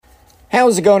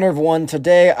How's it going, everyone?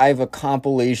 Today I have a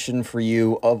compilation for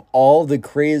you of all the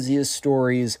craziest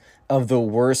stories of the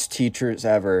worst teachers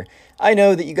ever. I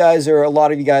know that a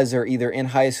lot of you guys are either in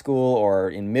high school or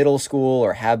in middle school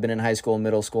or have been in high school and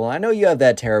middle school. I know you have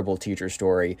that terrible teacher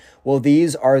story. Well,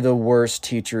 these are the worst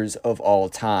teachers of all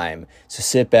time. So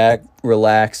sit back,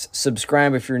 relax,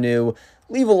 subscribe if you're new,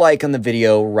 leave a like on the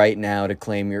video right now to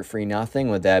claim your free nothing.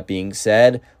 With that being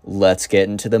said, let's get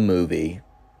into the movie.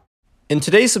 In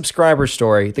today's subscriber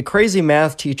story, the crazy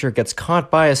math teacher gets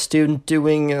caught by a student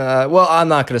doing, well, I'm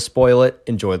not going to spoil it.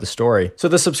 Enjoy the story. So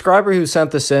the subscriber who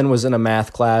sent this in was in a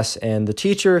math class, and the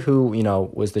teacher who,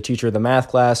 was the teacher of the math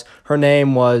class, her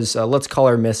name was, let's call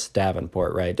her Miss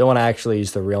Davenport, right? Don't want to actually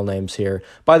use the real names here.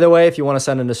 By the way, if you want to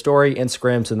send in a story,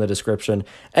 Instagram's in the description.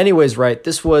 Anyways, right,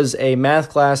 this was a math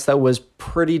class that was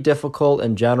pretty difficult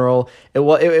in general. It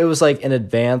was like an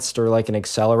advanced or like an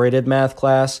accelerated math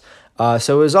class.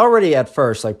 So it was already at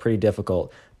first like pretty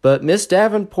difficult, but Miss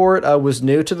Davenport was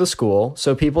new to the school,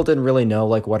 so people didn't really know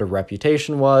like what her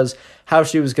reputation was, how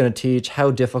she was going to teach,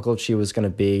 how difficult she was going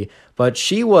to be, but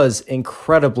she was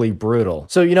incredibly brutal.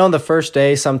 So, on the first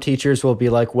day, some teachers will be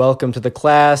like, welcome to the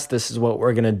class, this is what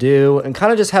we're going to do, and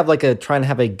kind of just have try and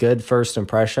have a good first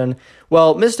impression.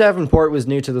 Well, Miss Davenport was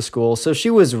new to the school, so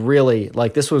she was really,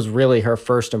 this was really her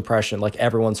first impression, like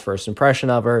everyone's first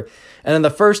impression of her. And in the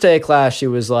first day of class, she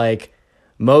was like,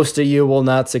 most of you will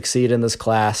not succeed in this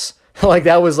class.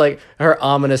 That was her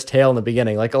ominous tale in the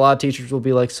beginning. A lot of teachers will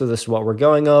be like, so this is what we're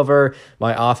going over.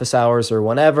 My office hours or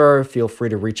whenever. Feel free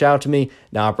to reach out to me.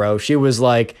 Nah, bro. She was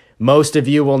like, most of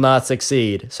you will not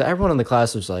succeed. So everyone in the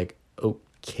class was like,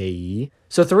 okay.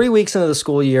 So 3 weeks into the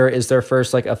school year is their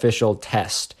first official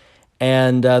test.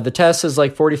 And the test is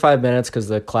 45 minutes because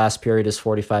the class period is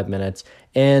 45 minutes.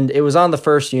 And it was on the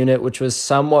first unit, which was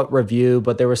somewhat review,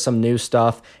 but there was some new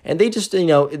stuff. And they just, they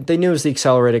knew it was the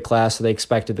accelerated class, so they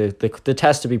expected the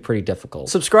test to be pretty difficult.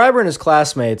 Subscriber and his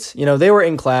classmates, they were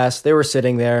in class, they were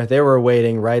sitting there, they were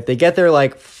waiting, right? They get there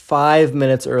 5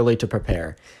 minutes early to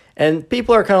prepare. And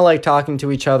people are kind of talking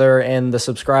to each other, and the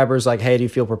subscriber's like, hey, do you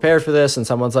feel prepared for this? And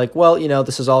someone's like, well,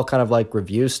 this is all kind of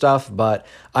review stuff, but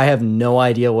I have no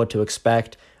idea what to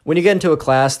expect. When you get into a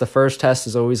class, the first test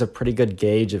is always a pretty good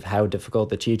gauge of how difficult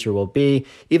the teacher will be,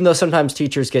 even though sometimes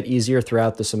teachers get easier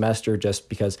throughout the semester just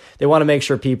because they want to make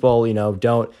sure people,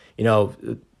 don't,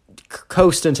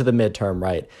 coast into the midterm,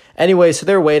 right? Anyway, so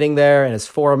they're waiting there, and it's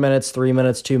 4 minutes, 3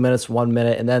 minutes, 2 minutes, 1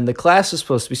 minute, and then the class is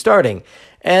supposed to be starting.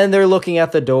 And they're looking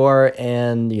at the door,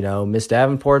 and, Miss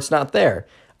Davenport's not there.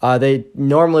 They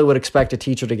normally would expect a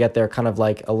teacher to get there kind of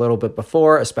a little bit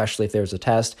before, especially if there's a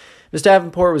test. Miss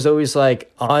Davenport was always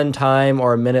on time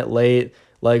or a minute late.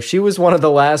 She was one of the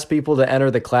last people to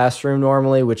enter the classroom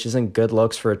normally, which isn't good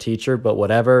looks for a teacher, but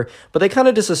whatever. But they kind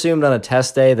of just assumed on a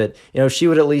test day that, she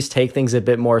would at least take things a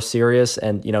bit more serious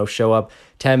and, show up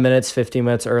 10 minutes, 15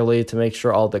 minutes early to make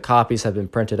sure all the copies have been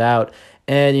printed out.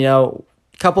 And, a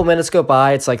couple minutes go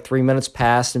by, it's 3 minutes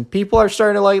past, and people are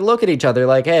starting to look at each other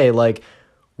hey,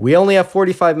 we only have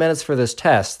 45 minutes for this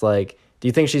test. Do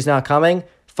you think she's not coming?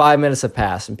 5 minutes have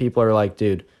passed, and people are like,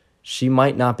 dude, she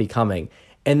might not be coming.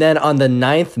 And then on the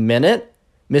 9th minute,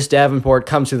 Miss Davenport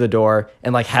comes through the door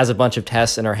and has a bunch of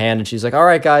tests in her hand, and she's like, all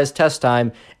right, guys, test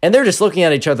time. And they're just looking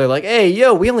at each other hey,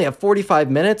 yo, we only have 45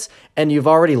 minutes, and you've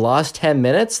already lost 10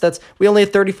 minutes? We only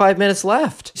have 35 minutes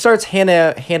left. She starts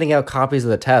handing out copies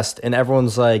of the test, and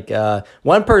everyone's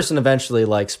one person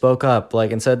eventually spoke up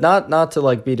and said, not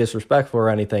to be disrespectful or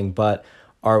anything, but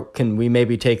can we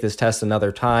maybe take this test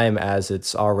another time as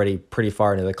it's already pretty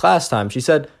far into the class time? She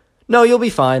said, no, you'll be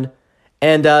fine.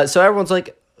 And so everyone's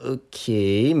like,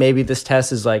 okay, maybe this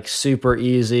test is super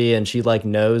easy, and she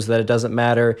knows that it doesn't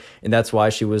matter, and that's why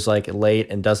she was late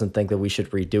and doesn't think that we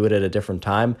should redo it at a different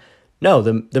time. No,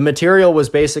 the material was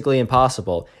basically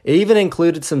impossible. It even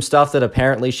included some stuff that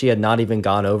apparently she had not even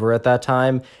gone over at that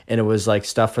time, and it was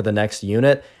stuff for the next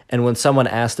unit. And when someone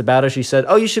asked about it, she said,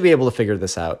 oh, you should be able to figure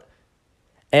this out.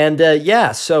 And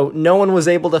so no one was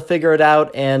able to figure it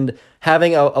out, and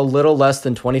having a little less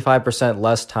than 25%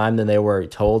 less time than they were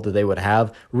told that they would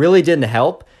have really didn't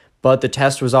help, but the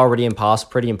test was already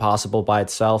pretty impossible by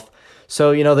itself.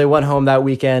 So, they went home that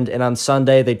weekend, and on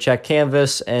Sunday they checked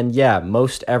Canvas, and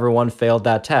most everyone failed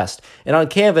that test. And on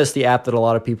Canvas, the app that a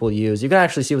lot of people use, you can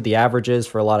actually see what the average is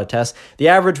for a lot of tests. The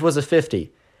average was a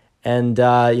 50. And,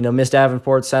 Miss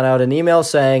Davenport sent out an email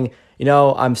saying,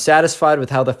 I'm satisfied with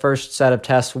how the first set of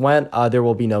tests went. There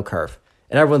will be no curve.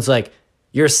 And everyone's like,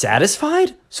 you're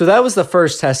satisfied? So that was the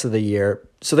first test of the year.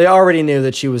 So they already knew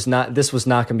that this was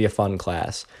not going to be a fun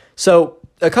class. So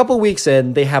a couple weeks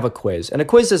in, they have a quiz. And a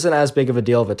quiz isn't as big of a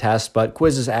deal of a test, but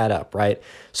quizzes add up, right?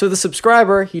 So the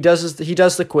subscriber, he does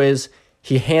the quiz,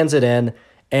 he hands it in,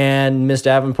 and Miss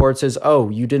Davenport says, "Oh,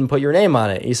 you didn't put your name on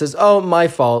it." He says, "Oh, my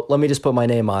fault. Let me just put my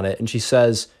name on it." And she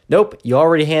says, "Nope, you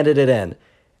already handed it in."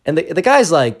 And the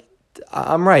guy's like,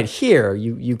 "I'm right here.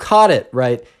 You caught it,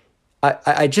 right?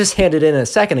 I just handed in a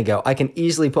second ago. I can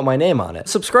easily put my name on it."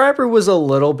 Subscriber was a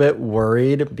little bit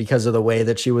worried because of the way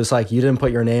that she was like, "You didn't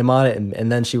put your name on it."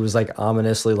 And then she was like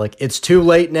ominously like, "It's too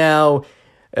late now.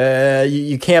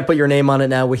 You can't put your name on it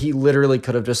now." Where he literally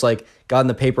could have just like gotten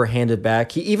the paper handed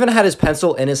back. He even had his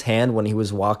pencil in his hand when he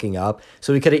was walking up.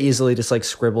 So he could have easily just like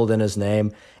scribbled in his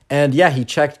name. And yeah, he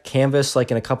checked Canvas like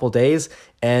in a couple days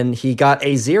and he got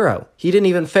a 0. He didn't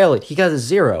even fail it. He got a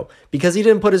 0 because he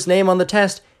didn't put his name on the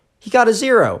test. He got a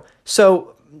 0.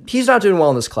 So he's not doing well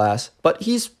in this class, but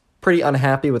he's pretty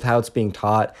unhappy with how it's being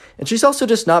taught. And she's also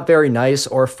just not very nice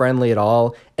or friendly at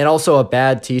all. And also a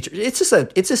bad teacher. It's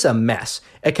just a mess,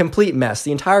 a complete mess.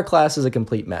 The entire class is a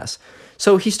complete mess.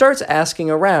 So he starts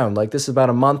asking around, like this is about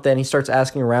a month in, he starts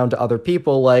asking around to other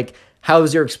people, like, "How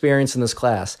was your experience in this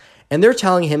class?" And they're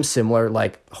telling him similar,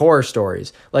 like, horror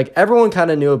stories. Like, everyone kind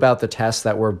of knew about the tests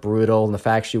that were brutal and the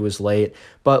fact she was late,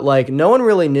 but, like, no one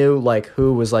really knew, like,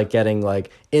 who was, like, getting,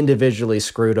 like, individually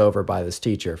screwed over by this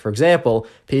teacher. For example,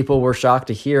 people were shocked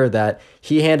to hear that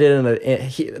he handed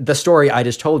in the story I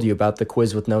just told you about the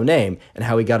quiz with no name and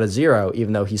how he got a 0,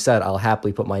 even though he said, "I'll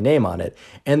happily put my name on it."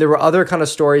 And there were other kind of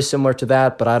stories similar to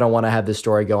that, but I don't want to have this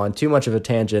story go on too much of a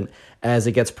tangent as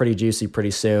it gets pretty juicy pretty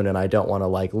soon, and I don't want to,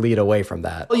 like, lead away from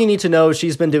that. All you need to know,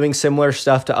 she's been doing similar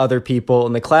stuff to other people,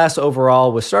 and the class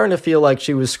overall was starting to feel like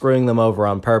she was screwing them over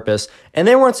on purpose, and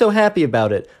they weren't so happy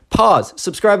about it. Pause.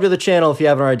 Subscribe to the channel if you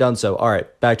haven't already done so. All right,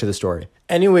 back to the story.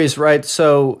 Anyways, right,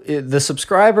 so the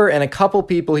subscriber and a couple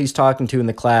people he's talking to in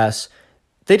the class,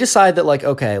 they decide that, like,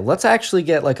 okay, let's actually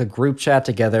get, like, a group chat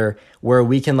together where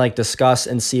we can, like, discuss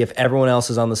and see if everyone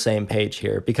else is on the same page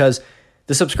here. Because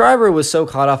the subscriber was so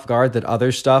caught off guard that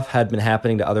other stuff had been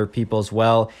happening to other people as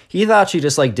well. He thought she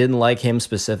just like didn't like him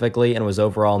specifically and was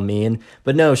overall mean.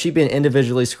 But no, she'd been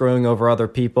individually screwing over other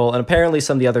people. And apparently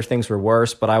some of the other things were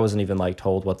worse, but I wasn't even like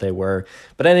told what they were.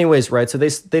 But anyways, right, so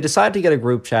they decide to get a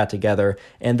group chat together.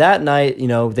 And that night, you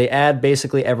know, they add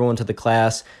basically everyone to the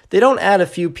class. They don't add a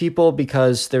few people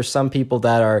because there's some people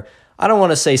that are, I don't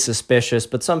want to say suspicious,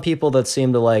 but some people that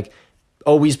seem to like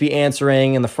always be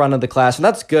answering in the front of the class, and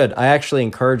that's good. I actually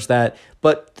encourage that.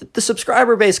 But the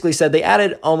subscriber basically said they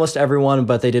added almost everyone,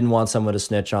 but they didn't want someone to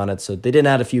snitch on it, so they didn't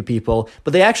add a few people.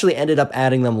 But they actually ended up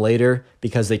adding them later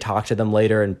because they talked to them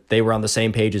later, and they were on the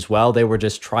same page as well. They were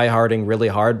just try-harding really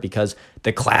hard because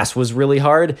the class was really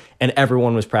hard, and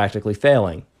everyone was practically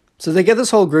failing. So they get this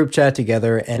whole group chat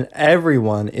together, and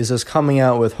everyone is just coming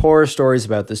out with horror stories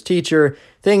about this teacher,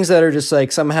 things that are just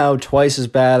like somehow twice as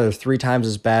bad or 3 times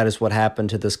as bad as what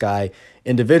happened to this guy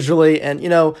individually. And, you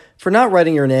know, for not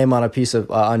writing your name on a piece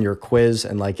of, on your quiz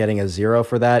and like getting a 0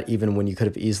 for that, even when you could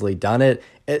have easily done it,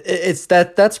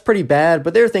 that's pretty bad.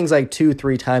 But there are things like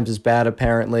 2-3 times as bad,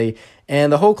 apparently.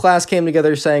 And the whole class came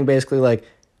together saying basically like,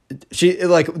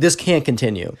 this can't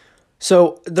continue.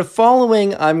 So the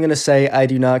following, I'm going to say I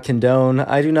do not condone.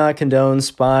 I do not condone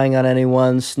spying on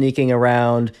anyone, sneaking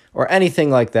around, or anything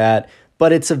like that.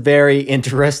 But it's a very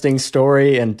interesting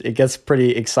story, and it gets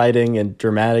pretty exciting and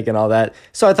dramatic and all that.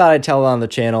 So I thought I'd tell it on the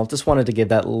channel. Just wanted to give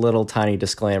that little tiny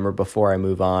disclaimer before I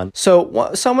move on.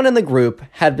 So someone in the group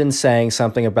had been saying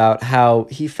something about how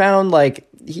he found like,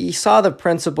 he saw the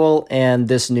principal and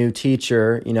this new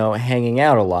teacher, you know, hanging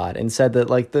out a lot, and said that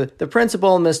like the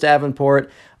principal and Miss Davenport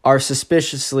are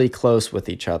suspiciously close with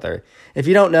each other. If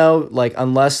you don't know, like,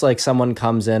 unless like someone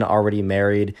comes in already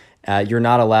married, you're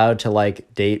not allowed to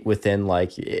like date within,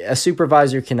 like, a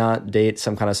supervisor cannot date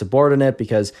some kind of subordinate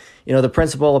because, you know, the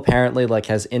principal apparently like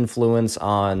has influence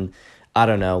on, I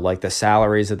don't know, like the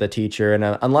salaries of the teacher. And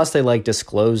unless they like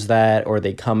disclose that or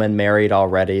they come in married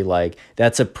already, like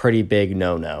that's a pretty big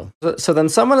no-no. So then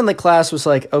someone in the class was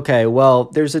like, okay, well,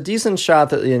 there's a decent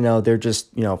shot that, you know, they're just,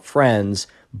 you know, friends.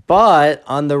 But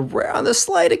on the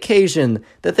slight occasion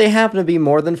that they happen to be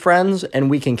more than friends and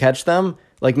we can catch them,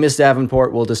 like Miss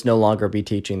Davenport will just no longer be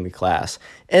teaching the class.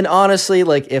 And honestly,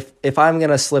 like if I'm going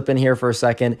to slip in here for a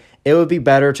second, it would be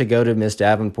better to go to Miss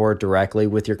Davenport directly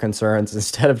with your concerns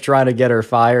instead of trying to get her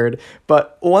fired.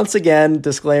 But once again,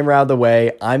 disclaimer out of the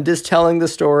way, I'm just telling the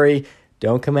story.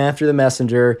 Don't come after the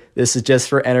messenger. This is just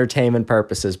for entertainment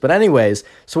purposes. But anyways,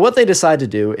 so what they decide to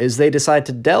do is they decide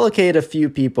to delegate a few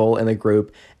people in the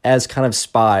group as kind of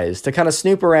spies to kind of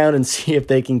snoop around and see if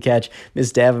they can catch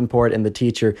Miss Davenport and the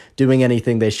teacher doing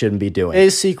anything they shouldn't be doing.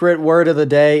 Today's secret word of the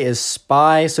day is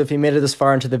spy. So if you made it this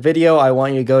far into the video, I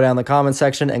want you to go down the comment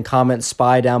section and comment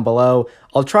spy down below.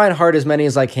 I'll try and heart as many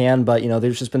as I can, but, you know,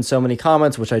 there's just been so many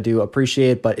comments, which I do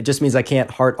appreciate, but it just means I can't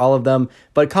heart all of them.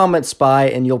 But comment spy,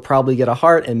 and you'll probably get a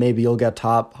heart, and maybe you'll get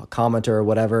top commenter or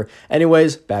whatever.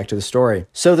 Anyways, back to the story.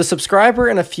 So the subscriber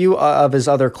and a few of his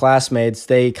other classmates,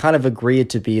 they kind of agreed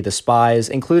to be the spies,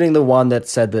 including the one that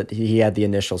said that he had the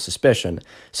initial suspicion.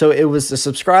 So it was the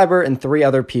subscriber and 3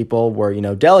 other people were, you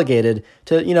know, delegated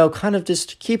to, you know, kind of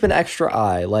just keep an extra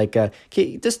eye, like,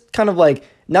 just kind of like,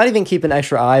 not even keep an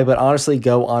extra eye, but honestly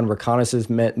go on reconnaissance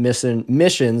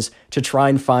missions to try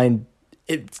and find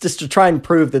it, just to try and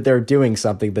prove that they're doing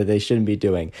something that they shouldn't be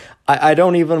doing. I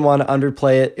don't even want to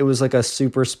underplay it. It was like a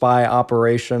super spy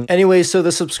operation. Anyway, so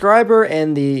the subscriber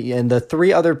and the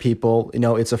 3 other people, you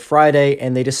know, it's a Friday,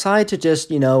 and they decide to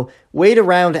just, you know, wait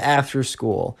around after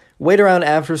school. Wait around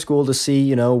after school to see,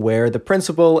 you know, where the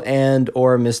principal and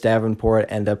or Miss Davenport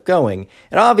end up going.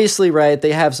 And obviously, right,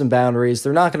 they have some boundaries.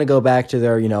 They're not going to go back to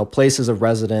their, you know, places of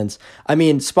residence. I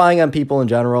mean, spying on people in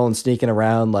general and sneaking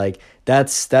around, like,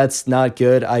 that's not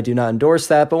good. I do not endorse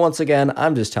that. But once again,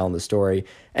 I'm just telling the story.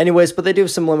 Anyways, but they do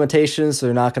have some limitations.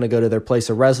 They're not going to go to their place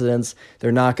of residence.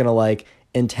 They're not going to, like,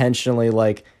 intentionally,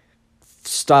 like,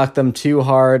 stalk them too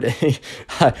hard.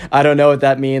 I don't know what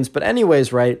that means. But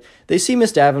anyways, right, they see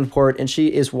Miss Davenport, and she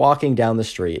is walking down the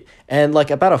street. And,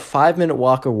 like, about a 5-minute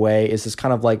walk away is this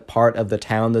kind of, like, part of the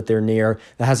town that they're near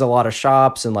that has a lot of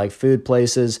shops and, like, food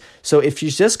places. So if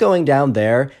she's just going down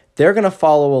there, they're going to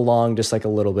follow along just like a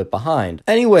little bit behind.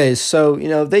 Anyways, so, you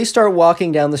know, they start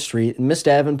walking down the street, and Miss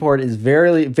Davenport is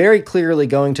very, very clearly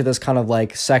going to this kind of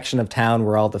like section of town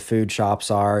where all the food shops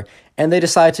are. And they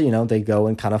decide to, you know, they go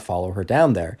and kind of follow her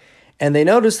down there. And they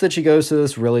notice that she goes to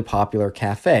this really popular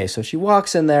cafe. So she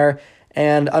walks in there,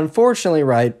 and unfortunately,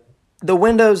 right, the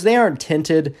windows, they aren't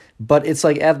tinted, but it's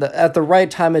like at the right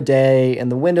time of day,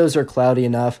 and the windows are cloudy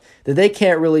enough that they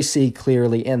can't really see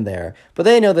clearly in there. But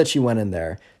they know that she went in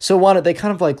there. So they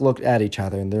kind of like looked at each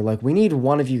other, and they're like, we need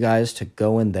one of you guys to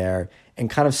go in there and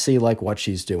kind of see like what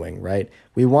she's doing, right?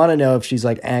 We want to know if she's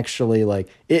like actually like,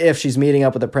 if she's meeting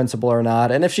up with the principal or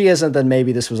not. And if she isn't, then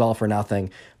maybe this was all for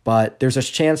nothing. But there's a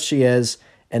chance she is.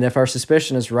 And if our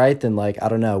suspicion is right, then, like, I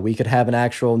don't know, we could have an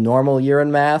actual normal year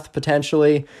in math,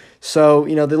 potentially. So,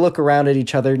 you know, they look around at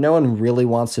each other. No one really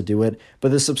wants to do it.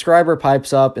 But the subscriber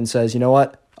pipes up and says, you know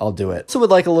what? I'll do it. So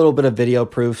would like a little bit of video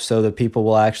proof so that people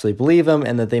will actually believe him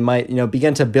and that they might, you know,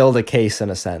 begin to build a case in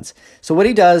a sense. So what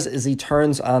he does is he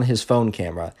turns on his phone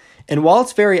camera. And while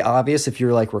it's very obvious if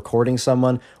you're like recording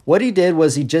someone, what he did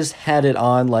was he just had it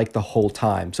on like the whole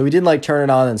time. So he didn't like turn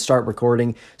it on and start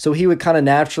recording. So he would kind of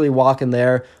naturally walk in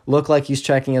there, look like he's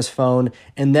checking his phone.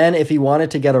 And then if he wanted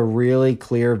to get a really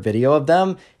clear video of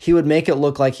them, he would make it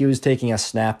look like he was taking a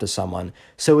snap to someone.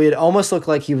 So it almost looked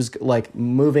like he was like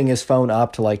moving his phone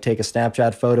up to like take a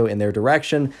Snapchat photo in their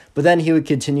direction. But then he would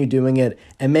continue doing it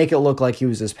and make it look like he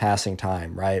was just passing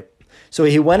time, right? So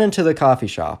he went into the coffee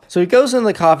shop. So he goes in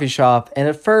the coffee shop, and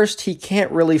at first he can't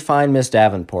really find Miss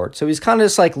Davenport. So he's kind of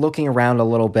just like looking around a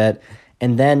little bit.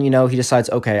 And then, you know, he decides,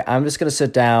 okay, I'm just going to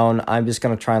sit down. I'm just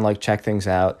going to try and like check things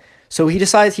out. So he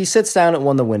decides, he sits down at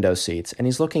one of the window seats, and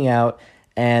he's looking out,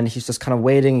 and he's just kind of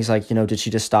waiting. He's like, you know, did she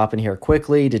just stop in here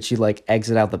quickly? Did she like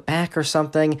exit out the back or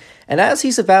something? And as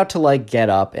he's about to like get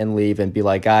up and leave and be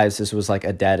like, guys, this was like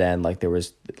a dead end. Like there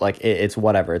was like, it's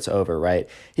whatever, it's over, right?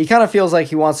 He kind of feels like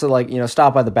he wants to like, you know,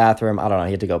 stop by the bathroom. I don't know,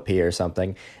 he had to go pee or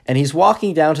something. And he's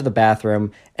walking down to the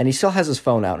bathroom, and he still has his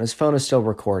phone out, and his phone is still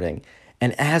recording.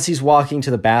 And as he's walking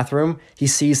to the bathroom, he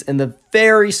sees in the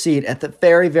very seat at the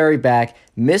very, very back,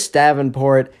 Miss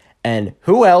Davenport. And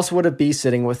who else would it be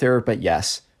sitting with her but,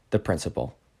 yes, the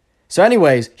principal. So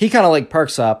anyways, he kind of like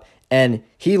perks up, and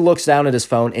he looks down at his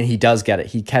phone, and he does get it.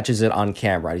 He catches it on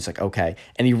camera. He's like, okay.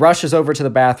 And he rushes over to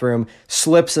the bathroom,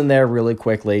 slips in there really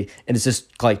quickly, and is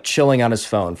just like chilling on his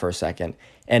phone for a second.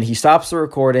 And he stops the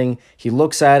recording. He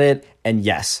looks at it, and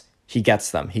yes, he gets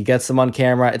them. He gets them on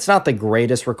camera. It's not the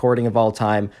greatest recording of all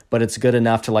time, but it's good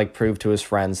enough to like prove to his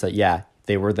friends that, yeah,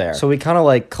 they were there. So he kind of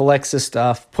like collects his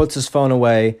stuff, puts his phone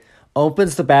away,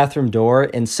 opens the bathroom door,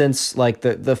 and since like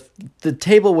the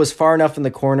table was far enough in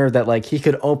the corner that like he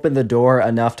could open the door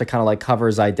enough to kind of like cover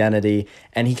his identity,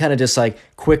 and he kind of just like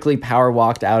quickly power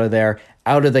walked out of there,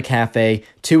 out of the cafe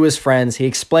to his friends. He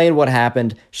explained what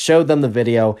happened, showed them the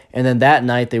video, and then that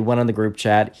night they went on the group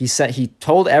chat. He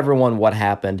told everyone what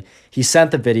happened. He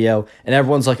sent the video, and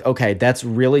everyone's like, okay, that's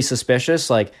really suspicious.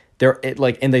 Like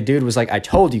and the dude was like, I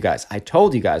told you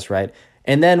guys, right?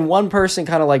 And then one person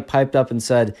kind of like piped up and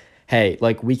said, hey,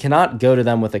 like we cannot go to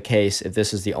them with a case if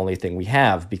this is the only thing we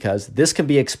have because this can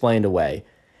be explained away.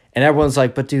 And everyone's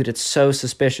like, but dude, it's so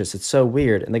suspicious. It's so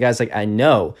weird. And the guy's like, I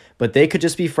know, but they could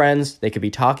just be friends. They could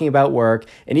be talking about work.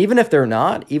 And even if they're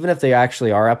not, even if they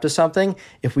actually are up to something,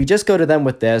 if we just go to them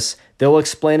with this, they'll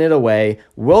explain it away.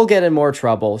 We'll get in more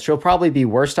trouble. She'll probably be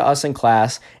worse to us in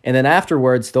class. And then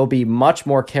afterwards, they'll be much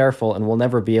more careful and we'll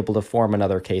never be able to form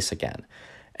another case again.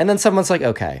 And then someone's like,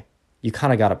 okay, you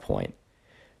kind of got a point.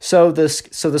 So the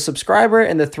subscriber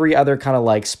and the three other kind of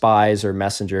like spies or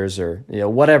messengers or, you know,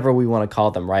 whatever we want to call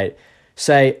them, right?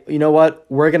 Say, you know what?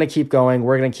 We're going to keep going.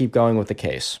 We're going to keep going with the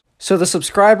case. So the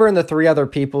subscriber and the three other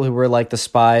people who were like the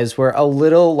spies were a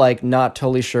little like not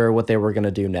totally sure what they were going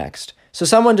to do next. So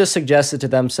someone just suggested to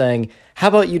them saying, how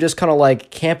about you just kind of like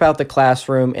camp out the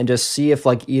classroom and just see if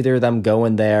like either of them go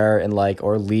in there and like,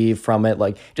 or leave from it.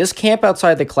 Like just camp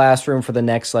outside the classroom for the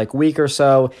next like week or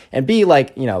so and be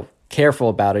like, you know, careful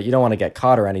about it. You don't want to get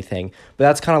caught or anything, but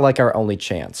that's kind of like our only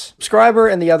chance. Subscriber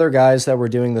and the other guys that were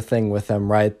doing the thing with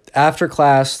them, right? After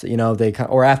class, you know,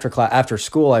 after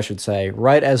school, I should say,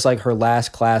 right as like her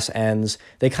last class ends,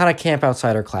 they kind of camp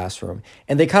outside her classroom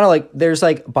and they kind of like, there's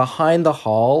like behind the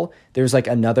hall, there's like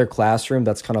another classroom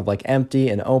that's kind of like empty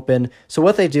and open. So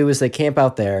what they do is they camp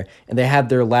out there and they have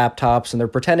their laptops and they're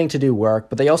pretending to do work,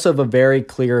 but they also have a very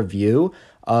clear view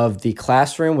of the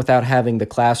classroom without having the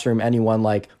classroom, anyone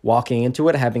like walking into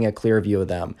it, having a clear view of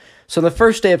them. So the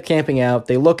first day of camping out,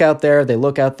 they look out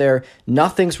there,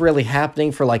 nothing's really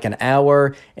happening for like an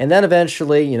hour. And then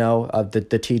eventually, you know,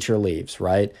 the teacher leaves,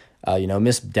 right? You know,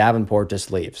 Miss Davenport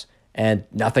just leaves and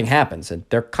nothing happens. And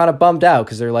they're kind of bummed out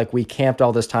because they're like, we camped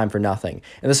all this time for nothing.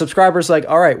 And the subscriber's like,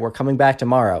 all right, we're coming back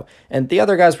tomorrow. And the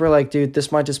other guys were like, dude,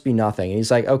 this might just be nothing. And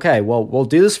he's like, okay, well, we'll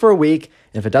do this for a week.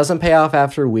 And if it doesn't pay off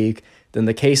after a week, then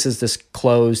the case is just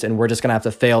closed and we're just going to have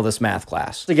to fail this math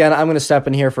class. Again, I'm going to step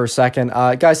in here for a second.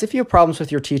 Guys, if you have problems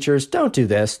with your teachers, don't do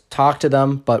this. Talk to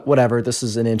them, but whatever. This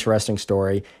is an interesting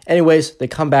story. Anyways, they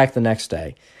come back the next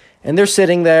day and they're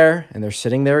sitting there and they're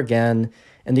sitting there again.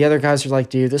 And the other guys are like,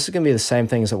 dude, this is going to be the same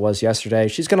thing as it was yesterday.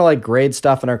 She's going to like grade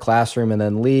stuff in our classroom and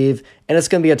then leave. And it's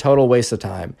going to be a total waste of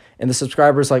time. And the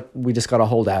subscriber's like, we just got to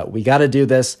hold out. We got to do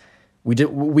this.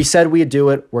 We said we'd do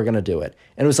it. We're going to do it.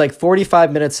 And it was like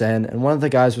 45 minutes in. And one of the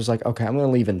guys was like, okay, I'm going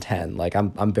to leave in 10. Like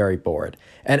I'm very bored.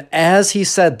 And as he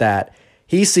said that,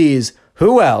 he sees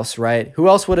who else, right? Who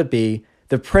else would it be?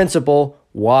 The principal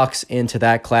walks into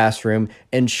that classroom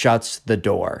and shuts the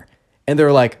door. And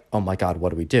they're like, oh my God, what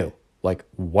do we do? Like,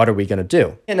 what are we going to do?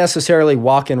 They can't necessarily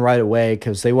walk in right away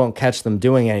because they won't catch them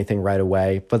doing anything right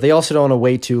away, but they also don't want to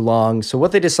wait too long. So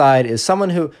what they decide is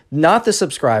someone who, not the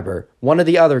subscriber, one of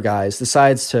the other guys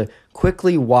decides to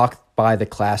quickly walk by the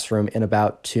classroom in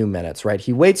about 2 minutes, right?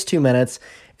 He waits 2 minutes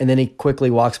and then he quickly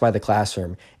walks by the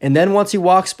classroom. And then once he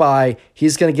walks by,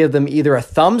 he's going to give them either a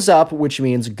thumbs up, which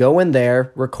means go in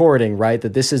there recording, right?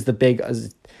 That this is the big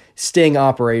sting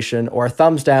operation, or a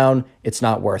thumbs down, it's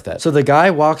not worth it. So the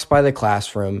guy walks by the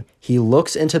classroom, he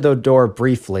looks into the door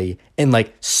briefly and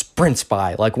like sprints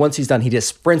by. Like once he's done, he just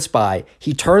sprints by.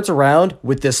 He turns around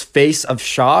with this face of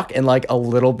shock and like a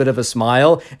little bit of a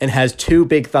smile and has 2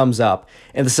 big thumbs up.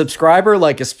 And the subscriber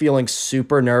like is feeling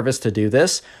super nervous to do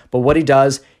this. But what he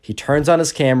does, he turns on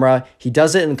his camera. He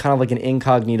does it in kind of like an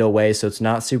incognito way, so it's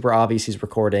not super obvious he's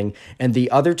recording. And the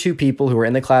other 2 people who are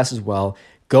in the class as well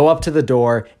go up to the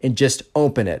door and just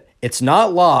open it. It's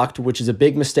not locked, which is a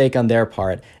big mistake on their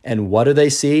part. And what do they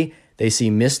see? They see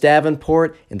Miss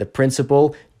Davenport and the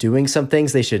principal doing some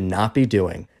things they should not be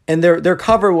doing. And their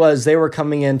cover was they were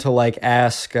coming in to like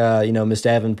ask, Miss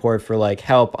Davenport for like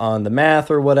help on the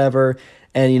math or whatever.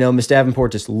 And, Miss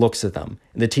Davenport just looks at them.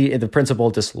 And the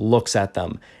principal just looks at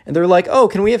them. And they're like, oh,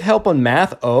 can we have help on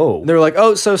math? Oh. And they're like,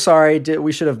 oh, so sorry.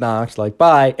 We should have knocked. Like,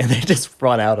 bye. And they just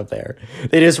run out of there.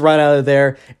 They just run out of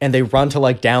there. And they run to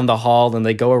like down the hall. And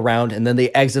they go around. And then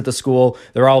they exit the school.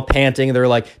 They're all panting. They're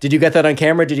like, did you get that on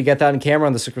camera? Did you get that on camera?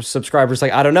 And the subscriber's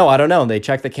like, I don't know. And they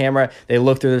check the camera. They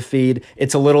look through the feed.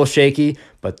 It's a little shaky.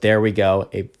 But there we go.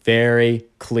 A very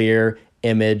clear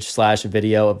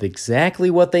image/video of exactly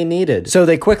what they needed. So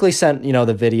they quickly sent,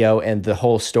 the video and the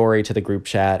whole story to the group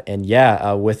chat. And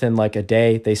within like a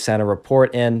day, they sent a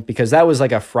report in because that was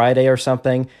like a Friday or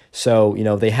something. So,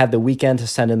 they had the weekend to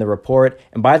send in the report.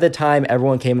 And by the time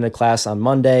everyone came into class on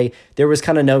Monday, there was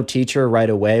kind of no teacher right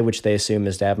away, which they assumed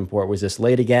Ms. Davenport was just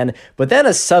late again. But then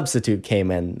a substitute came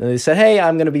in and they said, hey,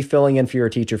 I'm going to be filling in for your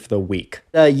teacher for the week.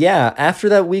 After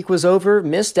that week was over,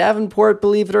 Miss Davenport,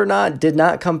 believe it or not, did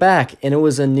not come back. and it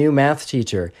was a new math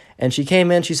teacher. And she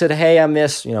came in, she said, "Hey, I'm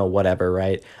Miss, whatever,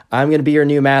 right? I'm going to be your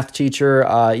new math teacher.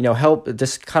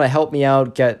 Just kind of help me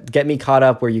out, get me caught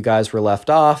up where you guys were left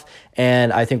off.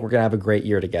 And I think we're going to have a great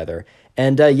year together."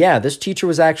 And this teacher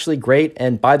was actually great.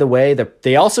 And by the way,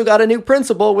 they also got a new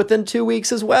principal within 2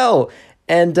 weeks as well.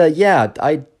 And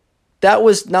that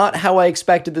was not how I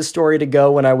expected the story to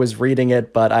go when I was reading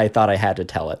it, but I thought I had to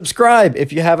tell it. Subscribe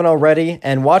if you haven't already,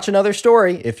 and watch another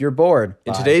story if you're bored.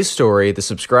 In today's story, the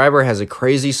subscriber has a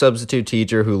crazy substitute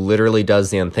teacher who literally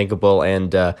does the unthinkable,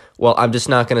 and, I'm just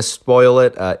not going to spoil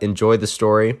it. Enjoy the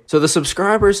story. So the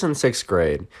subscriber's in 6th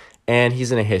grade, and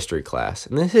he's in a history class.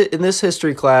 In this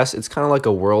history class, it's kind of like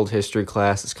a world history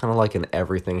class. It's kind of like an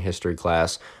everything history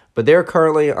class, but they're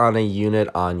currently on a unit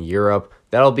on Europe.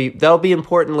 That'll be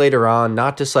important later on,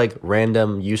 not just like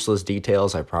random useless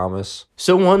details, I promise.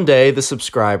 So one day the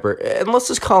subscriber, and let's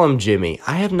just call him Jimmy.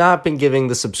 I have not been giving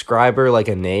the subscriber like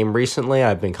a name recently.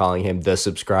 I've been calling him the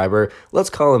subscriber. Let's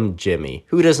call him Jimmy.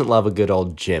 Who doesn't love a good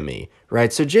old Jimmy,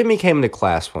 right? So Jimmy came into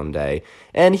class one day,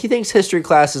 and he thinks history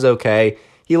class is okay.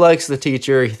 He likes the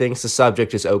teacher. He thinks the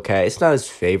subject is okay. It's not his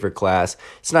favorite class.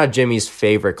 It's not Jimmy's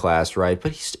favorite class, right?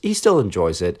 But he still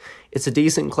enjoys it. It's a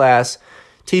decent class.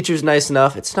 Teacher's nice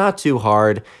enough. It's not too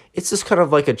hard. It's just kind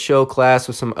of like a chill class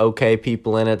with some okay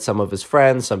people in it, some of his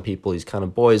friends, some people he's kind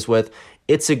of boys with.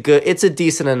 It's a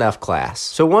decent enough class.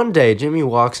 So one day, Jimmy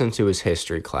walks into his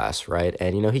history class, right?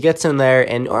 And, he gets in there,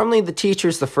 and normally the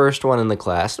teacher's the first one in the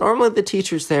class. Normally the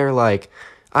teacher's there like,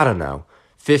 I don't know,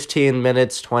 15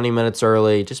 minutes, 20 minutes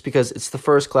early, just because it's the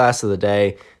first class of the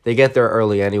day. They get there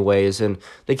early anyways, and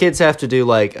the kids have to do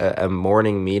like a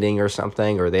morning meeting or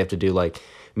something, or they have to do like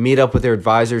meet up with their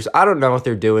advisors. I don't know what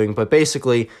they're doing, but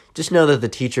basically just know that the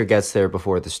teacher gets there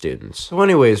before the students. So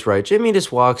anyways, right, Jimmy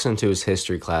just walks into his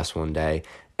history class one day,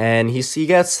 and he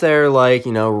gets there like,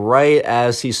 right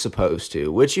as he's supposed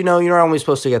to, which, you're normally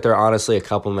supposed to get there honestly a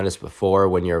couple minutes before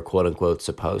when you're quote unquote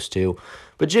supposed to.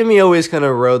 But Jimmy always kind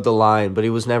of rode the line, but he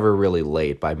was never really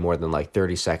late by more than like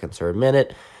 30 seconds or a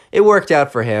minute. It worked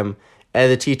out for him,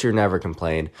 and the teacher never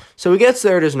complained. So he gets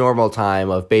there at his normal time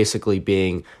of basically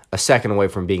being a second away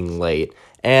from being late.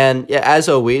 And as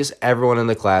always, everyone in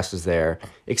the class is there,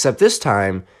 except this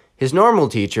time, his normal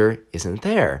teacher isn't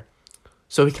there.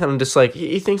 So he kind of just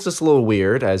he thinks it's a little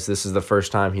weird, as this is the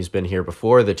first time he's been here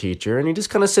before the teacher, and he just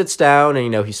kind of sits down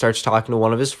and, he starts talking to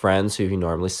one of his friends who he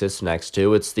normally sits next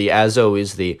to. It's as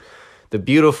always, the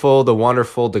beautiful, the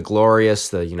wonderful, the glorious,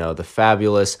 the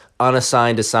fabulous,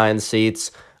 unassigned assigned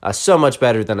seats. So much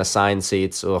better than assigned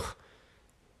seats. Ugh.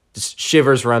 Just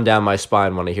shivers run down my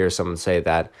spine when I hear someone say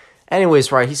that.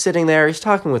 Anyways, right, he's sitting there, he's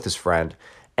talking with his friend,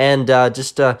 and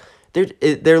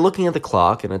they're looking at the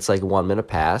clock, and it's like 1 minute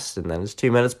past, and then it's 2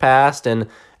 minutes past, and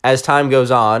as time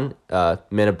goes on,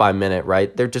 minute by minute,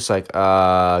 right, they're just like,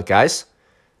 guys,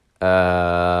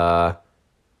 why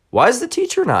is the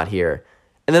teacher not here?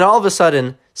 And then all of a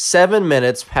sudden, 7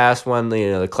 minutes past when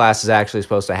the class is actually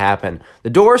supposed to happen, the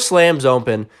door slams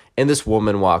open, and this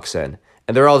woman walks in.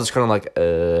 And they're all just kind of like,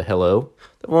 hello?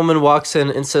 The woman walks in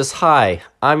and says, "Hi,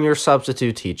 I'm your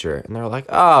substitute teacher." And they're like,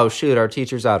 "Oh, shoot, our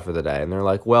teacher's out for the day." And they're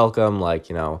like, "Welcome,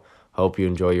 hope you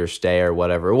enjoy your stay," or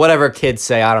whatever kids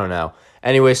say, I don't know.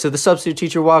 Anyway, so the substitute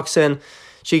teacher walks in.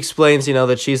 She explains,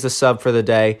 that she's the sub for the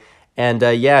day. And,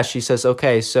 she says,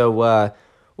 "Okay, so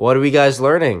what are we guys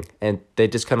learning?" And they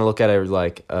just kind of look at her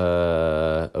like,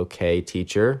 okay,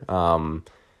 teacher.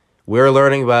 We're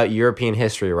learning about European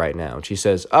history right now. And she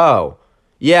says, "Oh,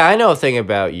 yeah, I know a thing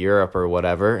about Europe," or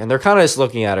whatever. And they're kind of just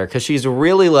looking at her because she's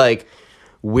really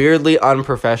weirdly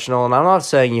unprofessional. And I'm not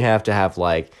saying you have to have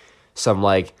some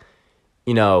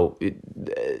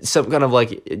some kind of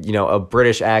a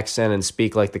British accent and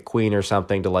speak like the Queen or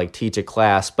something to teach a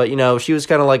class. But, she was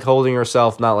kind of holding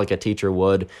herself not like a teacher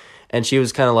would. And she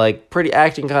was kind of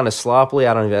acting kind of sloppily.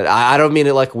 I don't mean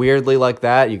it weirdly like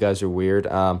that. You guys are weird.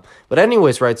 But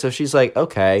anyways, right. So she's like,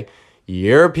 "Okay,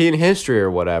 European history or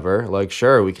whatever.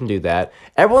 Sure, we can do that."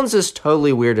 Everyone's just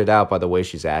totally weirded out by the way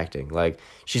she's acting.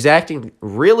 She's acting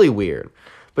really weird.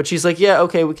 But she's like, "Yeah,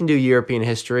 okay, we can do European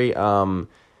history.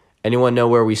 Anyone know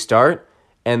where we start?"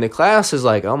 And the class is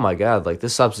like, "Oh my God,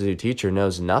 this substitute teacher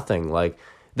knows nothing."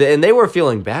 And they were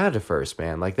feeling bad at first,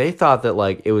 man. They thought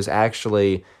that it was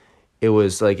actually, it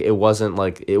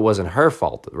wasn't her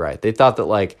fault, right? They thought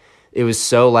that it was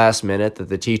so last minute that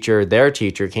their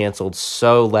teacher canceled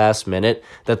so last minute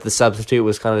that the substitute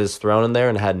was kind of just thrown in there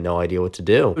and had no idea what to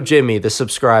do. Jimmy, the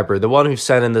subscriber, the one who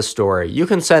sent in this story, you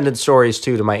can send in stories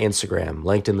too to my Instagram,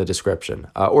 linked in the description,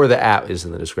 or the app is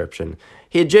in the description.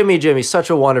 Jimmy, such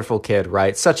a wonderful kid,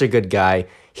 right? Such a good guy.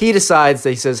 He decides,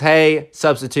 he says, "Hey,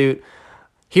 substitute,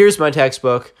 here's my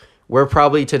textbook. we're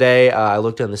probably today, I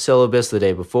looked on the syllabus the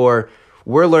day before,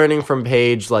 we're learning from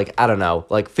page, like, I don't know,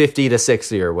 like 50 to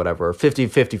 60 or whatever, or 50 to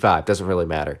 55, doesn't really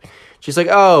matter. She's like,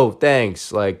 oh,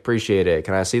 thanks, like, appreciate it.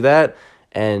 Can I see that?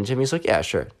 And Jimmy's like, yeah,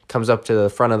 sure. Comes up to the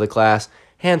front of the class,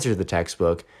 hands her the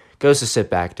textbook, goes to sit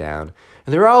back down.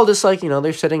 And they're all just like,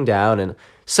 they're sitting down, and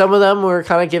some of them were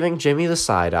kind of giving Jimmy the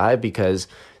side eye because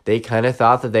they kind of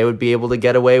thought that they would be able to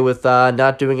get away with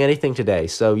not doing anything today.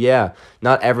 So, yeah,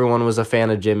 not everyone was a fan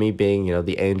of Jimmy being,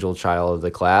 the angel child of the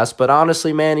class. But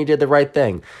honestly, man, he did the right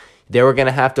thing. They were going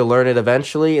to have to learn it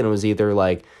eventually, and it was either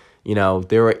like, they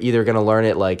were either going to learn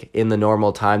it like in the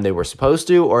normal time they were supposed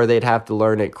to, or they'd have to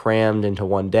learn it crammed into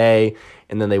one day,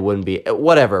 and then they wouldn't be,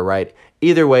 whatever, right?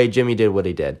 Either way, Jimmy did what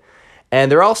he did. And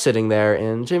they're all sitting there,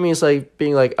 and Jimmy's like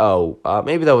being like, oh,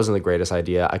 maybe that wasn't the greatest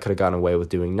idea. I could have gotten away with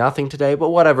doing nothing today,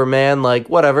 but whatever, man. Like,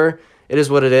 whatever. It is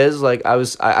what it is. Like,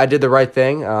 I did the right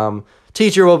thing.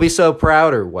 Teacher will be so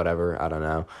proud, or whatever. I don't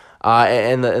know.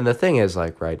 And the thing is,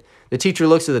 like, right, the teacher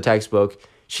looks at the textbook.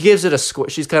 She gives it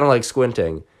she's kind of like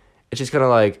squinting, and she's kind of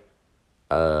like,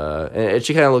 and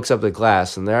she kind of looks up at the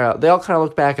class, and they all kind of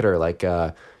look back at her like,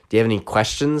 do you have any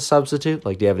questions, substitute?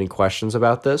 Like, do you have any questions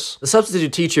about this? The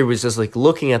substitute teacher was just like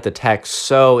looking at the text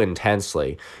so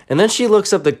intensely. And then she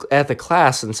looks up at the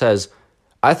class and says,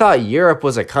 I thought Europe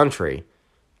was a country.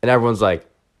 And everyone's like,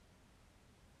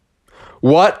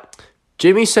 what?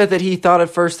 Jimmy said that he thought at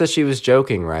first that she was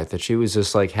joking, right? That she was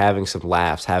just like having some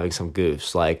laughs, having some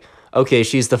goofs. Like, okay,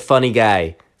 she's the funny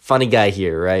guy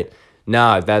here, right?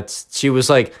 Nah, she was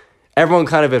like, everyone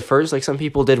kind of at first, like some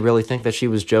people did really think that she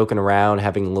was joking around,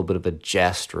 having a little bit of a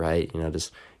jest, right?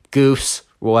 Just goofs,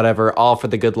 whatever, all for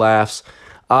the good laughs.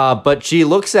 But she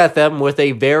looks at them with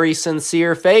a very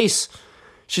sincere face.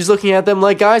 She's looking at them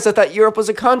like, guys, I thought Europe was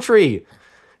a country.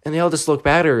 And they all just look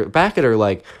back at her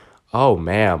like, oh,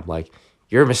 ma'am, like,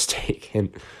 you're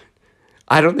mistaken.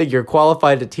 I don't think you're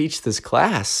qualified to teach this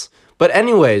class. But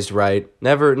anyways, right,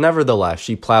 nevertheless,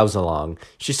 she plows along.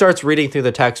 She starts reading through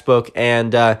the textbook,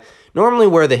 and normally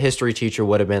where the history teacher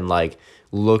would have been like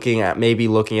looking at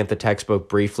the textbook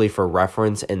briefly for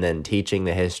reference and then teaching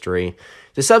the history,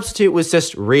 the substitute was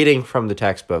just reading from the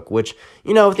textbook, which,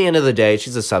 at the end of the day,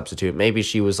 she's a substitute. Maybe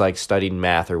she was like studying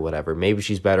math or whatever. Maybe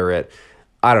she's better at,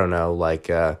 I don't know,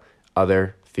 like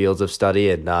other fields of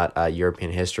study and not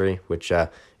European history, which if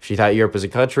she thought Europe was a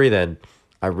country, then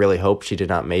I really hope she did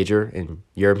not major in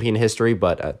European history.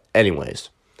 But anyways,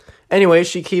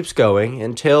 she keeps going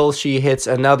until she hits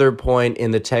another point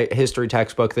in the history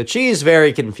textbook that she's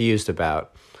very confused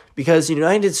about, because the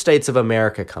United States of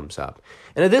America comes up.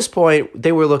 And at this point,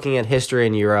 they were looking at history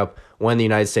in Europe when the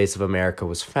United States of America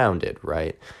was founded,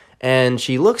 right? And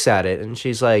she looks at it and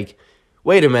she's like,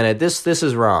 wait a minute, this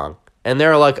is wrong. And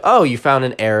they're like, oh, you found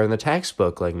an error in the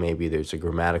textbook. Like maybe there's a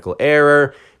grammatical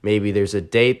error. Maybe there's a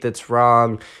date that's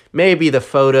wrong. Maybe the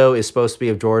photo is supposed to be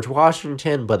of George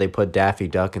Washington, but they put Daffy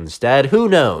Duck instead. Who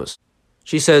knows?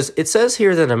 She says, it says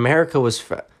here that America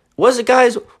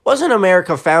wasn't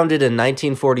America founded in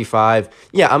 1945?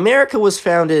 Yeah, America was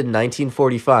founded in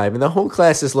 1945. And the whole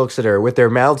class just looks at her with their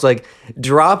mouths like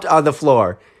dropped on the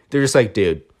floor. They're just like,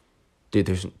 dude,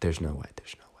 there's no way.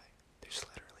 There's no way. There's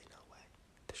literally no way.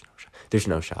 There's no shot. There's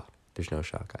no shot. There's no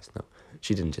shot, guys. No,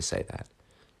 she didn't just say that.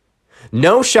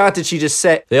 No shot did she just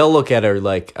say. They'll look at her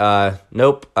like,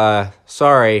 nope,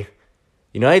 sorry.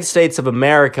 United States of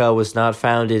America was not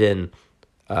founded in,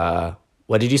 what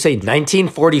did you say,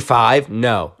 1945?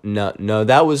 No,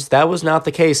 that was not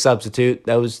the case, substitute.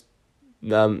 That was,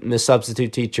 Miss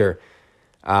Substitute Teacher.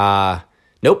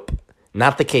 Nope,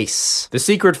 not the case. The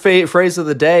secret phrase of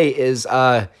the day is,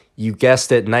 you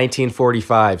guessed it,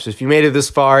 1945. So if you made it this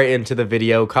far into the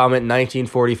video, comment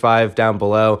 1945 down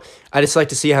below. I just like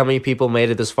to see how many people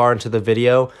made it this far into the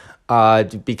video,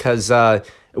 because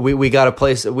we gotta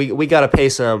pay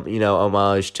some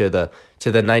homage to the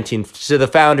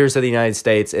founders of the United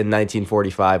States in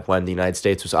 1945 when the United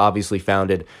States was obviously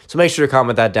founded. So make sure to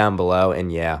comment that down below.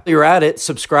 And yeah, while you're at it,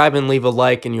 subscribe and leave a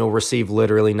like, and you'll receive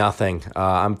literally nothing.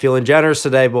 I'm feeling generous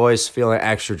today, boys. Feeling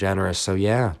extra generous. So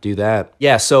yeah, do that.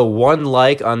 Yeah. So 1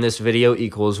 like on this video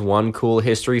equals 1 cool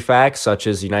history fact, such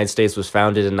as the United States was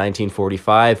founded in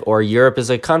 1945 or Europe is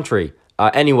a country.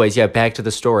 Anyways, yeah, back to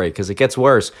the story, because it gets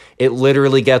worse. It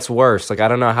literally gets worse. Like, I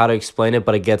don't know how to explain it,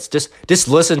 but it gets, just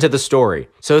listen to the story.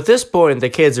 So at this point, the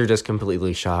kids are just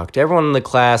completely shocked. Everyone in the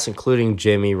class, including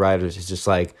Jimmy, right, is just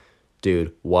like,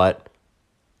 dude, what?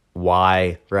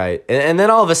 Why? Right? And then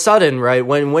all of a sudden, right,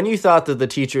 when you thought that the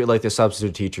teacher, like the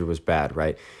substitute teacher, was bad,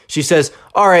 right, she says,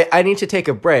 all right, I need to take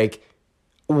a break.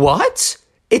 What?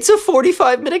 It's a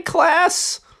 45-minute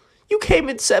class. You came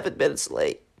in 7 minutes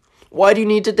late. Why do you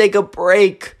need to take a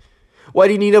break? Why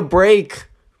do you need a break?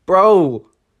 Bro,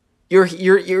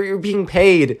 you're being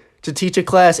paid to teach a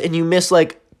class and you miss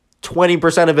like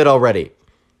 20% of it already.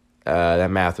 That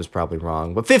math was probably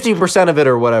wrong, but 15% of it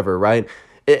or whatever, right?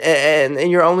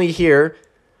 And you're only here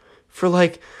for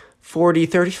like 40,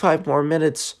 35 more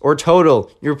minutes, or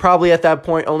total. You're probably at that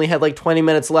point only had like 20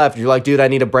 minutes left. You're like, dude, I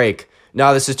need a break.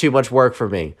 No, this is too much work for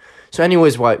me. So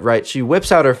anyways, right, she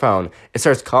whips out her phone and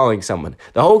starts calling someone.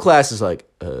 The whole class is like,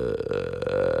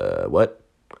 what?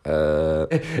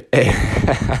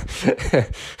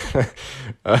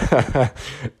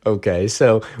 Okay,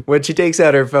 so when she takes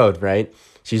out her phone, right,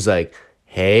 she's like,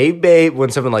 hey, babe. When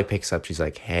someone like picks up, she's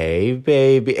like, hey,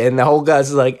 baby. And the whole class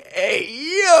is like, hey,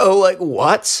 yo, like,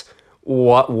 what?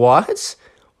 What?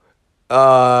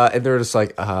 And they're just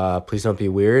like, please don't be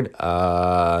weird.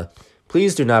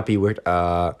 Please do not be weird.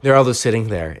 They're all just sitting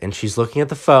there, and she's looking at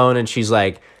the phone, and she's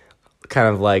like, kind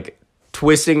of like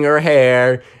twisting her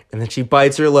hair, and then she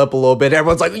bites her lip a little bit.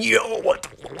 Everyone's like, yo, what?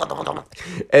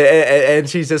 And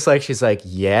she's like,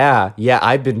 yeah,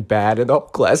 I've been bad. And the whole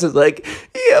class is like,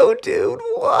 yo, dude,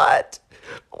 what?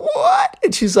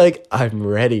 And she's like, I'm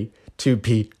ready to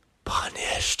be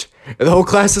punished. And the whole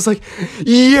class is like,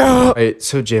 yo. Right,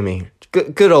 so Jimmy,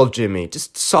 good old Jimmy,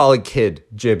 just solid kid,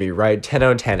 Jimmy, right? 10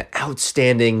 out of 10,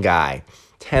 outstanding guy.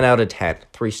 10 out of 10,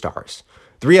 3 stars.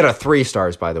 3 out of 3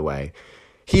 stars, by the way.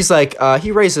 He's like,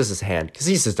 he raises his hand, because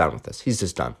he's just done with this. He's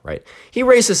just done, right? He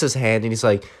raises his hand, and he's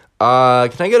like,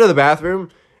 can I go to the bathroom?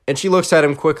 And she looks at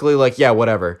him quickly like, yeah,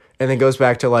 whatever. And then goes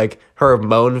back to, like, her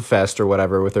moan fest or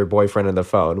whatever with her boyfriend on the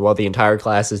phone, while the entire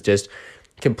class is just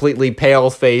completely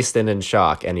pale-faced and in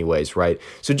shock anyways, right?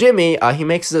 So Jimmy, he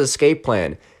makes his escape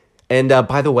plan. And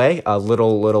by the way, a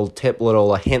little tip,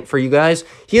 little hint for you guys.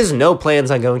 He has no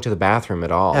plans on going to the bathroom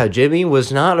at all. Yeah, Jimmy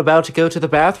was not about to go to the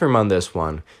bathroom on this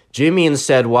one. Jimmy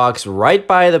instead walks right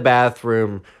by the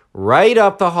bathroom, right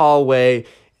up the hallway,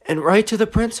 and right to the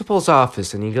principal's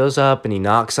office. And he goes up and he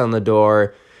knocks on the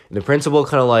door. And the principal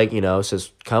kind of like,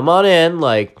 says, come on in,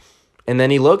 like. And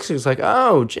then he looks and he's like,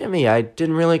 oh, Jimmy, I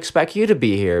didn't really expect you to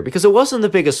be here. Because it wasn't the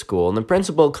biggest school. And the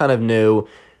principal kind of knew,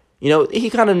 he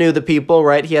kind of knew the people,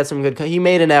 right? He had some he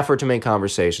made an effort to make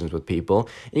conversations with people.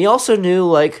 And he also knew,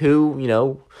 like,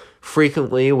 who,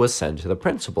 frequently was sent to the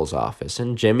principal's office.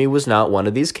 And Jimmy was not one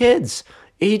of these kids.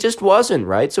 He just wasn't,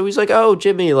 right? So he's like, oh,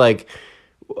 Jimmy, like,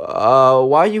 why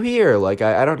are you here? Like,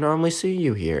 I don't normally see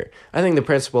you here. I think the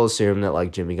principal assumed that,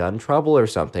 like, Jimmy got in trouble or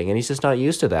something, and he's just not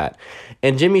used to that.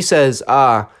 And Jimmy says,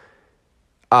 I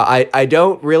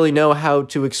don't really know how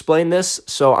to explain this,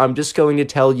 so I'm just going to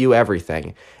tell you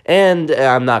everything. And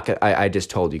I'm not gonna, I just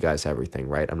told you guys everything,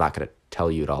 right? I'm not going to tell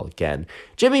you it all again.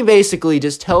 Jimmy basically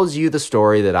just tells you the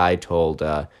story that I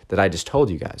just told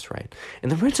you guys, right?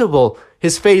 And the principal,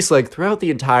 his face, like, throughout the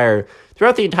entire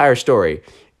story,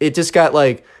 it just got,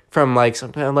 like, from, like,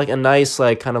 sometimes, like, a nice,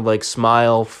 like, kind of, like,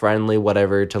 smile, friendly,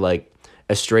 whatever, to, like,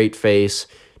 a straight face,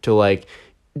 to, like,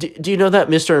 do you know that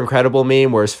Mr. Incredible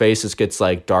meme where his face just gets,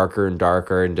 like, darker and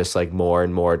darker and just, like, more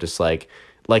and more just, like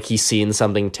he's seen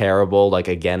something terrible, like,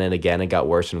 again and again, and got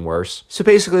worse and worse? So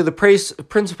basically, the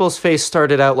principal's face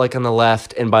started out, like, on the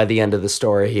left, and by the end of the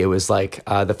story, it was, like,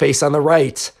 the face on the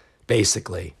right,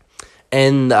 basically.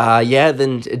 And,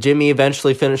 then Jimmy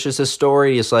eventually finishes his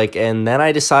story. He's like, and then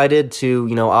I decided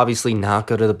to, obviously not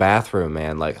go to the bathroom,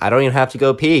 man. Like, I don't even have to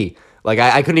go pee. Like,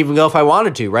 I couldn't even go if I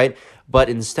wanted to, right? But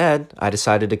instead, I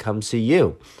decided to come see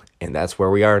you. And that's where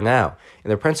we are now.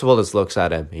 And the principal just looks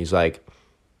at him. He's like,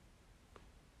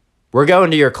 we're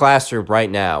going to your classroom right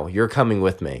now. You're coming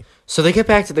with me. So they get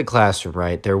back to the classroom,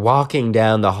 right? They're walking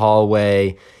down the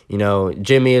hallway.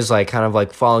 Jimmy is, like, kind of,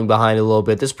 like, falling behind a little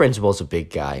bit. This principal's a big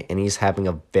guy, and he's having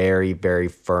a very, very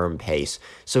firm pace.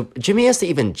 So Jimmy has to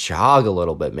even jog a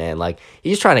little bit, man. Like,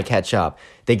 he's trying to catch up.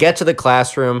 They get to the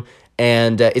classroom,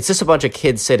 and it's just a bunch of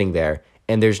kids sitting there,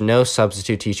 and there's no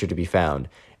substitute teacher to be found.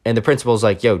 And the principal's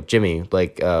like, yo, Jimmy,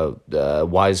 like,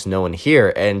 why is no one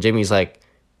here? And Jimmy's like,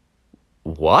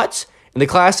 what? And the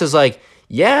class is like,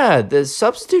 yeah, the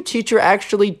substitute teacher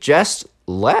actually just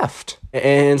left.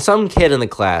 And some kid in the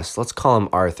class, let's call him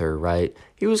Arthur, right?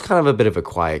 He was kind of a bit of a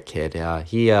quiet kid.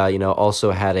 He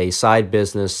also had a side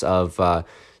business of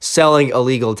selling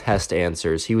illegal test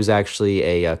answers. He was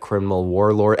actually a criminal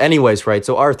warlord. Anyways, right?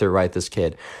 So Arthur, right? This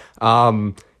kid.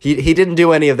 He didn't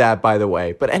do any of that, by the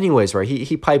way. But anyways, right?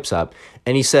 He pipes up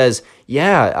and he says,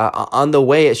 yeah, on the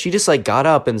way, she just, like, got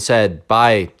up and said,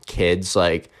 bye, kids.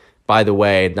 Like, by the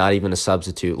way, not even a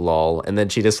substitute, lol. And then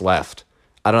she just left.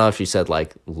 I don't know if she said,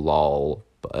 like, lol,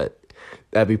 but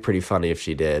that'd be pretty funny if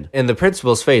she did. And the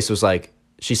principal's face was like,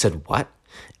 she said, what?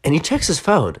 And he checks his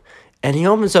phone, and he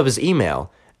opens up his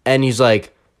email, and he's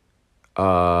like,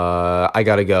 I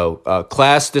gotta go.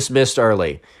 Class dismissed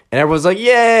early. And everyone's like,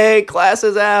 yay, class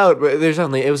is out. But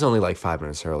it was only like 5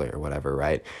 minutes early or whatever,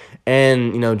 right?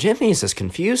 And, Jimmy's just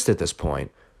confused at this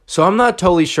point. So I'm not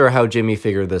totally sure how Jimmy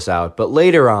figured this out, but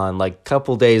later on, like a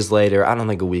couple days later, I don't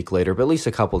think a week later, but at least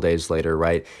a couple days later,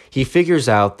 right? He figures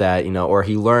out that, or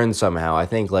he learned somehow, I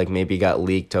think like maybe got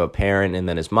leaked to a parent and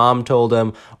then his mom told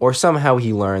him, or somehow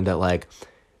he learned that like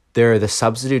the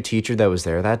substitute teacher that was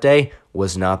there that day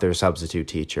was not their substitute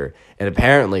teacher. And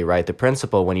apparently, right, the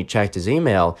principal, when he checked his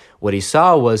email, what he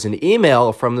saw was an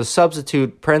email from the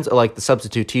the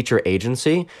substitute teacher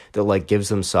agency that like gives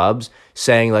them subs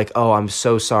saying like, oh, I'm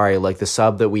so sorry. Like the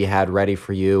sub that we had ready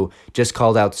for you just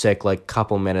called out sick like a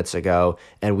couple minutes ago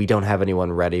and we don't have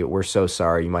anyone ready. We're so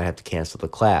sorry. You might have to cancel the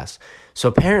class. So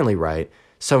apparently, right,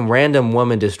 some random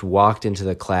woman just walked into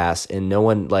the class and no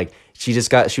one like she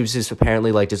was just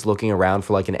apparently like just looking around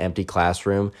for like an empty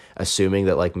classroom, assuming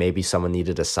that like maybe someone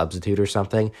needed a substitute or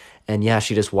something. And yeah,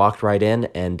 she just walked right in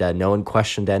and no one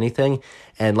questioned anything.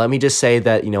 And let me just say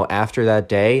that, after that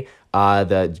day,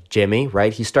 the Jimmy,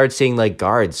 right, he started seeing like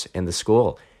guards in the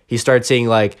school. He started seeing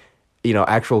like,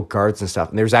 actual guards and stuff.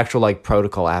 And there's actual like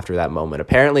protocol after that moment.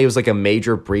 Apparently it was like a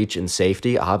major breach in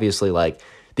safety. Obviously, like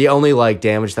the only like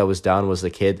damage that was done was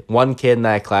one kid in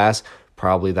that class,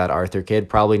 probably that Arthur kid,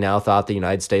 probably now thought the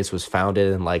United States was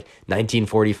founded in like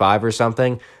 1945 or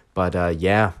something. But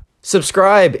yeah.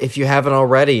 Subscribe if you haven't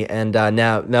already, and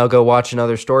now go watch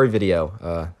another story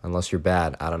video, unless you're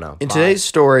bad. I don't know. In today's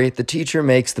story, the teacher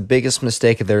makes the biggest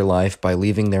mistake of their life by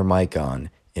leaving their mic on.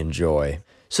 Enjoy.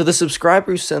 So the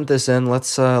subscriber who sent this in,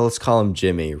 let's call him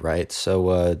Jimmy, right?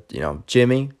 So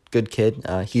Jimmy, good kid.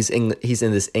 He's in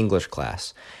this English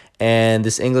class. And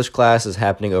this English class is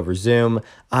happening over Zoom.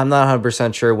 I'm not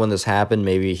 100% sure when this happened.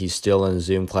 Maybe he's still in a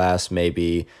Zoom class.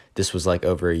 Maybe this was like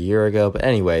over a year ago. But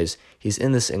anyways, he's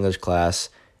in this English class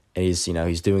and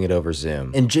he's doing it over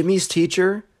Zoom. And Jimmy's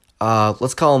teacher,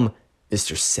 let's call him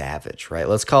Mr. Savage, right?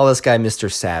 Let's call this guy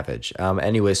Mr. Savage.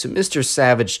 Anyway, so Mr.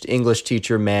 Savage, English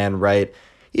teacher, man, right?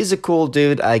 He's a cool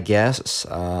dude, I guess.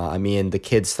 I mean, the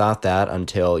kids thought that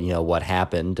until, what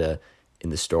happened in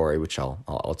the story, which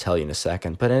I'll tell you in a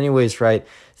second. But anyways, right,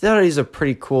 thought he's a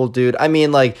pretty cool dude. I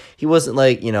mean, like, he wasn't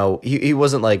like, he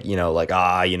wasn't like,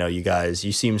 you guys,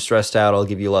 you seem stressed out, I'll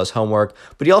give you less homework.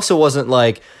 But he also wasn't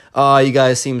like, you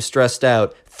guys seem stressed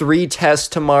out. 3 tests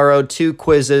tomorrow, 2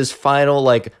 quizzes,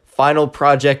 final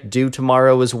project due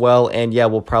tomorrow as well. And yeah,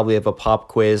 we'll probably have a pop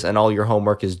quiz and all your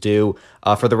homework is due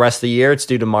for the rest of the year. It's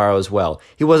due tomorrow as well.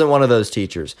 He wasn't one of those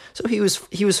teachers. So he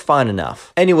was fine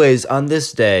enough. Anyways, on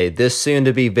this day, this soon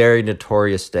to be very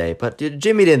notorious day, but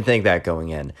Jimmy didn't think that going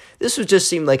in. This would just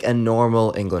seem like a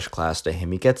normal English class to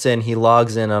him. He gets in, he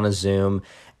logs in on a Zoom,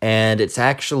 and it's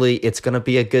going to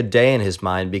be a good day in his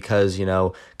mind because,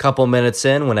 a couple minutes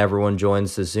in, when everyone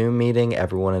joins the Zoom meeting,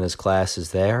 everyone in his class is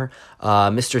there.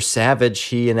 Mr. Savage,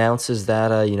 he announces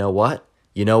that, you know what?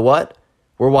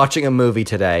 We're watching a movie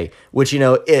today, which,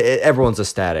 everyone's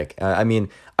ecstatic. I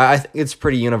think it's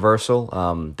pretty universal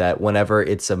that whenever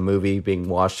it's a movie being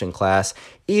watched in class,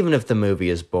 even if the movie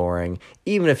is boring,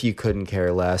 even if you couldn't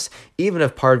care less, even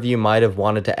if part of you might have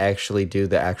wanted to actually do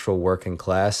the actual work in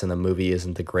class and the movie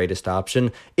isn't the greatest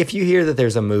option, if you hear that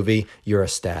there's a movie, you're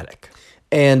ecstatic.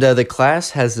 And the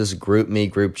class has this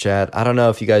GroupMe group chat. I don't know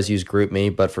if you guys use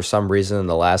GroupMe, but for some reason in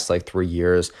the last 3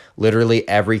 years, literally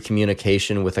every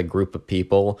communication with a group of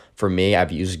people, for me,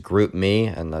 I've used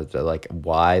GroupMe, and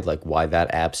why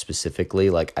that app specifically,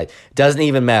 it doesn't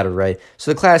even matter, right?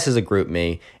 So the class is a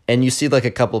GroupMe, and you see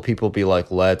a couple of people be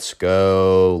like, let's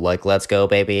go,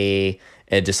 baby,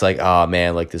 and just oh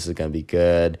man, this is gonna be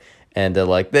good. And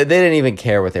they didn't even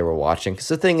care what they were watching. Because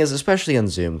the thing is, especially in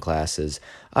Zoom classes,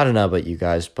 I don't know about you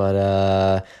guys, but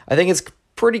I think it's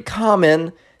pretty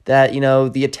common that,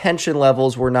 the attention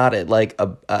levels were not at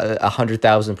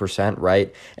 100,000%,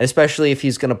 right? And especially if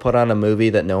he's going to put on a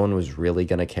movie that no one was really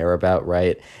going to care about,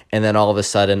 right? And then all of a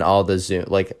sudden, all the Zoom,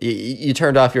 you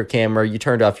turned off your camera, you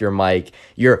turned off your mic,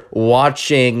 you're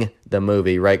watching the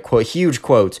movie, right? Huge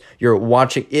quotes. You're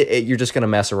watching it, you're just going to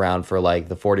mess around for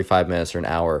the 45 minutes or an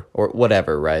hour or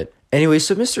whatever, right? Anyway,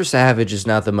 so Mr. Savage is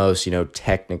not the most,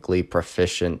 technically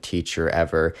proficient teacher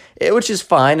ever, which is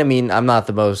fine. I mean, I'm not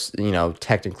the most,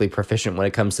 technically proficient when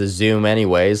it comes to Zoom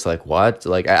anyways. What?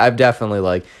 I've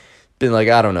definitely, been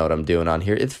I don't know what I'm doing on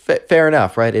here. It's fair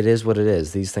enough, right? It is what it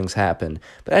is. These things happen.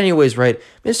 But anyways, right,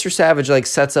 Mr. Savage,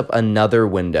 sets up another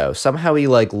window. Somehow he,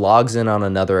 logs in on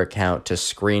another account to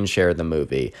screen share the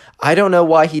movie. I don't know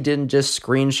why he didn't just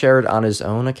screen share it on his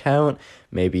own account.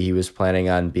 Maybe he was planning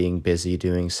on being busy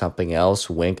doing something else.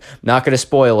 Wink. Not going to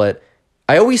spoil it.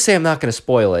 I always say I'm not going to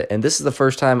spoil it, and this is the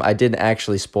first time I didn't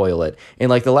actually spoil it. In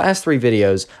like the last 3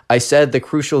 videos, I said the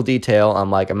crucial detail. I'm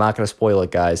like, I'm not going to spoil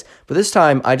it, guys. But this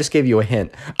time, I just gave you a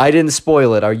hint. I didn't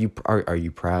spoil it. Are you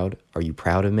proud? Are you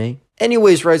proud of me?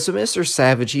 Anyways, right, so Mr.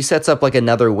 Savage, he sets up like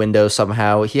another window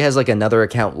somehow. He has like another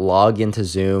account log into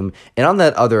Zoom. And on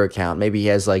that other account, maybe he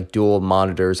has like dual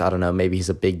monitors. I don't know. Maybe he's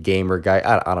a big gamer guy.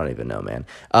 I don't even know, man.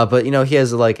 But, he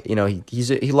has like,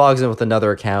 he logs in with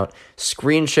another account,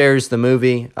 screen shares the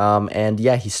movie. And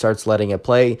yeah, he starts letting it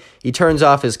play. He turns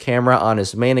off his camera on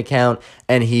his main account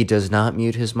and he does not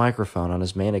mute his microphone on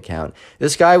his main account.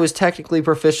 This guy was technically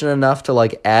proficient enough to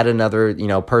like add another,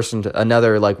 person to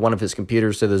another, like one of his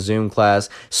computers to the Zoom class,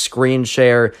 screen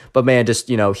share, but man, just,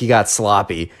 he got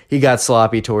sloppy. He got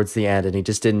sloppy towards the end and he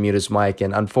just didn't mute his mic.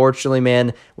 And unfortunately,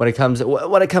 man, when it comes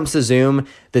to Zoom,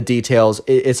 the details,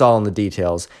 it's all in the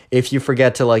details. If you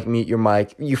forget to like mute your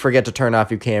mic, you forget to turn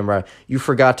off your camera, you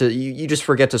just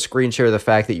forget to screen share the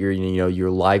fact that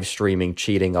you're live streaming,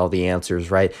 cheating all the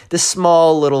answers, right? The small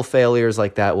little failures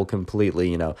like that will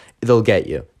completely, they'll get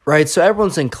you. Right, so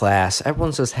everyone's in class,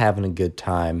 everyone's just having a good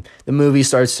time. The movie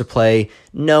starts to play,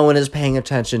 no one is paying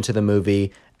attention to the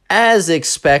movie. As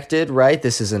expected, right?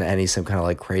 This isn't some kind of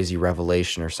like crazy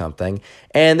revelation or something.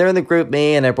 And they're in the group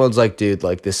me and everyone's like, dude,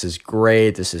 like this is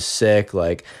great, this is sick.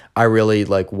 Like I really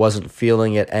like wasn't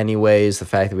feeling it anyways. The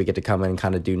fact that we get to come in and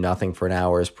kind of do nothing for an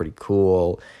hour is pretty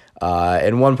cool.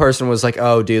 And one person was like,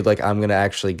 oh, dude, like, I'm going to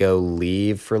actually go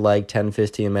leave for like 10,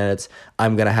 15 minutes.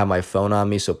 I'm going to have my phone on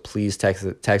me. So please text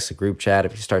the group chat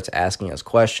if he starts asking us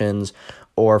questions.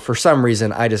 Or for some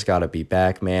reason, I just got to be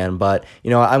back, man. But,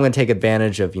 I'm going to take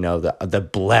advantage of, the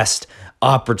blessed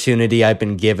opportunity I've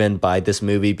been given by this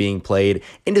movie being played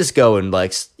and just go and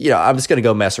like, I'm just going to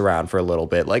go mess around for a little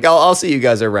bit. Like, I'll see you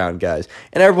guys around, guys.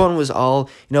 And everyone was all,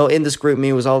 in this group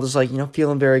me was all just like,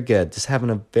 feeling very good, just having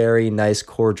a very nice,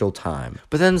 cordial time.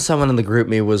 But then someone in the group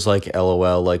me was like,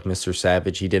 LOL, like Mr.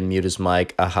 Savage, he didn't mute his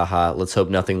mic. Ahaha, let's hope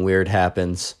nothing weird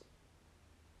happens.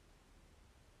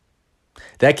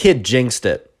 That kid jinxed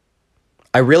it.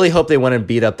 I really hope they went and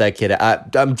beat up that kid.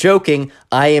 I'm joking.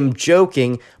 I am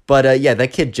joking. But yeah,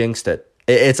 that kid jinxed it.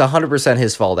 It's 100%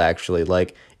 his fault, actually.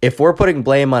 Like, if we're putting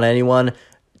blame on anyone,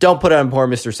 don't put it on poor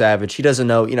Mr. Savage. He doesn't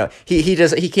know,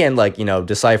 he can't, like,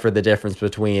 decipher the difference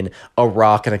between a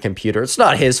rock and a computer. It's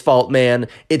not his fault, man.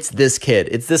 It's this kid.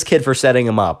 It's this kid for setting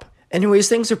him up. Anyways,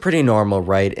 things are pretty normal,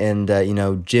 right? And,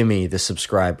 Jimmy, the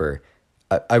subscriber,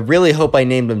 I really hope I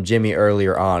named him Jimmy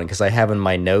earlier on because I have in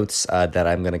my notes that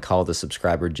I'm going to call the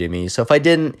subscriber Jimmy. So if I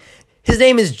didn't, his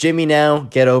name is Jimmy now.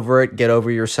 Get over it. Get over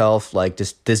yourself. Like,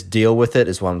 just deal with it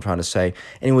is what I'm trying to say.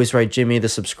 Anyways, right, Jimmy, the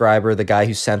subscriber, the guy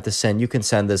who sent this in, you can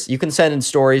send this. You can send in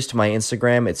stories to my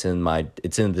Instagram. It's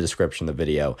in the description of the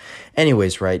video.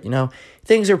 Anyways, right,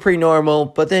 things are pretty normal,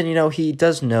 but then, he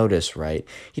does notice, right?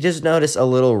 He does notice a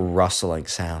little rustling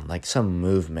sound, like some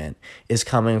movement is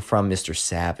coming from Mr.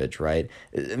 Savage, right?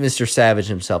 Mr. Savage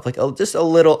himself, like just a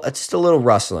little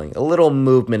rustling, a little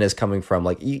movement is coming from,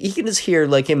 like, you can just hear,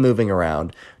 like, him moving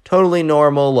around. Totally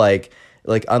normal, like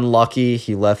unlucky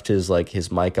he left his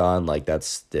mic on, like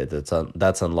that's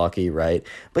unlucky, right?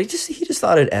 But he just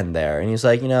thought it'd end there, and he's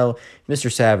like,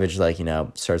 Mr. Savage, like,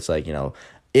 starts like,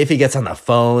 if he gets on the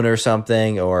phone or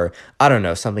something, or I don't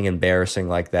know, something embarrassing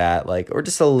like that, like, or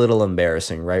just a little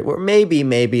embarrassing, right? Or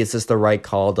maybe it's just the right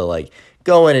call to like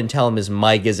go in and tell him his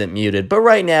mic isn't muted. But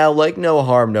right now, like, no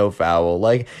harm, no foul.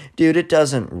 Like, dude, it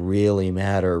doesn't really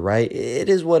matter, right? It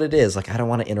is what it is. Like, I don't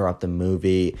want to interrupt the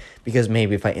movie because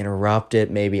maybe if I interrupt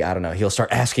it, maybe, I don't know, he'll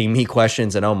start asking me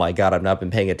questions and oh my God, I've not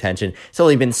been paying attention. It's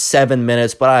only been 7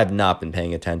 minutes, but I have not been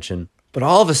paying attention. But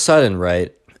all of a sudden,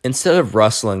 right, instead of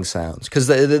rustling sounds, because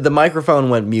the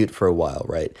microphone went mute for a while,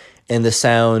 right? And the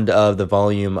sound of the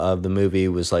volume of the movie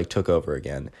was like took over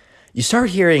again. You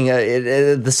start hearing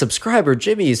the subscriber,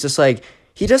 Jimmy, is just like,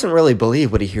 he doesn't really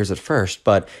believe what he hears at first,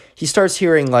 but he starts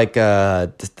hearing like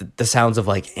the sounds of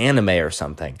like anime or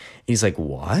something. He's like,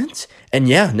 what? And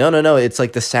yeah, no, it's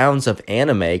like the sounds of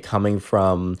anime coming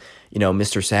from,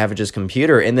 Mr. Savage's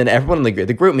computer. And then everyone in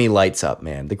the group me lights up,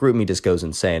 man. The group me just goes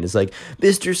insane. It's like,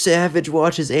 Mr. Savage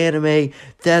watches anime.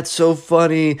 That's so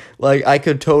funny. Like, I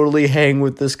could totally hang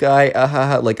with this guy.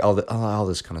 Like all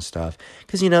this kind of stuff.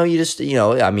 Because,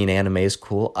 anime is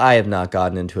cool. I have not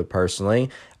gotten into it personally.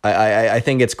 I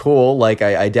think it's cool. Like,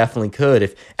 I definitely could.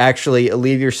 If actually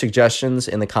leave your suggestions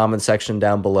in the comment section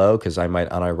down below, because I might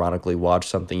unironically watch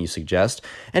something you suggest.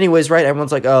 Anyways, right?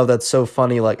 Everyone's like, oh, that's so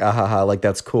funny. Like, like,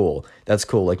 that's cool. That's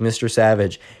cool. Like, Mr.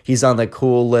 Savage, he's on the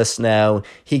cool list now.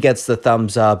 He gets the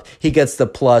thumbs up. He gets the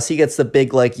plus. He gets the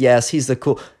big, like, yes, he's the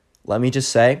cool. Let me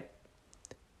just say,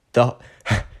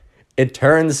 it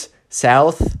turns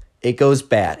South, it goes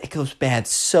bad. It goes bad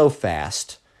so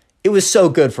fast. It was so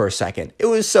good for a second. It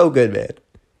was so good, man.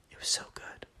 It was so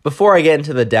good. Before I get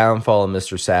into the downfall of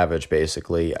Mr. Savage,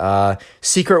 basically,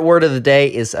 secret word of the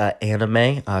day is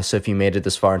anime. So if you made it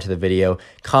this far into the video,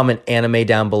 comment anime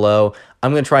down below.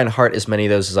 I'm going to try and heart as many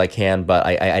of those as I can, but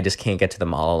I just can't get to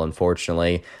them all,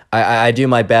 unfortunately. I do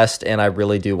my best, and I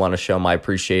really do want to show my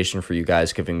appreciation for you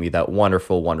guys giving me that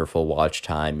wonderful, wonderful watch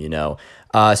time, you know.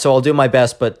 So I'll do my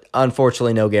best, but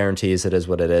unfortunately no guarantees. It is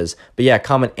what it is. But yeah,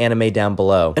 comment anime down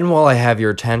below. And while I have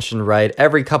your attention, right,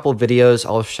 every couple videos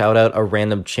I'll shout out a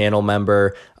random channel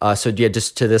member. So yeah,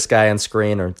 just to this guy on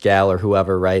screen or gal or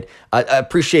whoever, right? I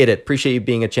appreciate it. Appreciate you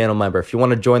being a channel member. If you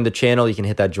want to join the channel, you can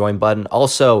hit that join button.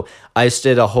 Also, I just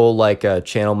did a whole like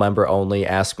channel member only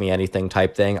ask me anything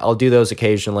type thing. I'll do those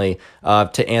occasionally.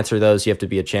 To answer those, you have to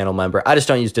be a channel member. I just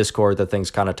don't use Discord. That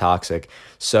thing's kind of toxic.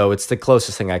 So it's the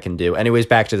closest thing I can do. Anyways,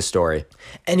 back to the story.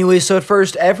 Anyway, so at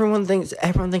first everyone thinks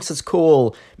it's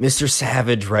cool. Mr.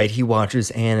 Savage, right? He watches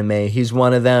anime. He's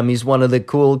one of them. He's one of the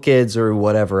cool kids or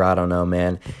whatever. I don't know,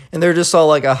 man. And they're just all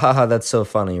like, ah, haha, that's so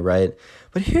funny, right?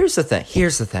 But here's the thing.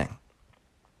 Here's the thing.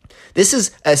 This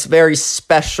is a very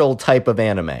special type of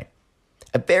anime.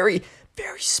 A very,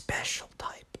 very special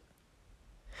type.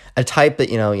 A type that,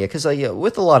 you know, yeah, because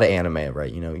with a lot of anime,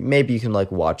 right, you know, maybe you can,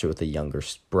 like, watch it with a younger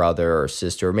brother or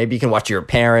sister, or maybe you can watch your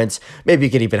parents, maybe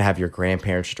you can even have your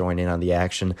grandparents join in on the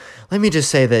action. Let me just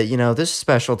say that, you know, this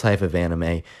special type of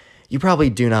anime, you probably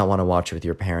do not want to watch it with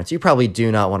your parents. You probably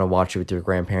do not want to watch it with your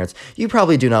grandparents. You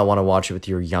probably do not want to watch it with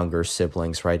your younger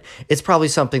siblings, right? It's probably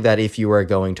something that if you are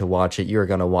going to watch it, you're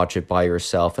going to watch it by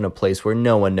yourself in a place where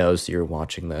no one knows that you're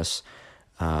watching this.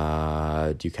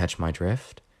 Do you catch my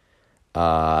drift? Do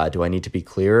I need to be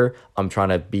clearer? I'm trying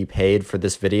to be paid for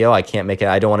this video. I can't make it.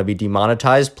 I don't want to be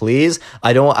demonetized, please.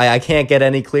 I can't get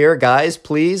any clearer, guys,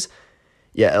 please.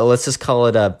 Yeah, let's just call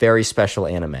it a very special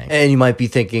anime. And you might be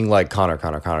thinking like,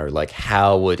 Connor, like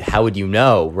how would you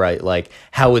know, right? Like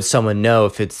how would someone know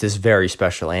if it's this very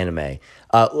special anime?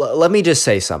 Let me just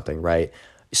say something, right?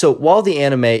 So while the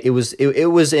anime, it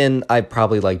was in, I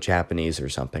probably like Japanese or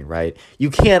something, right? You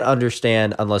can't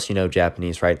understand unless you know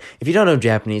Japanese, right? If you don't know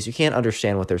Japanese, you can't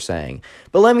understand what they're saying.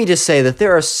 But let me just say that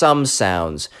there are some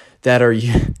sounds that are...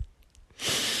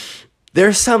 There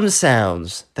are some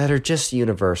sounds that are just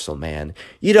universal, man.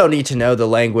 You don't need to know the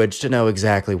language to know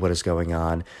exactly what is going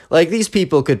on. Like, these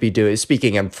people could be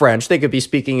speaking in French, they could be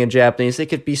speaking in Japanese, they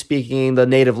could be speaking the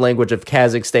native language of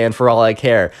Kazakhstan for all I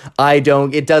care.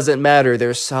 It doesn't matter.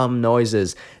 There's some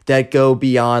noises that go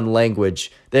beyond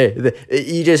language. You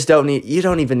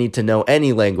don't even need to know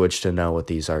any language to know what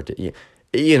these are.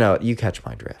 You know, you catch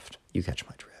my drift. You catch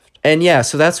my drift. And yeah,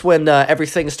 so that's when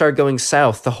everything started going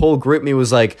south. The whole group me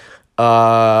was like,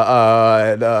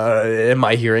 am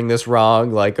I hearing this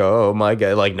wrong? Like, oh my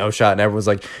God, like no shot. And everyone's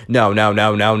like,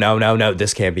 no,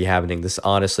 this can't be happening. This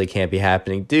honestly can't be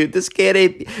happening. Dude, this can't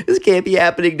be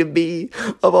happening to me,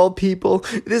 of all people.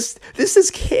 This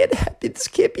can't happen. This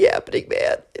can't be happening,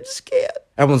 man. It just can't.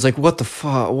 Everyone's like, what the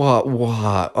fuck? What?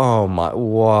 Oh my,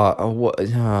 what?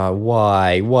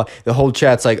 Why? What? The whole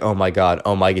chat's like, oh my God.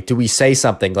 Do we say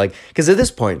something? Like, because at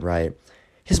this point, right,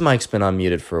 his mic's been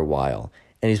unmuted for a while.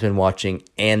 And he's been watching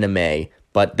anime,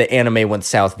 but the anime went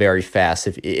south very fast.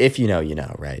 If you know, you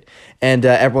know, right? And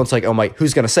everyone's like, oh my,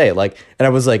 who's going to say it? Like, and I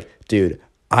was like, dude,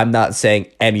 I'm not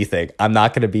saying anything. I'm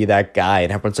not going to be that guy.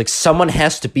 And everyone's like, someone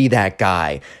has to be that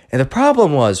guy. And the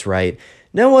problem was, right,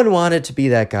 no one wanted to be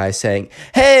that guy saying,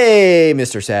 hey,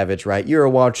 Mr. Savage, right, you're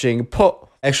watching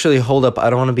Actually, hold up, I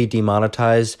don't want to be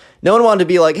demonetized. No one wanted to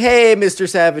be like, hey, Mr.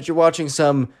 Savage, you're watching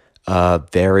some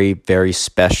very, very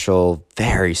special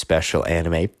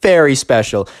anime, a very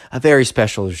special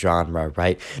genre,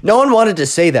 right? No one wanted to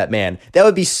say that, man.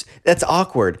 That's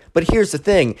awkward. But here's the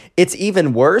thing. It's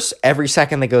even worse every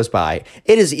second that goes by.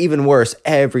 It is even worse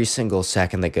every single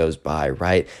second that goes by,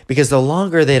 right? Because the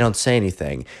longer they don't say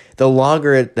anything, the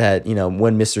longer that, you know,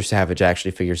 when Mr. Savage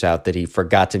actually figures out that he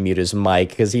forgot to mute his mic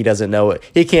because he doesn't know it,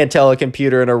 he can't tell a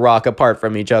computer and a rock apart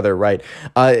from each other, right?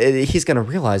 He's going to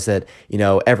realize that, you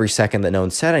know, every second that no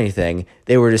one said anything,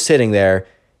 they were just sitting there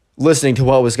listening to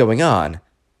what was going on.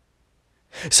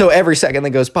 So every second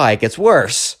that goes by, it gets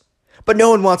worse. But no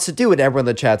one wants to do it. Everyone in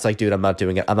the chat's like, dude, I'm not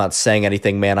doing it. I'm not saying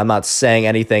anything, man. I'm not saying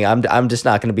anything. I'm just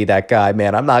not going to be that guy,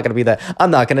 man. I'm not going to be that.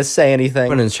 I'm not going to say anything.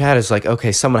 Everyone in the chat is like,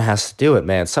 okay, someone has to do it,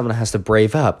 man. Someone has to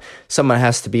brave up. Someone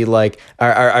has to be like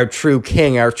our true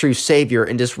king, our true savior,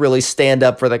 and just really stand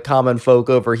up for the common folk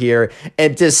over here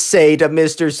and just say to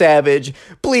Mr. Savage,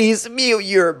 please mute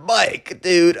your mic,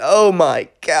 dude. Oh my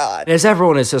God. And as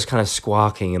everyone is just kind of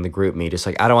squawking in the group meet, it's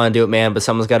like, I don't want to do it, man, but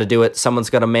someone's got to do it. Someone's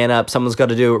got to man up. Someone's got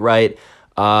to do it right.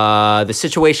 The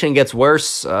situation gets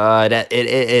worse.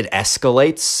 It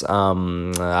escalates.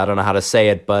 I don't know how to say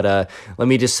it, but let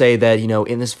me just say that,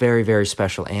 in this very, very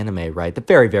special anime, right? The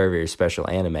very, very, very special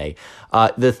anime,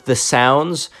 the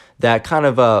sounds that kind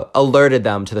of alerted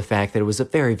them to the fact that it was a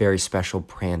very, very special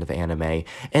brand of anime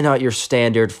and not your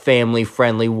standard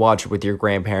family-friendly watch it with your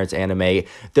grandparents anime.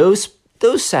 Those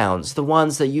sounds, the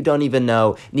ones that you don't even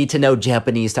need to know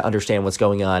Japanese to understand what's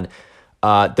going on,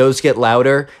 those get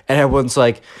louder, and everyone's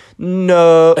like,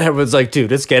 no. Everyone's like,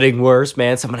 dude, it's getting worse,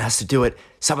 man. Someone has to do it.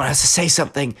 Someone has to say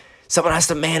something. Someone has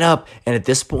to man up. And at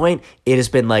this point, it has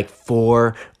been like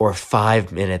 4 or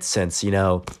 5 minutes since,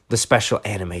 the special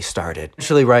anime started.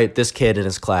 Actually, right, this kid in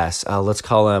his class, let's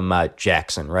call him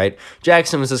Jackson, right?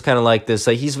 Jackson was just kind of like this,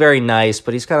 he's very nice,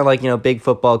 but he's kind of like, big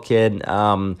football kid.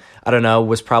 I don't know,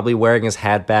 was probably wearing his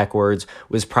hat backwards,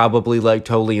 was probably like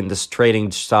totally into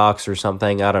trading stocks or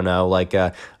something. I don't know,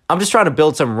 I'm just trying to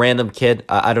build some random kid.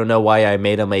 I don't know why I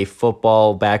made him a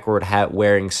football backward hat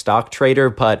wearing stock trader,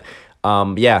 but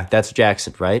yeah, that's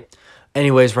Jackson, right?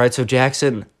 Anyways, right, so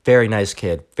Jackson, very nice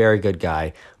kid, very good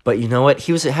guy. But you know what?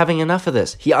 He was having enough of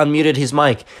this. He unmuted his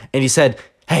mic, and he said,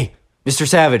 hey, Mr.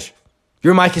 Savage,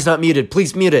 your mic is not muted.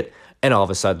 Please mute it. And all of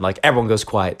a sudden, everyone goes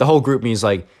quiet. The whole group means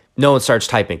no one starts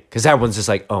typing because everyone's just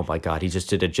like, oh my God, he just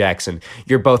did a Jackson.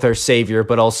 You're both our savior,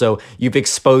 but also you've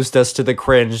exposed us to the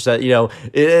cringe that,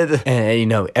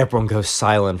 everyone goes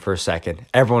silent for a second.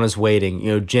 Everyone is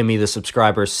waiting. Jimmy, the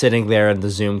subscriber, sitting there in the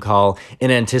Zoom call in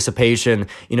anticipation.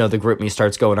 The group me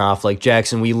starts going off like,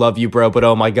 Jackson, we love you, bro, but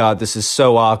oh my God, this is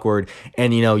so awkward.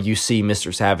 And, you see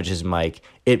Mr. Savage's mic.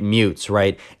 It mutes,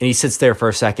 right? And he sits there for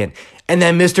a second. And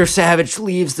then Mr. Savage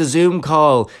leaves the Zoom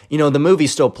call. The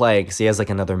movie's still playing because he has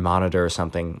another monitor or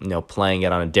something, playing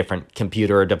it on a different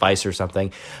computer or device or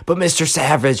something. But Mr.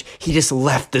 Savage, he just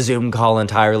left the Zoom call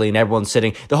entirely, and everyone's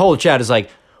sitting. The whole chat is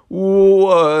like,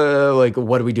 whoa,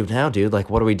 what do we do now, dude?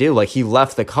 What do we do? He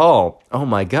left the call. Oh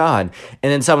my God.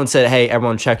 And then someone said, hey,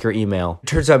 everyone check your email.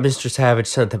 Turns out Mr. Savage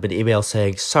sent them an email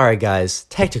saying, sorry guys,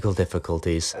 technical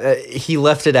difficulties. He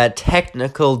left it at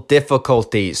technical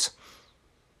difficulties.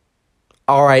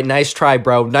 All right, nice try,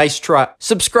 bro. Nice try.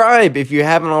 Subscribe if you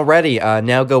haven't already.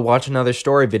 Now go watch another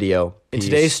story video. In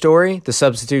today's story, the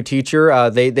substitute teacher,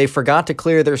 they forgot to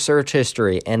clear their search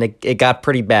history, and it got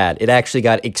pretty bad. It actually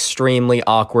got extremely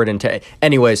awkward.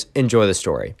 Anyways, enjoy the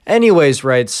story. Anyways,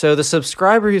 right, so the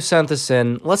subscriber who sent this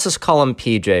in, let's just call him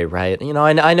PJ, right?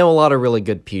 I know a lot of really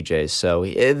good PJs, so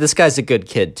this guy's a good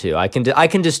kid, too. I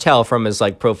can just tell from his,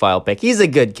 profile pic. He's a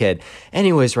good kid.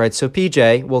 Anyways, right, so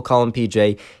PJ, we'll call him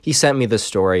PJ, he sent me the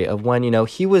story of when,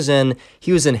 he was in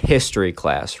history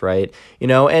class, right? It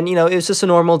was just a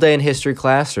normal day in history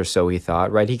class or so, he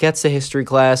thought, right? He gets to history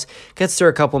class, gets there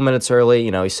a couple minutes early,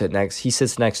 he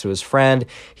sits next to his friend.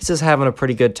 He's just having a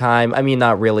pretty good time. I mean,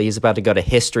 not really. He's about to go to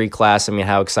history class. I mean,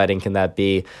 how exciting can that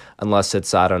be? Unless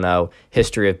it's, I don't know,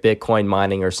 history of Bitcoin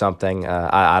mining or something.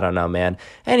 I don't know, man.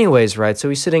 Anyways, right, so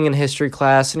he's sitting in history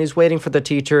class and he's waiting for the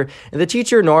teacher. And the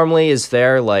teacher normally is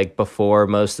there before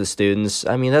most of the students.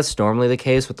 I mean, that's normally the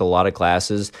case with a lot of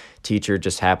classes. Teacher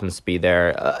just happens to be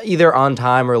there either on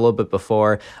time or a little bit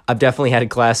before. I've definitely had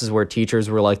classes where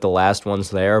teachers were the last ones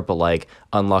there, but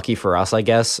unlucky for us, I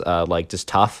guess, just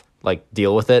tough.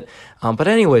 Deal with it. But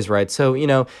anyways, right, so,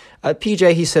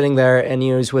 PJ, he's sitting there, and,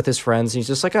 he's with his friends, and he's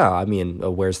just like, oh, I mean,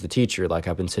 where's the teacher?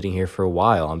 I've been sitting here for a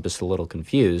while. I'm just a little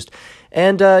confused.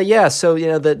 And, yeah, so,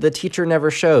 the teacher never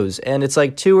shows, and it's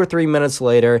 2 or 3 minutes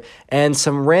later, and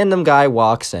some random guy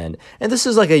walks in, and this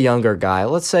is a younger guy.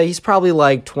 Let's say he's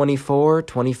probably 24,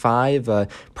 25,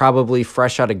 probably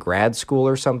fresh out of grad school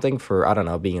or something for, I don't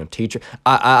know, being a teacher.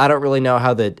 I don't really know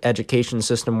how the education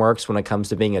system works when it comes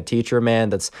to being a teacher, man.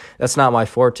 That's not my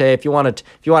forte. If you want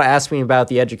to ask me about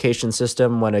the education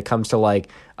system when it comes to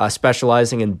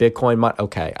specializing in Bitcoin,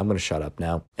 okay, I'm gonna shut up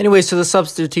now. Anyway, so the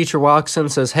substitute teacher walks in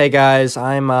and says, "Hey guys,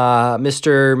 I'm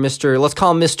Mr. Let's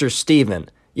call him Mr. Steven.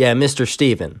 Yeah, Mr.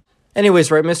 Steven."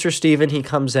 Anyways, right, Mr. Steven, he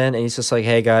comes in and he's just like,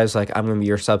 hey guys, like, I'm gonna be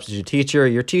your substitute teacher.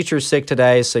 Your teacher's sick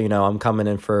today, so, I'm coming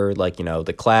in for, like,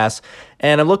 the class.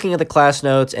 And I'm looking at the class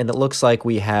notes and it looks like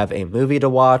we have a movie to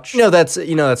watch. That's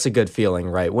a good feeling,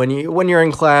 right? When you're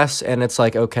in class and it's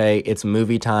like, okay, it's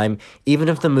movie time, even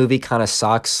if the movie kind of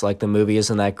sucks, like the movie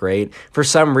isn't that great, for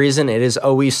some reason it is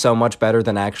always so much better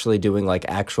than actually doing like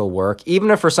actual work. Even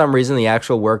if for some reason the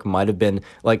actual work might have been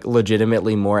like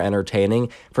legitimately more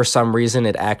entertaining, for some reason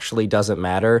it actually doesn't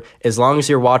matter. As long as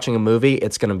you're watching a movie,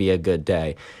 it's going to be a good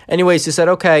day. Anyways, he said,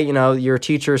 okay, your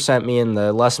teacher sent me in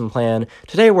the lesson plan.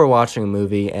 Today we're watching a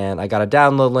movie and I got a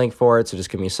download link for it, so just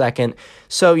give me a second.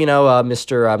 So,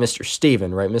 Mr.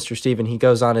 Steven, right? Mr. Steven, he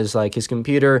goes on his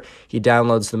computer, he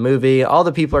downloads the movie. All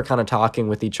the people are kind of talking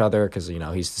with each other because,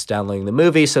 he's just downloading the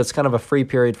movie, so it's kind of a free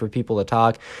period for people to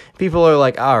talk. People are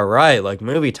like, all right, like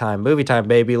movie time,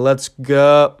 baby, let's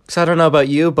go. So I don't know about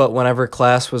you, but whenever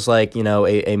class was like,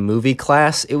 a movie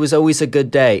class, it was always a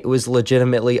good day. It was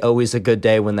legitimately always a good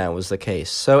day when that was the case.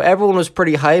 So everyone was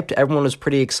pretty hyped, everyone was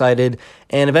pretty excited,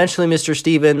 and eventually Mr.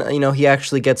 Steven, he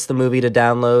actually gets the movie to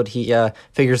download. He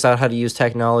figures out how to use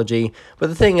technology. But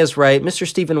the thing is, right, Mr.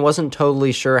 Steven wasn't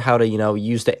totally sure how to,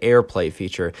 use the AirPlay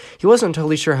feature. He wasn't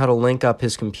totally sure how to link up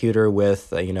his computer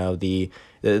with, the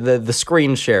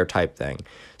screen share type thing.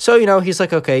 So, he's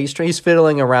like, okay, he's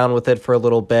fiddling around with it for a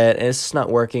little bit, and it's just not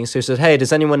working. So he says, hey,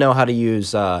 does anyone know how to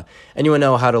use, like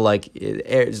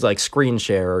screen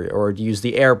share or use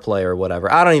the AirPlay or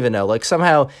whatever? I don't even know. Like,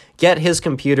 somehow get his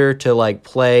computer to, like,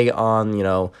 play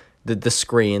on, the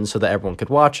screen so that everyone could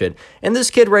watch it. And this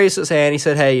kid raised his hand. He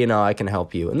said, hey, I can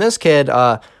help you. And this kid,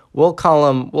 we'll call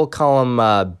him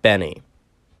Benny.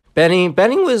 Benny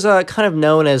was kind of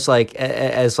known as a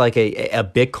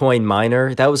Bitcoin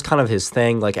miner. That was kind of his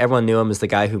thing. Like, everyone knew him as the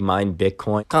guy who mined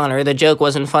Bitcoin. Connor, the joke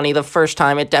wasn't funny the first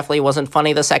time. It definitely wasn't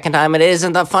funny the second time. It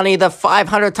isn't funny the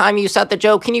 500th time you said the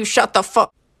joke. Can you shut the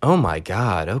fuck? Oh my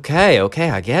God. Okay,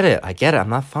 I get it. I'm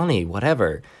not funny.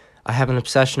 Whatever. I have an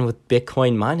obsession with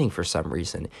Bitcoin mining for some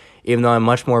reason, even though I'm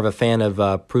much more of a fan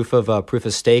of proof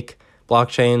of stake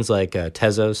blockchains like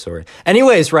Tezos or...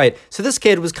 Anyways, right, so this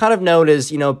kid was kind of known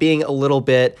as, being a little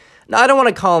bit... No, I don't want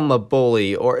to call him a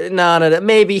bully or... No,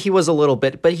 maybe he was a little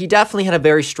bit, but he definitely had a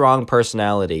very strong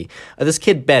personality. This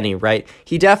kid, Benny, right,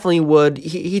 he definitely would...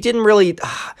 He didn't really...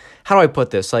 how do I put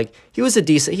this? Like, he was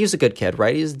a good kid,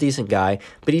 right? He was a decent guy,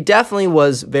 but he definitely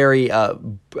was very,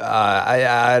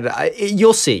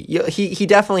 you'll see. He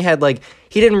definitely had, like,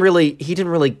 he didn't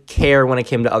really care when it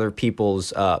came to other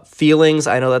people's feelings.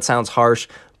 I know that sounds harsh,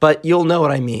 but you'll know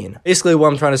what I mean. Basically, what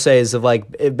I'm trying to say is that, like,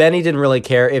 if Benny didn't really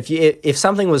care. If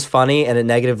something was funny and it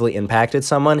negatively impacted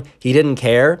someone, he didn't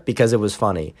care because it was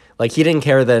funny. Like, he didn't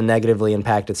care that it negatively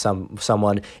impacted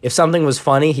someone. If something was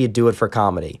funny, he'd do it for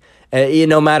comedy.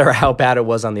 No matter how bad it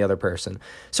was on the other person.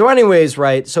 So anyways,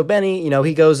 right, so Benny,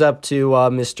 he goes up to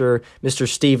Mr.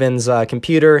 Stevens'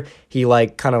 computer. He,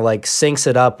 like, kind of, like, syncs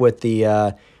it up with the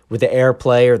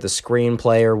AirPlay or the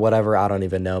screenplay or whatever. I don't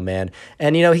even know, man.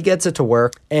 And, he gets it to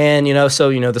work. And,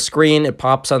 so, the screen, it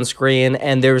pops on screen,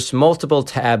 and there's multiple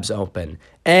tabs open.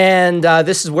 And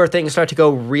this is where things start to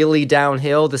go really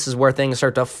downhill. This is where things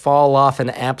start to fall off an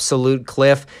absolute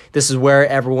cliff. This is where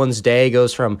everyone's day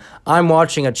goes from, I'm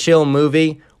watching a chill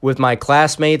movie with my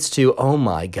classmates to, oh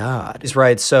my God.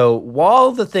 Right, so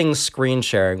while the thing's screen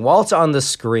sharing, while it's on the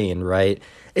screen, right,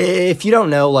 if you don't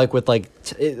know, like, with, like,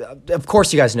 of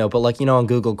course you guys know, but, like, on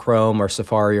Google Chrome or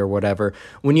Safari or whatever,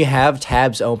 when you have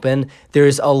tabs open,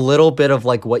 there's a little bit of,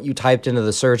 like, what you typed into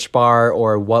the search bar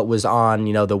or what was on,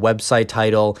 the website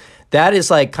title. That is,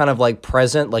 like, kind of, like,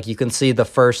 present. Like, you can see the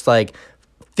first, like,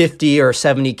 50 or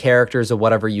 70 characters of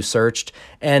whatever you searched.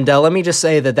 And let me just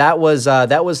say that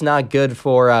was not good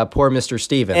for poor Mr.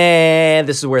 Steven. And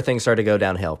this is where things start to go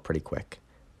downhill pretty quick.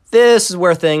 This is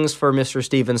where things for Mr.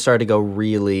 Stevens started to go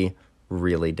really,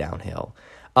 really downhill.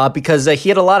 Because he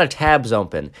had a lot of tabs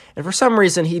open. And for some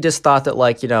reason, he just thought that,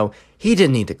 like, he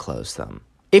didn't need to close them.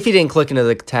 If he didn't click into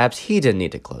the tabs, he didn't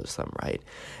need to close them, right?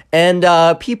 And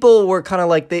people were kind of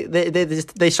like,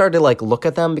 they started to, like, look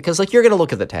at them because, like, you're going to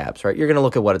look at the tabs, right? You're going to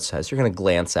look at what it says. You're going to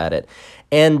glance at it.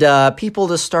 And people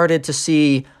just started to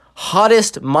see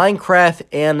hottest Minecraft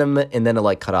anime, and then it,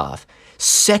 like, cut off.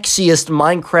 Sexiest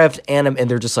Minecraft anime, and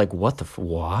they're just like,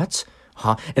 what?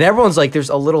 Huh? And everyone's like,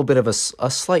 there's a little bit of a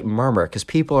slight murmur because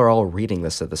people are all reading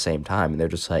this at the same time, and they're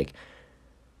just like,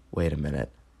 wait a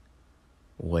minute.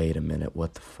 Wait a minute,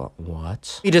 what the fuck?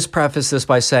 What? Let me just preface this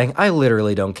by saying I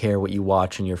literally don't care what you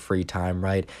watch in your free time,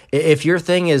 right? If your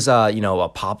thing is,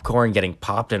 a popcorn getting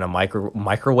popped in a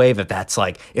microwave, if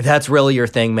that's really your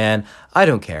thing, man, I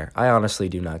don't care. I honestly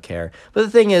do not care. But the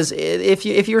thing is, if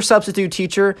your substitute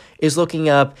teacher is looking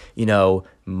up,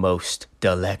 most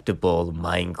delectable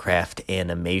Minecraft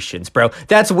animations, bro,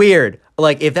 that's weird.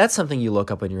 Like, if that's something you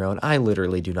look up on your own, I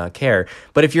literally do not care.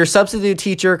 But if your substitute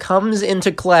teacher comes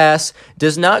into class,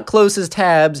 does not close his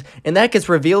tabs, and that gets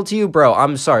revealed to you, bro,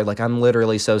 I'm sorry. Like, I'm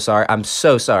literally so sorry. I'm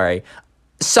so sorry.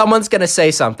 Someone's gonna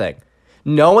say something.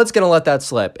 No one's gonna let that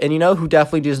slip. And you know who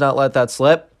definitely does not let that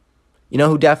slip? You know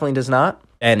who definitely does not?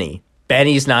 Benny.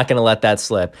 Benny's not going to let that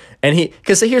slip. And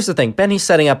because here's the thing, Benny's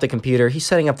setting up the computer, he's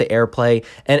setting up the AirPlay,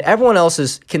 and everyone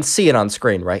else can see it on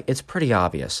screen, right? It's pretty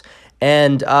obvious.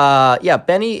 And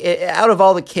Benny, out of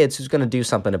all the kids, who's going to do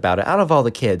something about it? Out of all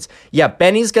the kids,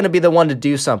 Benny's going to be the one to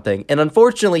do something. And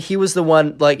unfortunately, he was the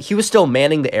one, he was still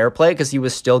manning the AirPlay because he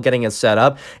was still getting it set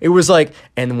up. It was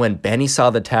and when Benny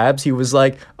saw the tabs, he was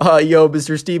like, yo,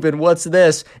 Mr. Steven, what's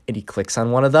this? And he clicks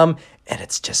on one of them, and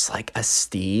it's just like a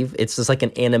Steve. It's just like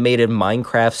an animated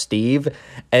Minecraft Steve.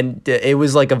 And it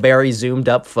was like a very zoomed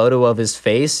up photo of his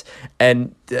face.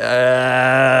 And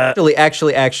actually,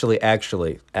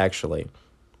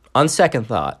 on second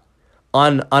thought,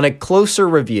 on a closer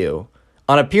review,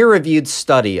 on a peer-reviewed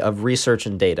study of research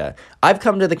and data, I've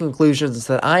come to the conclusions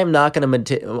that I'm not going to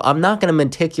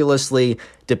meticulously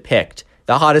depict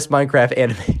the hottest Minecraft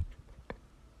anime.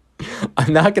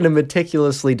 I'm not going to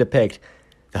meticulously depict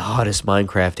the hottest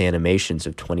Minecraft animations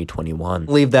of 2021.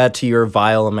 Leave that to your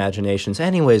vile imaginations.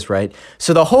 Anyways, right?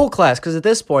 So the whole class, because at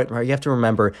this point, right, you have to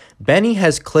remember, Benny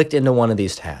has clicked into one of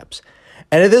these tabs.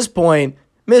 And at this point,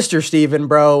 Mr. Steven,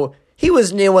 bro, he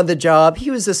was new on the job.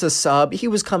 He was just a sub. He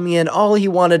was coming in. All he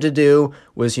wanted to do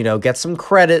was, get some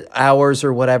credit hours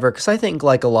or whatever. Because I think,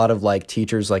 a lot of,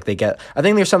 teachers, I think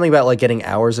there's something about, getting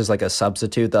hours as, a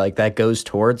substitute that goes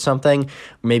towards something.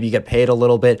 Maybe you get paid a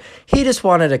little bit. He just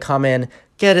wanted to come in,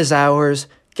 get his hours,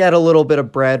 get a little bit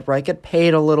of bread, right? Get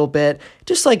paid a little bit.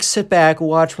 Just sit back,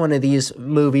 watch one of these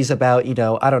movies about,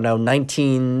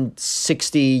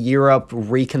 1960 Europe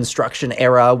Reconstruction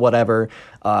era, whatever.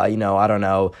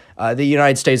 The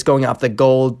United States going off the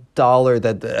gold dollar,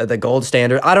 the gold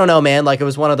standard. I don't know, man. It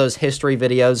was one of those history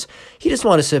videos. He just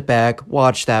wanted to sit back,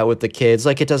 watch that with the kids.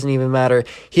 It doesn't even matter.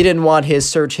 He didn't want his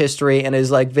search history and his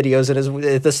videos and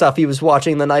the stuff he was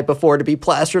watching the night before to be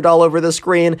plastered all over the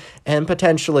screen and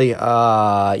potentially,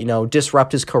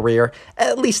 disrupt his career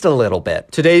at least a little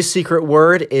bit. Today's secret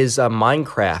word is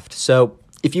Minecraft. So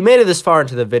if you made it this far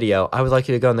into the video, I would like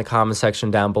you to go in the comment section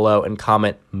down below and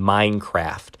comment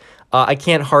Minecraft. I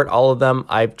can't heart all of them.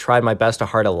 I've tried my best to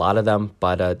heart a lot of them,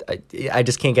 but I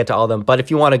just can't get to all of them. But if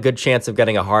you want a good chance of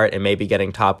getting a heart and maybe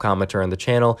getting top commenter on the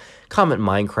channel, comment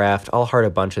Minecraft. I'll heart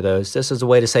a bunch of those. This is a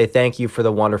way to say thank you for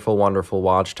the wonderful, wonderful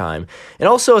watch time. And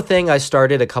also a thing I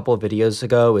started a couple of videos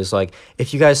ago is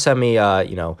if you guys send me,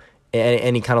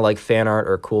 any kind of fan art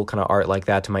or cool kind of art like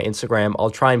that to my Instagram, I'll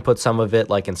try and put some of it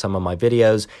in some of my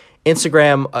videos.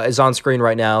 Instagram is on screen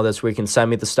right now. That's where you can send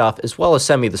me the stuff as well as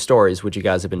send me the stories, which you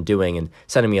guys have been doing and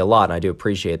sending me a lot, and I do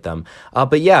appreciate them.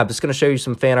 But yeah, I'm just going to show you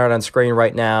some fan art on screen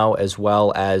right now, as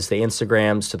well as the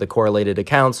Instagrams to the correlated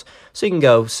accounts, so you can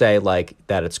go say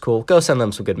that it's cool. Go send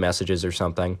them some good messages or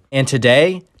something. And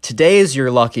today is your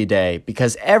lucky day,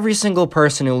 because every single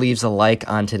person who leaves a like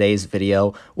on today's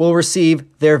video will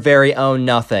receive their very own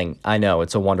nothing. I know,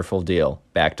 it's a wonderful deal.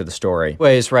 Back to the story.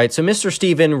 Anyways, right, so Mr.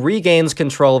 Steven regains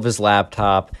control of his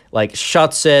laptop,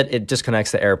 shuts it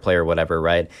disconnects the AirPlay or whatever,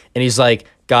 right? And he's like,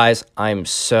 guys, I'm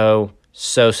so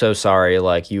sorry,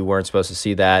 you weren't supposed to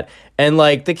see that. And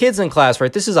the kids in class,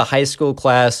 right, this is a high school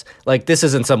class, this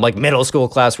isn't some middle school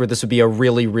class where this would be a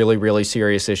really, really, really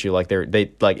serious issue.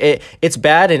 It's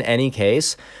bad in any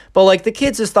case, but the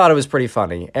kids just thought it was pretty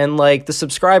funny. And the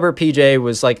subscriber PJ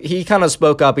was he kind of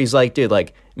spoke up. He's like, dude,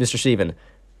 Mr. Steven,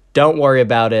 don't worry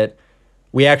about it.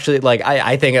 We actually,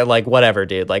 I think it, whatever,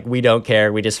 dude. We don't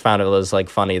care. We just found it was,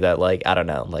 funny that, I don't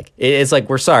know. It's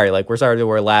we're sorry. We're sorry that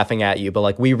we're laughing at you,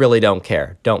 but, we really don't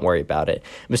care. Don't worry about it.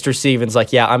 Mr. Steven's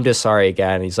yeah, I'm just sorry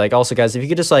again. He's also, guys, if you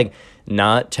could just,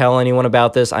 not tell anyone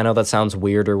about this. I know that sounds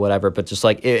weird or whatever, but just,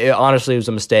 it honestly was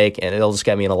a mistake, and it'll just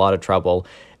get me in a lot of trouble.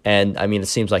 And I mean, it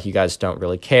seems like you guys don't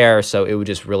really care, so it would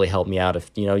just really help me out if,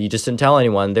 you just didn't tell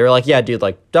anyone. They were like, yeah, dude,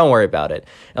 don't worry about it.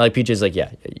 And PJ's yeah,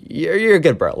 you're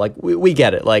good, bro. We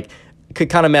get it.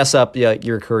 Could kind of mess up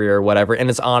your career or whatever. And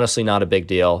it's honestly not a big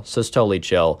deal. So it's totally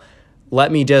chill.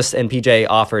 let me just, and PJ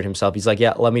offered himself. He's like,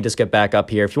 yeah, let me just get back up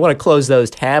here. If you want to close those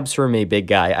tabs for me, big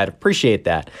guy, I'd appreciate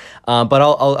that. But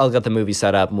I'll get the movie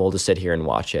set up and we'll just sit here and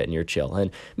watch it and you're chill. And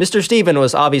Mr. Steven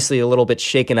was obviously a little bit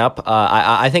shaken up.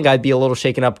 I think I'd be a little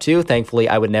shaken up too. Thankfully,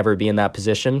 I would never be in that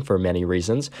position for many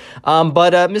reasons.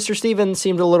 But Mr. Steven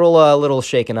seemed a little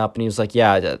shaken up and he was like,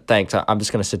 yeah, thanks. I'm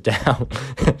just going to sit down.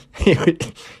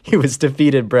 He was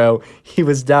defeated, bro. He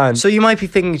was done. So you might be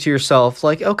thinking to yourself,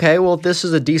 like, okay, well, this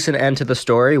is a decent end to the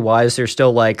story. Why is there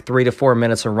still like 3 to 4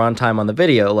 minutes of runtime on the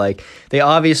video? Like,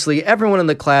 everyone in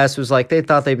the class was like, they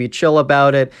thought they'd be chill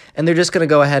about it, and they're just gonna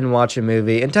go ahead and watch a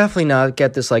movie and definitely not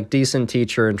get this like decent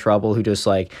teacher in trouble who just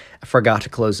like forgot to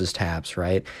close his tabs,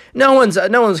 right? No one's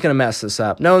gonna mess this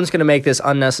up. No one's gonna make this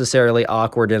unnecessarily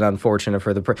awkward and unfortunate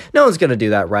for no one's gonna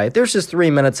do that, right? There's just 3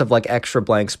 minutes of like extra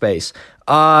blank space.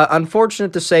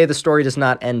 Unfortunate to say, the story does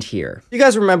not end here. You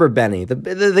guys remember Benny,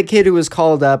 the kid who was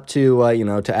called up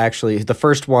to, to actually, the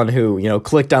first one who,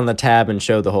 clicked on the tab and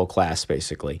showed the whole class,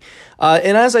 basically.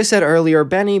 And as I said earlier,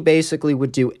 Benny basically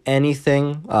would do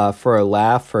anything for a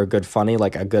laugh, for a good funny,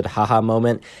 like a good haha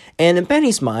moment. And in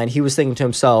Benny's mind, he was thinking to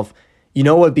himself,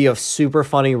 what would be a super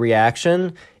funny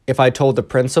reaction if I told the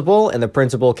principal and the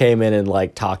principal came in and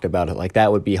like talked about it? Like,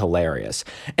 that would be hilarious.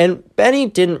 And Benny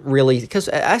didn't really, because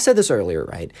I said this earlier,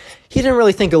 right? He didn't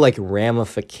really think of like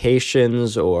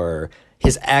ramifications or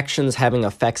his actions having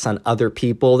effects on other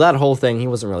people. That whole thing, he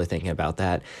wasn't really thinking about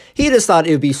that. He just thought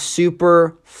it would be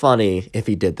super funny if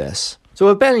he did this. So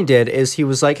what Benny did is he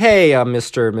was like, hey,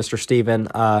 Mr. Steven,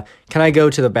 can I go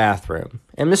to the bathroom?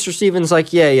 And Mr. Steven's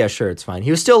like, yeah, sure, it's fine.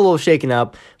 He was still a little shaken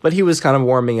up, but he was kind of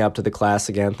warming up to the class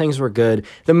again. Things were good.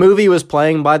 The movie was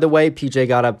playing, by the way. PJ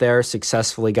got up there,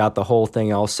 successfully got the whole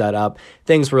thing all set up.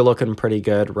 Things were looking pretty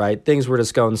good, right? Things were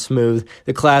just going smooth.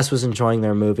 The class was enjoying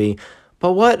their movie.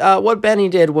 But what Benny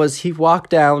did was he walked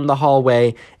down the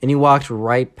hallway and he walked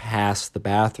right past the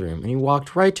bathroom and he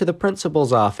walked right to the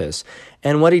principal's office.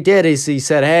 And what he did is he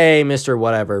said, hey,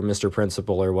 Mr.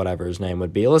 Principal or whatever his name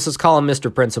would be. Let's just call him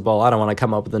Mr. Principal. I don't want to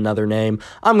come up with another name.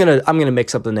 I'm gonna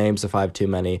mix up the names if I have too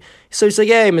many. So he's like,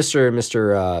 hey,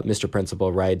 Mr.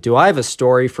 Principal, right? Do I have a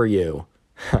story for you?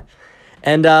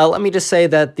 And let me just say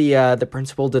that the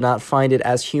principal did not find it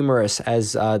as humorous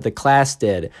as the class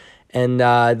did. And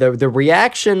the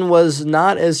reaction was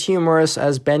not as humorous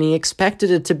as Benny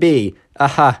expected it to be.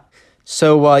 Aha.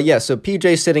 So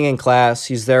PJ's sitting in class.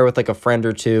 He's there with like a friend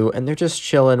or two, and they're just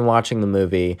chilling watching the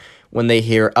movie when they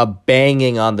hear a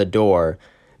banging on the door.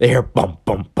 They hear bump,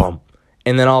 bump, bump.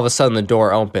 And then all of a sudden the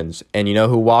door opens. And you know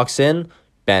who walks in?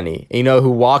 Benny. And you know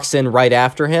who walks in right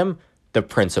after him? The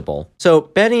principal. So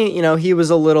Benny, he was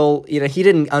a little, he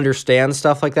didn't understand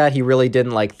stuff like that. He really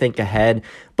didn't like think ahead.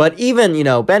 But even,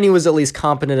 Benny was at least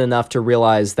competent enough to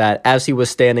realize that as he was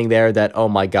standing there that, oh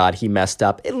my God, he messed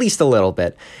up at least a little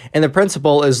bit. And the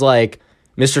principal is like,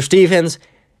 Mr. Stevens,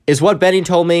 is what Benny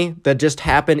told me that just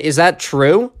happened, is that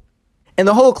true? And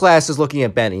the whole class is looking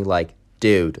at Benny like,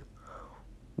 dude,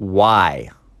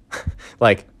 why?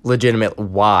 Like, legitimate,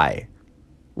 why?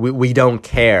 We don't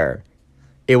care.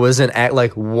 It was an act,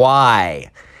 like, why?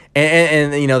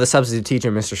 And the substitute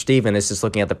teacher, Mr. Steven, is just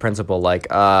looking at the principal like,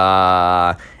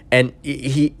 and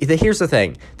here's the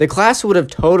thing. The class would have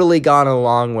totally gone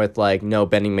along with, like, no,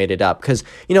 Benny made it up. Because,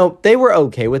 they were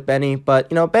okay with Benny, but,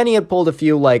 Benny had pulled a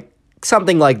few, like,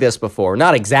 something like this before.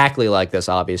 Not exactly like this,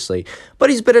 obviously.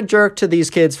 But he's been a jerk to these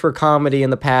kids for comedy in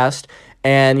the past.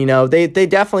 And, they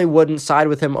definitely wouldn't side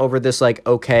with him over this, like,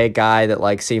 okay guy that,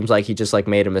 like, seems like he just, like,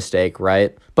 made a mistake,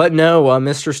 right? But no,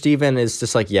 Mr. Steven is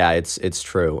just like, yeah, it's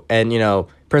true. And,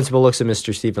 principal looks at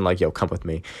Mr. Steven like, yo, come with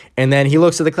me. And then he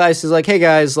looks at the class, he's like, hey,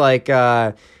 guys, like,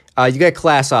 you get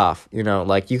class off,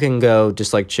 like, you can go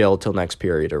just, like, chill till next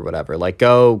period or whatever. Like,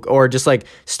 go, or just, like,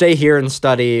 stay here and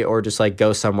study, or just, like,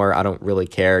 go somewhere. I don't really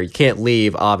care. You can't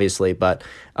leave, obviously, but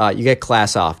you get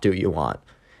class off. Do what you want.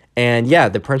 And yeah,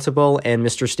 the principal and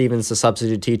Mr. Stevens, the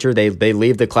substitute teacher, they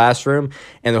leave the classroom,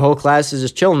 and the whole class is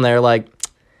just chilling there like,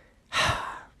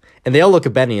 and they all look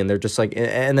at Benny, and they're just like,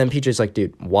 and then PJ's like,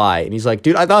 dude, why? And he's like,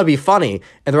 dude, I thought it'd be funny.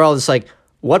 And they're all just like,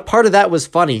 what part of that was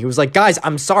funny? He was like, guys,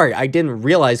 I'm sorry. I didn't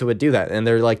realize it would do that. And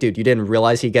they're like, dude, you didn't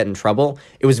realize he'd get in trouble?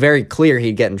 It was very clear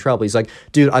he'd get in trouble. He's like,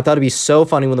 dude, I thought it'd be so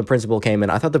funny when the principal came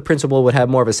in. I thought the principal would have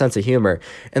more of a sense of humor.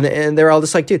 And they're all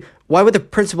just like, dude, why would the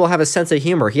principal have a sense of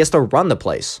humor? He has to run the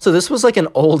place. So this was like an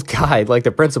old guy, like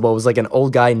the principal was like an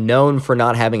old guy known for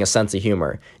not having a sense of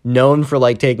humor, known for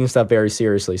like taking stuff very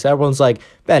seriously. So everyone's like,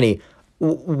 Benny,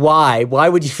 why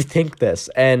would you think this?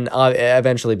 And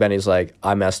eventually Benny's like,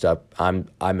 I messed up.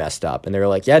 I messed up. And they're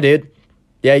like, yeah, dude,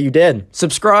 Yeah, you did.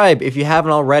 Subscribe if you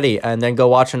haven't already, and then go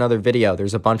watch another video.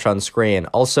 There's a bunch on screen.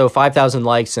 Also, 5,000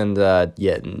 likes, and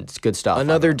yeah, it's good stuff.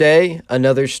 Another day,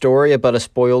 another story about a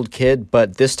spoiled kid,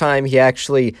 but this time he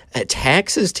actually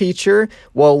attacks his teacher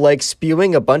while, like,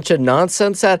 spewing a bunch of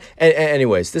nonsense at...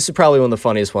 anyways, this is probably one of the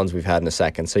funniest ones we've had in a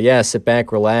second. So yeah, sit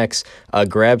back, relax,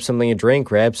 grab something to drink,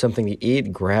 grab something to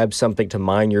eat, grab something to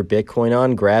mine your Bitcoin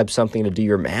on, grab something to do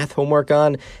your math homework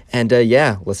on, and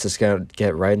yeah, let's just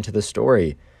get right into the story.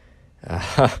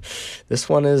 This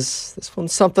one's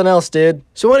something else, dude.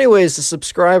 So anyways, the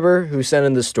subscriber who sent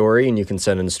in the story, and you can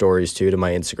send in stories too to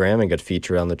my Instagram and get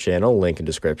featured on the channel, link in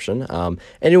description.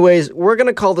 Anyways, we're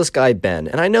gonna call this guy Ben,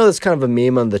 and I know that's kind of a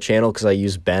meme on the channel because I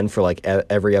use Ben for like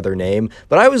every other name,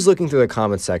 but I was looking through the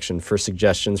comment section for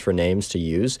suggestions for names to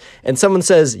use, and someone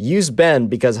says use Ben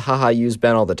because haha, use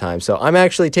Ben all the time. So I'm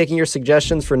actually taking your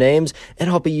suggestions for names, and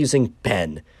I'll be using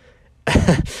Ben.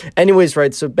 Anyways,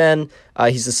 right, so Ben,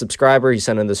 he's a subscriber, he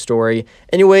sent in the story.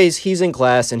 Anyways, he's in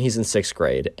class, and he's in 6th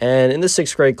grade. And in the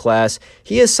 6th grade class,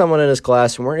 he has someone in his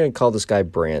class, and we're going to call this guy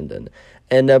Brandon.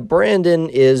 And Brandon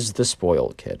is the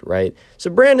spoiled kid, right?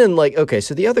 So Brandon, like, okay,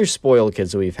 so the other spoiled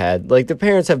kids that we've had, like, the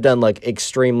parents have done, like,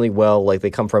 extremely well. Like, they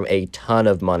come from a ton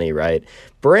of money, right?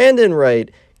 Brandon, right,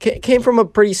 came from a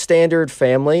pretty standard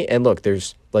family. And look,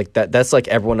 there's... like, that's like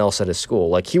everyone else at his school.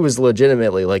 Like, he was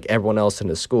legitimately like everyone else in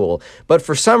his school. But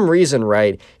for some reason,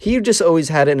 right, he just always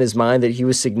had it in his mind that he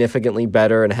was significantly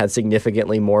better and had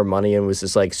significantly more money and was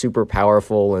just, like, super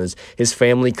powerful. And his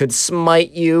family could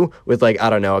smite you with, like, I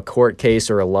don't know, a court case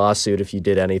or a lawsuit if you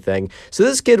did anything. So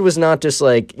this kid was not just,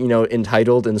 like, you know,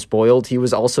 entitled and spoiled. He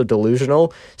was also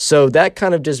delusional. So that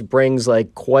kind of just brings,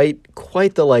 like, quite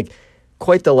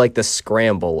the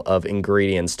scramble of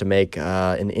ingredients to make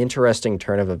an interesting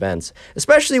turn of events,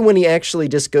 especially when he actually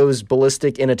just goes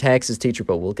ballistic and attacks his teacher.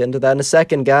 But we'll get into that in a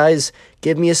second, guys.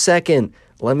 Give me a second.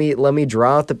 Let me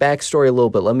draw out the backstory a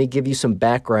little bit. Let me give you some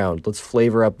background. Let's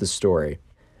flavor up the story.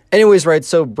 Anyways, right,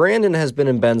 so Brandon has been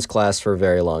in Ben's class for a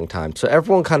very long time, so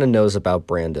everyone kind of knows about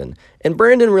Brandon. And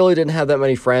Brandon really didn't have that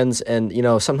many friends, and, you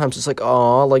know, sometimes it's like,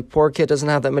 oh, like, poor kid doesn't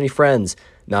have that many friends.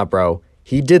 Nah, bro.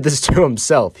 He did this to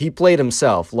himself. He played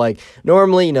himself. Like,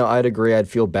 normally, you know, I'd agree, I'd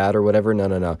feel bad or whatever.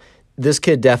 No. This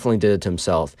kid definitely did it to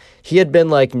himself. He had been,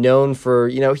 like, known for,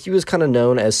 you know, he was kind of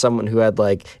known as someone who had,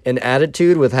 like, an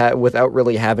attitude without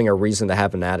really having a reason to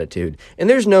have an attitude. And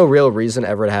there's no real reason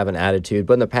ever to have an attitude.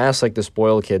 But in the past, like, the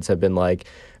spoiled kids have been, like,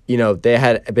 you know, they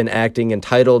had been acting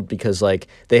entitled because, like,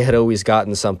 they had always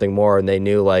gotten something more and they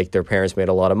knew, like, their parents made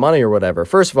a lot of money or whatever.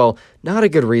 First of all, not a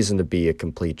good reason to be a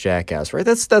complete jackass, right?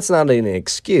 That's not an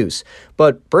excuse.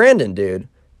 But Brandon, dude,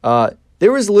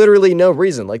 there was literally no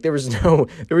reason. Like, there was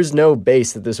no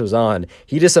base that this was on.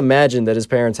 He just imagined that his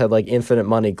parents had, like, infinite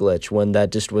money glitch when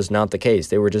that just was not the case.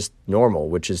 They were just normal,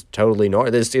 which is totally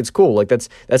normal. It's cool. Like,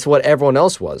 that's what everyone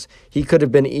else was. He could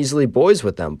have been easily boys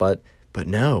with them, but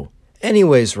no.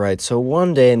 Anyways, right, so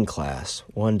one day in class,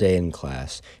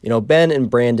 you know, Ben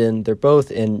and Brandon, they're both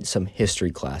in some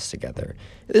history class together.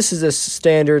 This is a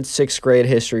standard 6th grade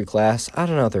history class. I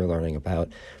don't know what they're learning about,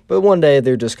 but one day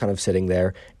they're just kind of sitting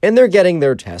there, and they're getting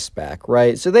their test back,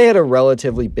 right? So they had a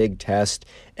relatively big test,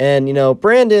 and, you know,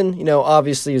 Brandon, you know,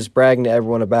 obviously was bragging to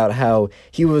everyone about how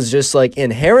he was just, like,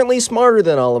 inherently smarter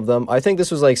than all of them. I think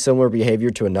this was, like, similar behavior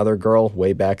to another girl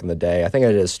way back in the day. I think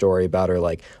I did a story about her,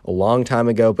 like, a long time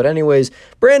ago. But anyways,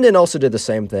 Brandon also did the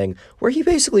same thing, where he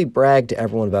basically bragged to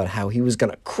everyone about how he was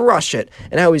going to crush it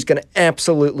and how he's going to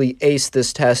absolutely ace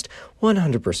this test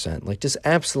 100%. Like, just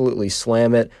absolutely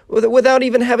slam it without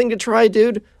even having to try,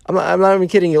 dude. I'm not even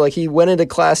kidding you. Like, he went into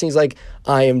class and he's like,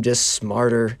 I am just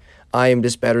smarter. I am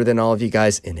just better than all of you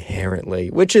guys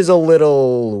inherently, which is a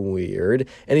little weird.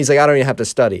 And he's like, I don't even have to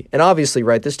study. And obviously,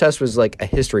 right, this test was like a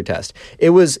history test. It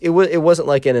wasn't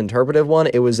like an interpretive one.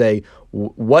 It was a,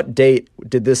 what date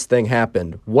did this thing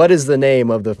happen? What is the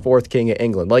name of the 4th king of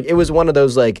England? Like, it was one of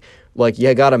those, like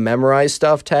you gotta memorize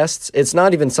stuff tests. It's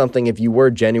not even something, if you were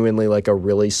genuinely like a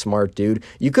really smart dude,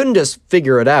 you couldn't just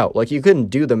figure it out. Like, you couldn't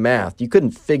do the math. You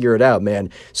couldn't figure it out, man.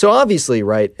 So obviously,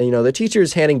 right, you know, the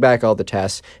teacher's handing back all the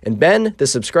tests, and Ben, the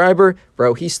subscriber,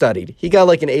 bro, he studied. He got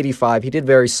like an 85. He did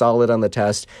very solid on the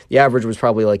test. The average was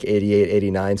probably like 88,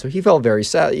 89. So he felt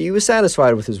he was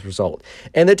satisfied with his result.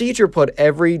 And the teacher put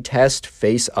every test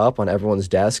face up on everyone's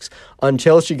desks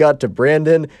until she got to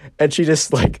Brandon, and she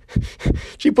just, like,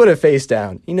 she put it face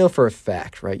down. You know for a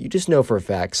fact, right? You just know for a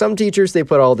fact. Some teachers, they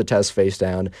put all the tests face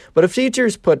down. But if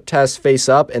teachers put tests face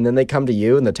up and then they come to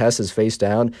you and the test is face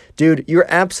down, dude, you're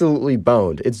absolutely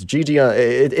boned. It's GG.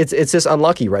 It's just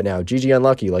unlucky right now. GG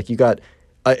unlucky. Like, you got,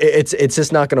 it's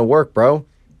just not going to work, bro.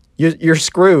 you're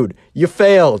screwed. You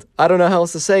failed. I don't know how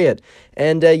else to say it.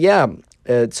 And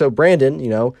so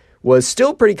Brandon, was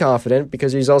still pretty confident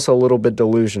because he's also a little bit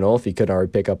delusional, if you couldn't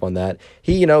already pick up on that.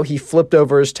 He flipped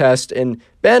over his test, and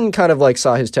Ben kind of like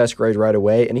saw his test grade right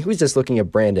away, and he was just looking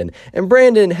at Brandon. And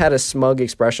Brandon had a smug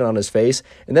expression on his face,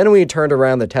 and then when he turned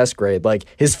around the test grade, like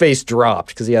his face dropped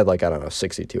because he had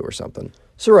 62 or something.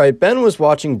 So right, Ben was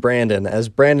watching Brandon as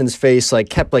Brandon's face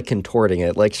kept contorting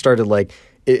it, started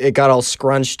it got all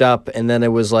scrunched up, and then it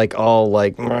was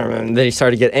and then he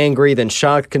started to get angry, then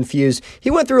shocked, confused.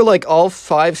 He went through all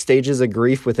 5 stages of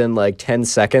grief within 10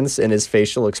 seconds in his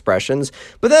facial expressions.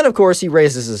 But then, of course, he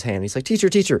raises his hand. He's like, teacher,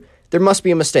 there must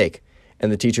be a mistake.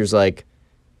 And the teacher's like,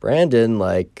 Brandon,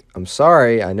 I'm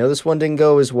sorry. I know this one didn't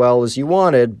go as well as you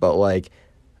wanted, but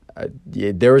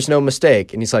there was no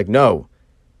mistake. And he's like, no,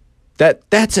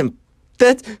 that's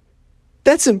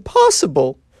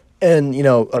impossible. And,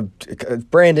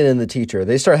 Brandon and the teacher,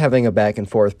 they start having a back and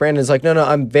forth. Brandon's like, no,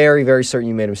 I'm very, very certain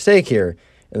you made a mistake here.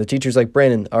 And the teacher's like,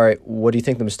 Brandon, all right, what do you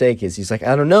think the mistake is? He's like,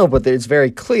 I don't know, but it's very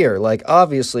clear.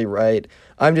 Obviously, right,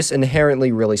 I'm just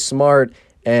inherently really smart,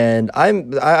 and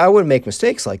I wouldn't make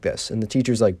mistakes like this. And the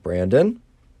teacher's like, Brandon,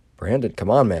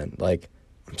 come on, man.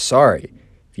 I'm sorry.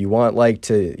 If you want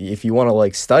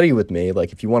to study with me,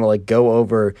 if you want to go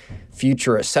over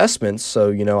future assessments,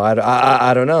 so,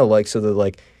 I don't know, so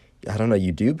that I don't know,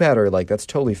 you do better, that's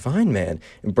totally fine, man.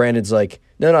 And Brandon's like,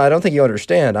 no, I don't think you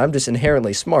understand. I'm just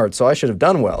inherently smart, so I should have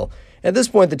done well. At this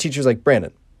point, the teacher's like,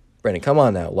 Brandon, come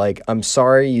on now. I'm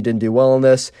sorry you didn't do well in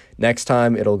this. Next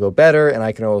time, it'll go better, and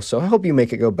I can also help you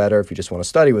make it go better if you just want to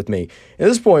study with me. At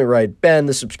this point, right, Ben,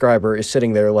 the subscriber, is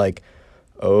sitting there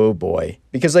oh boy.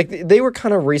 Because they were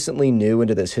kind of recently new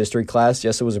into this history class.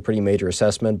 Yes, it was a pretty major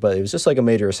assessment, but it was just a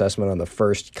major assessment on the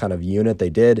first kind of unit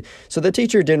they did. So the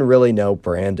teacher didn't really know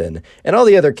Brandon. And all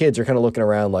the other kids are kind of looking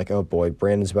around oh boy,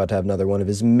 Brandon's about to have another one of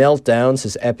his meltdowns,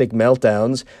 his epic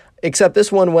meltdowns. Except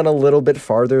this one went a little bit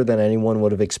farther than anyone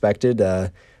would have expected.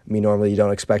 Normally you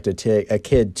don't expect a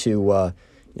kid to,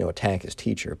 attack his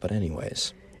teacher. But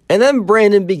anyways. And then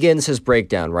Brandon begins his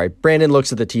breakdown, right? Brandon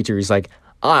looks at the teacher. He's like,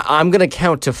 I'm going to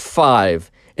count to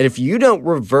 5, and if you don't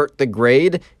revert the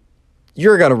grade,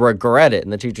 you're going to regret it.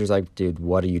 And the teacher's like, dude,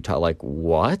 what are you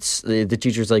what? The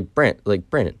teacher's like,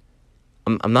 Brandon,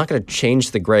 I'm not going to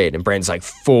change the grade. And Brandon's like,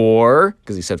 4,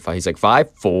 because he said 5. He's like, 5,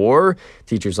 4.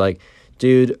 Teacher's like,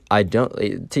 dude, I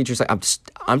don't. Teacher's like,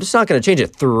 I'm just not going to change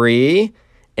it. 3,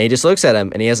 and he just looks at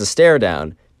him, and he has a stare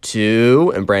down.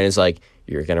 2, and Brandon's like,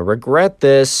 you're going to regret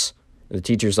this. And the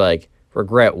teacher's like,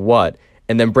 regret what?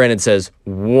 And then Brandon says,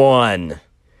 1. And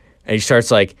he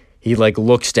starts he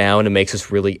looks down and makes this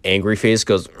really angry face,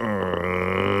 goes,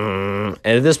 and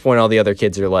at this point, all the other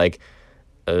kids are like,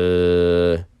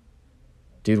 dude,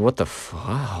 what the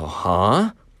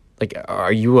huh?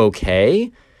 Are you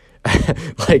okay?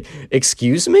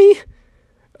 Excuse me?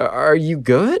 Are you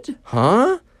good?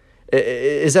 Huh?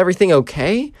 Is everything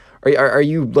okay? Are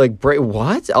you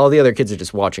what? All the other kids are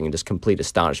just watching in just complete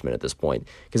astonishment at this point,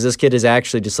 because this kid is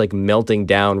actually just melting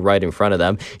down right in front of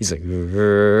them. He's like,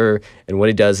 "Grr." And what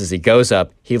he does is he goes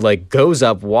up,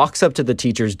 walks up to the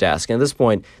teacher's desk. And at this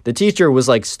point, the teacher was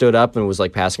stood up and was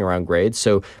passing around grades.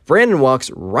 So Brandon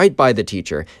walks right by the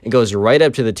teacher and goes right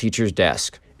up to the teacher's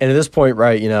desk. And at this point,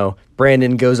 right,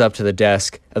 Brandon goes up to the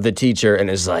desk of the teacher and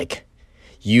is like,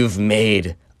 you've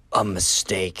made a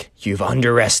mistake. You've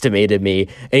underestimated me.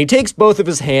 And he takes both of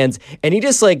his hands and he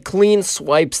just clean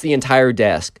swipes the entire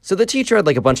desk. So the teacher had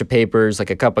a bunch of papers, a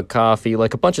cup of coffee, a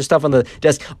bunch of stuff on the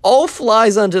desk, all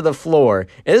flies onto the floor.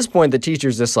 At this point, the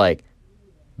teacher's just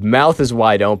mouth is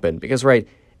wide open because, right,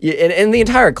 and the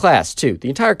entire class too,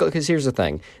 because here's the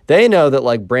thing. They know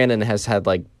that Brandon has had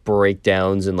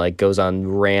breakdowns and goes on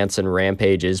rants and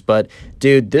rampages, but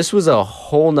dude, this was a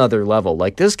whole nother level.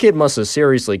 This kid must have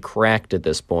seriously cracked at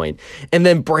this point. And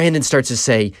then Brandon starts to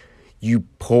say, you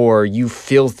poor, you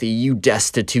filthy, you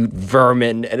destitute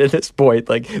vermin. And at this point,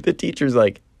 the teacher's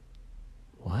like,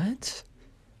 what?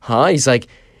 Huh? He's like,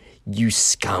 you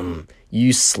scum,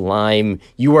 you slime,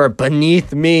 you are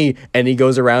beneath me. And he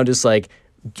goes around just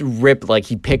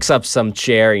he picks up some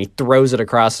chair and he throws it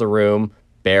across the room.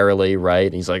 Barely, right?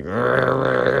 And he's like,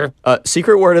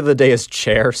 secret word of the day is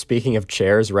chair. Speaking of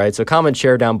chairs, right? So comment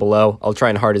chair down below. I'll try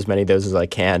and heart as many of those as I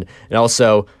can. And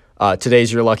also,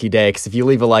 today's your lucky day, because if you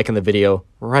leave a like on the video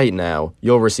right now,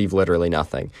 you'll receive literally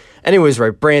nothing. Anyways,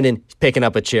 right, Brandon, picking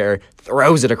up a chair,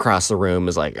 throws it across the room,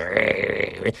 is like,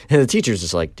 and the teacher's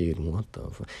just like, dude, what the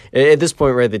fuck? At this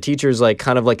point, right, the teacher's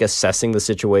kind of assessing the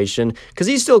situation, because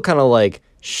he's still kind of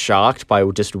shocked by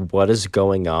just what is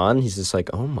going on. He's just like,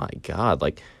 oh my God,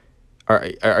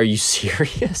 are you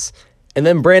serious? And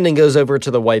then Brandon goes over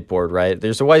to the whiteboard, right?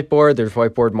 There's a whiteboard, there's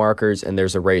whiteboard markers, and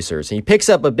there's erasers. And he picks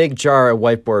up a big jar of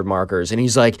whiteboard markers, and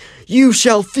he's like, "You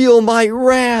shall feel my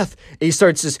wrath." And he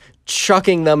starts just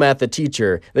chucking them at the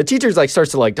teacher. The teacher's like,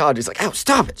 starts to like dodge. He's like, "Oh,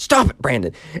 stop it,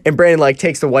 Brandon." And Brandon like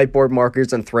takes the whiteboard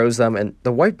markers and throws them. And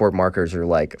the whiteboard markers are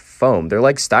like foam. They're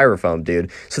like styrofoam,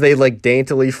 dude. So they like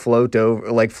daintily float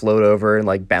over and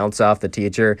like bounce off the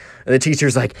teacher. And the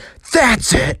teacher's like,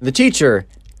 "That's it." The teacher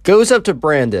goes up to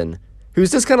Brandon,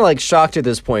 who's just kind of like shocked at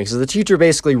this point, because the teacher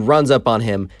basically runs up on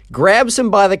him, grabs him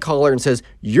by the collar and says,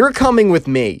 "You're coming with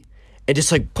me," and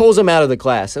just like pulls him out of the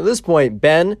class. At this point,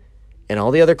 Ben and all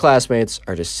the other classmates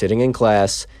are just sitting in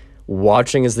class,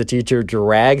 watching as the teacher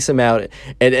drags him out,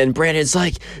 and Brandon's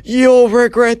like, "You'll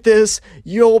regret this,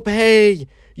 you'll pay,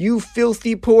 you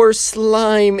filthy poor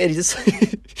slime," and he's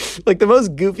just like the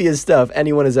most goofiest stuff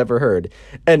anyone has ever heard.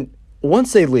 And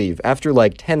once they leave, after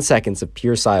like 10 seconds of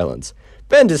pure silence,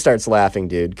 Ben just starts laughing,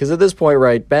 dude, because at this point,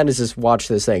 right, Ben has just watched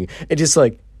this thing and just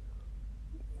like,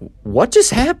 what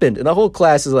just happened? And the whole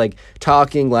class is like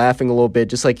talking, laughing a little bit,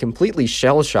 just like completely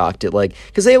shell-shocked at like,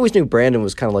 because they always knew Brandon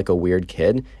was kind of like a weird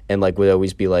kid and like would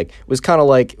always be like, was kind of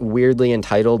like weirdly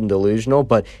entitled and delusional,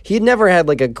 but he'd never had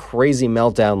like a crazy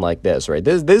meltdown like this, right?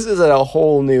 This is at a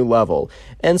whole new level.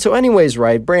 And so anyways,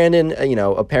 right, Brandon,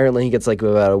 apparently he gets like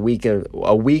about a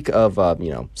week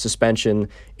of suspension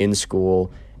in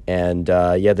school. And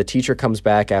the teacher comes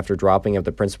back after dropping at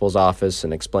the principal's office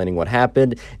and explaining what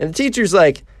happened. And the teacher's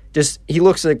like, he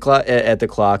looks at the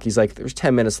clock. He's like, "There's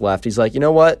 10 minutes left." He's like, "You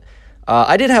know what?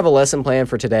 I did have a lesson planned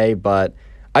for today, but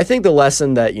I think the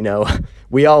lesson that,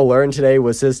 we all learned today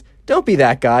was this: don't be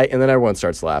that guy." And then everyone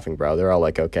starts laughing, bro. They're all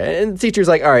like, "Okay." And the teacher's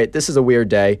like, "All right, this is a weird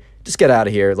day. Just get out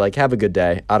of here. Like, have a good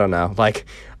day. I don't know. Like,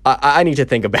 I need to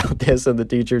think about this." And the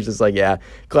teacher's just like, "Yeah,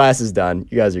 class is done.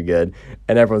 You guys are good."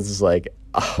 And everyone's just like,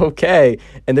 "Okay."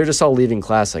 And they're just all leaving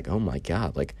class like, "Oh my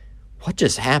God, like, what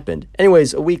just happened?"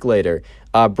 Anyways, a week later,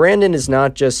 Brandon is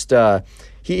not just,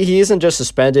 he isn't just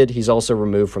suspended, he's also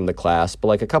removed from the class. But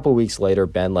like a couple weeks later,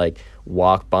 Ben like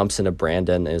bumps into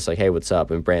Brandon and it's like, "Hey, what's up?"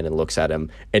 And Brandon looks at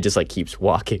him and just like keeps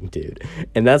walking, dude.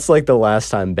 And that's like the last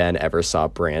time Ben ever saw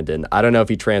Brandon. I don't know if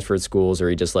he transferred schools or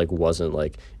he just like wasn't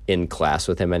like in class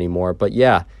with him anymore. But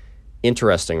yeah,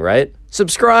 interesting, right?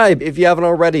 Subscribe if you haven't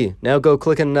already. Now go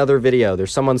click on another video.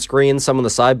 There's some on screen, some on the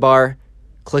sidebar.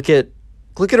 Click it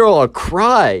or I'll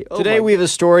cry. Today we have a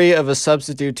story of a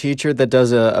substitute teacher that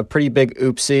does a pretty big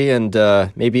oopsie, and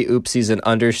maybe oopsie's an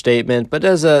understatement, but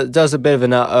does a bit of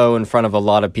an uh-oh in front of a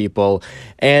lot of people.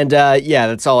 And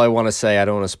that's all I want to say. I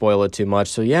don't want to spoil it too much.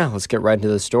 So yeah, let's get right into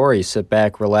the story. Sit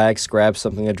back, relax, grab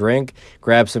something to drink,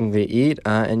 grab something to eat,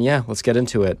 and yeah, let's get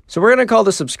into it. So we're going to call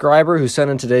the subscriber who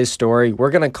sent in today's story.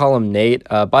 We're going to call him Nate.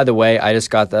 By the way, I just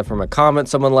got that from a comment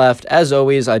someone left. As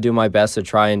always, I do my best to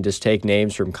try and just take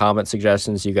names from comment suggestions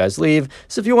you guys leave.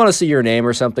 So if you want to see your name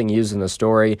or something used in the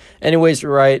story. Anyways,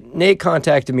 you're right. Nate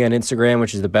contacted me on Instagram,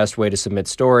 which is the best way to submit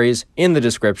stories, in the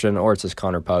description, or it says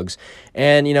Connor Pugs.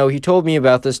 And, he told me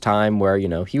about this time where,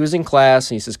 he was in class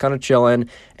and he's just kind of chilling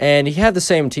and he had the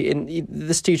same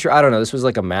this teacher, I don't know, this was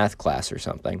like a math class or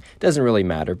something. Doesn't really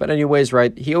matter. But anyways,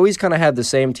 right, he always kind of had the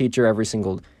same teacher every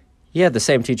single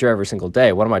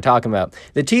day. What am I talking about?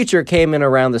 The teacher came in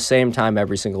around the same time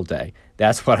every single day.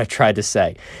 That's what I tried to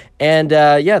say. And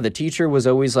the teacher was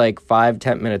always like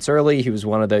 5-10 minutes early. He was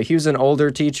an older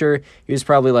teacher. He was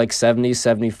probably like 70,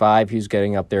 75. He was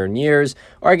getting up there in years.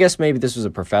 Or I guess maybe this was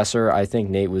a professor. I think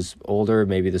Nate was older.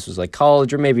 Maybe this was like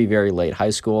college or maybe very late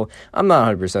high school. I'm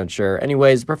not 100% sure.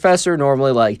 Anyways, the professor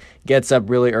normally like gets up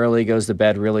really early, goes to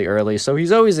bed really early. So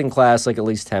he's always in class like at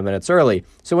least 10 minutes early.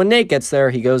 So when Nate gets there,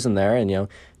 he goes in there and,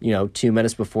 2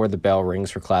 minutes before the bell rings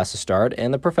for class to start,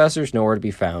 and the professor's nowhere to be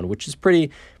found, which is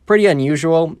pretty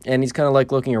unusual. And he's kind of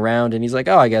like looking around and he's like,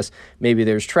 "Oh, I guess maybe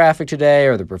there's traffic today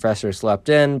or the professor slept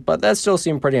in," but that still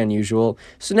seemed pretty unusual.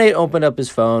 So Nate opened up his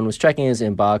phone, was checking his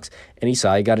inbox, and he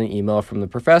saw he got an email from the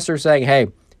professor saying,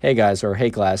 hey guys, or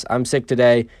 "Hey class, I'm sick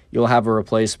today. You'll have a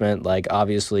replacement. Like,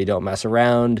 obviously don't mess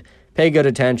around, pay good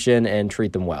attention, and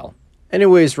treat them well."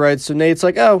 Anyways, right, so Nate's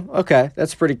like, "Oh, okay,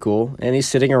 that's pretty cool." And he's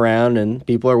sitting around and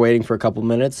people are waiting for a couple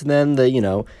minutes. And then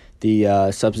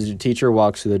the substitute teacher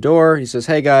walks through the door. He says,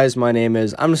 "Hey guys, my name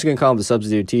is," I'm just going to call him the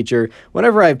substitute teacher.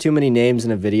 Whenever I have too many names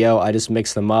in a video, I just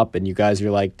mix them up. And you guys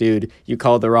are like, "Dude, you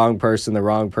called the wrong person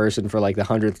for like the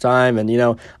 100th time." And,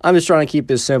 I'm just trying to keep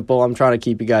this simple. I'm trying to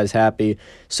keep you guys happy.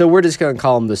 So we're just going to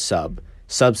call him the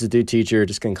substitute teacher,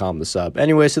 just going to call him the sub.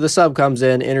 Anyway, so the sub comes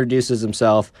in, introduces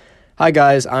himself. "Hi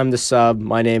guys, I'm the sub.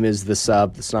 My name is the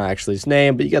sub." That's not actually his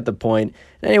name, but you get the point.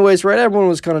 Anyways, right, everyone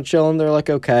was kind of chilling. They're like,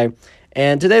 okay.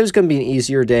 And today was going to be an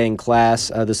easier day in class.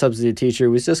 The substitute teacher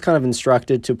was just kind of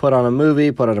instructed to put on a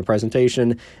movie, put on a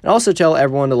presentation, and also tell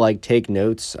everyone to like take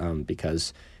notes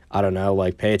because I don't know,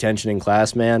 like pay attention in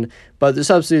class, man. But the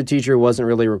substitute teacher wasn't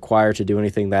really required to do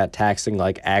anything that taxing,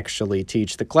 like actually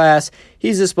teach the class.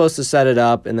 He's just supposed to set it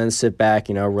up and then sit back,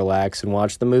 relax and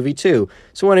watch the movie too.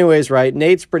 So anyways, right,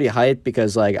 Nate's pretty hyped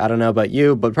because like, I don't know about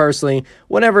you, but personally,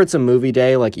 whenever it's a movie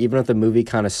day, like even if the movie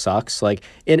kind of sucks, like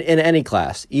in any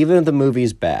class, even if the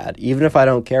movie's bad, even if I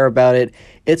don't care about it,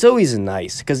 it's always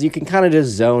nice because you can kind of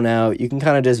just zone out. You can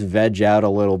kind of just veg out a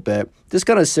little bit, just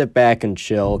kind of sit back and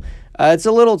chill. It's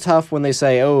a little tough when they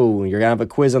say, oh, you're going to have a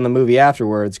quiz on the movie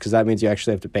afterwards, because that means you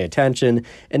actually have to pay attention.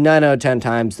 And 9 out of 10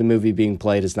 times, the movie being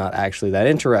played is not actually that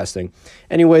interesting.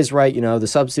 Anyways, right, the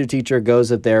substitute teacher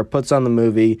goes up there, puts on the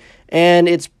movie, and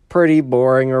it's pretty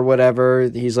boring or whatever.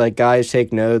 He's like, guys,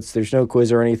 take notes. There's no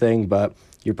quiz or anything, but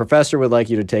your professor would like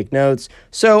you to take notes.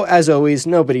 So, as always,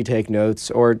 nobody took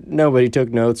notes or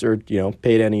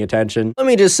paid any attention. Let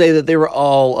me just say that they were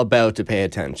all about to pay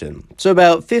attention. So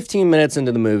about 15 minutes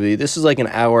into the movie, this is like an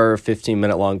hour,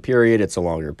 15-minute long period. It's a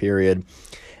longer period.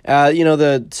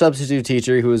 The substitute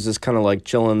teacher who was just kind of like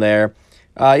chilling there,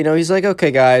 he's like,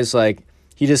 okay, guys, like,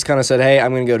 he just kind of said, hey,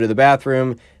 I'm going to go to the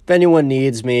bathroom. If anyone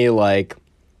needs me, like,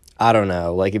 I don't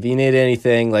know, like if you need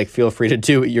anything, like feel free to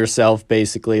do it yourself,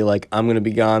 basically, like I'm going to be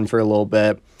gone for a little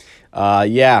bit.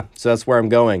 So that's where I'm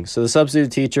going. So the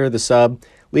substitute teacher, the sub,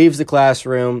 leaves the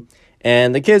classroom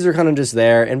and the kids are kind of just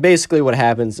there. And basically what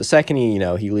happens the second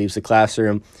he leaves the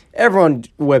classroom, everyone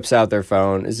whips out their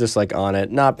phone, is just like on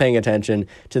it, not paying attention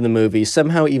to the movie,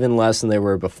 somehow even less than they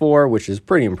were before, which is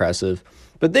pretty impressive.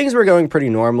 But things were going pretty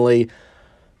normally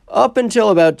up until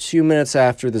about 2 minutes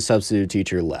after the substitute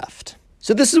teacher left.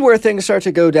 So this is where things start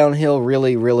to go downhill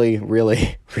really, really,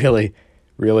 really, really,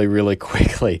 really, really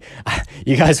quickly.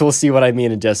 You guys will see what I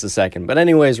mean in just a second. But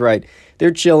anyways, right,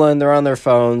 they're chilling, they're on their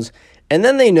phones, and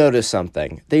then they notice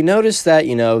something. They notice that,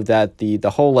 that the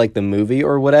whole, like, the movie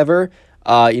or whatever,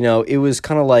 it was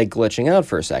kind of, like, glitching out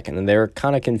for a second, and they're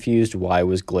kind of confused why it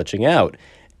was glitching out.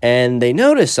 And they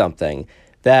notice something.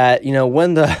 That,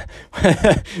 when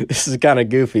this is kind of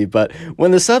goofy, but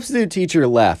when the substitute teacher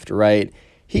left, right,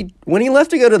 when he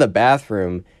left to go to the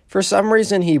bathroom, for some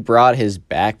reason he brought his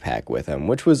backpack with him,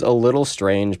 which was a little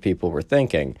strange, people were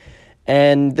thinking.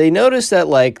 And they noticed that,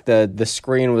 like, the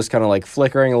screen was kind of, like,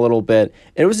 flickering a little bit.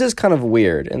 It was just kind of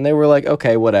weird. And they were like,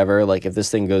 okay, whatever. Like, if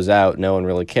this thing goes out, no one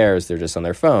really cares. They're just on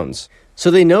their phones. So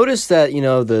they noticed that,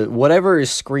 the whatever is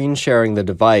screen sharing the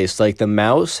device, like the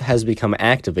mouse has become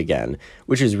active again,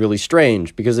 which is really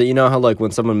strange because how like when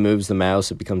someone moves the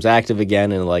mouse, it becomes active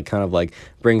again and like kind of like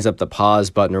brings up the pause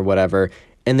button or whatever.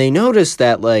 And they noticed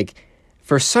that like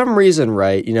for some reason,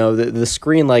 right, the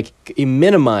screen like it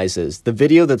minimizes the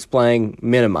video that's playing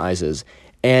minimizes.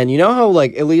 And how,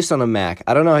 like, at least on a Mac,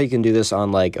 I don't know how you can do this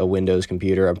on, like, a Windows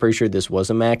computer. I'm pretty sure this was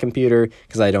a Mac computer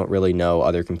because I don't really know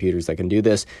other computers that can do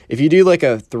this. If you do, like,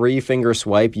 a 3-finger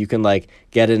swipe, you can, like,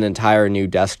 get an entire new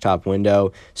desktop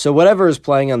window. So whatever is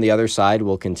playing on the other side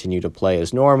will continue to play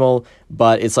as normal,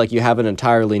 but it's like you have an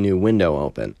entirely new window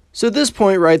open. So at this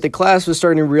point, right, the class was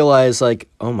starting to realize, like,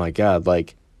 oh, my God,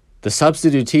 like, the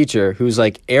substitute teacher who's,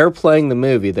 like, airplaying the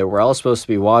movie that we're all supposed to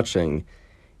be watching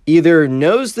either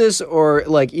knows this or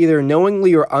like either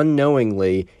knowingly or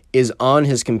unknowingly is on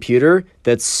his computer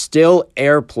that's still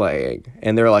airplaying.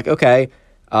 And they're like, okay,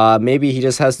 maybe he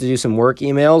just has to do some work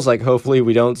emails. Like hopefully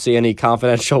we don't see any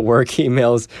confidential work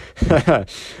emails.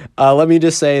 Let me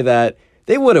just say that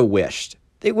they would have wished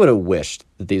that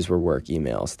these were work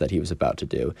emails that he was about to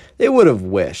do. They would have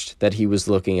wished that he was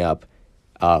looking up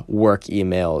work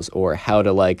emails or how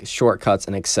to like shortcuts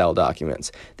in Excel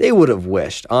documents. They would have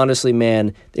wished. Honestly,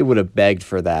 man, they would have begged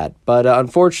for that. But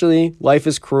unfortunately, life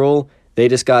is cruel. They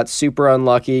just got super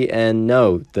unlucky. And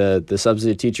no, the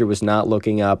substitute teacher was not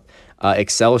looking up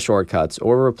Excel shortcuts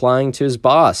or replying to his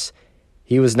boss.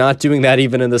 He was not doing that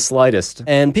even in the slightest.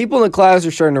 And people in the class are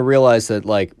starting to realize that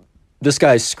like this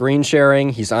guy's screen sharing,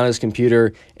 he's on his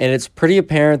computer, and it's pretty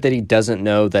apparent that he doesn't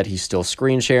know that he's still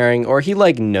screen sharing, or he,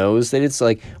 like, knows that it's,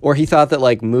 like, or he thought that,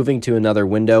 like, moving to another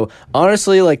window.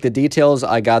 Honestly, like, the details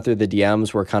I got through the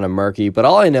DMs were kind of murky, but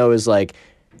all I know is, like,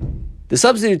 the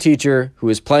substitute teacher who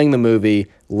was playing the movie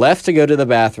left to go to the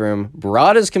bathroom,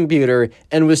 brought his computer,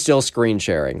 and was still screen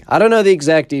sharing. I don't know the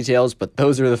exact details, but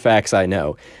those are the facts I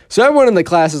know. So everyone in the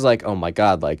class is like, oh my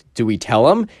God, like, do we tell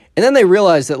him? And then they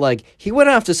realize that, like, he went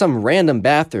off to some random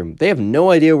bathroom. They have no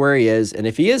idea where he is, and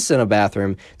if he is in a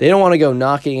bathroom, they don't want to go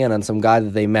knocking in on some guy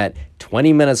that they met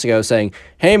 20 minutes ago saying,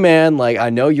 hey man, like, I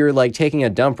know you're, like, taking a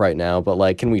dump right now, but,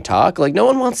 like, can we talk? Like, no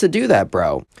one wants to do that,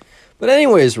 bro. But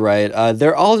anyways, right,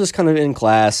 they're all just kind of in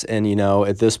class, and,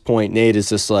 at this point, Nate is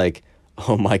just like,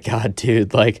 oh my God,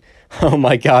 dude, like, oh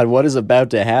my God, what is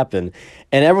about to happen?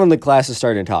 And everyone in the class is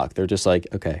starting to talk. They're just like,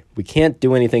 okay, we can't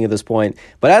do anything at this point.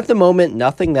 But at the moment,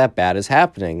 nothing that bad is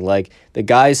happening. Like, the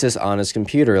guy's just on his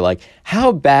computer. Like,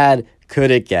 how bad could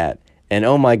it get? And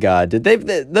oh my God,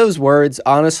 those words,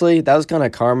 honestly, that was kind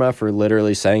of karma for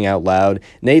literally saying out loud.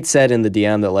 Nate said in the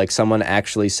DM that like someone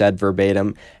actually said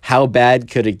verbatim, how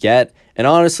bad could it get? And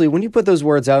honestly, when you put those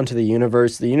words out into the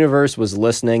universe was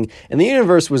listening, and the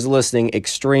universe was listening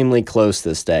extremely close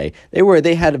this day.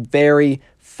 They had very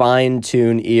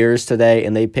fine-tuned ears today,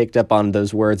 and they picked up on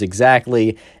those words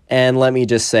exactly. And let me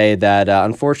just say that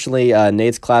unfortunately,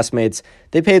 Nate's classmates,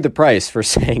 they paid the price for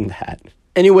saying that.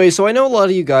 Anyway, so I know a lot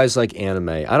of you guys like anime.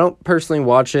 I don't personally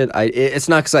watch it. It's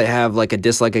not because I have like a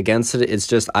dislike against it. It's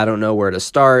just I don't know where to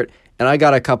start. And I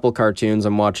got a couple cartoons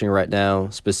I'm watching right now,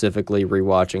 specifically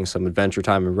rewatching some Adventure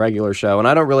Time and Regular Show. And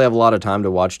I don't really have a lot of time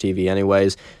to watch TV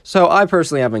anyways, so I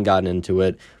personally haven't gotten into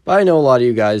it. But I know a lot of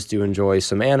you guys do enjoy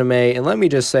some anime. And let me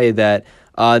just say that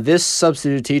this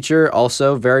substitute teacher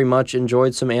also very much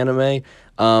enjoyed some anime.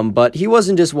 But he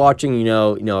wasn't just watching,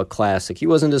 a classic. He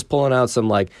wasn't just pulling out some,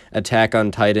 like, Attack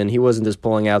on Titan. He wasn't just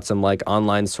pulling out some, like,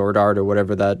 online sword art or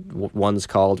whatever that one's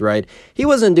called, right? He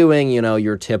wasn't doing,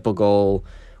 your typical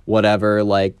whatever,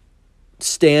 like,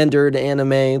 standard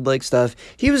anime, like, stuff.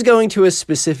 He was going to a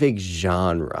specific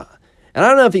genre. And I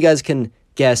don't know if you guys can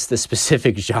guess the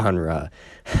specific genre.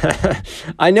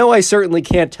 I know I certainly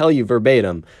can't tell you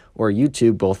verbatim, or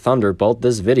YouTube will thunderbolt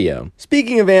this video.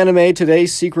 Speaking of anime,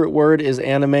 today's secret word is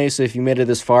anime, so if you made it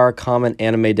this far, comment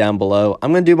anime down below.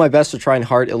 I'm going to do my best to try and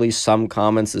heart at least some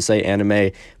comments that say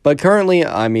anime, but currently,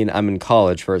 I'm in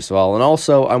college, first of all, and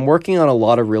also, I'm working on a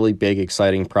lot of really big,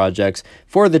 exciting projects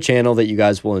for the channel that you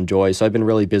guys will enjoy, so I've been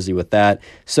really busy with that,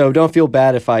 so don't feel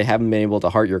bad if I haven't been able to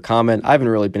heart your comment. I haven't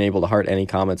really been able to heart any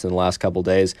comments in the last couple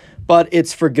days, but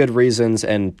it's for good reasons,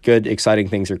 and good, exciting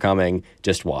things are coming.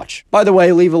 Just watch. By the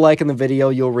way, leave a like in the video,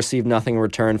 you'll receive nothing in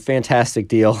return. Fantastic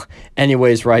deal.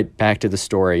 Anyways, right, back to the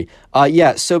story.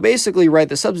 So basically, right,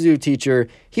 the substitute teacher,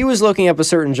 he was looking up a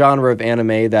certain genre of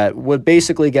anime that would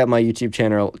basically get my YouTube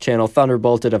channel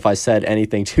thunderbolted if I said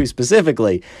anything too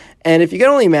specifically. And if you can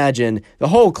only imagine, the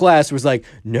whole class was like,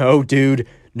 no, dude,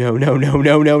 no,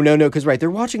 because, right, they're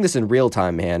watching this in real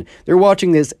time, man. They're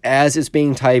watching this as it's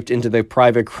being typed into the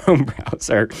private Chrome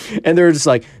browser, and they're just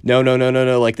like, no,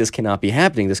 like, this cannot be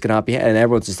happening, and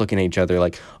everyone's just looking at each other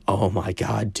like, oh my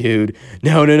God, dude,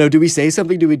 no, do we say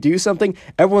something, do we do something?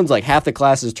 Everyone's like, half the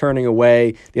class is turning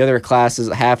away, the other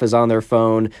half is on their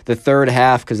phone, the third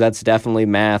half, because that's definitely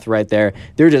math right there,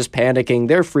 they're just panicking,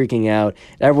 they're freaking out,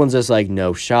 everyone's just like,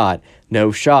 no shot.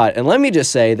 And let me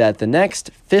just say that the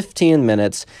next 15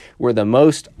 minutes were the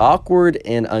most awkward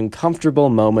and uncomfortable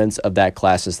moments of that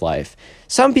class's life.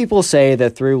 Some people say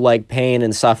that through like pain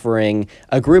and suffering,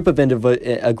 a group of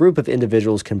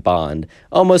individuals can bond,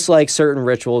 almost like certain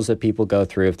rituals that people go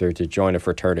through if they're to join a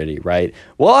fraternity, right?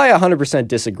 Well, I 100%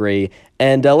 disagree,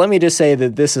 and let me just say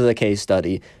that this is a case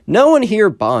study. No one here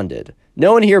bonded.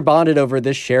 No one here bonded over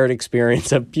this shared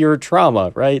experience of pure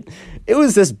trauma, right? It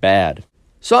was this bad.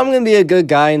 So I'm going to be a good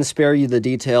guy and spare you the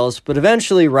details, but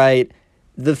eventually, right,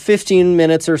 the 15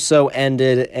 minutes or so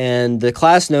ended, and the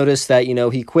class noticed that,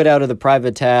 he quit out of the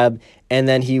private tab, and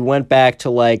then he went back to,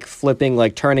 like, flipping,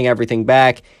 like, turning everything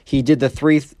back. He did the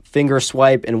three-finger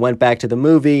swipe and went back to the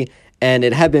movie, and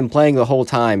it had been playing the whole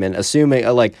time, and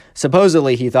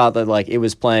supposedly he thought that, like, it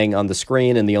was playing on the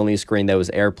screen, and the only screen that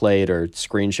was airplayed or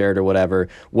screen shared or whatever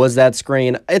was that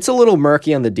screen. It's a little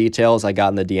murky on the details I got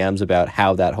in the DMs about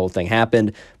how that whole thing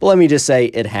happened, but let me just say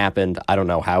it happened. I don't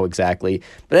know how exactly,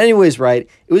 but anyways, right,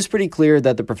 it was pretty clear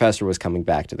that the professor was coming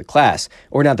back to the class,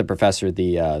 or not the professor,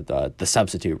 the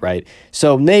substitute, right?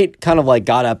 So Nate kind of, like,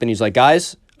 got up, and he's like,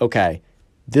 guys, okay,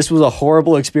 this was a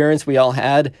horrible experience we all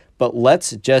had, but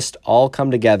let's just all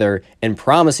come together and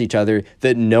promise each other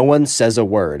that no one says a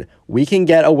word. We can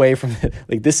get away from it.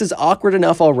 Like, this is awkward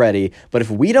enough already, but if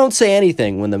we don't say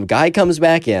anything when the guy comes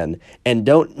back in and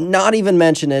not even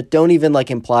mention it, don't even,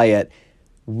 like, imply it,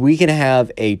 we can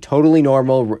have a totally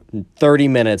normal 30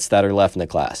 minutes that are left in the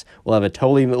class. We'll have a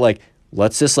totally, like,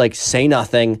 let's just, like, say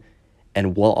nothing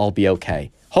and we'll all be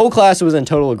okay. Whole class was in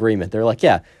total agreement. They're like,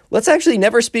 yeah, let's actually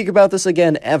never speak about this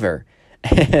again, ever.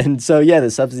 And so, yeah,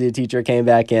 the substitute teacher came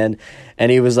back in,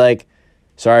 and he was like,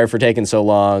 sorry for taking so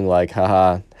long, like,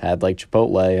 haha, had, like,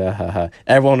 Chipotle, haha.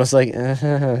 Everyone was like,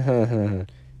 and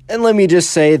let me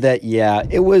just say that, yeah,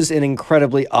 it was an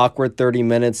incredibly awkward 30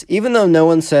 minutes. Even though no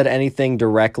one said anything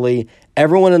directly,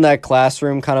 everyone in that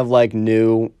classroom kind of, like,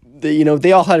 knew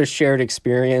they all had a shared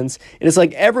experience. And it's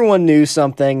like everyone knew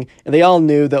something, and they all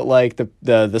knew that like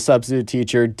the substitute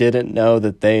teacher didn't know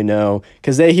that they know,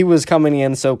 because he was coming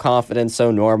in so confident,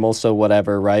 so normal, so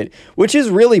whatever, right? Which is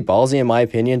really ballsy in my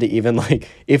opinion, to even like,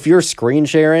 if you're screen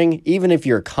sharing, even if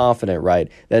you're confident, right,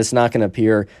 that it's not going to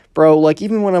appear, bro, like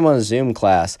even when I'm on a Zoom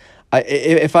class,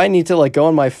 if I need to like go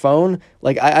on my phone,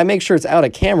 like I make sure it's out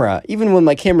of camera, even when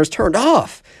my camera's turned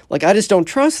off. Like I just don't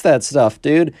trust that stuff,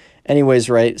 dude. Anyways,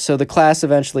 right, so the class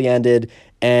eventually ended,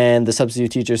 and the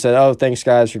substitute teacher said, oh, thanks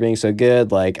guys for being so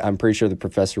good. Like, I'm pretty sure the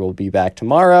professor will be back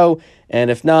tomorrow, and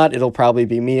if not, it'll probably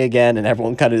be me again. And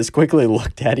everyone kind of just quickly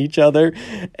looked at each other.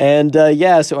 And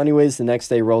yeah, so anyways, the next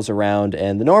day rolls around,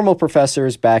 and the normal professor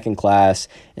is back in class,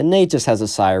 and Nate just has a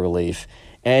sigh of relief.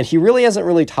 And he really hasn't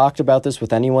really talked about this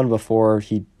with anyone before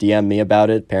he DM'd me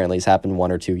about it. Apparently it's happened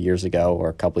 1 or 2 years ago, or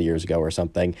a couple years ago or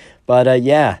something. But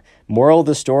yeah, moral of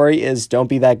the story is don't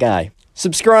be that guy.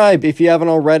 Subscribe if you haven't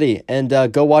already, and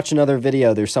go watch another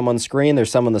video. There's some on screen, there's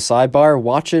some on the sidebar.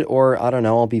 Watch it, or I don't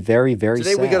know, I'll be very, very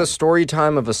Today sad. we got a story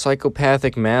time of a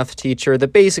psychopathic math teacher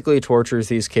that basically tortures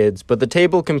these kids, but the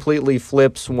table completely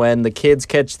flips when the kids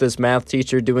catch this math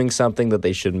teacher doing something that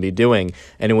they shouldn't be doing.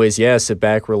 Anyways, yeah, sit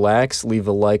back, relax, leave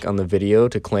a like on the video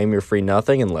to claim your free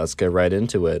nothing, and let's get right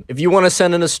into it. If you want to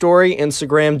send in a story,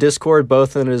 Instagram, Discord,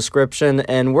 both in the description,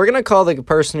 and we're going to call the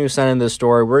person who sent in this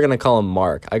story, we're going to call him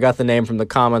Mark. I got the name from the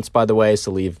comments, by the way,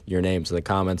 so leave your names in the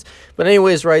comments. But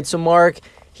anyways, right, so Mark,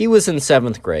 he was in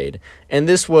 7th grade, and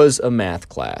this was a math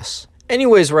class.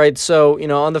 Anyways, right, so,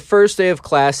 on the first day of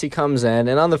class, he comes in,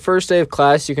 and on the first day of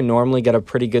class, you can normally get a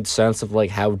pretty good sense of,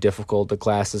 like, how difficult the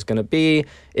class is going to be,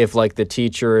 if, like, the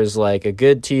teacher is, like, a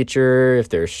good teacher, if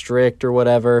they're strict or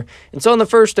whatever. And so on the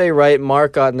first day, right,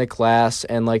 Mark got into class,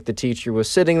 and, like, the teacher was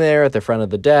sitting there at the front of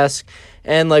the desk,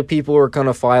 and, like, people were kind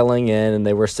of filing in, and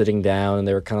they were sitting down, and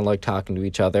they were kind of, like, talking to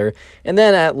each other. And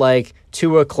then at, like,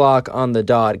 2 o'clock on the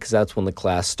dot, because that's when the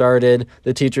class started,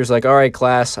 the teacher's like, all right,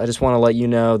 class, I just want to let you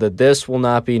know that this will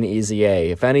not be an easy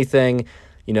A. If anything,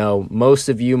 most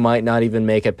of you might not even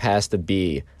make it past a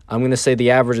B. I'm going to say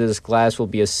the average of this class will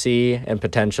be a C and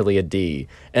potentially a D.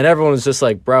 And everyone was just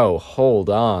like, bro, hold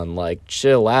on, like,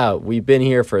 chill out. We've been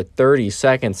here for 30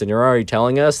 seconds, and you're already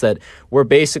telling us that we're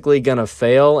basically going to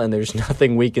fail and there's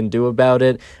nothing we can do about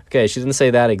it. Okay, she didn't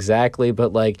say that exactly,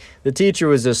 but, like, the teacher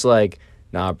was just like,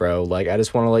 nah, bro, like, I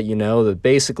just want to let you know that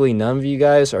basically none of you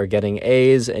guys are getting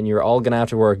A's, and you're all going to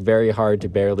have to work very hard to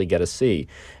barely get a C.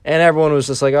 And everyone was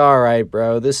just like, all right,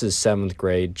 bro, this is 7th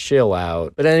grade, chill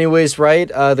out. But anyways, right,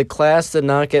 the class did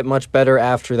not get much better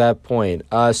after that point.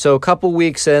 So a couple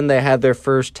weeks in, they had their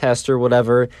first test or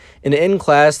whatever, and in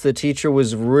class, the teacher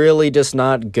was really just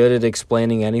not good at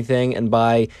explaining anything, and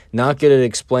by not good at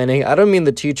explaining, I don't mean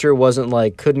the teacher wasn't,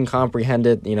 like, couldn't comprehend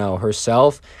it,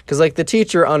 herself, because, like, the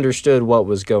teacher understood what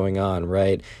was going on,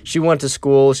 right? She went to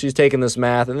school, she's taking this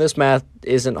math, and this math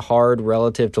isn't hard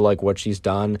relative to, like, what she's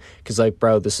done, because, like,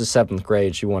 bro, this is 7th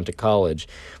grade, she went to college.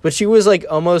 But she was, like,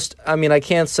 almost, I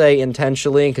can't say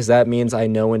intentionally, because that means I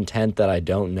know intent that I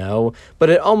don't know, but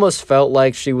it almost felt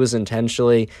like she was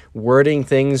intentionally wording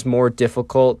things more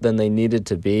difficult than they needed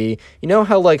to be. You know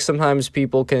how, like, sometimes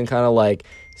people can kind of, like,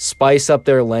 spice up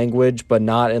their language, but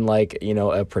not in, like,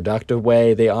 a productive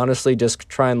way. They honestly just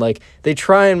try and, like, they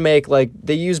make, like,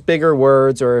 they use bigger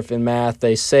words, or if in math,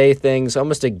 they say things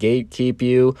almost to gatekeep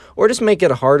you, or just make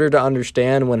it harder to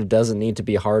understand when it doesn't need to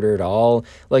be harder at all.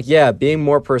 Like, yeah, being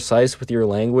more precise with your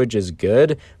language is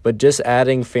good, but just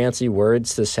adding fancy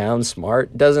words to sound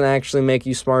smart doesn't actually make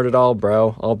you smart at all,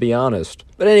 bro. I'll be honest.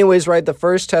 But anyways, right, the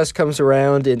first test comes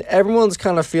around, and everyone's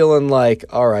kind of feeling like,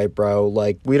 all right, bro,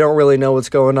 like, we don't really know what's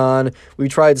going on. We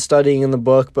tried studying in the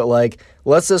book, but, like,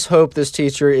 let's just hope this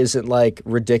teacher isn't, like,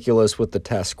 ridiculous with the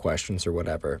test questions or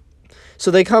whatever.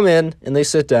 So they come in, and they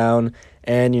sit down,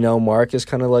 and, Mark is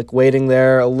kind of, like, waiting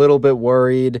there, a little bit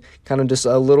worried, kind of just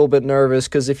a little bit nervous,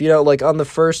 because if like, on the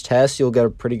first test, you'll get a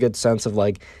pretty good sense of,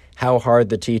 like, how hard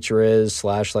the teacher is, /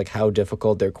 like, how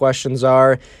difficult their questions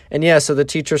are. And yeah, so the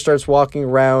teacher starts walking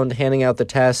around, handing out the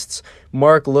tests.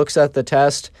 Mark looks at the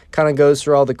test, kind of goes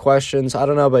through all the questions. I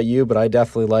don't know about you, but I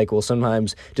definitely will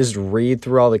sometimes just read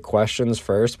through all the questions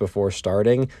first before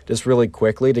starting, just really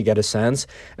quickly to get a sense.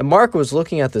 And Mark was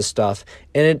looking at this stuff,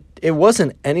 and it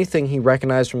wasn't anything he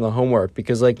recognized from the homework,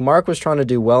 because, like, Mark was trying to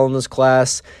do well in this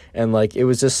class, and, like, it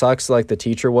was just sucks, like, the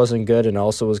teacher wasn't good and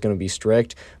also was going to be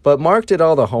strict. But Mark did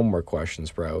all the homework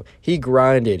questions, bro. He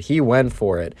grinded, he went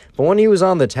for it. But when he was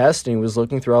on the test and he was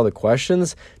looking through all the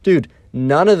questions, dude,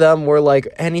 none of them were like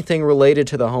anything related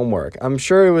to the homework. I'm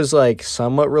sure it was like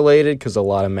somewhat related because a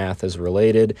lot of math is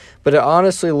related, but it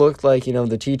honestly looked like,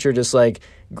 the teacher just like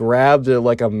grabbed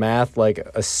like a math like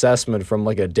assessment from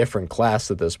like a different class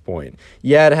at this point.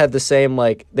 Yeah, it had the same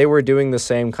like they were doing the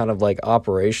same kind of like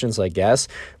operations, I guess,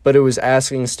 but it was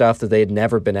asking stuff that they had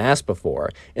never been asked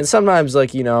before. And sometimes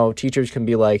like, teachers can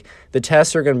be like, the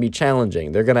tests are going to be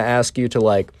challenging. They're going to ask you to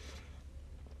like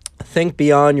think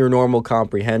beyond your normal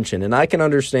comprehension. And I can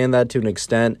understand that to an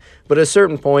extent, but at a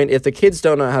certain point, if the kids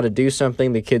don't know how to do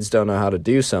something, the kids don't know how to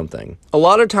do something. A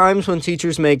lot of times when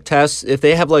teachers make tests, if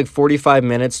they have like 45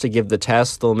 minutes to give the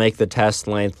test, they'll make the test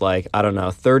length like,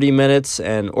 30 minutes,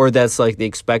 or that's like the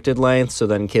expected length, so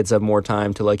then kids have more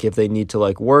time to like if they need to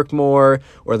like work more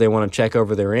or they want to check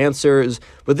over their answers.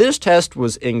 But this test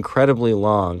was incredibly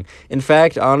long. In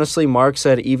fact, honestly, Mark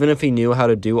said even if he knew how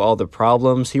to do all the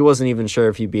problems, he wasn't even sure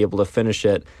if he'd be able to finish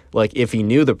it, like if he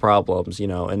knew the problems,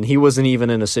 and he wasn't even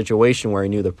in a situation where he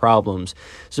knew the problems.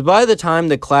 So by the time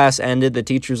the class ended, the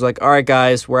teacher's like, all right,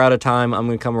 guys, we're out of time. I'm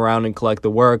going to come around and collect the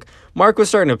work. Mark was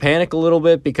starting to panic a little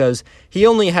bit because he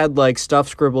only had like stuff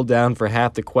scribbled down for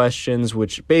half the questions,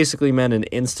 which basically meant an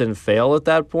instant fail at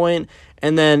that point.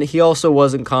 And then he also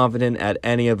wasn't confident at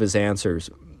any of his answers.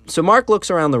 So Mark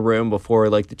looks around the room before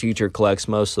like the teacher collects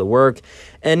most of the work,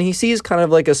 and he sees kind of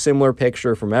like a similar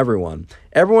picture from everyone.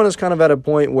 Everyone is kind of at a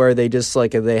point where they just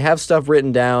like they have stuff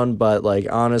written down, but like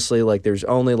honestly, like there's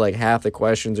only like half the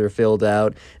questions are filled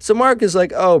out. So Mark is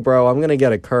like, "Oh, bro, I'm gonna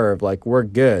get a curve. Like we're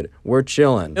good, we're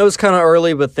chilling." It was kind of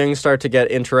early, but things start to get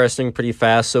interesting pretty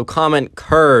fast. So comment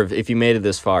curve if you made it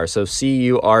this far. So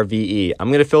CURVE.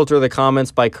 I'm gonna filter the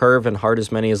comments by curve and heart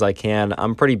as many as I can.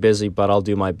 I'm pretty busy, but I'll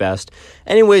do my best.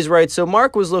 Anyways, right. So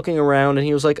Mark was looking around and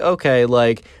he was like, "Okay,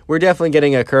 like we're definitely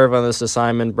getting a curve on this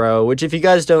assignment, bro." Which, if you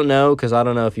guys don't know, because I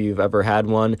don't know if you've ever had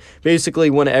one, basically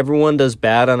when everyone does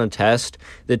bad on a test,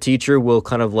 the teacher will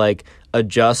kind of like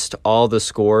adjust all the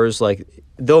scores. Like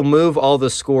they'll move all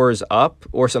the scores up,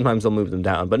 or sometimes they'll move them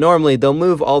down, but normally they'll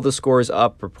move all the scores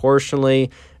up proportionally,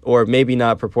 or maybe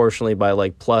not proportionally by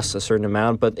like plus a certain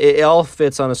amount, but it all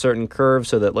fits on a certain curve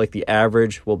so that like the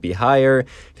average will be higher.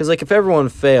 Because like if everyone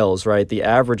fails, right, the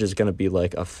average is going to be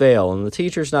like a fail, and the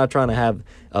teacher's not trying to have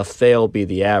a fail be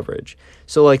the average.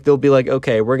 So like they'll be like,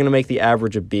 okay, we're going to make the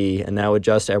average a B and now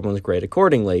adjust everyone's grade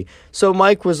accordingly. So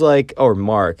Mike was like, or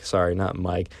Mark, sorry, not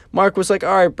Mike. Mark was like,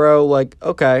 all right, bro, like,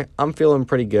 okay, I'm feeling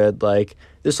pretty good. Like,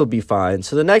 this will be fine.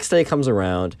 So the next day comes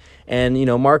around and,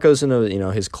 Mark goes into,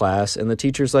 his class, and the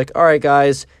teacher's like, all right,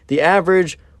 guys, the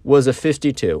average was a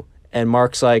 52. And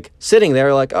Mark's like sitting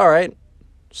there like, all right,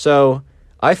 so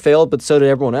I failed, but so did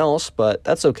everyone else, but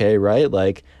that's okay, right?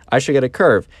 Like, I should get a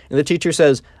curve. And the teacher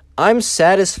says, I'm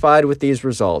satisfied with these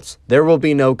results. There will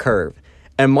be no curve.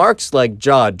 And Mark's like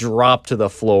jaw dropped to the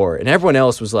floor, and everyone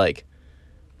else was like,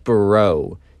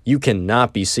 bro, you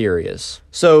cannot be serious.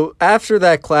 So after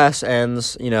that class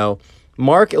ends,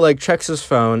 Mark like checks his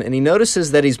phone and he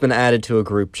notices that he's been added to a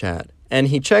group chat. And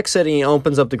he checks it and he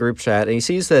opens up the group chat and he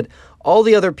sees that all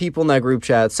the other people in that group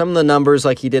chat, some of the numbers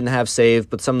like he didn't have saved,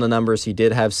 but some of the numbers he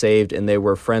did have saved, and they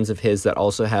were friends of his that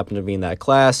also happened to be in that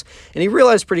class. And he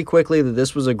realized pretty quickly that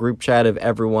this was a group chat of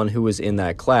everyone who was in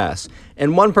that class.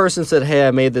 And one person said, hey,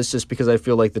 I made this just because I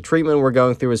feel like the treatment we're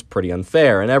going through is pretty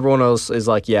unfair. And everyone else is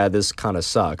like, yeah, this kind of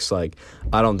sucks. Like,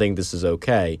 I don't think this is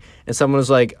okay. And someone was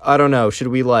like, I don't know, should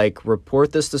we like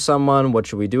report this to someone? What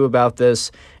should we do about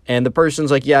this? And the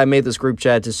person's like, yeah, I made this group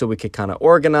chat just so we could kind of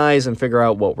organize and figure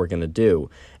out what we're going to do.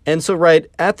 And so, right,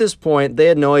 at this point, they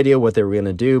had no idea what they were going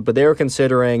to do, but they were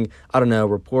considering, I don't know,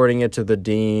 reporting it to the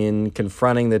dean,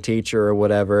 confronting the teacher or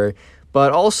whatever.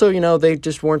 But also, they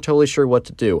just weren't totally sure what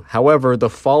to do. However, the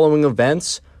following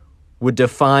events would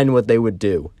define what they would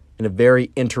do in a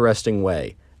very interesting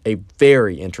way. A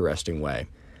very interesting way.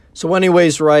 So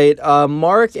anyways, right,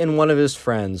 Mark and one of his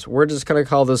friends, we're just going to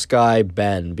call this guy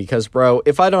Ben, because, bro,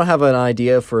 if I don't have an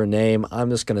idea for a name, I'm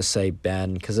just going to say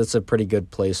Ben, because it's a pretty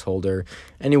good placeholder.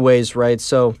 Anyways, right,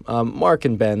 so Mark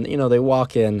and Ben, they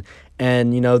walk in,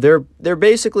 and, they're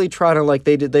basically trying to, like,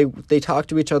 they talk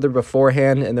to each other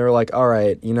beforehand, and they're like, all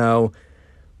right,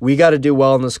 we got to do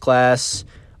well in this class.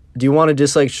 Do you want to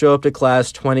just, like, show up to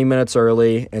class 20 minutes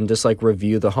early and just, like,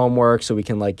 review the homework so we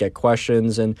can, like, get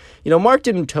questions? And, Mark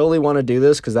didn't totally want to do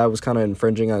this because that was kind of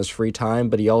infringing on his free time,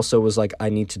 but he also was like, I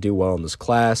need to do well in this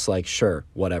class. Like, sure,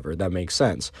 whatever, that makes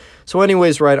sense. So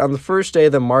anyways, right, on the first day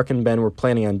that Mark and Ben were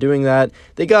planning on doing that,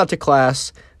 they got to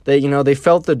class. They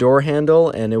felt the door handle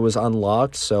and it was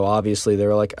unlocked. So obviously they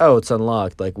were like, oh, it's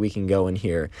unlocked. Like, we can go in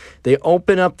here. They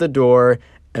open up the door,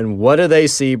 and what do they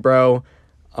see, bro?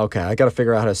 Okay, I gotta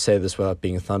figure out how to say this without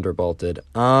being thunderbolted.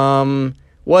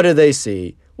 what do they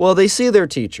see? Well, they see their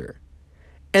teacher.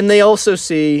 And they also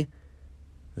see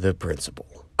the principal.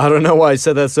 I don't know why I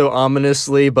said that so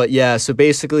ominously, but yeah, so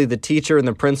basically the teacher and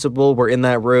the principal were in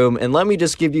that room, and let me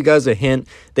just give you guys a hint.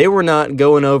 They were not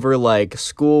going over, like,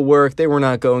 schoolwork. They were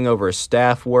not going over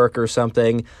staff work or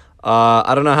something.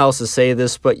 I don't know how else to say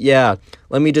this, but yeah,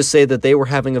 let me just say that they were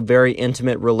having a very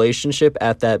intimate relationship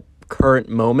at that current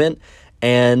moment.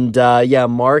 And yeah,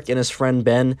 Mark and his friend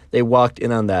Ben, they walked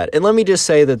in on that. And let me just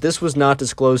say that this was not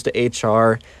disclosed to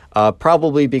HR,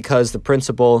 probably because the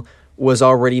principal was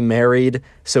already married,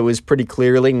 so it was pretty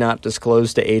clearly not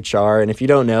disclosed to HR. And if you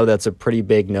don't know, that's a pretty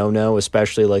big no-no,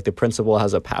 especially like the principal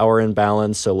has a power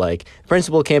imbalance. So like the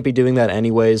principal can't be doing that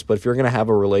anyways, but if you're going to have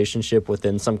a relationship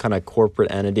within some kind of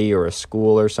corporate entity or a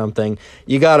school or something,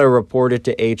 you got to report it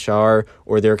to HR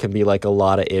or there can be like a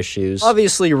lot of issues.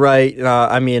 Obviously, right.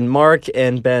 I mean, Mark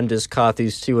and Ben just caught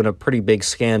these two in a pretty big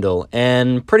scandal.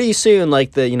 And pretty soon,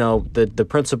 like the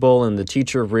principal and the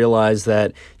teacher realized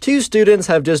that two students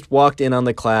have just walked in on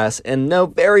the class and know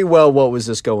very well what was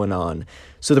this going on.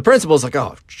 So the principal's like,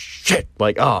 oh shit,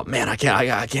 like, oh man, I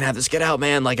can't have this get out,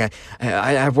 man. Like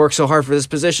I've worked so hard for this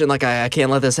position, like I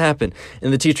can't let this happen.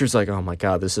 And the teacher's like, oh my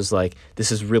god, this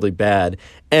is really bad.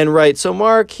 And right, so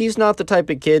Mark, he's not the type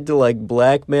of kid to like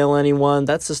blackmail anyone.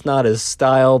 That's just not his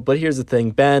style. But here's the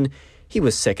thing, Ben, he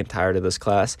was sick and tired of this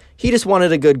class. He just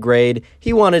wanted a good grade.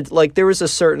 He wanted, like, there was a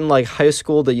certain, like, high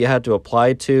school that you had to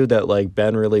apply to that, like,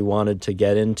 Ben really wanted to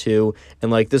get into.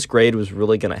 And, like, this grade was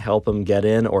really going to help him get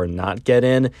in or not get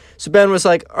in. So Ben was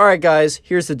like, all right, guys,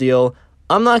 here's the deal.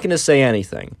 I'm not going to say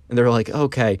anything. And they're like,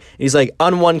 okay. And he's like,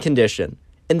 on one condition.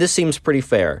 And this seems pretty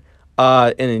fair.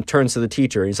 And he turns to the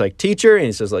teacher. And he's like, teacher? And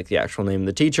he says, like, the actual name of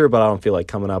the teacher, but I don't feel like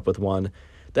coming up with one.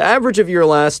 The average of your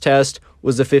last test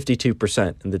was a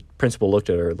 52%. And the principal looked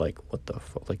at her like, what the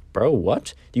fuck? Like, bro,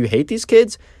 what? Do you hate these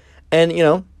kids? And, you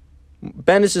know,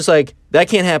 Ben is just like, that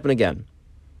can't happen again.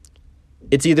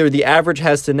 It's either the average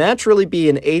has to naturally be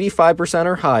an 85%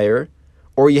 or higher,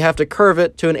 or you have to curve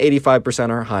it to an 85%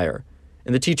 or higher.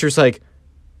 And the teacher's like,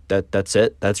 that's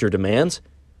it? That's your demands?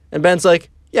 And Ben's like,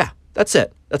 yeah, that's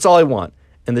it. That's all I want.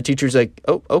 And the teacher's like,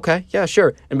 oh, okay, yeah,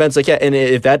 sure. And Ben's like, yeah, and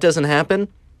if that doesn't happen,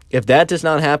 if that does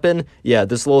not happen, yeah,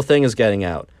 this little thing is getting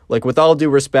out. Like, with all due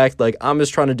respect, like, I'm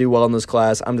just trying to do well in this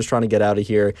class. I'm just trying to get out of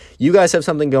here. You guys have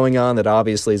something going on that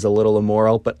obviously is a little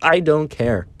immoral, but I don't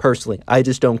care. Personally, I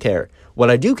just don't care. What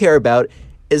I do care about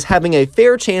is having a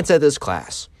fair chance at this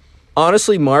class.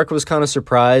 Honestly, Mark was kind of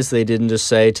surprised they didn't just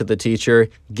say to the teacher,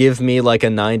 give me like a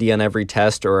 90 on every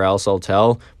test or else I'll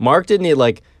tell. Mark didn't need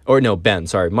like... Or no, Ben,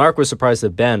 sorry. Mark was surprised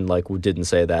that Ben, like, didn't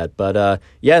say that. But,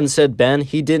 yeah, instead, Ben,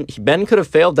 Ben could have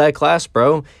failed that class,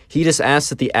 bro. He just asked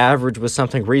that the average was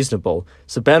something reasonable.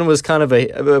 So Ben was kind of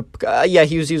yeah,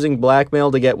 he was using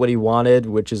blackmail to get what he wanted,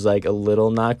 which is, like, a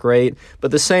little not great. But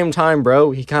at the same time,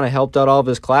 bro, he kind of helped out all of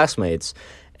his classmates.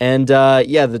 And,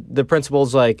 yeah, the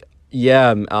principal's like,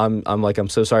 yeah, I'm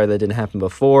so sorry that didn't happen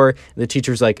before. And the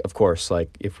teacher's like, of course, like,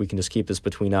 if we can just keep this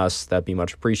between us, that'd be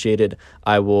much appreciated.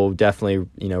 I will definitely,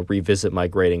 revisit my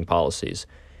grading policies.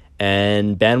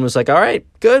 And Ben was like, all right,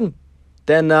 good.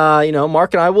 Then,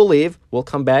 Mark and I will leave. We'll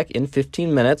come back in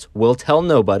 15 minutes. We'll tell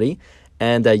nobody.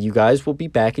 And you guys will be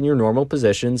back in your normal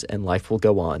positions and life will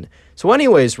go on. So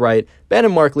anyways, right, Ben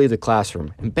and Mark leave the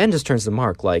classroom. And Ben just turns to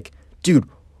Mark like, dude,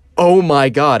 oh my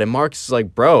God. And Mark's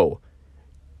like, bro,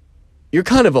 you're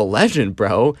kind of a legend,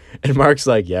 bro. And Mark's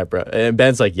like, yeah, bro. And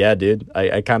Ben's like, yeah, dude,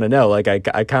 I kind of know. Like, I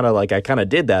kind of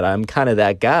did that. I'm kind of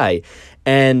that guy.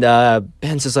 And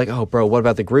Ben's just like, oh, bro, what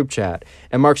about the group chat?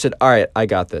 And Mark said, all right, I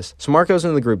got this. So Mark goes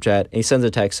into the group chat and he sends a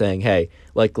text saying, hey,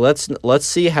 like, let's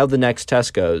see how the next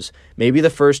test goes. Maybe the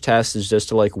first test is just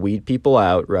to, like, weed people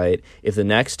out, right? If the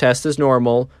next test is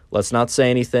normal, let's not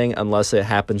say anything unless it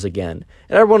happens again.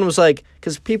 And everyone was like,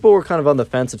 because people were kind of on the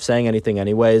fence of saying anything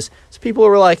anyways. So people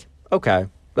were like, okay,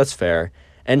 that's fair.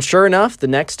 And sure enough, the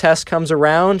next test comes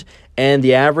around and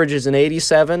the average is an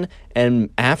 87. And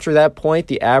after that point,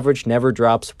 the average never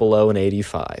drops below an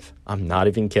 85. I'm not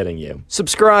even kidding you.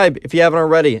 Subscribe if you haven't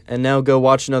already. And now go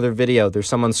watch another video. There's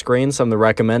some on screen, some that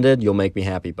recommended. You'll make me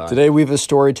happy by. Today we have a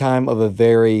story time of a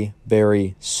very,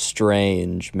 very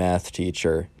strange math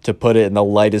teacher. To put it in the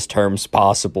lightest terms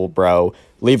possible, bro.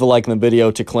 Leave a like in the video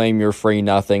to claim your free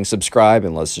nothing. Subscribe,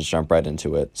 and let's just jump right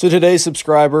into it. So today's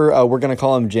subscriber, we're going to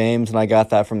call him James, and I got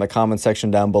that from the comment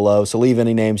section down below. So leave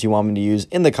any names you want me to use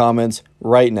in the comments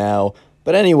right now.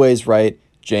 But anyways, right,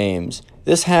 James.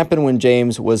 This happened when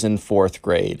James was in 4th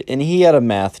grade, and he had a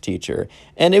math teacher.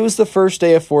 And it was the first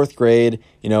day of 4th grade.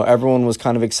 You know, everyone was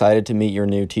kind of excited to meet your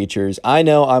new teachers. I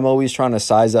know I'm always trying to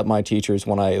size up my teachers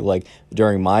when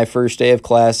during my first day of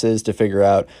classes to figure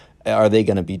out, Are they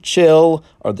going to be chill?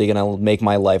 Are they going to make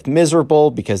my life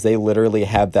miserable? Because they literally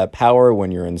have that power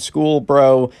when you're in school,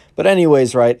 bro. But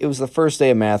anyways, right, it was the first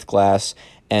day of math class.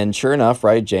 And sure enough,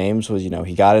 right, James was,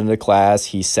 he got into class,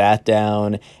 he sat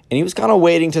down, and he was kind of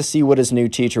waiting to see what his new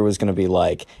teacher was going to be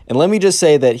like. And let me just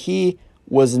say that he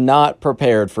was not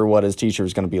prepared for what his teacher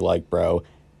was going to be like, bro.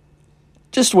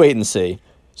 Just wait and see.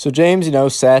 So James,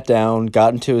 sat down,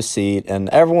 got into a seat, and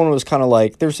everyone was kind of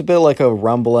like, there's a bit like a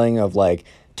rumbling of like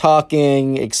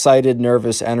talking, excited,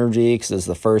 nervous energy because it's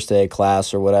the first day of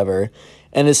class or whatever.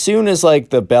 And as soon as like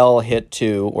the bell hit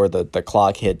 2 or the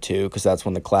clock hit 2, because that's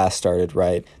when the class started,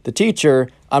 right? The teacher,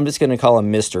 I'm just going to call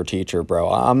him Mr. Teacher,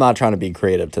 bro. I'm not trying to be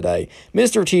creative today.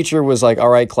 Mr. Teacher was like, all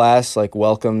right, class, like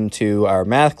welcome to our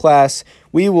math class.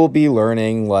 We will be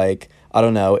learning like, I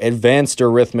don't know, advanced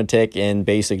arithmetic in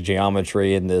basic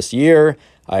geometry in this year.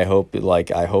 I hope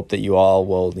that you all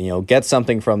will, get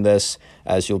something from this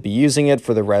as you'll be using it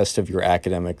for the rest of your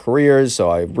academic careers. So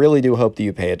I really do hope that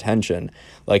you pay attention.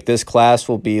 Like this class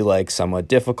will be like somewhat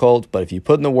difficult, but if you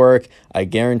put in the work, I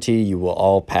guarantee you will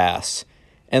all pass.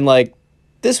 And like,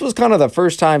 this was kind of the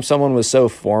first time someone was so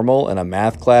formal in a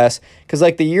math class, because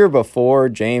like the year before,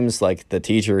 James, like the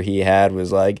teacher he had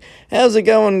was like, how's it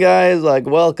going, guys? Like,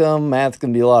 welcome. Math's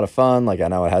going to be a lot of fun. Like, I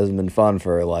know it hasn't been fun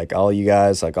for like all you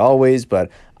guys, like always,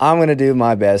 but I'm going to do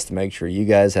my best to make sure you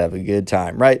guys have a good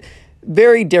time, right?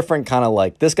 Very different kind of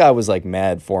like, this guy was like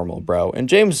mad formal, bro. And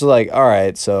James was like, all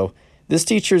right, so this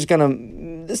teacher's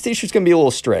going to be a little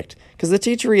strict, because the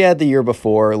teacher he had the year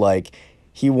before, like,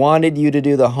 he wanted you to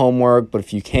do the homework, but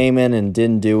if you came in and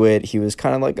didn't do it, he was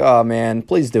kind of like, oh man,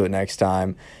 please do it next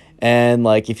time. And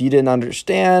like, if you didn't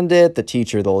understand it, the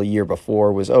teacher the year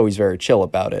before was always very chill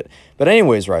about it. But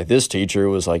anyways, right, this teacher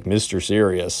was like Mr.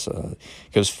 Serious,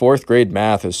 because 4th grade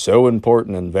math is so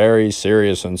important and very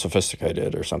serious and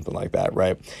sophisticated or something like that,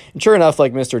 right? And sure enough,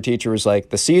 like Mr. Teacher was like,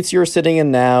 the seats you're sitting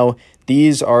in now,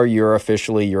 these are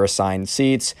officially your assigned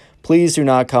seats. Please do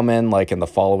not come in like in the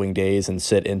following days and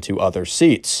sit into other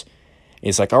seats.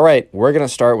 He's like, all right, we're going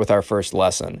to start with our first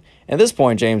lesson. At this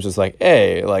point, James was like,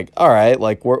 hey, like, all right,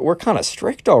 like, we're kind of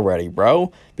strict already,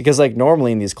 bro. Because, like,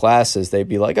 normally in these classes, they'd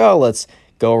be like, oh, let's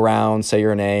go around, say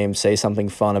your name, say something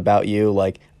fun about you.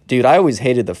 Like, dude, I always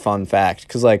hated the fun fact.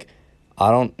 Because, like, I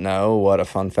don't know what a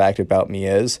fun fact about me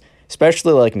is.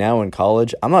 Especially, like, now in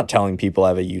college, I'm not telling people I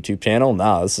have a YouTube channel.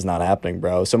 Nah, this is not happening,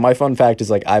 bro. So my fun fact is,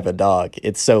 like, I have a dog.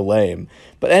 It's so lame.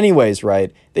 But anyways,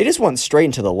 right, they just went straight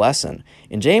into the lesson.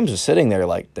 And James was sitting there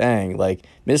like, dang, like,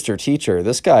 Mr. Teacher,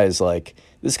 this guy is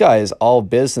all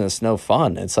business, no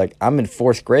fun. It's like, I'm in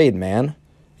 4th grade, man.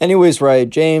 Anyways, right,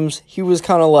 James, he was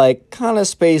kind of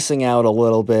spacing out a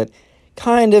little bit.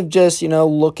 Kind of just,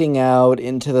 looking out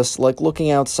into this, like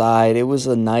looking outside. It was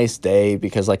a nice day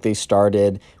because like they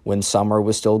started when summer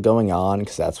was still going on,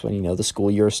 because that's when, the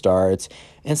school year starts.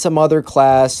 And some other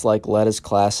class, like let his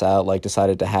class out, like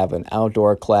decided to have an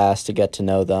outdoor class to get to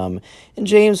know them. And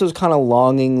James was kind of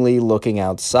longingly looking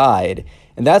outside.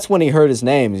 And that's when he heard his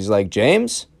name. He's like,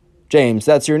 James,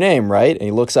 that's your name, right? And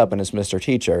he looks up and it's Mr.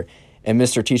 Teacher. And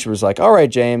Mr. Teacher was like, all right,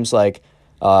 James, like,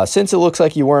 since it looks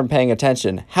like you weren't paying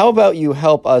attention, how about you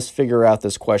help us figure out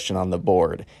this question on the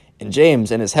board? And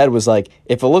James in his head was like,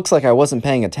 if it looks like I wasn't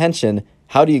paying attention,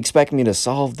 how do you expect me to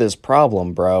solve this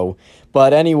problem, bro?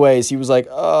 But anyways, he was like,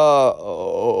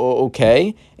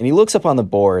 okay. And he looks up on the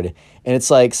board and it's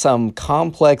like some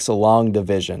complex long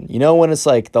division. You know, when it's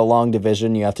like the long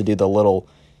division, you have to do the little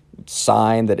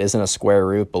sign that isn't a square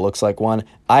root but looks like one.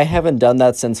 I haven't done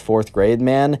that since 4th grade,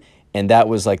 man. And that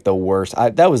was like the worst.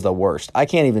 That was the worst. I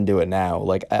can't even do it now.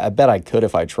 Like, I bet I could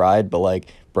if I tried, but like,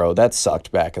 bro, that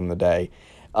sucked back in the day.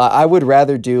 I would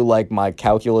rather do like my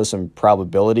calculus and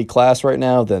probability class right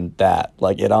now than that.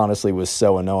 Like, it honestly was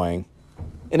so annoying.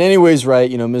 And anyways, right,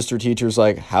 Mr. Teacher's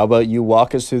like, how about you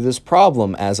walk us through this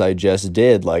problem as I just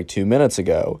did like 2 minutes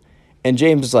ago? And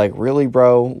James is like, really,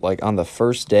 bro? Like, on the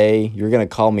first day, you're going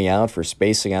to call me out for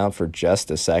spacing out for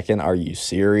just a second? Are you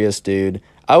serious, dude?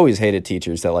 I always hated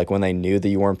teachers that, like, when they knew that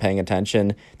you weren't paying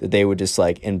attention, that they would just,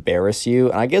 like, embarrass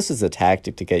you. And I guess it's a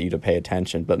tactic to get you to pay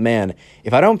attention. But, man,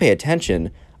 if I don't pay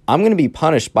attention, I'm going to be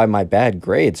punished by my bad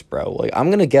grades, bro. Like, I'm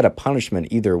going to get a punishment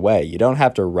either way. You don't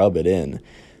have to rub it in.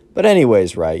 But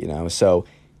anyways, right, so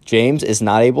James is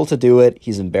not able to do it.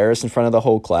 He's embarrassed in front of the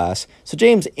whole class. So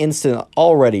James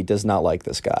already does not like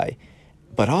this guy.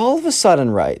 But all of a sudden,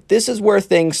 right, this is where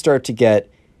things start to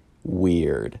get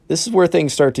weird. This is where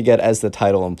things start to get, as the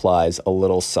title implies, a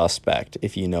little suspect,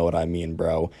 if you know what I mean,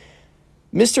 bro.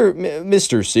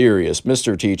 Mr. Serious,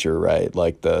 Mr. Teacher, right,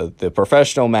 like the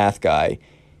professional math guy,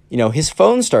 his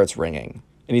phone starts ringing.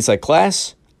 And he's like,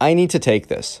 class, I need to take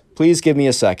this. Please give me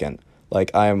a second. Like,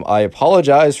 I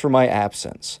apologize for my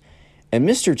absence. And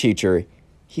Mr. Teacher,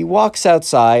 he walks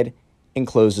outside and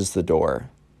closes the door.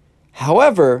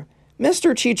 However,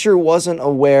 Mr. Teacher wasn't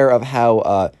aware of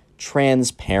how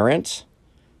transparent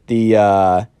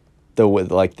the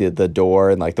door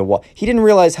and like the wall. He didn't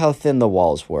realize how thin the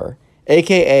walls were.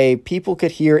 AKA, people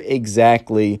could hear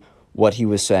exactly what he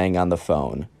was saying on the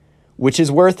phone, which is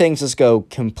where things just go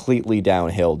completely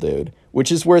downhill, dude.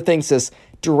 Which is where things just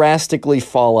drastically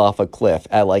fall off a cliff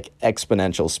at like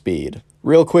exponential speed.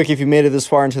 Real quick, if you made it this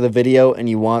far into the video and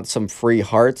you want some free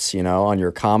hearts, on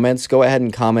your comments, go ahead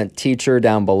and comment teacher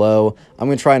down below. I'm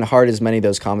going to try and heart as many of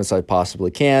those comments as I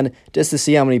possibly can, just to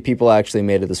see how many people actually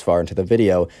made it this far into the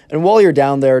video. And while you're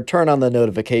down there, turn on the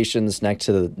notifications next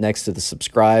to the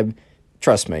subscribe.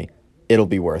 Trust me, it'll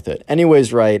be worth it.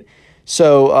 Anyways, right.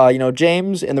 So,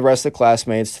 James and the rest of the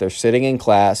classmates, they're sitting in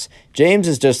class. James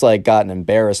has just like gotten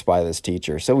embarrassed by this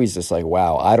teacher. So he's just like,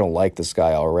 wow, I don't like this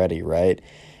guy already, right?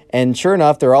 And sure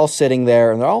enough, they're all sitting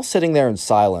there, and they're all sitting there in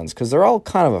silence because they're all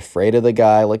kind of afraid of the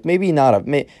guy. Like,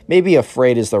 maybe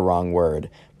afraid is the wrong word,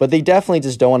 but they definitely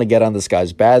just don't want to get on this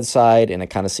guy's bad side, and it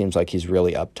kind of seems like he's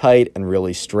really uptight and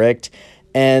really strict.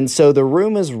 And so the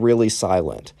room is really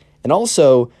silent. And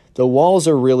also, the walls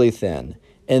are really thin.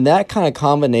 And that kind of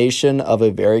combination of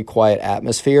a very quiet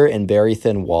atmosphere and very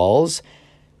thin walls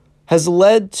has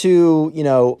led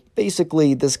to,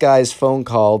 basically this guy's phone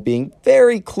call being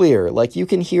very clear. Like, you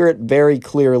can hear it very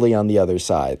clearly on the other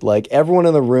side. Like, everyone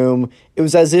in the room, it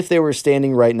was as if they were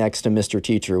standing right next to Mr.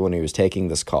 Teacher when he was taking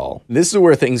this call. This is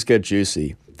where things get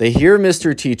juicy. They hear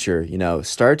Mr. Teacher,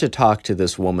 start to talk to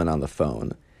this woman on the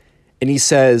phone. And he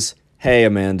says, "Hey,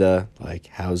 Amanda, like,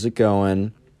 how's it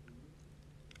going?"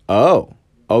 Oh,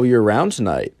 you're around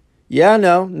tonight? Yeah,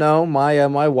 no,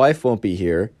 my wife won't be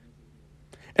here.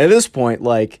 At this point,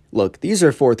 like, look, these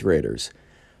are fourth graders,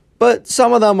 but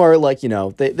some of them are like,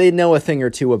 they know a thing or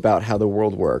two about how the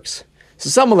world works. So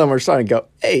some of them are starting to go,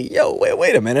 hey, yo,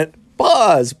 wait a minute.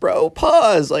 Pause, bro,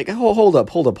 pause. Like, hold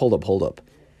up.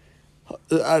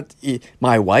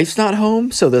 My wife's not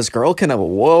home, so this girl can have a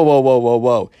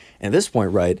whoa. And at this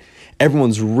point, right,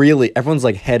 everyone's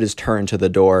like head is turned to the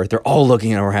door. They're all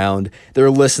looking around.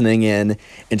 They're listening in.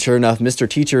 And sure enough, Mr.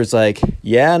 Teacher is like,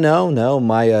 yeah, no,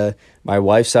 my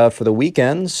wife's out for the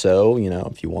weekend. So,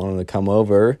 if you wanted to come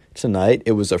over tonight,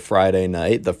 it was a Friday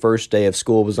night. The first day of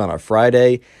school was on a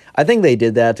Friday. I think they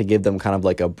did that to give them kind of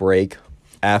like a break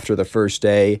after the first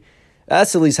day.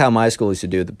 That's at least how my school used to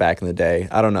do it back in the day.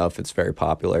 I don't know if it's very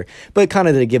popular, but kind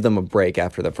of to give them a break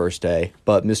after the first day.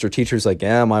 But Mr. Teacher's like,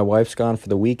 yeah, my wife's gone for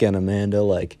the weekend, Amanda.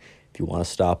 Like, if you want to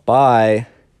stop by,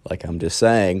 like, I'm just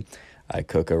saying, I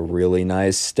cook a really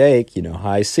nice steak,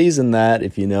 high season that,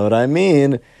 if you know what I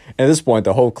mean. At this point,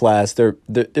 the whole class, their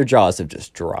jaws have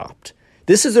just dropped.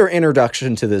 This is their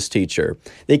introduction to this teacher.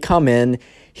 They come in.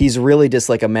 He's really just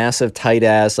like a massive tight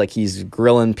ass, like he's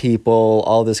grilling people,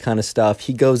 all this kind of stuff.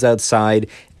 He goes outside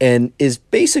and is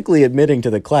basically admitting to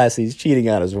the class he's cheating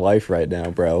on his wife right now,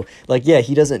 bro. Like, yeah,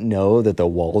 he doesn't know that the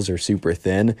walls are super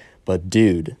thin, but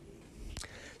dude.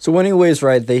 So anyways,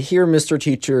 right, they hear Mr.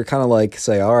 Teacher kind of like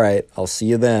say, all right, I'll see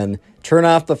you then. Turn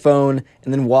off the phone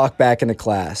and then walk back into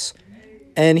class.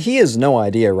 And he has no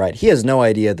idea, right? He has no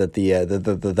idea that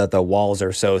the walls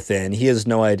are so thin. He has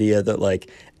no idea that,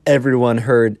 like, everyone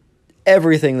heard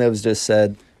everything that was just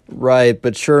said, right?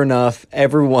 But sure enough,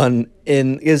 everyone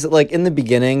in the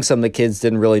beginning, some of the kids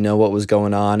didn't really know what was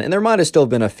going on, and there might have still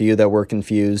been a few that were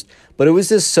confused, but it was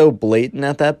just so blatant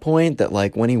at that point that,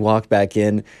 like, when he walked back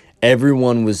in,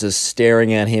 everyone was just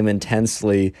staring at him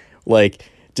intensely, like,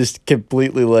 just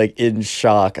completely, like, in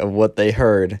shock of what they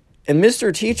heard. And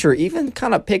Mr. Teacher even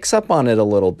kind of picks up on it a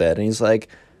little bit, and he's like,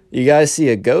 you guys see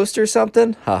a ghost or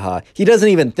something? Haha. He doesn't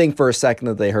even think for a second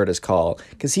that they heard his call,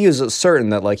 because he was certain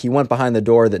that, like, he went behind the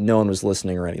door, that no one was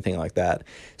listening or anything like that.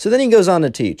 So then he goes on to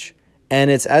teach, and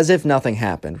it's as if nothing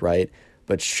happened, right?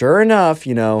 But sure enough,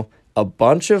 a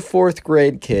bunch of fourth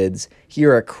grade kids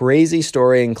hear a crazy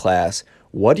story in class.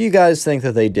 What do you guys think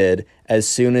that they did as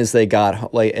soon as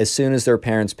as soon as their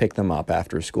parents picked them up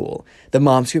after school? The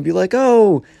mom's gonna be like,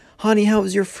 oh, honey, how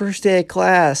was your first day of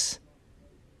class?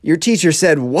 Your teacher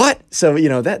said what? So,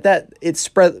 that it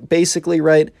spread basically,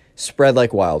 right? Spread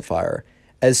like wildfire.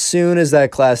 As soon as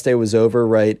that class day was over,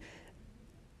 right?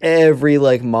 Every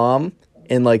mom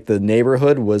in the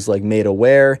neighborhood was made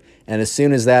aware. And as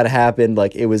soon as that happened,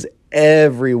 it was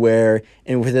everywhere.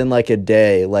 And within a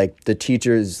day, the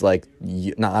teachers, I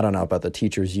don't know about the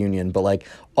teachers union, but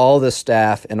all the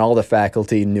staff and all the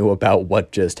faculty knew about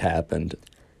what just happened.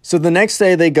 So the next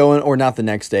day they go in, or not the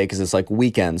next day because it's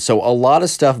weekend. So a lot of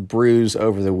stuff brews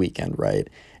over the weekend, right?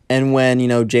 And when,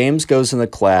 James goes into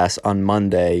class on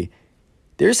Monday,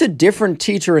 there's a different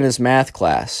teacher in his math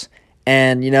class.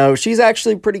 And, she's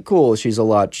actually pretty cool. She's a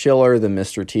lot chiller than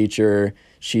Mr. Teacher.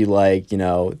 She,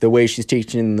 the way she's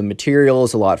teaching the material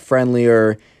is a lot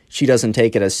friendlier. She doesn't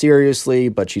take it as seriously,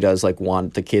 but she does,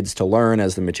 want the kids to learn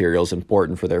as the material is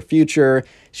important for their future.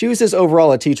 She was just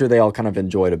overall a teacher they all kind of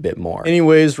enjoyed a bit more.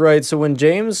 Anyways, right, so when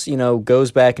James,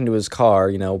 goes back into his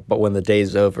car, but when the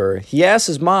day's over, he asks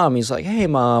his mom, he's like, hey,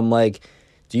 Mom,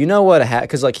 do you know what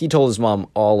happened? Because, he told his mom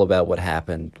all about what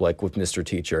happened, with Mr.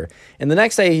 Teacher. And the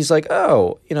next day, he's like,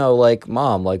 oh,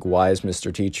 Mom, why is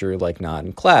Mr. Teacher, not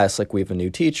in class? We have a new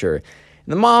teacher.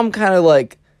 And the mom kind of,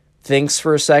 thinks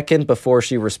for a second before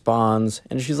she responds.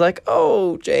 And she's like,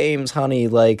 oh, James, honey,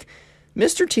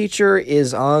 Mr. Teacher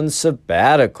is on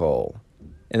sabbatical.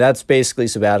 And that's basically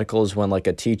sabbatical is when, a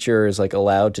teacher is,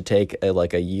 allowed to take,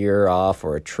 a year off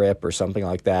or a trip or something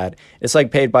like that. It's,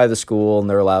 paid by the school, and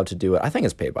they're allowed to do it. I think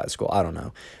it's paid by the school. I don't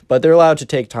know. But they're allowed to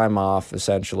take time off,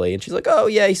 essentially. And she's like, oh,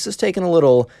 yeah, he's just taking a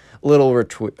little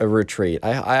retreat.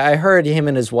 I heard him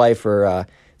and his wife are,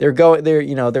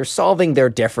 they're solving their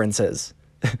differences.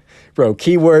 Bro,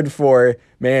 keyword for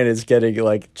man is getting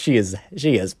she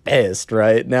is pissed,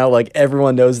 right? Now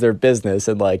everyone knows their business,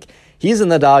 and he's in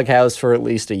the doghouse for at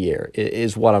least a year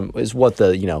is what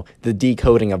the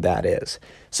decoding of that is.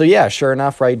 So yeah, sure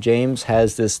enough, right, James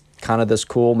has this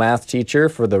cool math teacher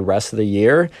for the rest of the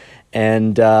year,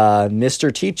 and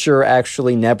Mr. Teacher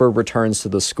actually never returns to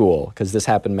the school because this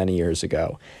happened many years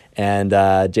ago, and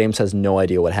James has no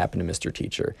idea what happened to Mr.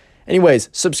 Teacher. Anyways,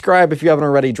 subscribe if you haven't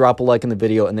already, drop a like in the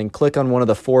video, and then click on one of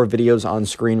the 4 videos on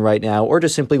screen right now, or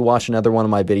just simply watch another one of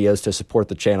my videos to support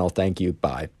the channel. Thank you.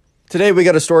 Bye. Today we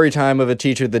got a story time of a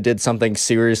teacher that did something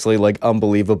seriously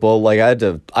unbelievable. I had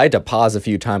to pause a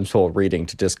few times while reading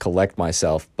to just collect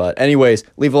myself. But anyways,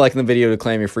 leave a like in the video to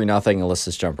claim your free nothing, and let's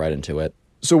just jump right into it.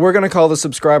 So we're going to call the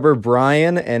subscriber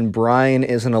Brian, and Brian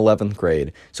is in 11th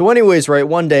grade. So anyways, right,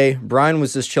 one day, Brian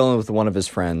was just chilling with one of his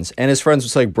friends, and his friends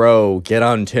was like, bro, get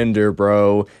on Tinder,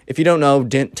 bro. If you don't know,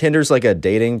 Tinder's a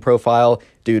dating profile.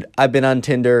 Dude, I've been on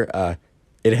Tinder.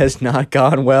 It has not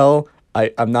gone well.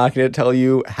 I'm not going to tell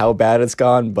you how bad it's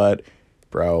gone, but,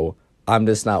 bro, I'm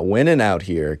just not winning out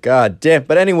here. God damn.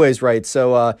 But anyways, right,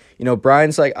 so,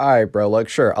 Brian's like, all right, bro,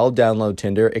 sure, I'll download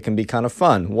Tinder. It can be kind of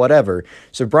fun, whatever.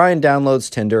 So Brian downloads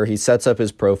Tinder. He sets up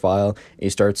his profile. And he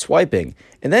starts swiping.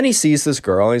 And then he sees this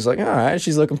girl, and he's like, all right,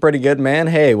 she's looking pretty good, man.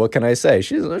 Hey, what can I say?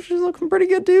 She's looking pretty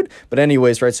good, dude. But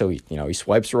anyways, right, so he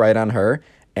swipes right on her.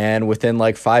 And within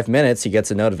 5 minutes, he gets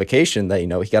a notification that, he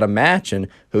got a match. And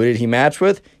who did he match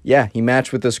with? Yeah, he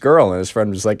matched with this girl. And his friend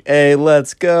was like, hey,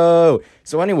 let's go.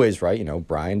 So anyways, right,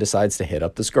 Brian decides to hit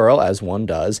up this girl, as one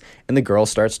does. And the girl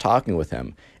starts talking with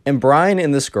him. And Brian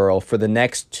and this girl, for the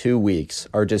next 2 weeks,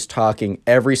 are just talking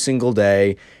every single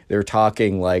day. They're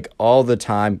talking, all the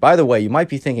time. By the way, you might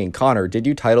be thinking, Connor, did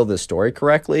you title this story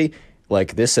correctly?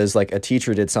 This says, a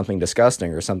teacher did something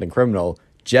disgusting or something criminal.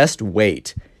 Just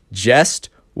wait. Just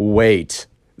wait.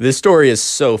 This story is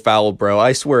so foul, bro.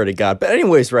 I swear to God. But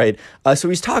anyways, right, so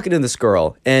he's talking to this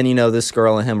girl, and, this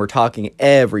girl and him are talking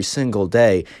every single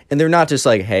day, and they're not just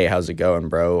like, hey, how's it going,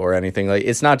 bro, or anything.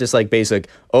 It's not just basic,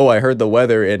 oh, I heard the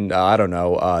weather in, I don't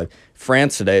know,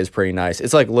 France today is pretty nice.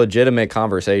 It's legitimate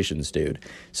conversations, dude.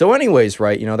 So anyways,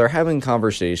 right, they're having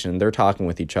conversation, they're talking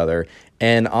with each other,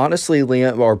 and honestly,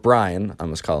 Liam, or Brian, I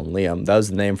must call him Liam, that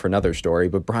was the name for another story,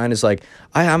 but Brian is like,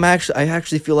 I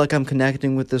actually feel like I'm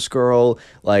connecting with this girl,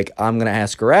 I'm gonna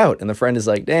ask her out, and the friend is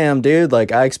like, damn, dude,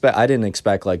 I didn't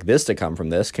expect this to come from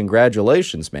this,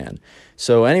 congratulations, man.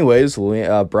 So anyways,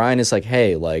 Brian is like,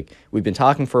 hey, we've been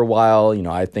talking for a while,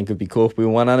 I think it'd be cool if we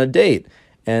went on a date.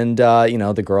 And,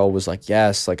 the girl was like,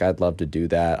 yes, I'd love to do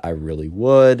that. I really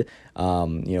would.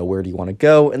 Where do you want to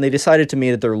go? And they decided to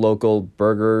meet at their local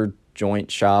burger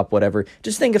joint shop, whatever.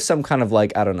 Just think of some kind of I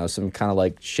don't know, some kind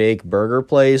of shake burger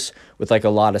place with a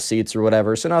lot of seats or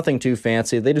whatever. So nothing too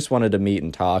fancy. They just wanted to meet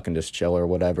and talk and just chill or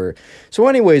whatever. So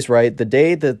anyways, right, the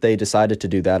day that they decided to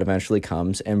do that eventually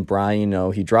comes, and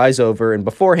Brian, he drives over, and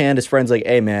beforehand his friend's like,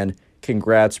 hey, man,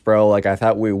 congrats, bro. I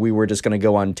thought we were just going to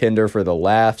go on Tinder for the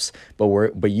laughs,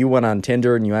 but you went on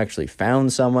Tinder and you actually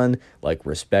found someone.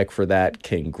 Respect for that.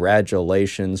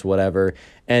 Congratulations, whatever.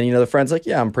 And, the friend's like,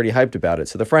 yeah, I'm pretty hyped about it.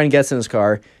 So the friend gets in his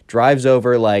car, drives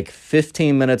over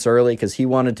 15 minutes early because he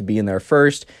wanted to be in there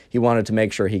first. He wanted to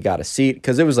make sure he got a seat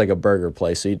because it was a burger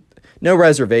place. So no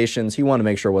reservations. He wanted to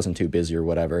make sure it wasn't too busy or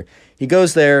whatever. He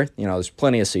goes there, there's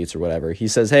plenty of seats or whatever. He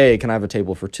says, hey, can I have a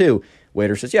table for 2?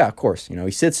 Waiter says, yeah, of course.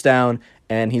 He sits down,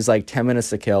 and he's 10 minutes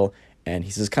to kill, and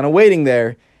he's just kind of waiting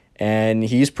there, and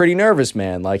he's pretty nervous,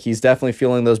 man. He's definitely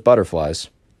feeling those butterflies.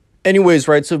 Anyways,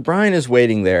 right, so Brian is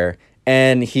waiting there,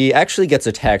 and he actually gets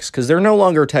a text because they're no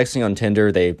longer texting on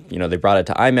Tinder. They brought it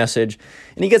to iMessage,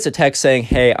 and he gets a text saying,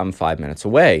 "Hey, I'm 5 minutes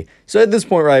away." So at this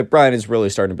point, right, Brian is really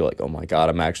starting to be like, "Oh my God,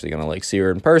 I'm actually gonna like see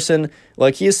her in person."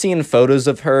 Like he has seen photos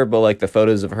of her, but like the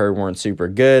photos of her weren't super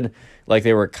good. Like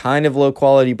they were kind of low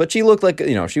quality, but she looked like,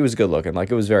 she was good looking.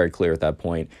 Like it was very clear at that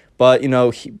point. But,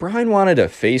 Brian wanted to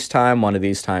FaceTime one of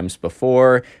these times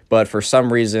before, but for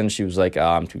some reason she was like,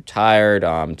 I'm too tired.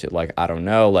 I don't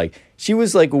know. Like she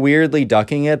was like weirdly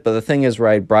ducking it. But the thing is,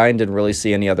 right, Brian didn't really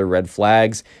see any other red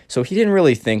flags, so he didn't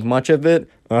really think much of it.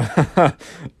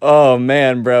 Oh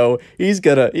man, bro, he's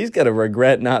gonna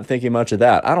regret not thinking much of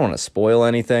that. I don't want to spoil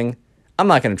anything. I'm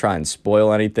not gonna try and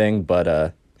spoil anything,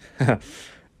 but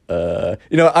we're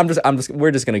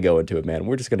just gonna go into it, man.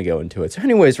 We're just gonna go into it. So,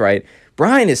 anyways, right,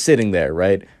 Brian is sitting there,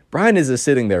 right? Brian is just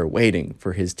sitting there waiting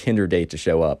for his Tinder date to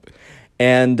show up,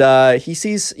 and he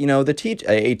sees,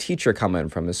 a teacher come in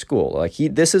from his school. Like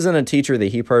this isn't a teacher that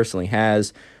he personally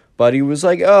has, but he was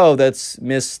like, "Oh, that's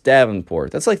Miss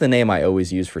Davenport." That's like the name I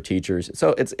always use for teachers.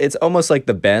 So it's almost like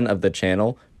the Ben of the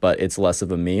channel, but it's less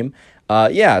of a meme.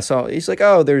 Yeah. So he's like,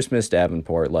 "Oh, there's Miss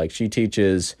Davenport. Like she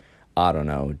teaches, I don't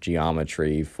know,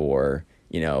 geometry for,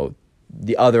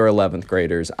 the other 11th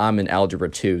graders. I'm in algebra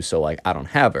 2, so like I don't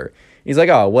have her." He's like,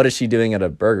 "Oh, what is she doing at a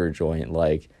burger joint?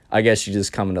 Like, I guess she's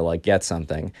just coming to like get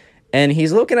something." And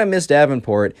he's looking at Miss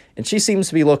Davenport, and she seems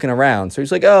to be looking around. So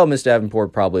he's like, "Oh, Miss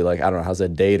Davenport probably like, I don't know, has a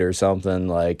date or something.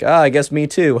 Like, I guess me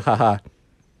too. Haha."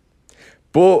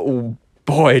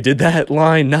 Boy, did that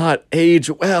line not age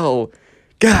well.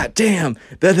 God damn,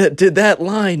 did that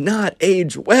line not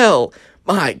age well.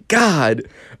 My God.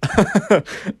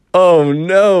 Oh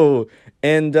no.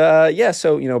 And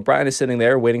so, Brian is sitting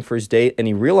there waiting for his date, and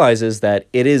he realizes that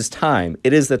it is time.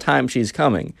 It is the time she's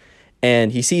coming.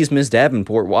 And he sees Miss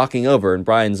Davenport walking over, and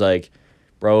Brian's like,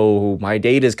 "Bro, my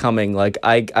date is coming. Like,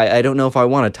 I don't know if I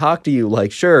want to talk to you.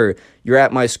 Like, sure, you're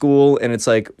at my school." And it's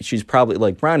like, she's probably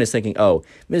like, Brian is thinking, "Oh,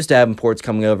 Miss Davenport's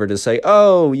coming over to say,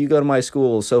 oh, you go to my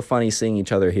school. So funny seeing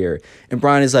each other here." And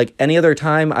Brian is like, "Any other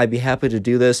time, I'd be happy to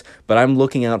do this, but I'm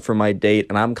looking out for my date,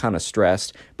 and I'm kind of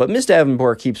stressed." But Miss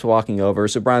Davenport keeps walking over.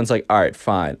 So Brian's like, "All right,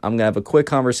 fine. I'm going to have a quick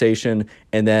conversation,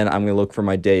 and then I'm going to look for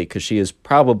my date, because she is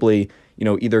probably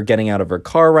either getting out of her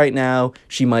car right now.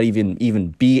 She might even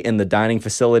be in the dining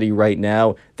facility right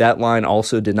now." That line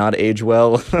also did not age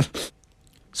well.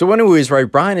 So anyways,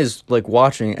 right, Brian is like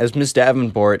watching as Miss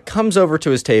Davenport comes over to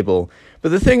his table. But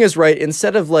the thing is, right,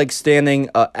 instead of like standing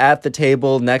at the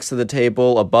table, next to the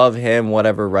table, above him,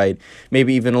 whatever, right,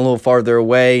 maybe even a little farther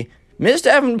away, Miss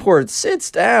Davenport sits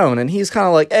down, and he's kind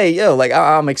of like, "Hey, yo, like,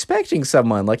 I'm expecting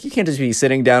someone. Like, you can't just be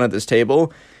sitting down at this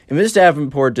table." And Miss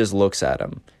Davenport just looks at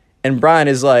him. And Brian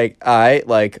is like,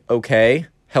 "Okay,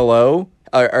 hello?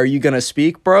 Are you gonna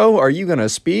speak, bro? Are you gonna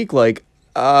speak? Like,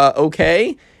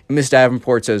 okay?" And Miss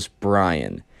Davenport says,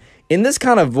 "Brian." In this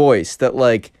kind of voice that,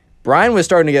 like, Brian was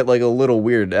starting to get, like, a little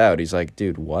weirded out. He's like,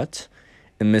 "Dude, what?"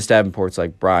 And Miss Davenport's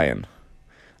like, "Brian,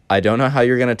 I don't know how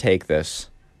you're gonna take this,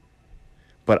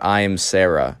 but I am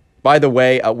Sarah. By the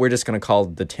way, we're just gonna call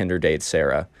the Tinder date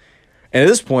Sarah." And at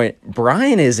this point,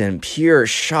 Brian is in pure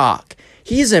shock.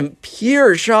 He's in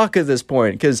pure shock at this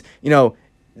point because,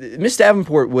 Miss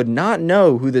Davenport would not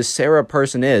know who this Sarah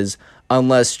person is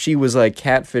unless she was like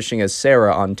catfishing as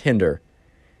Sarah on Tinder.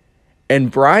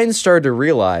 And Brian started to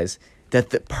realize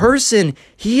that the person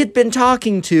he had been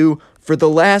talking to for the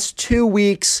last 2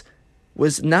 weeks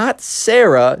was not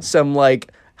Sarah, some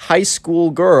like high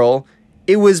school girl.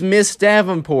 It was Miss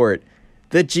Davenport,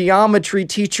 the geometry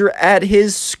teacher at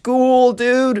his school,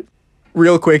 dude.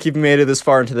 Real quick, if you made it this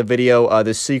far into the video,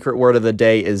 the secret word of the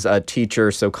day is teacher,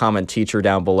 so comment teacher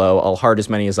down below. I'll heart as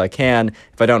many as I can.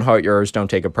 If I don't heart yours, don't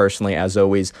take it personally, as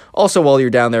always. Also, while you're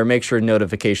down there, make sure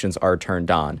notifications are turned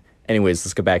on. Anyways,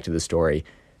 let's go back to the story.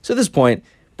 So at this point,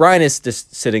 Brian is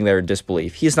just sitting there in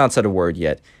disbelief. He's not said a word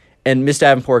yet. And Miss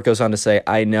Davenport goes on to say,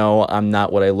 "I know I'm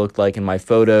not what I looked like in my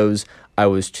photos. I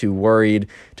was too worried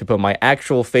to put my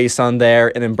actual face on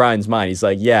there." And in Brian's mind, he's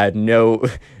like, no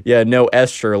S,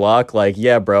 Sherlock. Like,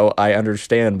 yeah, bro, I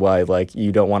understand why, like,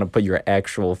 you don't want to put your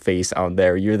actual face on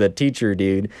there. You're the teacher,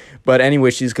 dude. But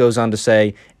anyway, she goes on to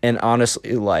say, "And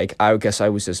honestly, like, I guess I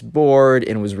was just bored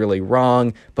and was really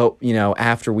wrong. But,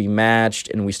 after we matched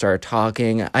and we started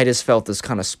talking, I just felt this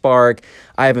kind of spark.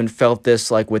 I haven't felt this,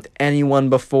 like, with anyone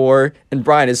before." And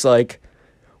Brian is like,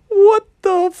 "What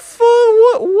the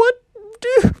fuck? What,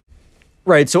 dude?"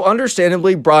 Right, so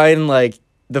understandably, Brian, like,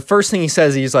 the first thing he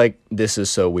says, he's like, "This is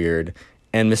so weird."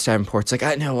 And Miss Davenport's like,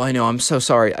 I know, I'm so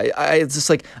sorry. It's just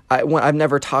like, I've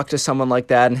never talked to someone like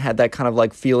that and had that kind of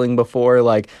like feeling before.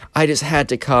 Like, I just had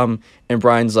to come. And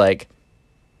Brian's like,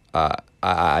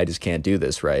 I just can't do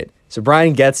this, right? So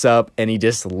Brian gets up and he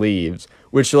just leaves,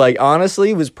 which like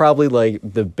honestly was probably like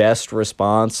the best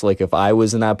response. Like if I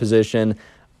was in that position,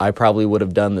 I probably would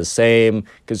have done the same,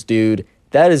 because dude,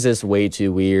 that is just way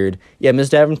too weird. Yeah, Miss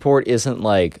Davenport isn't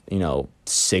like,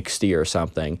 60 or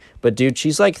something, but dude,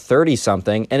 she's like 30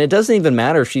 something, and it doesn't even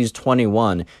matter if she's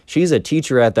 21. She's a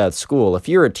teacher at that school. If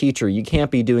you're a teacher, you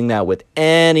can't be doing that with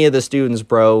any of the students,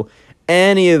 bro.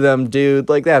 Any of them, dude.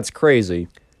 Like, that's crazy.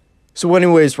 So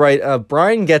anyways, right,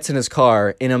 Brian gets in his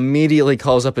car and immediately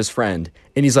calls up his friend.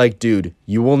 And he's like, dude,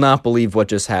 you will not believe what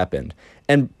just happened.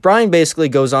 And Brian basically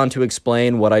goes on to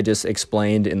explain what I just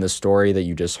explained in the story that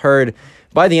you just heard.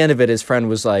 By the end of it, his friend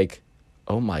was like,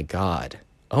 oh my God,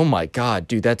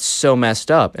 dude, that's so messed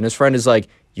up. And his friend is like,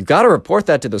 you got to report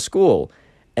that to the school.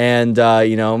 And,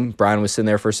 Brian was sitting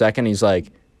there for a second. He's like,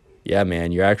 yeah,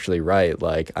 man, you're actually right.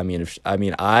 Like,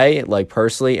 I like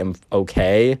personally am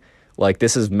okay. Like,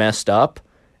 this is messed up,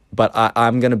 but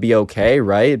I'm going to be okay,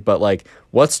 right? But, like,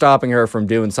 what's stopping her from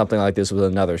doing something like this with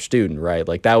another student, right?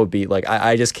 Like, that would be, like,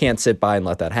 I just can't sit by and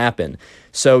let that happen.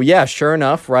 So, yeah, sure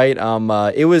enough, right,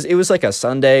 it was like a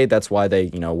Sunday. That's why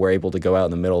they, were able to go out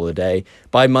in the middle of the day.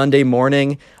 By Monday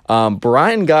morning,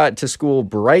 Brian got to school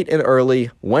bright and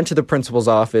early, went to the principal's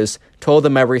office, told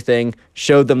them everything,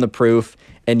 showed them the proof.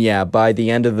 And yeah, by the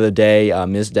end of the day,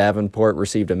 Ms. Davenport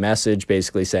received a message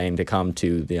basically saying to come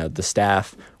to the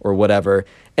staff or whatever.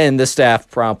 And the staff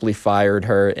promptly fired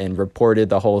her and reported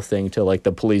the whole thing to like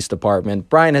the police department.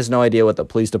 Brian has no idea what the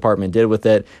police department did with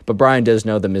it, but Brian does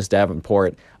know that Ms.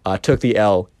 Davenport took the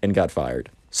L and got fired.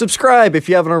 Subscribe if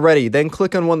you haven't already, then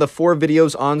click on one of the 4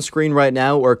 videos on screen right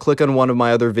now, or click on one of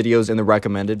my other videos in the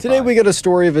recommended. Today we got a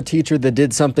story of a teacher that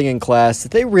did something in class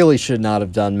that they really should not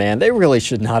have done, man. They really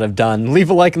should not have done. Leave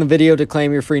a like in the video to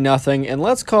claim your free nothing, and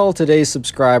let's call today's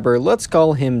subscriber, let's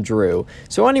call him Drew.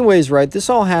 So anyways, right, this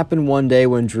all happened one day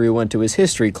when Drew went to his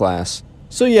history class.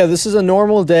 So yeah, this is a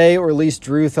normal day, or at least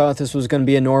Drew thought this was going to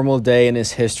be a normal day in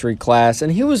his history class,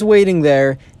 and he was waiting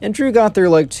there, and Drew got there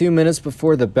like 2 minutes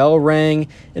before the bell rang,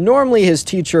 and normally his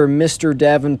teacher, Mr.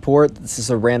 Davenport, this is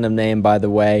a random name by the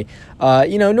way,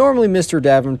 normally Mr.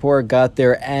 Davenport got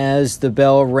there as the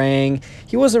bell rang.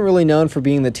 He wasn't really known for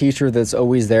being the teacher that's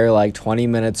always there like 20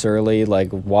 minutes early,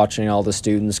 like watching all the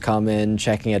students come in,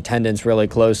 checking attendance really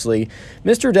closely.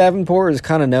 Mr. Davenport is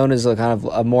kind of known as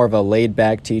a more of a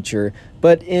laid-back teacher.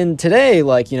 But in today,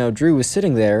 Drew was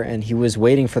sitting there and he was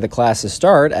waiting for the class to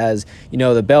start as,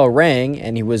 the bell rang,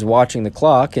 and he was watching the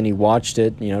clock, and he watched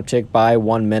it, tick by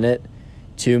 1 minute,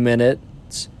 2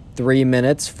 minutes, 3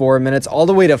 minutes, 4 minutes, all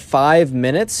the way to 5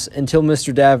 minutes until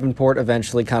Mr. Davenport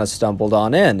eventually kind of stumbled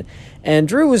on in. And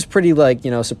Drew was pretty,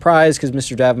 surprised because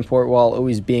Mr. Davenport, while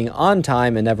always being on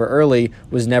time and never early,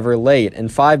 was never late.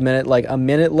 And 5 minutes, a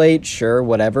minute late, sure,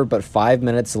 whatever, but 5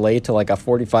 minutes late to, a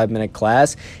 45-minute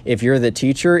class, if you're the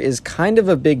teacher, is kind of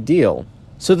a big deal.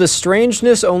 So the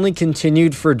strangeness only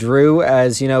continued for Drew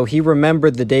as, he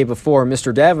remembered the day before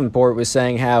Mr. Davenport was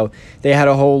saying how they had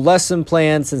a whole lesson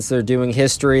plan since they're doing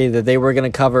history, that they were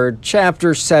going to cover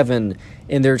Chapter 7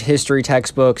 in their history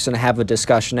textbooks and have a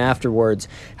discussion afterwards.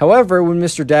 However, when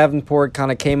Mr. Davenport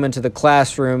kind of came into the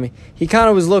classroom, he kind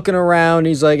of was looking around.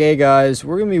 He's like, hey guys,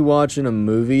 we're going to be watching a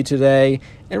movie today.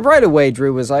 And right away,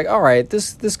 Drew was like, all right,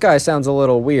 this guy sounds a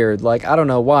little weird. I don't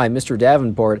know why. Mr.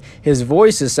 Davenport, his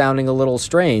voice is sounding a little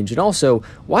strange. And also,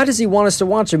 why does he want us to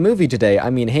watch a movie today? I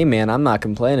mean, hey man, I'm not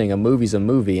complaining. A movie's a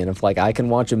movie. And if I can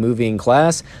watch a movie in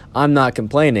class, I'm not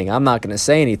complaining. I'm not going to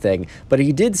say anything. But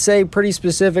he did say pretty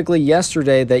specifically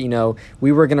yesterday that,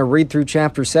 we were going to read through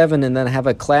Chapter 7 and then have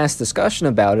a class discussion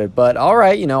about it. But all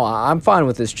right, I'm fine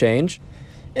with this change.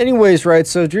 Anyways, right,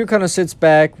 so Drew kind of sits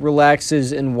back,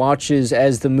 relaxes, and watches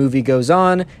as the movie goes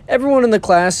on. Everyone in the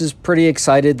class is pretty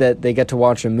excited that they get to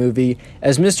watch a movie,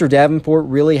 as Mr. Davenport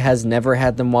really has never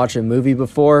had them watch a movie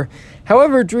before.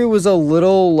 However, Drew was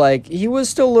he was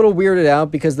still a little weirded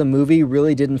out because the movie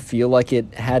really didn't feel like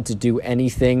it had to do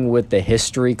anything with the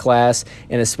history class,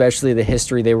 and especially the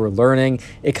history they were learning.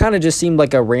 It kind of just seemed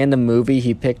like a random movie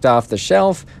he picked off the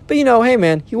shelf, but hey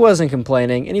man, he wasn't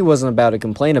complaining, and he wasn't about to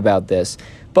complain about this.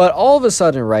 But all of a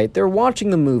sudden, right, they're watching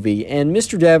the movie, and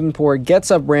Mr. Davenport gets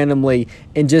up randomly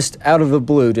and just out of the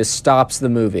blue just stops the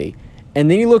movie. And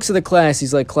then he looks at the class,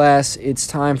 he's like, class, it's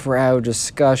time for our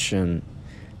discussion.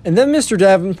 And then Mr.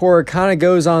 Davenport kind of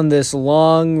goes on this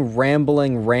long,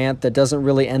 rambling rant that doesn't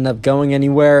really end up going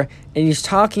anywhere, and he's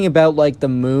talking about, the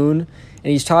moon,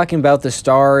 and he's talking about the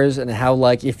stars, and how,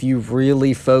 if you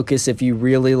really focus, if you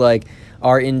really,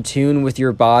 are in tune with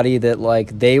your body, that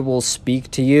like they will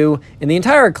speak to you. And the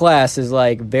entire class is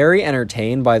like very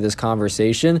entertained by this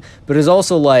conversation, but is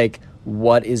also like,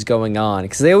 what is going on?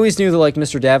 Because they always knew that like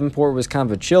Mr. Davenport was kind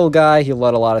of a chill guy. He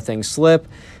let a lot of things slip,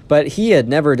 but he had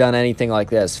never done anything like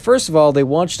this. First of all, they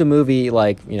watched a movie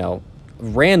like,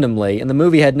 randomly, and the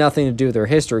movie had nothing to do with their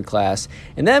history class.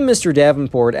 And then Mr.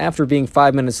 Davenport, after being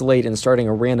 5 minutes late and starting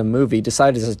a random movie,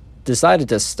 decided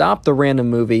to stop the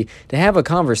random movie to have a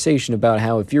conversation about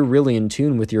how if you're really in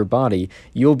tune with your body,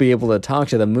 you'll be able to talk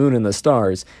to the moon and the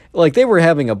stars. Like, they were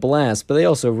having a blast, but they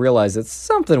also realized that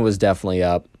something was definitely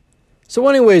up. So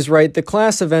anyways, right, the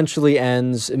class eventually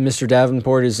ends, and Mr.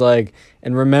 Davenport is like,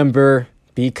 and remember,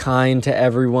 be kind to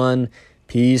everyone,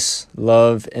 peace,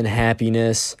 love, and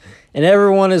happiness. And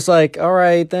everyone is like, all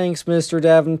right, thanks, Mr.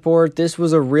 Davenport. This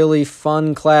was a really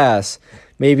fun class.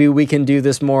 Maybe we can do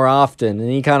this more often. And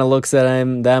he kind of looks at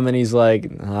them, and he's like,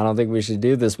 I don't think we should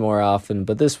do this more often,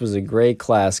 but this was a great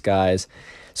class, guys.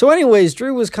 So anyways,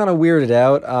 Drew was kind of weirded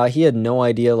out. He had no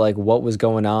idea like what was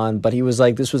going on, but he was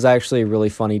like, this was actually a really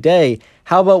funny day.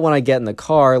 How about when I get in the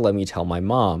car, let me tell my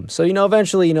mom. So,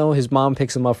 eventually, his mom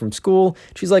picks him up from school.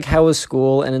 She's like, how was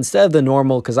school? And instead of the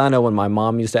normal, because I know when my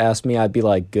mom used to ask me, I'd be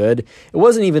like, good. It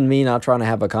wasn't even me not trying to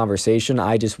have a conversation.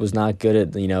 I just was not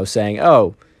good at, saying,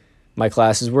 oh, my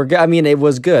classes were good. I mean, it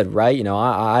was good, right?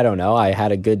 I don't know. I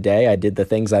had a good day. I did the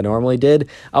things I normally did.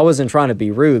 I wasn't trying to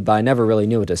be rude, but I never really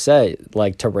knew what to say,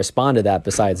 like to respond to that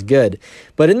besides good.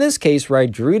 But in this case, right,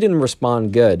 Drew didn't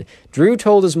respond good. Drew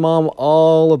told his mom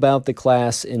all about the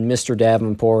class in Mr.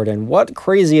 Davenport and what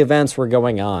crazy events were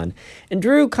going on. And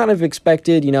Drew kind of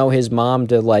expected, his mom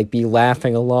to like be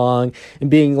laughing along and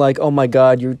being like, oh my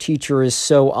God, your teacher is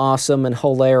so awesome and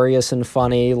hilarious and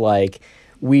funny. Like,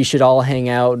 we should all hang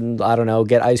out and, I don't know,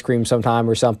 get ice cream sometime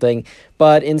or something.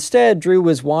 But instead, Drew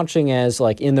was watching as,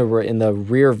 like, in the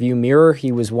rear view mirror,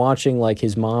 he was watching, like,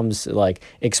 his mom's, like,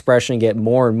 expression get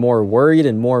more and more worried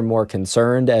and more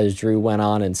concerned as Drew went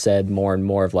on and said more and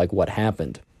more of, like, what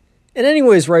happened. And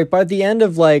anyways, right, by the end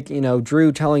of, like,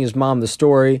 Drew telling his mom the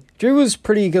story, Drew was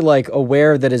pretty good, like,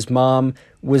 aware that his mom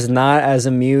was not as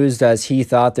amused as he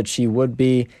thought that she would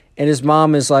be. And his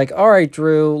mom is like, all right,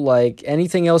 Drew, like,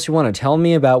 anything else you want to tell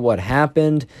me about what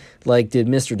happened? Like, did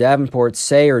Mr. Davenport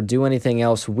say or do anything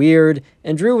else weird?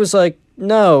 And Drew was like,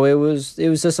 no, it was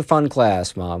just a fun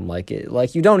class, Mom. Like,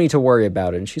 you don't need to worry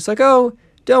about it. And she's like, oh,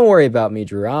 don't worry about me,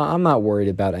 Drew. I'm not worried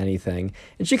about anything.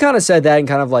 And she kind of said that and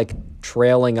kind of, like,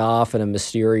 trailing off in a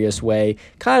mysterious way,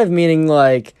 kind of meaning,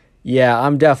 like, yeah,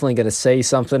 I'm definitely going to say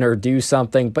something or do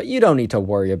something, but you don't need to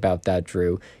worry about that,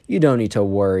 Drew. You don't need to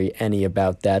worry any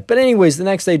about that. But anyways, the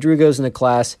next day, Drew goes into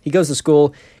class. He goes to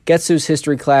school, gets to his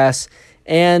history class,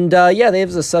 and they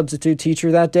have a substitute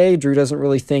teacher that day. Drew doesn't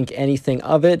really think anything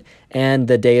of it, and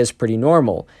the day is pretty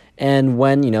normal. And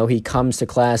when, he comes to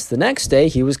class the next day,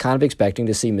 he was kind of expecting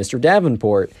to see Mr.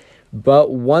 Davenport.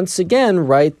 But once again,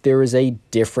 right, there is a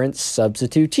different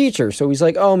substitute teacher. So he's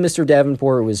like, oh, Mr.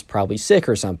 Davenport was probably sick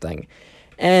or something.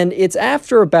 And it's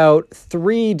after about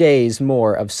 3 days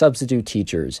more of substitute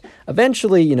teachers.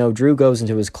 Eventually, Drew goes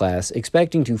into his class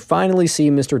expecting to finally see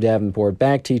Mr. Davenport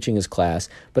back teaching his class.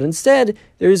 But instead,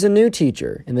 there's a new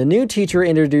teacher. And the new teacher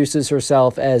introduces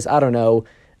herself as, I don't know,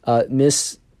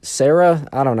 Miss Sarah?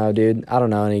 I don't know, dude. I don't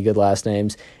know any good last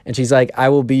names. And she's like, I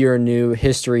will be your new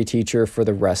history teacher for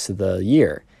the rest of the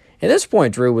year. At this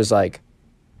point, Drew was like,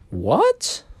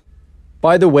 what?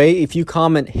 By the way, if you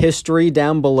comment history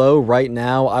down below right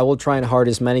now, I will try and heart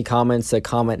as many comments that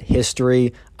comment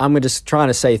history. I'm just trying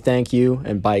to say thank you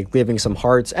and by giving some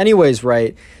hearts. Anyways,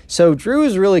 right, so Drew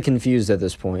is really confused at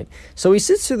this point. So he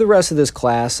sits through the rest of this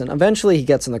class, and eventually he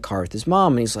gets in the car with his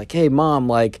mom, and he's like, hey, Mom,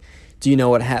 like, do you know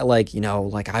what,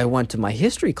 I went to my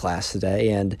history class today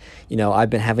and,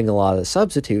 I've been having a lot of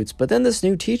substitutes, but then this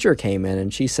new teacher came in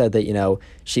and she said that,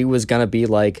 she was going to be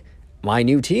like my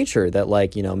new teacher, that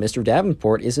Mr.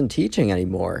 Davenport isn't teaching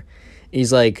anymore.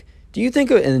 He's like, do you think,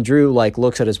 and Drew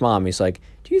looks at his mom, he's like,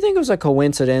 do you think it was a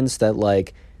coincidence that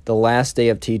the last day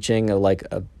of teaching,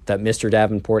 that Mr.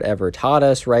 Davenport ever taught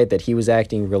us, right, that he was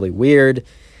acting really weird?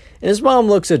 And his mom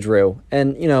looks at Drew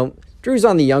and, Drew's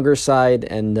on the younger side,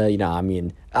 and,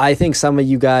 I think some of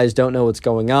you guys don't know what's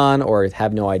going on or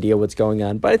have no idea what's going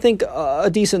on, but I think a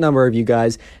decent number of you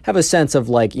guys have a sense of,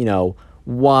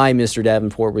 why Mr.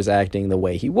 Davenport was acting the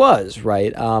way he was,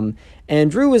 right?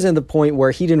 And Drew was in the point where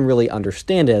he didn't really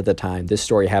understand it at the time. This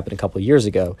story happened a couple of years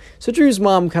ago. So Drew's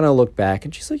mom kind of looked back,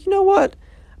 and she's like, you know what?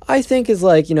 I think is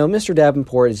Mr.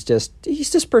 Davenport is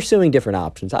he's just pursuing different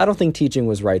options. I don't think teaching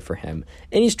was right for him,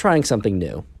 and he's trying something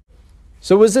new.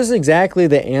 So was this exactly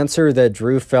the answer that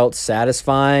Drew felt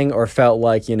satisfying or felt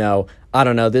like, I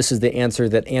don't know, this is the answer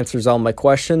that answers all my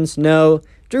questions? No,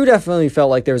 Drew definitely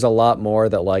felt like there's a lot more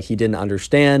that like he didn't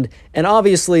understand. And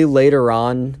obviously later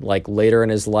on, like later in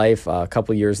his life, a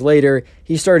couple years later,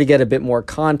 he started to get a bit more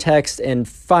context and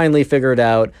finally figured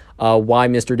out why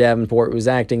Mr. Davenport was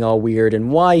acting all weird and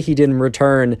why he didn't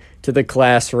return to the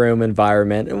classroom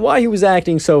environment and why he was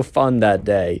acting so fun that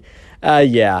day.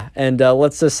 And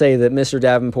let's just say that Mr.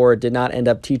 Davenport did not end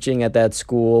up teaching at that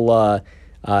school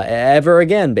ever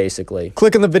again, basically.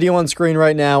 Click on the video on screen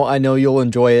right now. I know you'll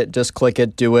enjoy it. Just click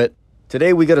it, do it.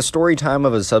 Today we got a story time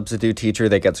of a substitute teacher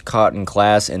that gets caught in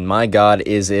class, and my god,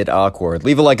 is it awkward.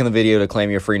 Leave a like in the video to claim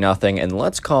your free nothing, and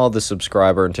let's call the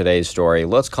subscriber in today's story.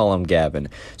 Let's call him Gavin.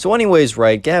 So anyways,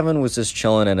 right, Gavin was just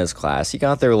chilling in his class. He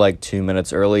got there like 2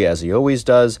 minutes early, as he always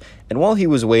does, and while he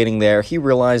was waiting there, he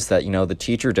realized that, the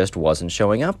teacher just wasn't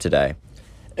showing up today.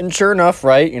 And sure enough,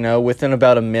 right, within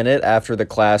about a minute after the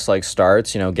class,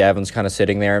 starts, Gavin's kind of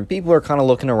sitting there, and people are kind of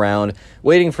looking around,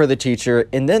 waiting for the teacher,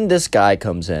 and then this guy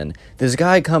comes in. This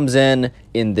guy comes in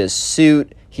this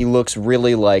suit. He looks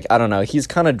really I don't know, he's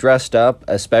kind of dressed up,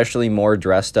 especially more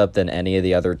dressed up than any of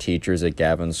the other teachers at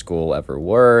Gavin's school ever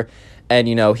were. And,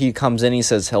 he comes in, he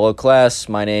says, "Hello, class.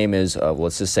 My name is,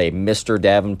 let's just say Mr.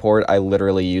 Davenport." I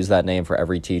literally use that name for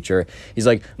every teacher. He's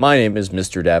like, "My name is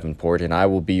Mr. Davenport, and I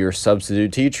will be your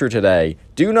substitute teacher today.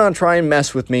 Do not try and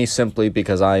mess with me simply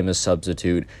because I am a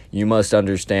substitute. You must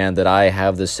understand that I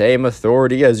have the same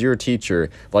authority as your teacher."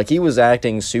 He was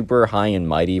acting super high and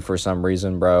mighty for some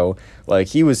reason, bro.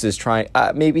 He was just trying,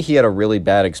 maybe he had a really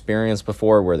bad experience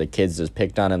before where the kids just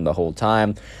picked on him the whole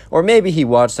time. Or maybe he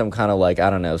watched some kind of I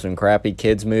don't know, some crappy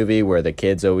kids movie where the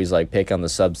kids always pick on the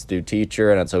substitute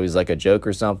teacher and it's always a joke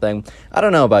or something. I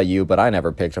don't know about you, but I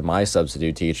never picked on my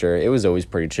substitute teacher. It was always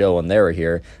pretty chill when they were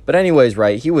here. But anyways,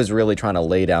 right, he was really trying to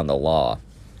lay down the law.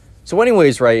 So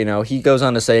anyways, right, he goes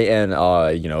on to say, and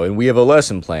we have a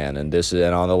lesson plan, and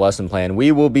on the lesson plan,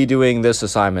 we will be doing this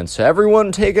assignment. So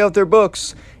everyone take out their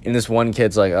books. And this one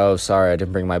kid's like, "Oh, sorry, I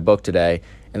didn't bring my book today."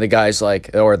 And the guy's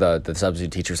or the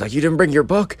substitute teacher's like, "You didn't bring your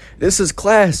book? This is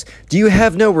class. Do you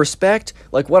have no respect?"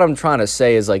 What I'm trying to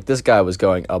say is, this guy was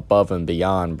going above and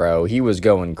beyond, bro. He was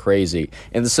going crazy.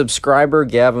 And the subscriber,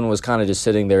 Gavin, was kind of just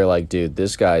sitting there dude,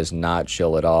 this guy is not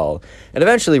chill at all. And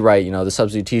eventually, right, the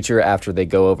substitute teacher, after they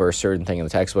go over a certain thing in the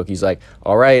textbook, he's like,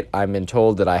 "All right, I've been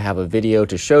told that I have a video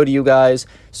to show to you guys."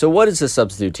 So what does the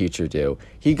substitute teacher do?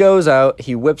 He goes out,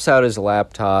 he whips out his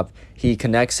laptop, he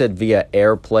connects it via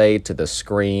AirPlay to the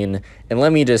screen. And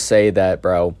let me just say that,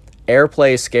 bro,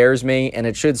 AirPlay scares me, and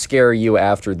it should scare you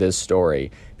after this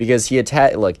story. Because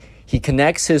he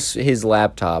connects his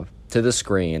laptop to the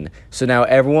screen, so now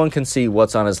everyone can see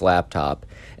what's on his laptop.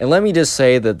 And let me just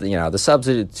say that,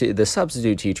 the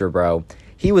substitute teacher, bro,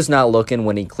 he was not looking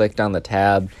when he clicked on the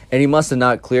tab, and he must have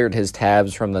not cleared his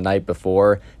tabs from the night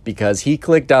before, because he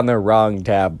clicked on the wrong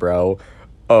tab, bro.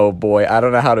 Oh boy, I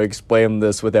don't know how to explain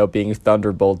this without being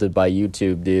thunderbolted by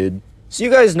YouTube, dude. So you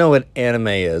guys know what anime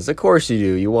is. Of course you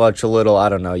do. You watch a little, I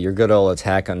don't know, your good old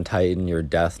Attack on Titan, your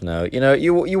Death Note.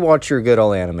 You watch your good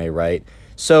old anime, right?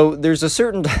 So there's a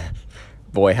certain...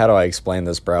 Boy, how do I explain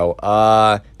this, bro?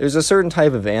 There's a certain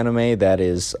type of anime that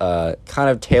is kind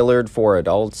of tailored for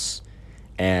adults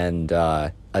and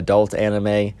adult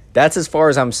anime. That's as far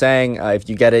as I'm saying. If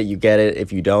you get it, you get it.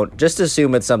 If you don't, just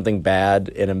assume it's something bad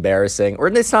and embarrassing. Or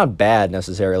it's not bad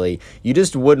necessarily. You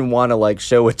just wouldn't want to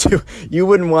show it to... You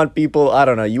wouldn't want people... I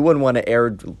don't know. You wouldn't want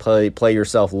to play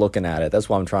yourself looking at it. That's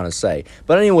what I'm trying to say.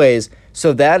 But anyways,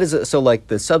 so that is... So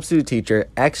the substitute teacher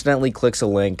accidentally clicks a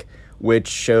link which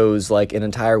shows an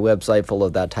entire website full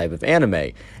of that type of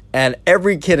anime. And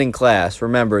every kid in class,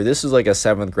 remember, this is a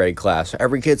 7th grade class, so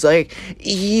every kid's like,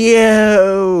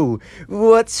 "Yo,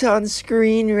 what's on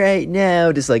screen right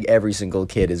now?" Just every single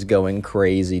kid is going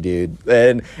crazy, dude.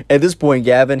 And at this point,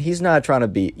 Gavin, he's not trying to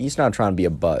be a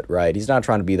butt, right? He's not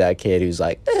trying to be that kid who's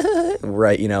right,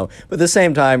 But at the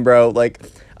same time, bro,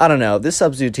 I don't know, this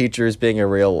substitute teacher is being a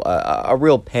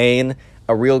real pain.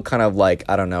 A real kind of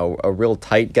I don't know, a real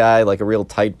tight guy, a real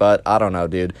tight butt. I don't know,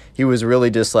 dude. He was really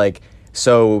just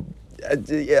so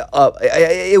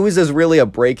it was just really a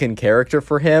break in character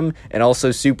for him, and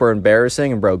also super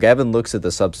embarrassing. And bro, Gavin looks at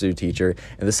the substitute teacher,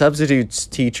 and the substitute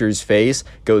teacher's face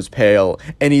goes pale,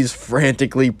 and he's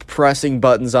frantically pressing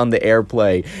buttons on the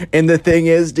AirPlay. And the thing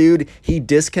is, dude, he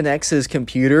disconnects his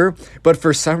computer, but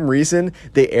for some reason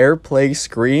the AirPlay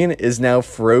screen is now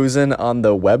frozen on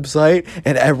the website,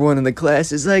 and everyone in the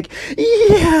class is like,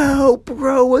 "Yo,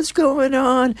 bro, what's going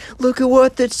on? Look at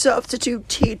what the substitute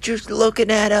teacher's looking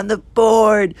at on the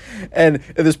bored. And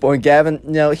at this point, Gavin,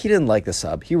 no, he didn't like the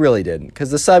sub. He really didn't,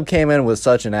 because the sub came in with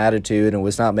such an attitude and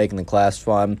was not making the class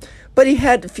fun. But he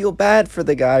had to feel bad for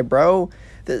the guy, bro.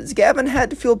 Gavin had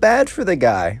to feel bad for the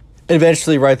guy. And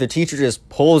eventually, right, the teacher just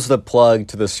pulls the plug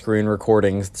to the screen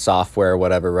recording software or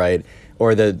whatever, right?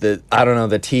 Or I don't know,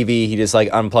 the TV. He just like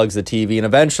unplugs the TV, and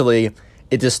eventually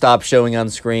it just stopped showing on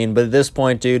screen. But at this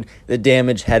point, dude, the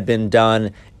damage had been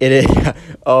done.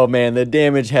 Oh man, the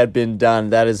damage had been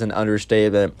done. That is an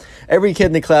understatement. Every kid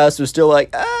in the class was still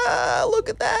like, look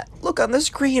at that. Look on the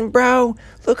screen, bro.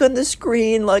 Look on the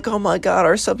screen. Like, oh my God,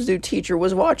 our substitute teacher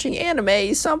was watching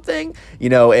anime, something.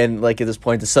 And like at this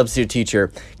point, the substitute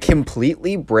teacher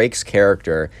completely breaks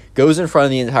character, goes in front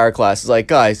of the entire class, is like,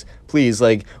 guys, please,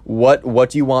 like, what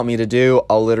do you want me to do?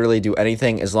 I'll literally do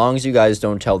anything as long as you guys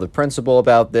don't tell the principal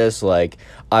about this. Like,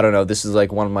 I don't know, this is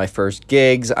like one of my first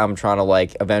gigs. I'm trying to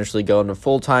like eventually go into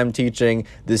full-time teaching.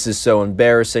 This is so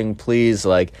embarrassing. Please,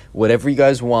 like, whatever you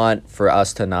guys want for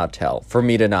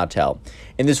me to not tell.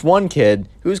 And this one kid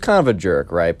who's kind of a jerk,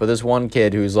 right? But this one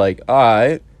kid who's like, all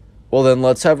right, well then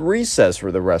let's have recess for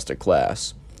the rest of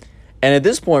class. And at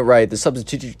this point, right, the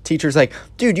substitute teacher's like,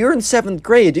 dude, you're in 7th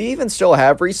grade. Do you even still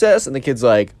have recess? And the kid's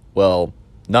like, well,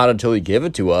 not until you give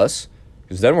it to us,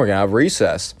 because then we're going to have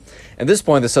recess. At this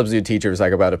point, the substitute teacher is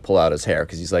like about to pull out his hair,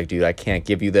 because he's like, dude, I can't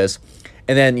give you this.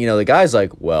 And then, the guy's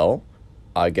like, well,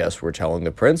 I guess we're telling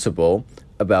the principal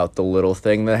about the little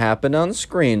thing that happened on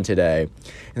screen today.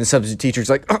 And the substitute teacher's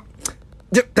like,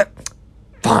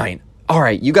 fine. All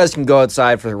right, you guys can go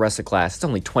outside for the rest of class. It's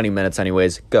only 20 minutes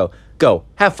anyways. Go,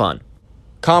 have fun.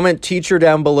 Comment teacher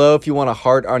down below if you want a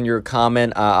heart on your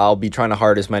comment. I'll be trying to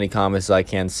heart as many comments as I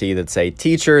can see that say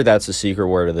teacher. That's the secret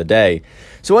word of the day.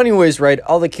 So anyways, right,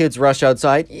 all the kids rush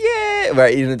outside. Yeah,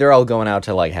 right, they're all going out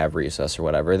to like have recess or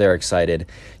whatever. They're excited.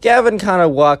 Gavin kind of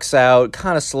walks out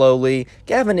kind of slowly.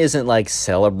 Gavin isn't like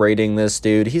celebrating this,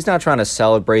 dude. He's not trying to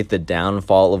celebrate the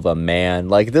downfall of a man.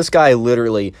 Like this guy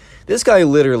literally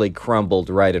crumbled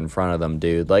right in front of them,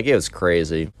 dude. Like, it was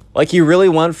crazy. Like, he really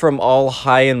went from all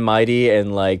high and mighty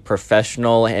and, like,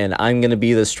 professional, and I'm gonna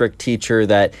be the strict teacher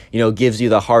that, gives you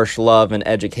the harsh love and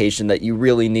education that you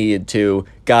really need to,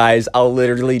 guys, I'll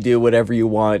literally do whatever you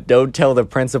want. Don't tell the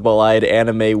principal I had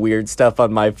anime weird stuff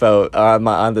on my phone,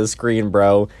 on the screen,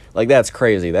 bro. Like, that's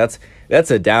crazy. That's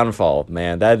a downfall,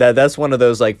 man. That's one of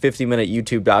those like 50-minute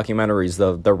YouTube documentaries,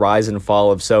 the rise and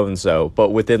fall of so-and-so,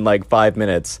 but within like 5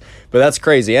 minutes. But that's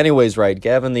crazy. Anyways, right,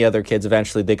 Gavin and the other kids,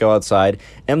 eventually they go outside,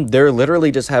 and they're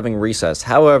literally just having recess.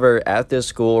 However, at this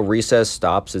school, recess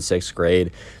stops at 6th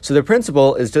grade. So the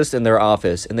principal is just in their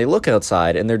office, and they look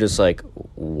outside, and they're just like,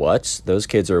 what? Those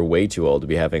kids are way too old to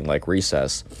be having like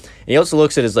recess. And he also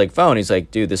looks at his like phone. He's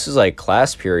like, dude, this is like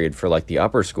class period for like the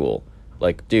upper school.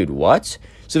 Like, dude, what?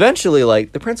 So eventually,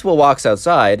 like, the principal walks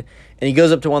outside, and he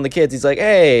goes up to one of the kids. He's like,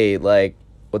 hey, like,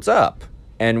 what's up?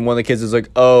 And one of the kids is like,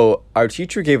 oh, our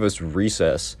teacher gave us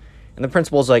recess. And the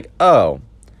principal's like, oh,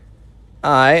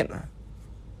 all right.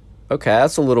 Okay,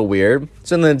 that's a little weird.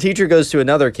 So then the teacher goes to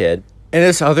another kid. And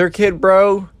this other kid,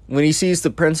 bro, when he sees the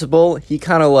principal, he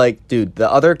kind of like, dude,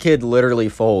 the other kid literally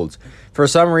folds. For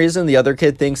some reason, the other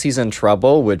kid thinks he's in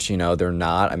trouble, which, they're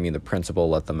not. I mean, the principal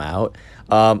let them out.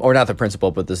 Or not the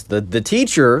principal, but the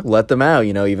teacher let them out,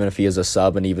 even if he is a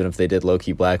sub and even if they did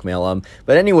low-key blackmail him.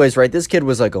 But anyways, right, this kid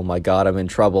was like, oh my God, I'm in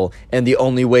trouble. And the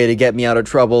only way to get me out of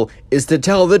trouble is to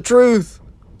tell the truth.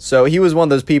 So he was one of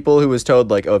those people who was told,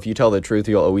 like, oh, if you tell the truth,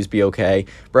 you'll always be okay.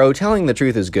 Bro, telling the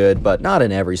truth is good, but not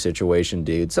in every situation,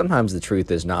 dude. Sometimes the truth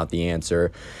is not the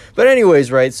answer. But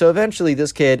anyways, right, so eventually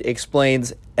this kid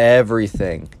explains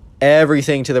everything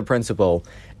to the principal.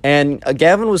 And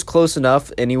Gavin was close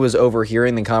enough, and he was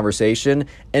overhearing the conversation.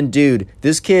 And dude,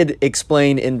 this kid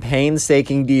explained in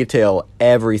painstaking detail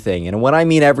everything. And when I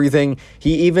mean everything,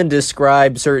 he even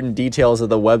described certain details of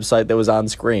the website that was on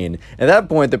screen. At that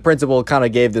point, the principal kind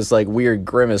of gave this like weird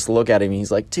grimace look at him.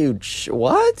 He's like, dude,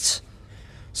 what?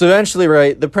 So eventually,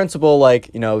 right, the principal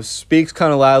like, speaks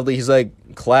kind of loudly. He's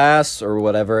like, class or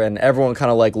whatever. And everyone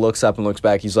kind of like looks up and looks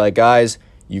back. He's like, guys,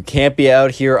 you can't be out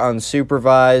here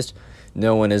unsupervised.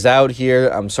 No one is out here.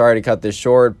 I'm sorry to cut this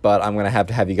short, but I'm going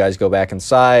to have you guys go back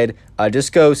inside.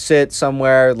 Just go sit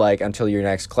somewhere, like, until your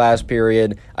next class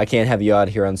period. I can't have you out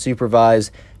here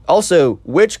unsupervised. Also,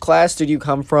 which class did you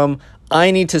come from?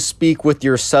 I need to speak with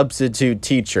your substitute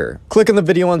teacher. Click on the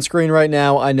video on screen right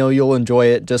now. I know you'll enjoy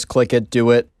it. Just click it. Do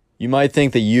it. You might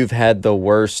think that you've had the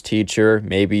worst teacher.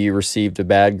 Maybe you received a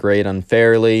bad grade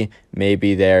unfairly.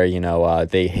 Maybe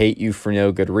they hate you for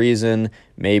no good reason.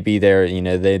 Maybe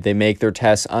they make their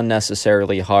tests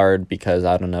unnecessarily hard because,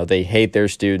 I don't know, they hate their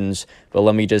students. But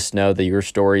let me just know that your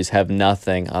stories have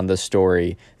nothing on the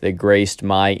story that graced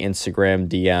my Instagram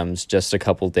DMs just a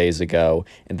couple days ago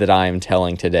and that I am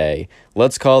telling today.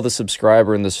 Let's call the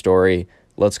subscriber in the story.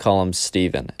 Let's call him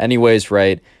Steven. Anyways,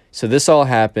 right? So this all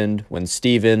happened when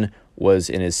Steven was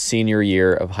in his senior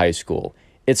year of high school.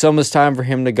 It's almost time for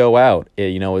him to go out.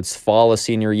 It's fall of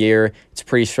senior year. It's a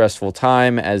pretty stressful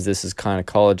time as this is kind of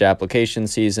college application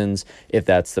seasons, if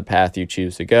that's the path you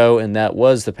choose to go, and that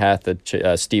was the path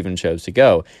that Steven chose to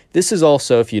go. This is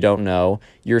also, if you don't know,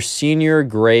 your senior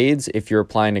grades, if you're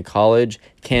applying to college,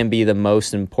 can be the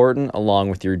most important along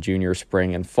with your junior,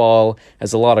 spring, and fall,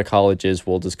 as a lot of colleges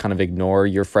will just kind of ignore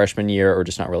your freshman year or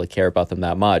just not really care about them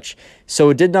that much. So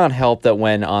it did not help that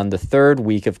when on the third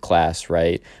week of class,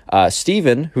 right,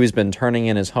 Steven, who's been turning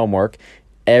in his homework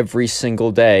every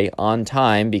single day on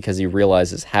time because he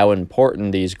realizes how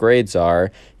important these grades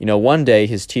are, one day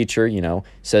his teacher,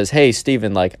 says, "Hey,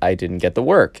 Steven, I didn't get the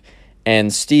work."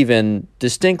 And Steven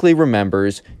distinctly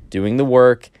remembers doing the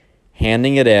work,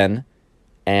 handing it in,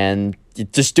 and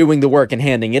just doing the work and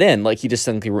handing it in. He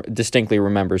distinctly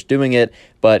remembers doing it,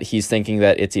 but he's thinking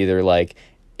that it's either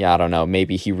I don't know,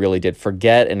 maybe he really did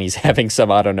forget and he's having some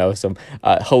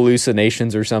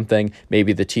hallucinations or something.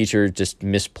 Maybe the teacher just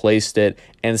misplaced it.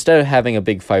 And instead of having a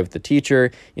big fight with the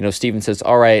teacher, Steven says,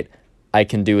 "All right, I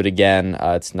can do it again.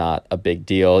 It's not a big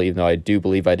deal, even though I do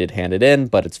believe I did hand it in,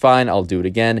 but it's fine. I'll do it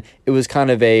again." It was kind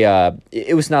of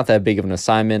it was not that big of an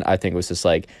assignment. I think it was just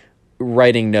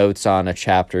writing notes on a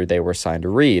chapter they were assigned to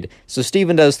read. So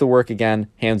Steven does the work again,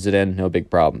 hands it in, no big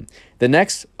problem. The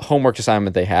next homework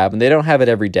assignment they have, and they don't have it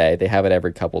every day, they have it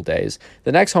every couple days.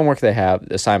 The next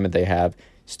assignment they have,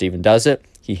 Steven does it,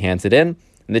 he hands it in,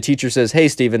 and the teacher says, "Hey,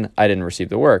 Steven, I didn't receive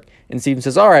the work." And Steven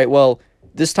says, "All right, well,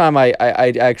 this time I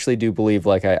actually do believe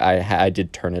I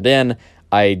did turn it in.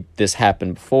 This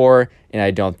happened before, and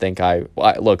I don't think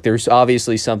look, there's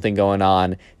obviously something going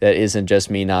on that isn't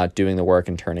just me not doing the work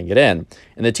and turning it in."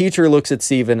 And the teacher looks at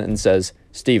Steven and says,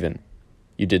 "Steven,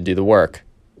 you did do the work.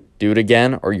 Do it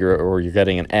again, or you're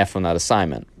getting an F on that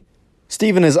assignment."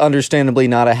 Steven is understandably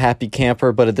not a happy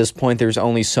camper, but at this point there's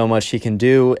only so much he can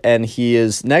do, and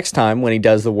next time when he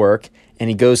does the work and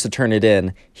he goes to turn it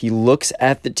in, he looks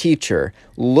at the teacher,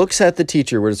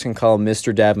 we're just going to call him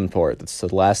Mr. Davenport. That's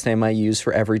the last name I use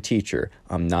for every teacher.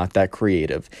 I'm not that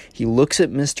creative. He looks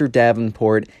at Mr.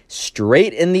 Davenport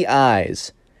straight in the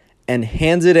eyes and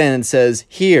hands it in and says,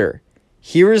 here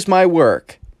is my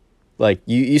work.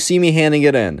 You see me handing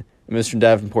it in. And Mr.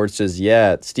 Davenport says,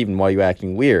 "Yeah, Steven, why are you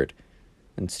acting weird?"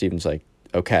 And Steven's like,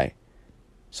 "Okay."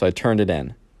 So I turned it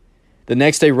in. The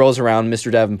next day rolls around,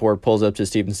 Mr. Davenport pulls up to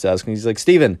Steven's desk, and he's like,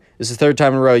 "Steven, this is the third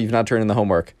time in a row you've not turned in the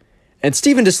homework." And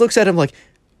Steven just looks at him like,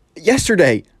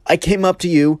 "Yesterday, I came up to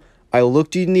you, I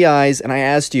looked you in the eyes, and I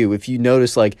asked you if you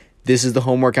noticed, this is the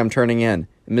homework I'm turning in."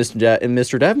 And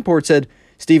Mr. Davenport said,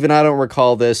 "Steven, I don't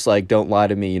recall this. Don't lie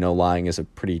to me. Lying is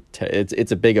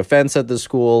it's a big offense at the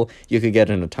school. You could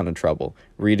get in a ton of trouble.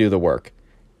 Redo the work."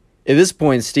 At this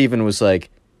point, Steven was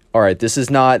like, "All right, this is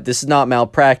not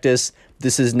malpractice.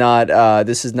 This is not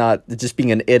just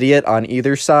being an idiot on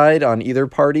either side, on either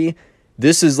party.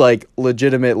 This is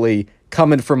legitimately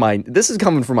coming from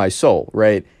my soul,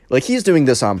 right? He's doing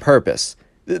this on purpose.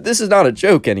 This is not a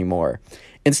joke anymore."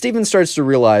 And Steven starts to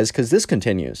realize, because this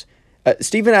continues,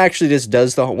 Steven actually just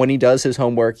when he does his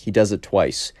homework, he does it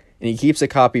twice, and he keeps a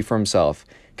copy for himself,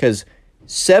 because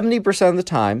 70% of the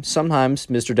time, sometimes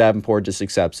Mr. Davenport just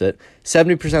accepts it.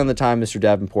 70% of the time, Mr.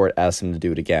 Davenport asks him to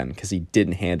do it again because he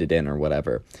didn't hand it in or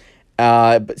whatever.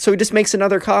 So he just makes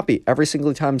another copy every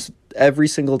single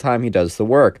time he does the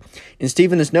work. And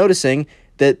Steven is noticing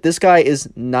that this guy is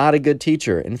not a good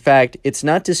teacher. In fact, it's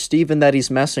not just Steven that he's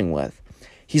messing with.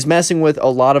 He's messing with a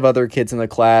lot of other kids in the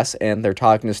class, and they're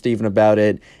talking to Steven about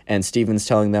it, and Steven's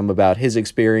telling them about his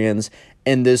experience,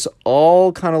 and this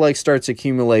all kind of starts to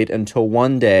accumulate until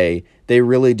one day they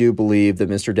really do believe that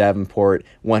Mr. Davenport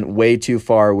went way too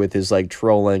far with his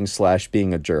trolling /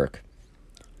 being a jerk.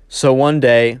 So one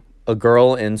day, a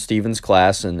girl in Steven's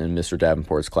class, and in Mr.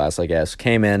 Davenport's class, I guess,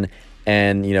 came in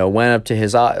and, went up to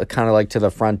his, kind of to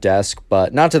the front desk,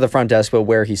 but not to the front desk, but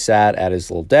where he sat at his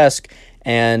little desk.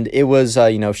 And it was,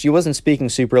 she wasn't speaking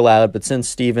super loud, but since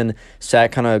Steven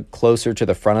sat kind of closer to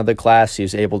the front of the class, he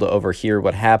was able to overhear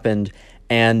what happened.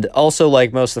 And also,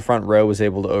 most of the front row was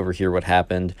able to overhear what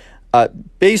happened.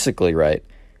 Basically, right,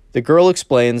 The girl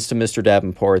explains to Mr.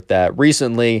 Davenport that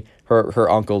recently her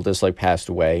uncle just like passed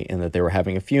away and that they were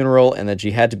having a funeral and that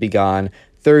she had to be gone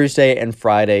Thursday and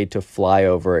Friday to fly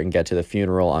over and get to the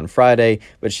funeral on Friday,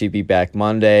 but she'd be back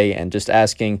Monday, and just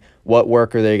asking what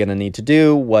work are they going to need to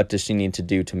do, what does she need to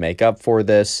do to make up for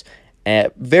this. A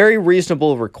very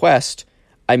reasonable request.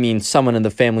 I mean, someone in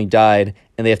the family died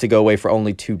and they have to go away for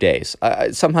only 2 days.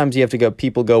 Sometimes you have to go,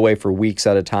 people go away for weeks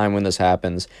at a time when this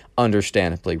happens,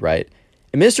 understandably, right?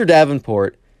 And Mr.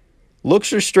 Davenport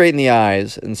looks her straight in the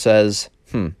eyes and says,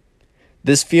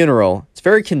 this funeral, it's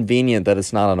very convenient that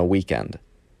it's not on a weekend.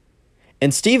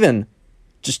 And Stephen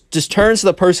just turns to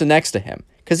the person next to him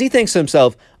because he thinks to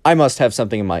himself, I must have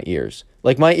something in my ears.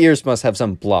 Like, my ears must have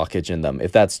some blockage in them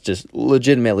if that's just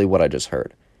legitimately what I just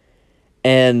heard.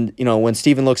 And, when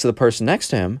Stephen looks at the person next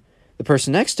to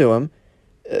him,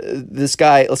 this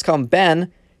guy, let's call him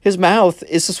Ben, his mouth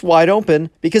is just wide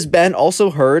open because Ben also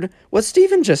heard what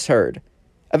Stephen just heard.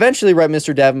 Eventually, right,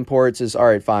 Mr. Davenport says, all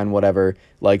right, fine, whatever.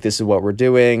 Like, this is what we're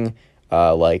doing.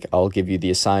 I'll give you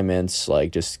the assignments.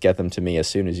 Like, just get them to me as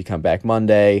soon as you come back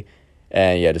Monday.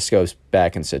 And, yeah, just goes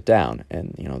back and sit down.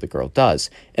 And, the girl does.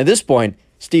 At this point,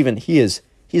 Stephen, he's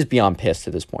beyond pissed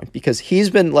at this point. Because he's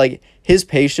been, his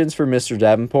patience for Mr.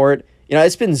 Davenport,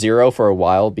 it's been zero for a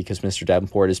while because Mr.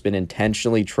 Davenport has been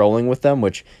intentionally trolling with them,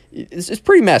 which is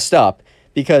pretty messed up.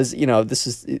 Because,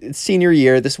 it's senior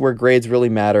year, this is where grades really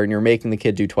matter, and you're making the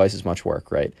kid do twice as much work,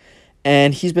 right?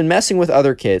 And he's been messing with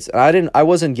other kids. And I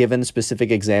wasn't given specific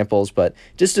examples, but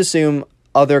just assume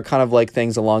other kind of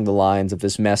things along the lines of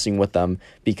this messing with them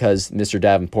because Mr.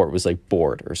 Davenport was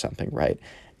bored or something, right?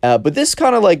 But this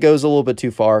kind of goes a little bit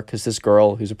too far because this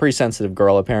girl, who's a pretty sensitive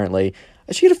girl apparently,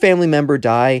 she had a family member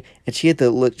die, and she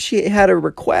had a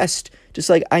request,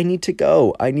 just I need to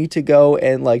go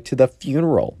and to the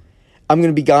funeral. I'm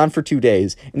going to be gone for 2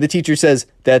 days. And the teacher says,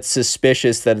 that's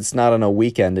suspicious that it's not on a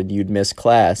weekend and you'd miss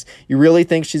class. You really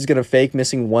think she's going to fake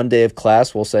missing 1 day of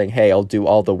class while saying, hey, I'll do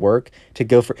all the work to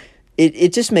go for...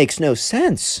 It just makes no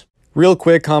sense. Real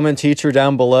quick, comment teacher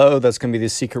down below. That's going to be the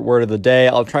secret word of the day.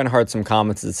 I'll try and heart some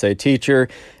comments that say teacher.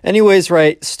 Anyways,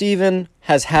 right, Stephen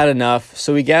has had enough.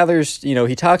 So he gathers,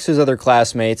 he talks to his other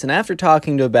classmates. And after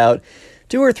talking to about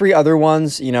 2 or 3 other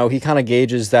ones, he kind of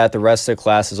gauges that the rest of the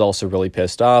class is also really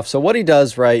pissed off. So what he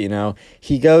does, right,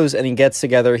 he goes and he gets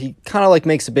together. He kind of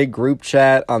makes a big group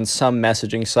chat on some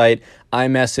messaging site,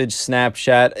 iMessage,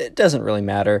 Snapchat. It doesn't really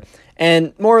matter.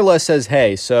 And more or less says,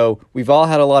 hey, so we've all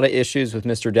had a lot of issues with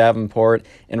Mr. Davenport.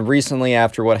 And recently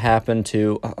after what happened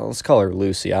to, let's call her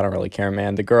Lucy. I don't really care,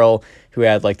 man. The girl who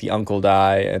had the uncle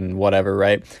die and whatever,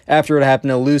 right? After what happened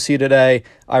to Lucy today,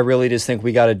 I really just think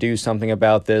we got to do something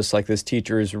about this. This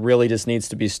teacher really just needs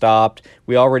to be stopped.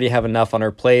 We already have enough on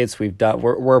our plates.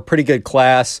 We're a pretty good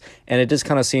class. And it just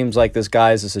kind of seems like this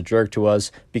guy is just a jerk to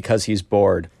us because he's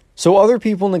bored. So other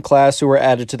people in the class who were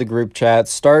added to the group chat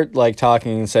start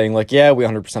talking and saying yeah, we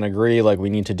 100% agree, we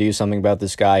need to do something about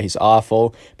this guy, he's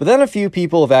awful. But then a few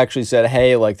people have actually said,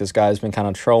 hey, this guy's been kind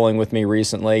of trolling with me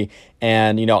recently,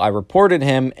 and I reported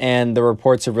him, and the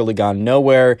reports have really gone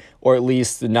nowhere, or at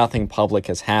least nothing public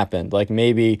has happened.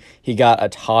 Maybe he got a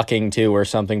talking to or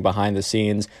something behind the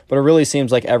scenes, but it really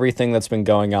seems like everything that's been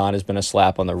going on has been a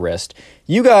slap on the wrist.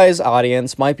 You guys,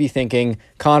 audience, might be thinking,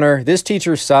 Connor, this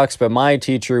teacher sucks, but my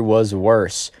teacher was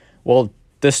worse. Well,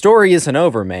 the story isn't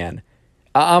over, man.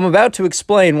 I'm about to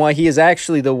explain why he is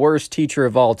actually the worst teacher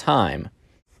of all time.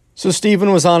 So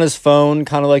Stephen was on his phone,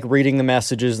 kind of reading the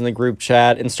messages in the group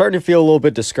chat and starting to feel a little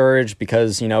bit discouraged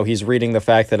because, he's reading the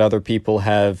fact that other people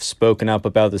have spoken up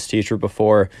about this teacher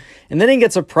before. And then he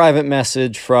gets a private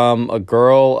message from a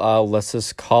girl, let's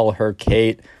just call her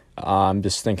Kate. I'm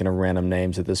just thinking of random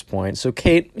names at this point. So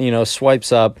Kate,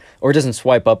 swipes up, or doesn't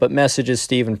swipe up, but messages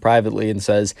Stephen privately and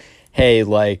says, hey,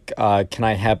 can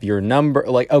I have your number?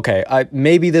 Okay,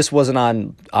 maybe this wasn't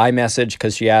on iMessage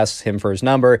because she asked him for his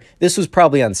number. This was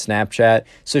probably on Snapchat.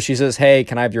 So she says, hey,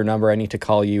 can I have your number? I need to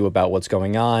call you about what's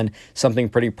going on. Something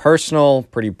pretty personal,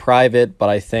 pretty private, but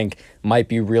I think might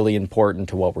be really important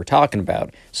to what we're talking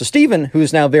about. So Stephen,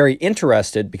 who's now very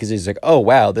interested because he's oh,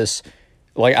 wow, this...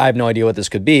 I have no idea what this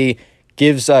could be,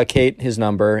 gives Kate his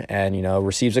number and,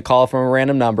 receives a call from a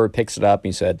random number, picks it up. And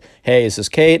he said, hey, is this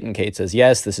Kate? And Kate says,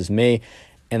 yes, this is me.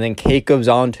 And then Kate goes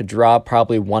on to drop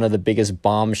probably one of the biggest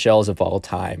bombshells of all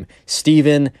time.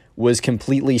 Stephen was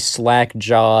completely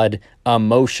slack-jawed,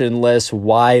 emotionless,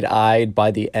 wide-eyed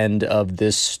by the end of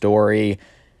this story.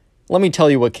 Let me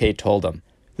tell you what Kate told him.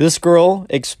 This girl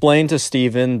explained to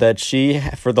Stephen that she,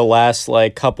 for the last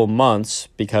couple months,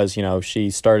 because, she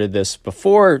started this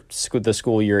before the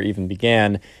school year even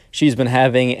began, she's been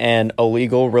having an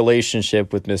illegal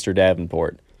relationship with Mr.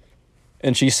 Davenport.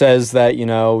 And she says that,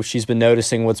 she's been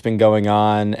noticing what's been going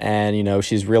on, and,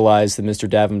 she's realized that Mr.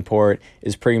 Davenport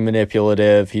is pretty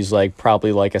manipulative. He's like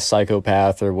probably like a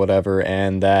psychopath or whatever.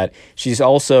 And that she's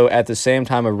also at the same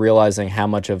time of realizing how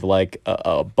much of like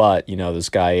a butt, this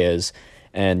guy is,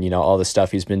 and, all the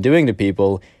stuff he's been doing to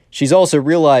people. She's also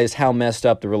realized how messed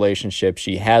up the relationship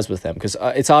she has with him, because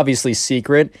it's obviously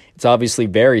secret. It's obviously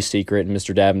very secret. And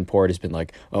Mr. Davenport has been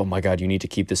like, oh my God, you need to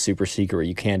keep this super secret.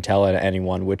 You can't tell it to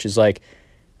anyone, which is like,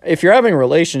 if you're having a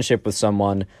relationship with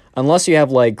someone, unless you have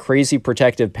like crazy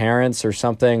protective parents or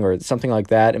something like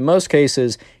that, in most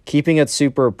cases, keeping it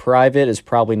super private is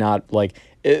probably not like,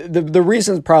 the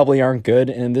reasons probably aren't good.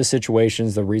 And in this situation,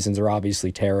 the reasons are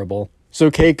obviously terrible. So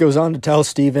Kate goes on to tell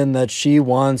Stephen that she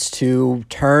wants to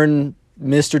turn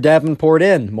Mr. Davenport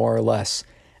in, more or less.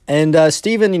 And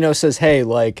Stephen, says, hey,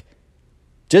 like,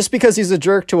 just because he's a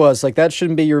jerk to us, like, that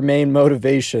shouldn't be your main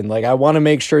motivation. Like, I want to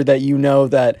make sure that you know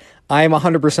that I'm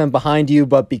 100% behind you,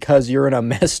 but because you're in a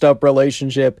messed up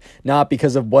relationship, not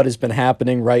because of what has been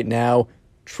happening right now.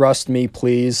 Trust me,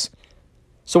 please.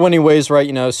 So anyways,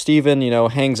 right, Steven,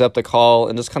 hangs up the call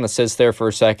and just kind of sits there for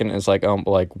a second and is like,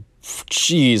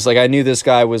 geez, like I knew this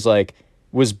guy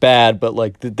was bad, but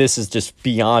like this is just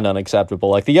beyond unacceptable.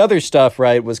 Like the other stuff,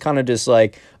 right, was kind of just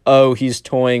like, oh, he's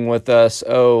toying with us.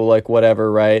 Oh, like whatever,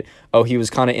 right? Oh, he was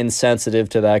kind of insensitive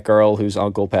to that girl whose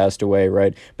uncle passed away,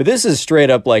 right? But this is straight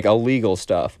up like illegal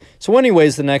stuff. So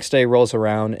anyways, the next day rolls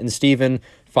around and Steven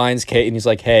finds Kate and he's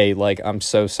like, hey, like, I'm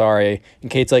so sorry. And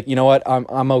Kate's like, you know what?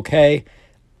 I'm okay.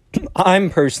 I'm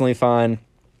personally fine,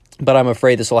 but I'm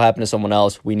afraid this will happen to someone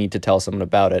else. We need to tell someone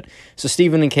about it. So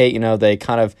Stephen and Kate, they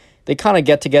kind of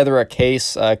get together a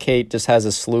case. Kate just has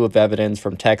a slew of evidence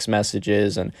from text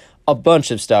messages and a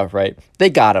bunch of stuff, right? They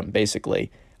got him, basically.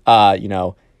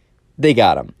 They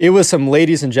got him. It was some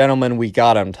ladies and gentlemen, we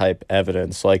got him type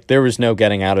evidence. Like, there was no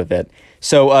getting out of it.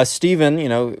 So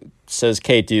Stephen, says,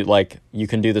 Kate, you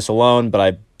can do this alone, but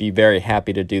I'd be very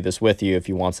happy to do this with you if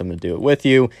you want someone to do it with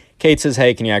you. Kate says,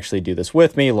 hey, can you actually do this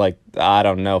with me? Like, I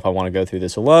don't know if I want to go through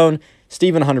this alone.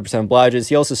 Stephen 100% obliges.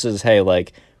 He also says, hey,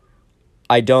 like,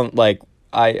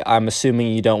 I'm assuming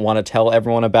you don't want to tell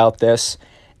everyone about this.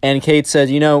 And Kate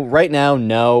said, right now,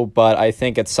 no, but I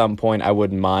think at some point I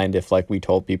wouldn't mind if, like, we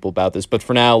told people about this. But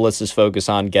for now, let's just focus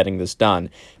on getting this done.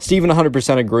 Stephen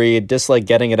 100% agreed. Dislike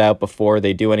getting it out before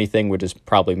they do anything would just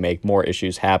probably make more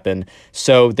issues happen.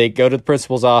 So they go to the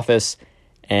principal's office,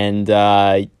 and,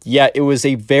 it was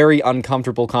a very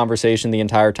uncomfortable conversation the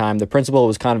entire time. The principal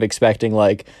was kind of expecting,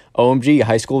 like, OMG,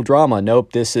 high school drama.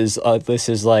 Nope, this is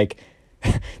like,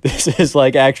 this is,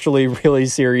 like, actually really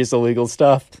serious illegal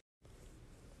stuff.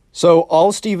 So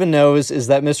all Stephen knows is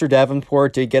that Mr.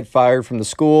 Davenport did get fired from the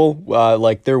school.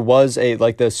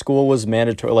 The school was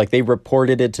mandatory. Like, they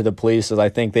reported it to the police, as I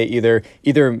think they either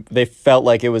they felt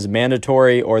like it was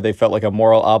mandatory or they felt like a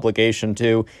moral obligation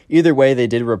to. Either way, they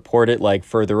did report it, like,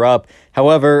 further up.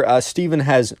 However, Stephen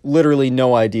has literally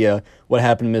no idea what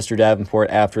happened to Mr. Davenport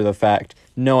after the fact.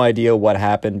 No idea what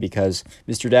happened because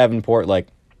Mr. Davenport, like,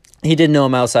 he didn't know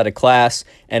him outside of class,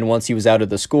 and once he was out of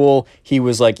the school, he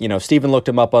was like, Stephen looked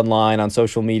him up online on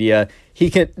social media.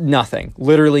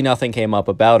 Literally nothing came up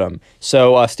about him.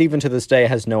 So Stephen to this day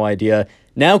has no idea.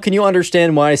 Now can you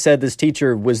understand why I said this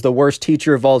teacher was the worst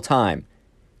teacher of all time?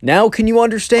 Now can you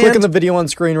understand? Click on the video on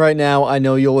screen right now. I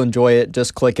know you'll enjoy it.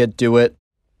 Just click it, do it.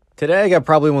 Today I got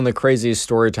probably one of the craziest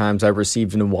story times I've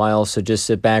received in a while, so just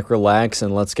sit back, relax,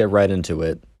 and let's get right into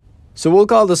it. So we'll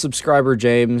call the subscriber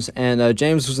James, and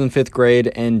James was in 5th grade,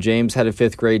 and James had a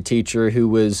 5th grade teacher who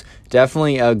was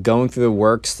definitely going through the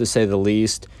works, to say the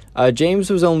least. James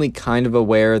was only kind of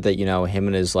aware that, him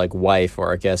and his, like, wife,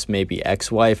 or I guess maybe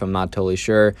ex-wife, I'm not totally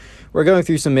sure, were going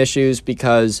through some issues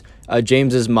because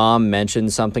James's mom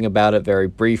mentioned something about it very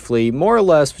briefly. More or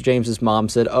less, James's mom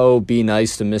said, oh, be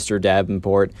nice to Mr.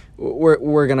 Davenport.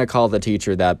 We're going to call the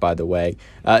teacher that, by the way.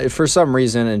 For some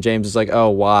reason, and James is like, oh,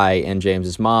 why? And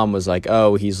James's mom was like,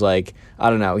 oh, he's like, I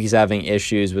don't know, he's having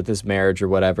issues with his marriage or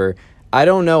whatever. I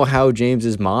don't know how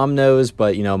James's mom knows,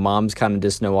 but, moms kind of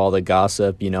just know all the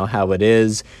gossip, how it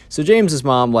is. So James's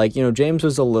mom, like, James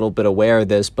was a little bit aware of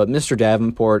this, but Mr.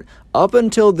 Davenport, up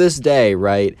until this day,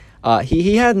 right,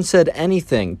 he hadn't said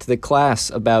anything to the class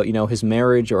about, his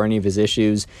marriage or any of his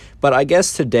issues. But I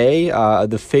guess today,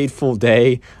 the fateful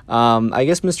day, I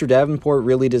guess Mr. Davenport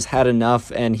really just had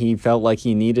enough and he felt like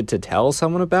he needed to tell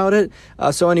someone about it.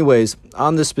 So anyways,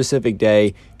 on this specific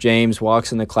day, James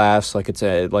walks into class like it's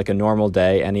a normal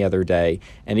day, any other day.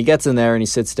 And he gets in there and he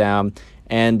sits down.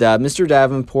 And Mr.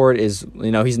 Davenport is,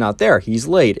 he's not there. He's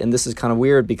late. And this is kind of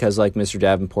weird because, like, Mr.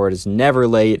 Davenport is never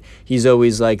late. He's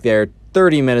always, like, there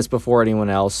 30 minutes before anyone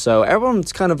else. So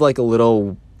everyone's kind of like a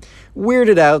little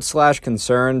weirded out /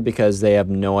 concerned because they have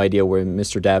no idea where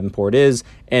Mr. Davenport is,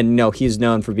 and he's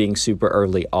known for being super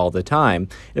early all the time.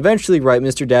 Eventually, right,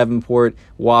 Mr. Davenport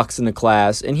walks into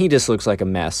class and he just looks like a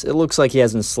mess. It looks like he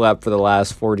hasn't slept for the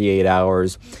last 48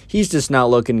 hours. He's just not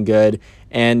looking good.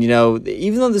 And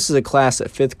even though this is a class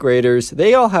of 5th graders,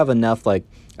 they all have enough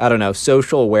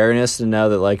social awareness to know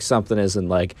that something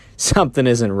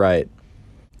isn't right.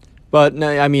 But, no,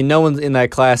 I mean, no one in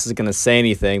that class is going to say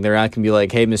anything. They're not going to be like,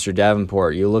 hey, Mr.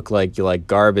 Davenport, you look like you like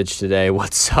garbage today.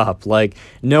 What's up?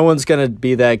 No one's going to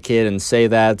be that kid and say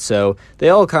that. So they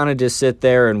all kind of just sit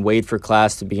there and wait for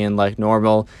class to begin like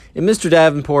normal. And Mr.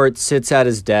 Davenport sits at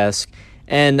his desk.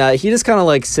 And he just kind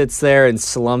of sits there and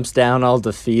slumps down all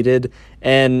defeated.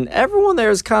 And everyone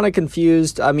there is kind of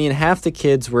confused. I mean, half the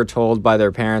kids were told by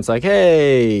their parents,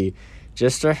 hey,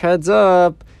 just a heads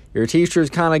up. Your teacher's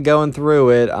kind of going through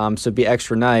it, so be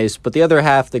extra nice. But the other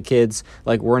half, the kids,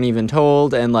 weren't even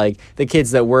told. And, the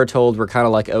kids that were told were kind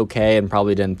of, okay and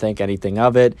probably didn't think anything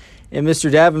of it. And Mr.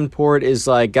 Davenport is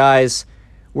guys,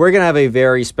 we're going to have a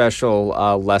very special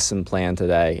lesson plan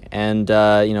today. And,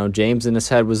 James in his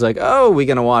head was oh, we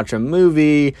going to watch a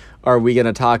movie? Are we going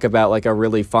to talk about, a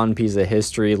really fun piece of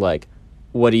history?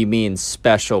 What do you mean,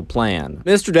 special plan?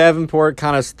 Mr. Davenport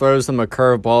kind of throws them a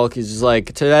curveball. He's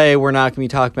just today we're not going to be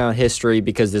talking about history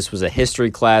because this was a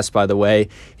history class, by the way.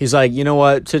 He's you know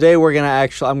what? Today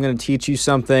I'm going to teach you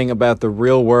something about the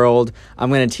real world. I'm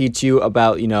going to teach you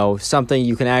about, something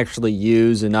you can actually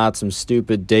use and not some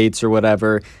stupid dates or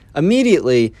whatever.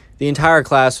 Immediately, the entire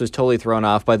class was totally thrown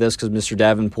off by this because Mr.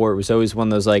 Davenport was always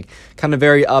one of those kind of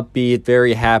very upbeat,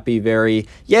 very happy, very,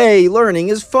 yay, learning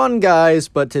is fun, guys.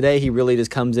 But today he really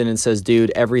just comes in and says,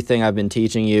 dude, everything I've been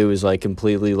teaching you is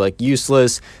completely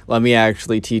useless. Let me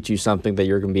actually teach you something that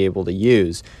you're going to be able to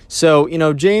use. So,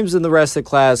 James and the rest of the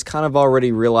class kind of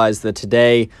already realized that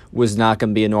today was not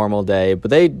going to be a normal day, but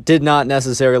they did not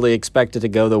necessarily expect it to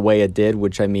go the way it did,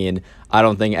 which I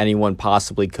don't think anyone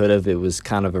possibly could have. It was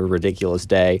kind of a ridiculous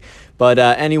day. But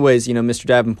anyways, Mr.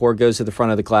 Davenport goes to the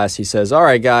front of the class. He says, all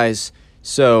right, guys,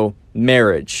 so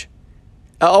marriage.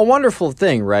 A wonderful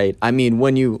thing, right? I mean,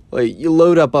 when you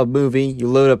load up a movie, you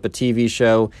load up a TV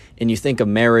show, and you think of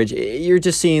marriage, you're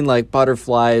just seeing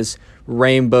butterflies,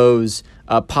 rainbows,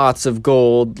 pots of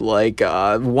gold,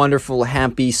 wonderful,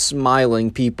 happy,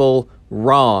 smiling people.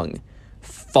 Wrong.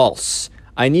 False.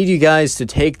 I need you guys to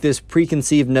take this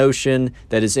preconceived notion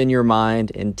that is in your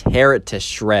mind and tear it to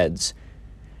shreds.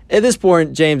 At this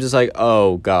point, James is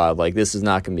oh, God, this is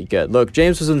not going to be good. Look,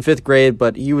 James was in 5th grade,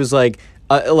 but he was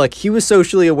he was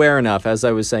socially aware enough, as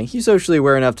I was saying. He's socially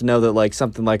aware enough to know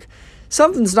that,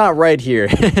 something's not right here.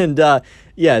 And,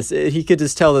 yes, he could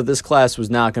just tell that this class was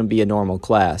not going to be a normal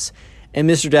class. And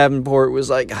Mr. Davenport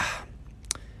was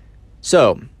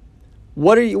so,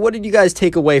 what did you guys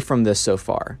take away from this so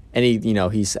far? And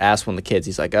he's asked one of the kids,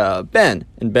 he's Ben.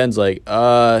 And Ben's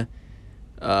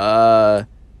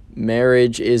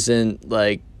marriage isn't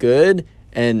good.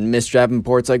 And Mr.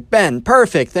 Davenport's Ben,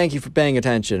 perfect. Thank you for paying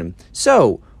attention.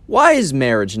 So, why is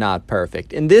marriage not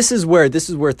perfect? And this is where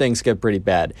things get pretty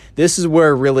bad. This is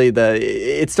where really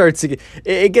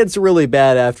it gets really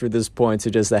bad after this point. So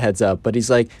just a heads up. But he's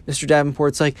Mr.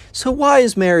 Davenport's so why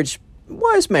is marriage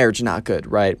not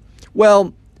good, right?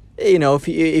 Well,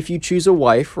 if you choose a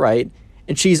wife, right,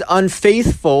 and she's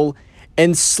unfaithful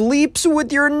and sleeps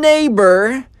with your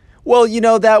neighbor, well,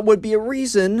 that would be a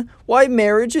reason why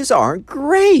marriages aren't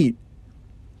great.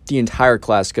 The entire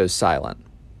class goes silent.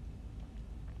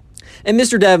 And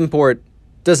Mr. Davenport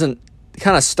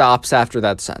kind of stops after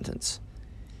that sentence.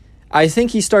 I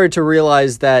think he started to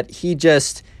realize that he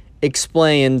just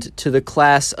explained to the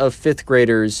class of 5th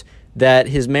graders that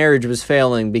his marriage was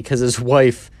failing because his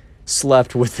wife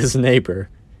slept with his neighbor.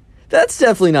 That's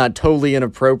definitely not totally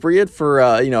inappropriate for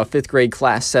a 5th grade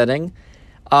class setting.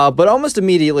 But almost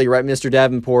immediately, right, Mr.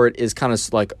 Davenport is kind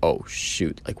of oh,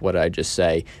 shoot, what did I just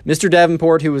say? Mr.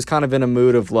 Davenport, who was kind of in a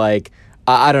mood of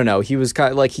I don't know, he was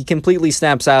kind of he completely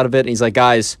snaps out of it, and he's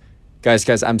guys,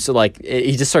 I'm so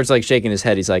he just starts shaking his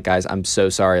head. He's guys, I'm so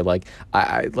sorry.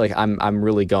 I'm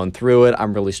really going through it.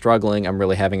 I'm really struggling. I'm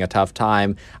really having a tough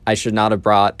time. I should not have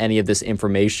brought any of this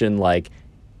information.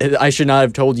 I should not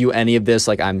have told you any of this.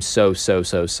 I'm so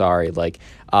sorry.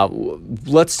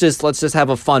 Let's just have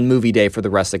a fun movie day for the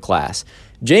rest of class.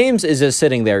 James is just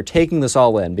sitting there taking this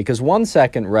all in because 1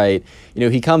 second, right,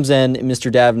 he comes in,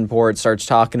 Mr. Davenport starts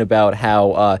talking about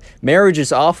how marriage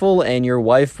is awful and your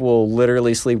wife will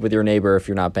literally sleep with your neighbor if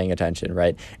you're not paying attention,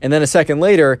 right? And then a second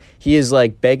later, he is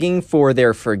like begging for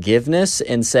their forgiveness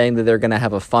and saying that they're going to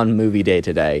have a fun movie day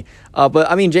today. But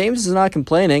I mean, James is not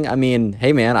complaining. I mean,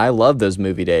 hey man, I love those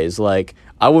movie days. Like,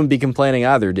 I wouldn't be complaining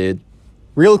either, dude.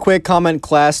 Real quick, comment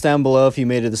class down below if you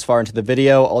made it this far into the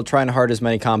video. I'll try and heart as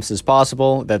many comments as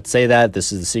possible that say that.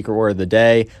 This is the secret word of the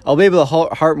day. I'll be able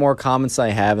to heart more comments than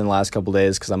I have in the last couple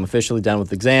days because I'm officially done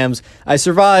with exams. I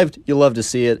survived. You'll love to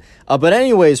see it. But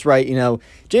anyways, right,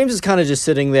 James is kind of just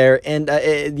sitting there and,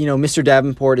 Mr.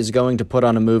 Davenport is going to put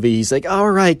on a movie. He's like,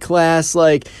 all right, class,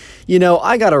 like,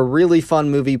 I got a really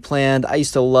fun movie planned. I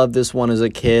used to love this one as a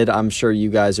kid. I'm sure you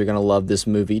guys are going to love this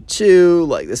movie too.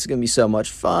 Like, this is going to be so much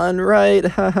fun, right?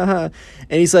 And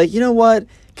he's like, you know what?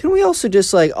 Can we also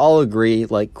just, like, all agree?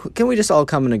 Like, can we just all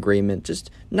come in agreement?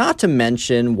 Just not to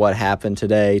mention what happened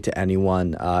today to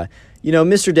anyone.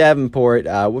 Mr. Davenport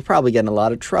would probably get in a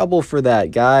lot of trouble for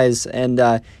that, guys. And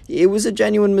it was a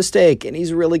genuine mistake, and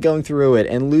he's really going through it.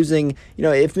 And losing,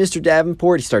 if Mr.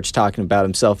 Davenport, he starts talking about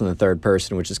himself in the third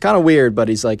person, which is kind of weird, but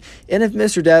he's like, and if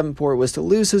Mr. Davenport was to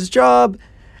lose his job,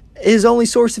 his only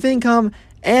source of income,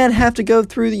 and have to go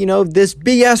through, this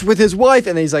BS with his wife,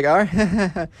 and he's like, all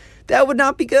right, that would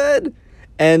not be good.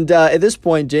 And at this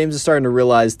point, James is starting to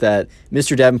realize that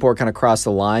Mr. Davenport kind of crossed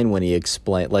the line when he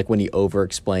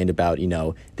over-explained about,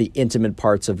 the intimate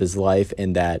parts of his life,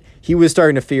 and that he was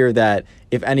starting to fear that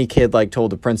if any kid, like,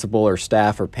 told the principal or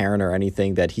staff or parent or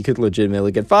anything, that he could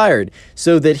legitimately get fired.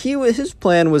 So that his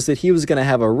plan was that he was going to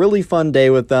have a really fun day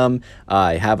with them,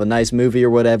 have a nice movie or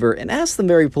whatever, and ask them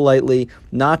very politely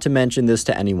not to mention this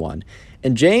to anyone.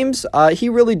 And James, he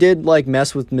really did, like,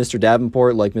 mess with Mr.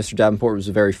 Davenport. Like, Mr. Davenport was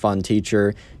a very fun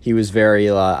teacher. He was very,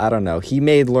 he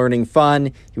made learning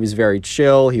fun. He was very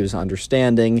chill. He was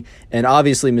understanding. And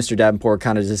obviously, Mr. Davenport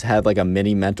kind of just had, like, a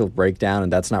mini mental breakdown,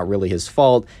 and that's not really his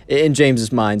fault in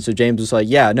James's mind. So James was like,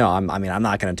 yeah, no, I'm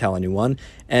not going to tell anyone.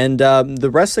 And the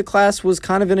rest of the class was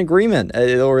kind of in agreement,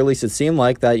 or at least it seemed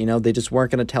like that, they just weren't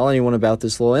going to tell anyone about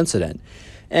this little incident.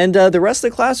 And the rest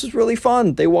of the class was really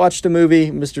fun. They watched a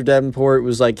movie. Mr. Davenport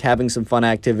was, like, having some fun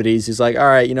activities. He's like, all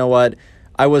right, you know what?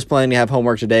 I was planning to have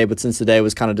homework today, but since today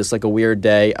was kind of just, like, a weird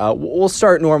day, we'll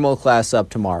start normal class up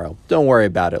tomorrow. Don't worry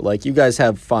about it. Like, you guys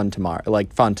have fun tomorrow,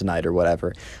 like, fun tonight or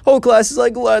whatever. Whole class is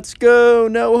like, let's go.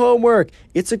 No homework.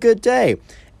 It's a good day.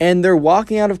 And they're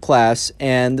walking out of class,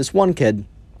 and this one kid,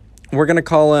 we're going to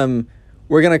call him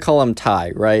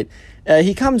Ty, right?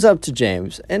 He comes up to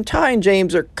James, and Ty and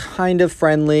James are kind of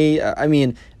friendly.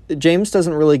 James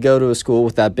doesn't really go to a school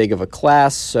with that big of a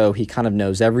class, so he kind of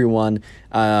knows everyone.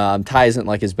 Ty isn't,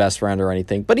 like, his best friend or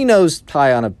anything, but he knows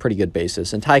Ty on a pretty good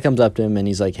basis. And Ty comes up to him, and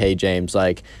he's like, hey, James,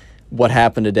 like, what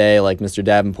happened today? Like, Mr.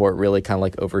 Davenport really kind of,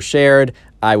 like, overshared.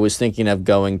 I was thinking of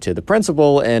going to the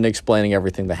principal and explaining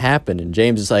everything that happened. And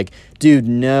James is like, dude,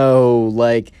 no,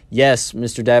 like, yes,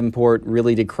 Mr. Davenport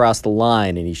really did cross the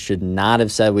line, and he should not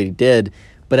have said what he did.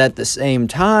 But at the same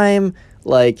time,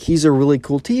 like, he's a really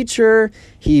cool teacher.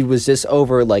 He was just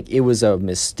over, like, it was a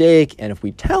mistake. And if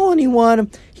we tell anyone,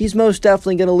 he's most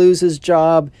definitely going to lose his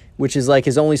job, which is, like,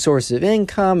 his only source of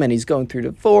income. And he's going through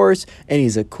divorce, and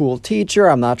he's a cool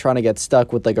teacher. I'm not trying to get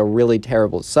stuck with, like, a really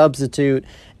terrible substitute.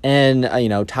 And,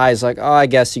 Ty's like, oh, I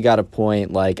guess you got a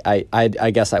point. Like,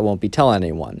 I guess I won't be telling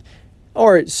anyone.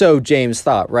 Or so James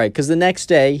thought, right? Because the next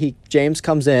day, James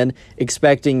comes in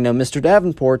expecting, Mr.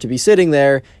 Davenport to be sitting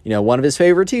there, one of his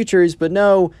favorite teachers, but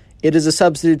no, it is a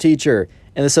substitute teacher.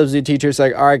 And the substitute teacher's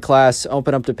like, all right, class,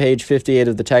 open up to page 58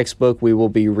 of the textbook. We will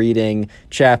be reading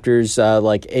chapters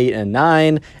 8 and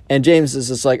 9. And James is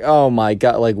just like, oh my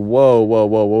God, like,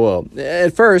 whoa.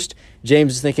 At first,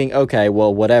 James is thinking, okay,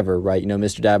 well, whatever, right?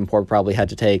 Mr. Davenport probably had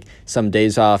to take some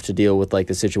days off to deal with, like,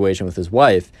 the situation with his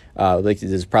wife. This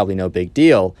is probably no big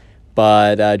deal.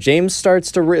 But James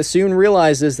starts to soon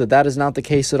realizes that is not the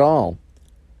case at all.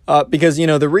 Because,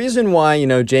 the reason why,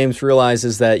 James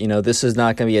realizes that, this is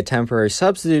not going to be a temporary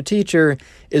substitute teacher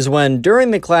is when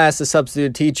during the class, the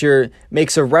substitute teacher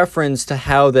makes a reference to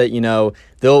how that,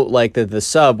 they'll, like, the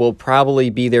sub will probably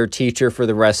be their teacher for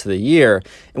the rest of the year.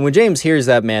 And when James hears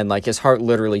that, man, like, his heart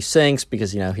literally sinks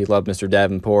because, he loved Mr.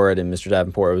 Davenport, and Mr.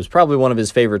 Davenport was probably one of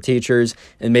his favorite teachers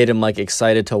and made him, like,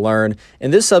 excited to learn.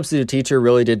 And this substitute teacher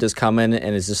really did just come in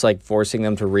and is just, like, forcing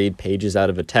them to read pages out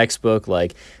of a textbook.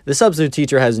 Like, the substitute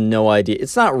teacher has no idea.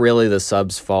 It's not really the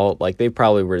sub's fault. Like, they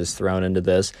probably were just thrown into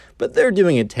this, but they're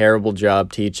doing a terrible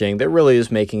job teaching. They're really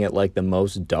just making it, like, the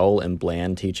most dull and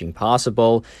bland teaching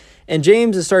possible. And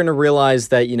James is starting to realize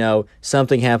that,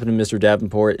 something happened to Mr.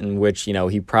 Davenport in which,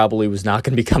 he probably was not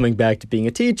going to be coming back to being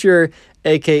a teacher,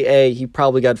 aka he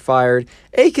probably got fired,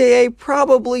 aka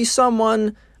probably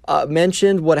someone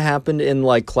mentioned what happened in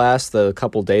class a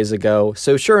couple days ago.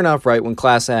 So sure enough, right, when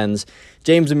class ends,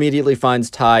 James immediately finds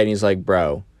Ty and he's like,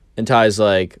 bro. And Ty's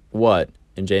like, what?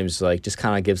 And James is like, just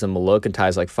kind of gives him a look, and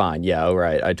Ty's like, fine, yeah, all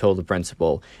right, I told the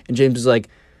principal. And James is like,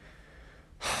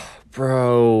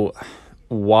 bro,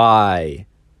 why?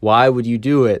 Why would you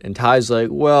do it? And Ty's like,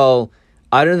 well,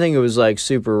 I don't think it was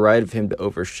super right of him to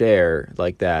overshare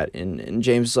like that. And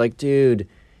James is like, dude,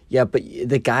 yeah, but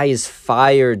the guy is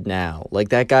fired now.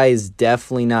 That guy is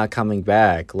definitely not coming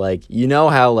back. You know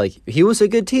how, he was a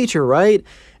good teacher, right?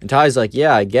 And Ty's like,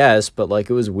 yeah, I guess, but, it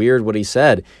was weird what he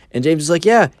said. And James is like,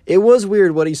 yeah, it was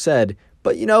weird what he said.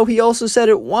 But, he also said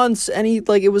it once, and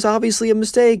it was obviously a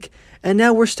mistake. And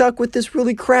now we're stuck with this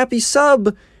really crappy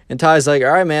sub. And Ty's like,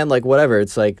 all right, man, whatever.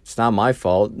 It's it's not my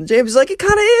fault. And James is like, it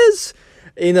kind of is.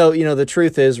 The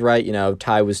truth is, right,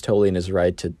 Ty was totally in his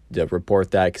right to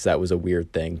report that because that was a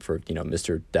weird thing for,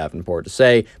 Mr. Davenport to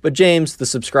say. But James, the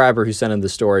subscriber who sent him the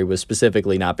story, was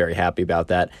specifically not very happy about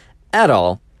that at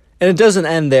all. And it doesn't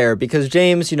end there because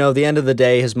James, the end of the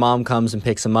day, his mom comes and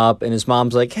picks him up, and his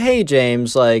mom's like, hey,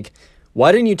 James,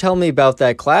 why didn't you tell me about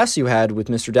that class you had with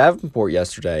Mr. Davenport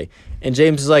yesterday? And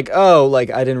James is like, oh, I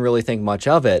didn't really think much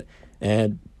of it.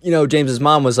 And James's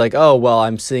mom was like, oh, well,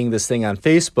 I'm seeing this thing on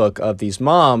Facebook of these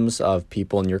moms of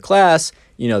people in your class.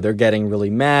 They're getting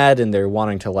really mad and they're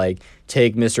wanting to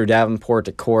take Mr. Davenport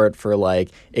to court for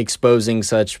exposing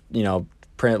such, I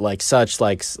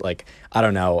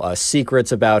don't know,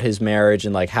 secrets about his marriage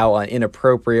and how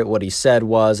inappropriate what he said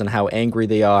was and how angry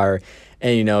they are.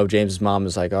 And, James's mom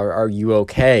is like, are you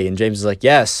okay? And James is like,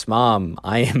 yes, Mom,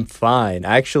 I am fine.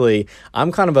 Actually,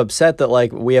 I'm kind of upset that,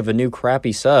 we have a new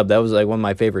crappy sub. That was, one of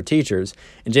my favorite teachers.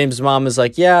 And James's mom is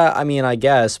like, yeah, I mean, I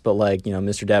guess, but,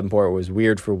 Mr. Davenport was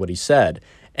weird for what he said.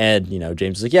 And,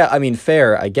 James is like, yeah, I mean,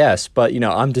 fair, I guess. But,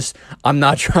 I'm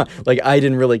not trying, I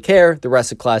didn't really care. The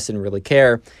rest of class didn't really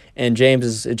care. And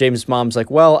James's mom's like,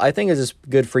 well, I think it's just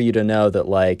good for you to know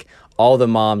that, all the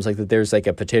moms, that there's a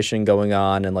petition going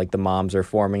on and the moms are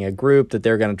forming a group that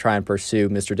they're going to try and pursue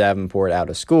Mr. Davenport out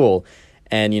of school.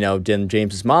 And, then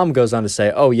James's mom goes on to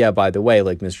say, oh, yeah, by the way,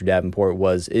 Mr. Davenport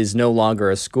is no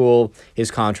longer a school. His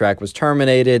contract was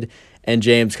terminated. And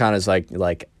James kind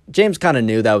of James kind of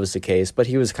knew that was the case, but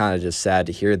he was kind of just sad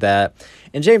to hear that.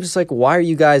 And James is like, why are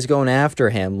you guys going after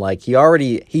him?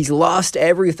 He's lost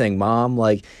everything, Mom.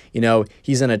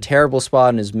 He's in a terrible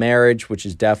spot in his marriage, which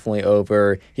is definitely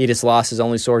over. He just lost his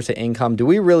only source of income. Do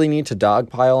we really need to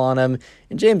dogpile on him?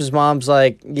 And James's mom's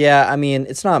like, yeah, I mean,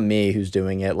 it's not me who's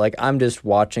doing it. I'm just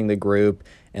watching the group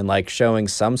and showing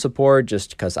some support just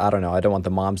because, I don't know, I don't want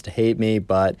the moms to hate me.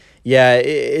 But yeah,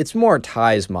 it's more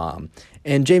Ty's mom.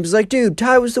 And James is like, dude,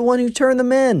 Ty was the one who turned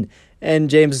them in. And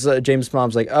James'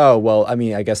 mom's like, oh, well, I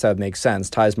mean, I guess that makes sense.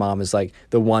 Ty's mom is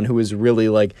the one who is really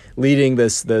leading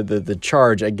the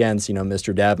charge against,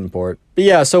 Mr. Davenport. But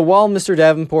yeah, so while Mr.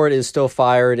 Davenport is still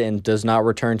fired and does not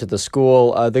return to the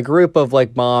school, the group of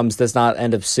moms does not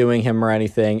end up suing him or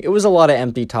anything. It was a lot of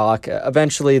empty talk.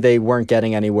 Eventually they weren't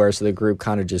getting anywhere, so the group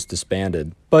kind of just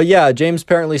disbanded. But yeah, James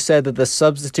apparently said that the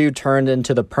substitute turned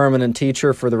into the permanent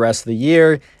teacher for the rest of the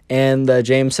year. And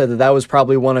James said that was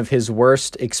probably one of his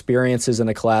worst experiences in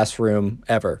a classroom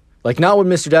ever. Not what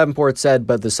Mr. Davenport said,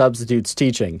 but the substitute's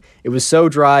teaching. It was so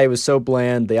dry, it was so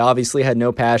bland. They obviously had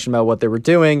no passion about what they were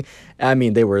doing. I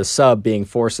mean, they were a sub being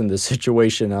forced into this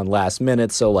situation on last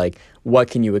minute, so what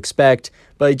can you expect?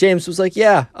 But James was like,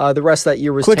 yeah, the rest of that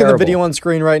year was terrible. Click on the video on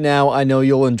screen right now. I know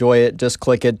you'll enjoy it. Just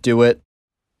click it, do it.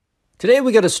 Today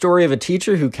we got a story of a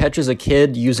teacher who catches a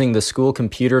kid using the school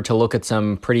computer to look at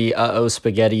some pretty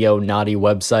spaghetti-o naughty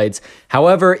websites.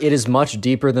 However, it is much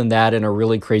deeper than that and a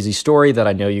really crazy story that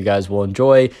I know you guys will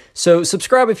enjoy. So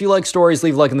subscribe if you like stories,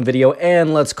 leave a like on the video,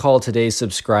 and let's call today's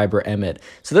subscriber Emmett.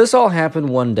 So this all happened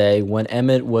one day when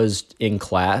Emmett was in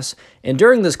class. And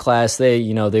during this class, they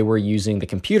were using the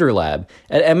computer lab.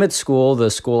 At Emmett's school,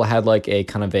 the school had a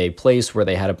kind of a place where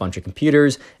they had a bunch of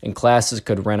computers and classes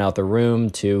could rent out the room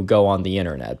to go on the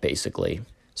internet, basically.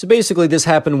 So basically, this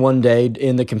happened one day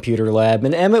in the computer lab,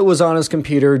 and Emmett was on his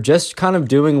computer just kind of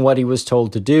doing what he was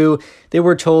told to do. They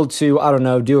were told to, I don't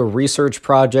know, do a research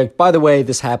project. By the way,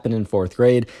 this happened in 4th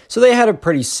grade, so they had a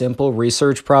pretty simple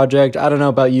research project. I don't know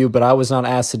about you, but I was not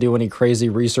asked to do any crazy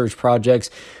research projects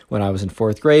when I was in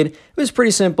 4th grade. It was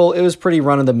pretty simple. It was pretty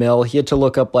run-of-the-mill. He had to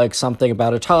look up something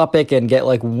about a topic and get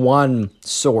one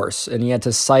source, and he had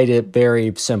to cite it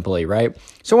very simply, right?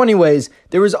 So anyways,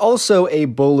 there was also a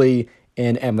bully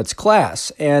in Emmett's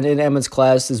class. And in Emmett's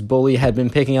class, this bully had been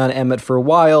picking on Emmett for a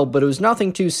while, but it was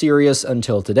nothing too serious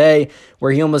until today,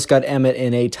 where he almost got Emmett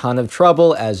in a ton of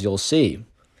trouble, as you'll see.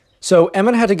 So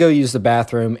Emmett had to go use the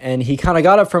bathroom, and he kind of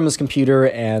got up from his computer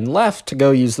and left to go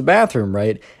use the bathroom,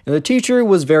 right? And the teacher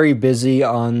was very busy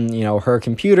on, her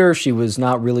computer. She was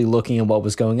not really looking at what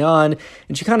was going on,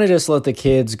 and she kind of just let the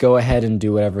kids go ahead and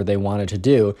do whatever they wanted to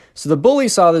do. So the bully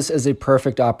saw this as a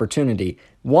perfect opportunity.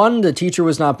 One, the teacher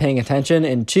was not paying attention,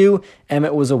 and two,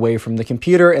 Emmett was away from the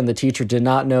computer, and the teacher did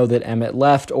not know that Emmett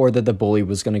left or that the bully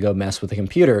was going to go mess with the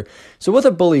computer. So what the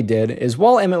bully did is,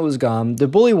 while Emmett was gone, the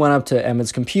bully went up to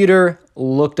Emmett's computer,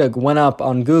 went up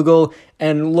on Google,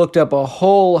 and looked up a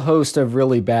whole host of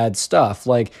really bad stuff.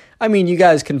 You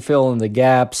guys can fill in the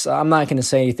gaps. I'm not going to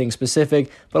say anything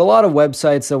specific, but a lot of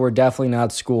websites that were definitely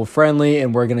not school friendly,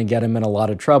 and we're going to get him in a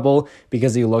lot of trouble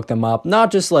because he looked them up,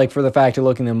 not just for the fact of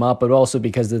looking them up, but also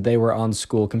because they were on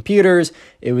school computers.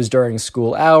 It was during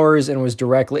school hours, and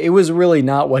it was really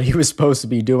not what he was supposed to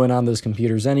be doing on those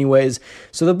computers anyways.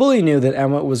 So the bully knew that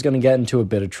Emmett was going to get into a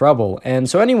bit of trouble. And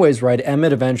so anyways, right,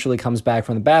 Emmett eventually comes back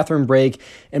from the bathroom break,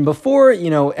 and before,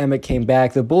 Emmett came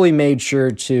back, the bully made sure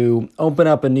to open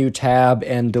up a new tab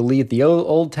and delete the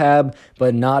old tab,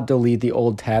 but not delete the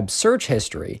old tab's search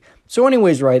history. So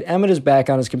anyways, right, Emmett is back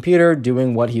on his computer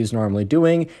doing what he's normally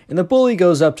doing, and the bully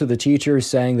goes up to the teacher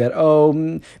saying that,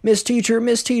 "Oh, Miss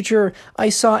Teacher, I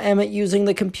saw Emmett using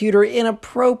the computer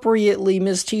inappropriately,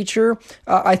 Miss Teacher.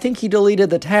 I think he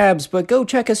deleted the tabs, but go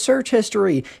check his search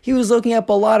history. He was looking up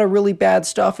a lot of really bad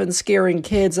stuff and scaring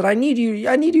kids, and I need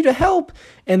you to help."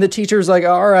 And the teacher's like,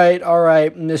 all right,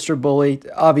 Mr. Bully.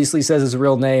 Obviously says his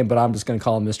real name, but I'm just going to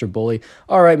call him Mr. Bully.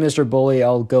 All right, Mr. Bully,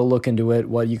 I'll go look into it.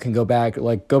 You can go back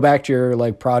to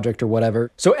your project or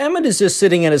whatever. So Emmett is just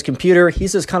sitting at his computer.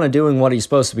 He's just kind of doing what he's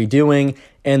supposed to be doing.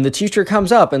 And the teacher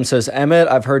comes up and says, "Emmett,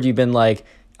 I've heard you've been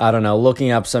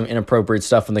looking up some inappropriate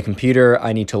stuff on the computer.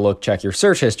 I need to check your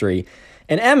search history."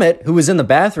 And Emmett, who was in the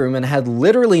bathroom and had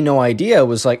literally no idea,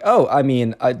 was like,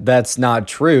 that's not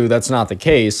true. That's not the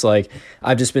case.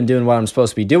 I've just been doing what I'm supposed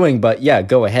to be doing, but yeah,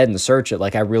 go ahead and search it.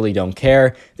 I really don't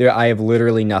care. I have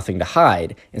literally nothing to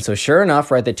hide. And so sure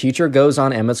enough, right, the teacher goes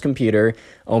on Emmett's computer,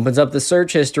 opens up the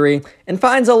search history, and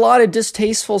finds a lot of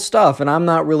distasteful stuff. And I'm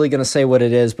not really going to say what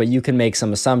it is, but you can make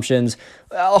some assumptions,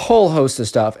 a whole host of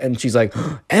stuff. And she's like,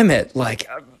 "Emmett,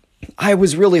 I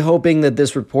was really hoping that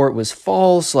this report was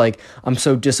false. I'm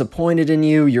so disappointed in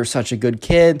you. You're such a good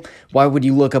kid. Why would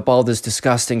you look up all this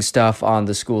disgusting stuff on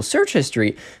the school search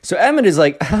history?" So Emmett is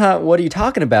like, "What are you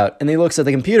talking about?" And he looks at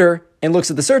the computer and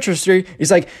looks at the search history. He's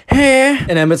like, "Hey."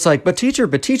 And Emmett's like, but teacher,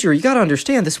 you got to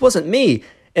understand, this wasn't me."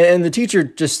 And the teacher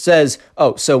just says,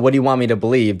 "Oh, so what do you want me to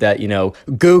believe? That,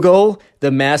 Google,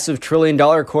 the massive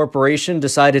trillion-dollar corporation,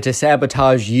 decided to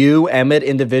sabotage you, Emmett,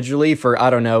 individually for,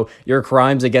 your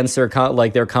crimes against their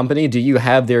company? Did you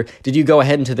go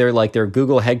ahead into their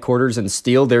Google headquarters and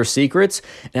steal their secrets?"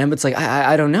 And Emmett's like,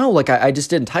 I don't know. I just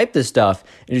didn't type this stuff."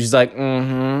 And she's like,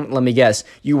 let me guess.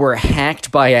 You were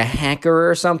hacked by a hacker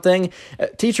or something?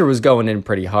 Teacher was going in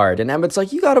pretty hard. And Emmett's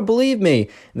like, "You got to believe me."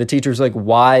 And the teacher's like,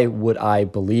 "Why would I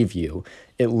believe you?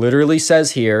 It literally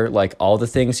says here, all the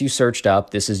things you searched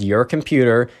up, this is your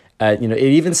computer. It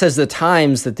even says the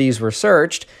times that these were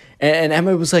searched." And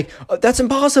Emma was like, "Oh, that's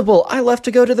impossible. I left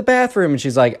to go to the bathroom." And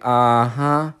she's like,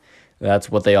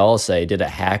 That's what they all say. Did a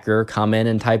hacker come in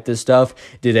and type this stuff?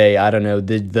 Did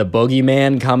did the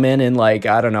boogeyman come in and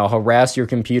harass your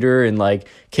computer and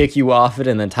kick you off it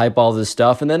and then type all this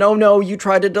stuff? And then, oh no, you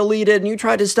tried to delete it and you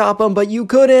tried to stop them, but you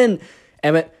couldn't.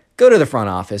 Emmett, go to the front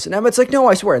office. And Emmett's like, "No,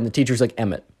 I swear." And the teacher's like,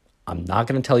 "Emmett, I'm not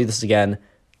going to tell you this again.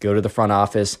 Go to the front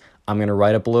office. I'm going to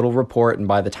write up a little report. And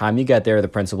by the time you get there, the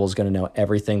principal's going to know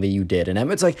everything that you did." And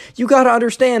Emmett's like, "You got to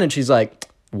understand." And she's like,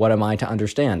 "What am I to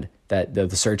understand? That the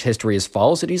search history is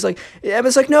false?" And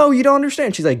Emmett's like, "No, you don't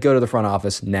understand." She's like, "Go to the front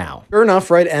office now." Sure enough,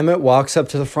 right, Emmett walks up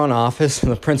to the front office and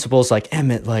the principal's like,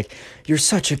 "Emmett, you're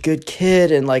such a good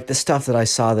kid. And the stuff that I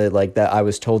saw that I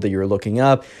was told that you were looking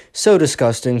up, so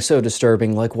disgusting, so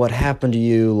disturbing. What happened to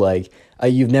you?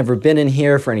 You've never been in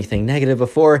here for anything negative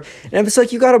before." And Emmett's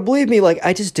like, "You got to believe me.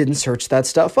 I just didn't search that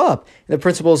stuff up." And the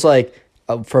principal's like,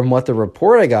 "From what the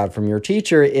report I got from your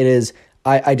teacher, it is,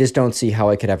 I just don't see how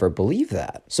I could ever believe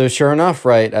that." So sure enough,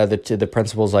 right, the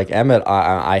principal's like, "Emmett,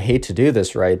 I hate to do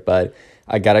this, right, but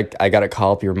I gotta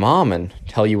call up your mom and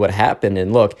tell you what happened.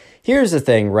 And look, here's the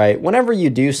thing, right? Whenever you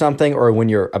do something, or when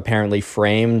you're apparently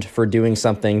framed for doing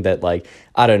something that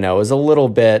is a little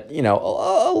bit,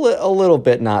 a little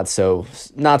bit not so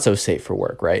safe for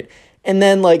work, right? And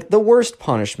then the worst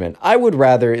punishment, I would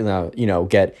rather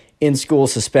get in-school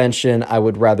suspension. I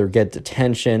would rather get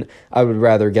detention. I would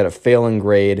rather get a failing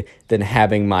grade than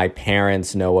having my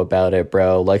parents know about it,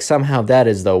 bro. Like, somehow that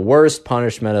is the worst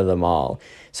punishment of them all.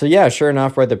 So yeah, sure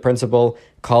enough, right, the principal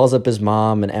calls up his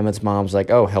mom, and Emmett's mom's like,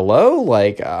 oh, hello?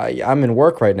 Like, I'm in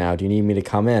work right now. Do you need me to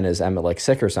come in? Is Emmett, like,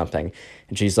 sick or something?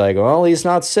 And she's like, well, he's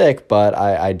not sick, but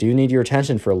I do need your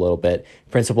attention for a little bit.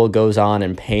 Principal goes on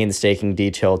in painstaking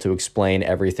detail to explain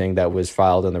everything that was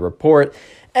filed in the report.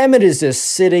 Emmett is just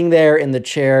sitting there in the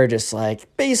chair, just like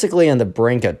basically on the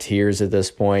brink of tears at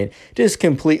this point, just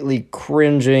completely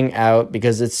cringing out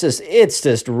because it's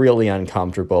just really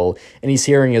uncomfortable. And he's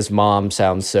hearing his mom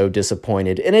sound so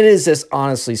disappointed. And it is just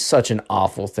honestly such an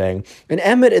awful thing. And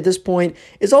Emmett at this point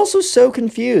is also so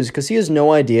confused because he has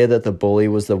no idea that the bully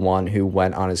was the one who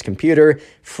went on his computer,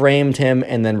 framed him,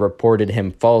 and then reported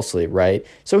him falsely, right?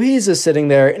 So he's just sitting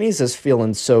there and he's just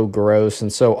feeling so gross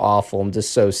and so awful and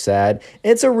just so sad.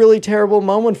 It's a really terrible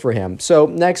moment for him. So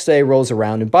next day rolls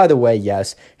around, and by the way,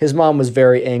 yes, his mom was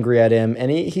very angry at him,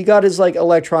 and he got his like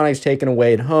electronics taken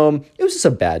away at home. It was just a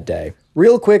bad day.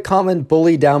 Real quick, comment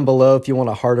bully down below if you want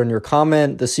to heart on your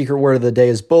comment. The secret word of the day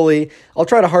is bully. I'll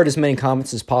try to heart as many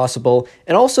comments as possible.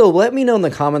 And also, let me know in the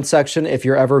comment section if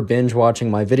you're ever binge watching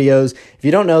my videos. If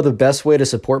you don't know, the best way to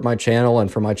support my channel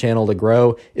and for my channel to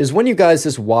grow is when you guys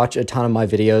just watch a ton of my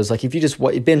videos. Like if you just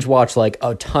binge watch like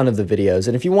a ton of the videos.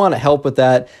 And if you want to help with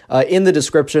that, in the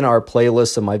description are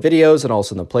playlists of my videos and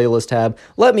also in the playlist tab.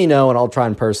 Let me know and I'll try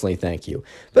and personally thank you.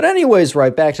 But anyways,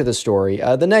 right back to the story.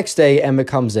 The next day, Emmett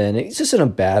comes in. He's just in a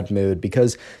bad mood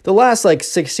because the last like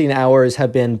 16 hours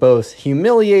have been both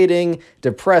humiliating,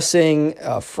 depressing,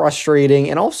 frustrating,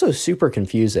 and also super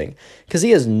confusing because he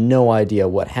has no idea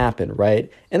what happened,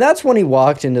 right? And that's when he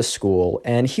walked into school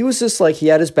and he was just like, he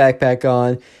had his backpack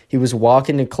on, he was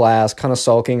walking to class, kind of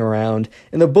sulking around,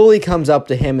 and the bully comes up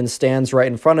to him and stands right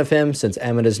in front of him. Since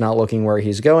Emmett is not looking where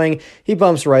he's going, he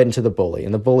bumps right into the bully,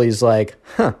 and the bully's like,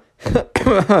 huh.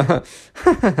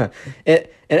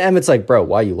 and Emmett's like, bro,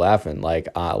 why are you laughing? Like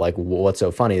what's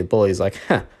so funny? The bully's like,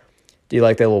 huh, do you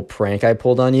like that little prank I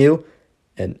pulled on you?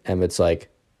 And Emmett's like,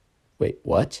 wait,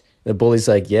 what? The bully's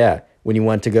like, yeah, when you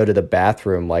went to go to the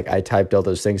bathroom, like I typed all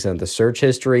those things in the search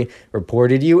history,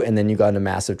 reported you, and then you got into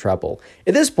massive trouble.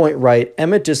 At this point, right,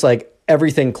 Emmett just like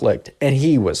everything clicked and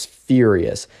he was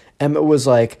furious. Emmett was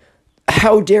like,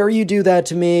 how dare you do that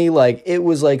to me? Like, it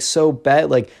was like so bad.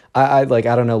 Like, I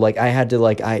don't know, like I had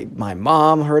to my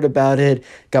mom heard about it,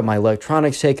 got my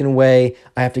electronics taken away.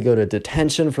 I have to go to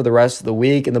detention for the rest of the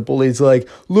week. And the bully's like,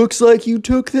 looks like you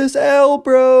took this L,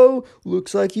 bro.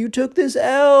 Looks like you took this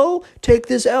L. Take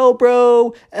this L,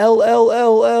 bro.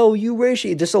 L, you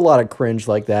ratio. Just a lot of cringe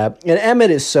like that. And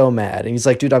Emmett is so mad. And he's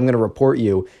like, dude, I'm going to report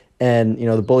you. And, you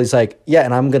know, the bully's like, yeah,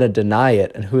 and I'm going to deny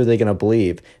it. And who are they going to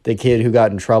believe? The kid who got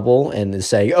in trouble and is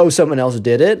saying, oh, someone else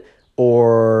did it?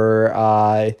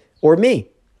 Or me,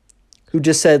 who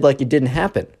just said, like, it didn't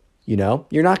happen. You know,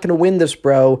 you're not going to win this,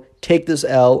 bro. Take this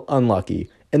L,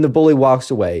 unlucky. And the bully walks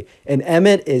away. And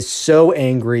Emmett is so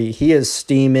angry. He is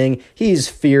steaming. He's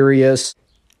furious.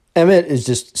 Emmett is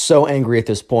just so angry at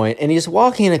this point, and he's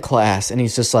walking into class, and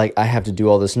he's just like, I have to do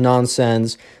all this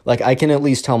nonsense. Like, I can at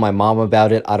least tell my mom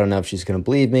about it. I don't know if she's going to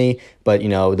believe me, but, you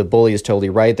know, the bully is totally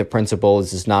right. The principal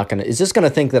is just going to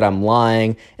think that I'm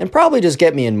lying and probably just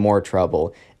get me in more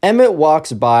trouble. Emmett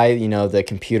walks by, you know, the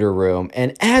computer room,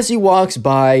 and as he walks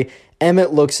by,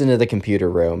 Emmett looks into the computer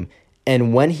room,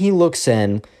 and when he looks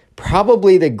in,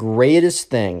 probably the greatest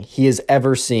thing he has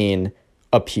ever seen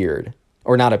appeared.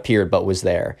 Or not appeared, but was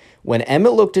there. When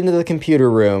Emmett looked into the computer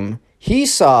room, he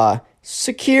saw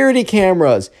security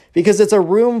cameras because it's a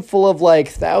room full of like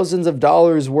thousands of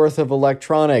dollars worth of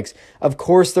electronics. Of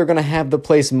course, they're going to have the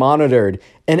place monitored.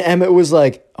 And Emmett was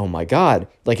like, oh my God,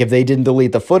 like if they didn't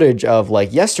delete the footage of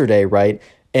like yesterday, right?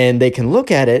 And they can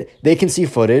look at it, they can see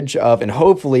footage of, and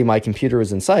hopefully my computer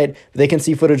is in sight, they can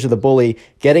see footage of the bully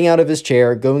getting out of his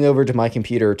chair, going over to my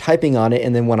computer, typing on it,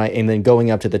 and then going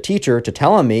up to the teacher to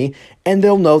tell on me, and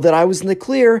they'll know that I was in the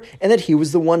clear and that he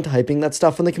was the one typing that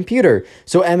stuff on the computer.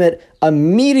 So Emmett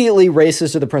immediately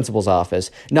races to the principal's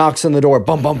office, knocks on the door,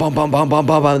 bum, bum, bum, bum, bum, bum,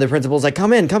 bum, bum, and the principal's like,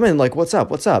 come in, like, what's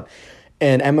up?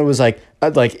 And Emmett was like,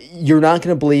 you're not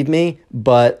going to believe me,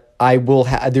 but I will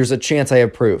there's a chance I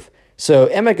have proof. So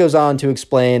Emmett goes on to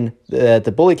explain that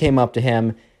the bully came up to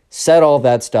him, said all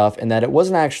that stuff, and that it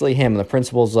wasn't actually him. And the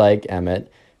principal's like,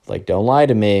 Emmett, like, don't lie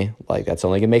to me. Like, that's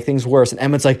only going to make things worse. And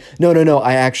Emmett's like, no,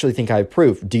 I actually think I have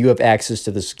proof. Do you have access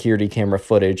to the security camera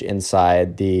footage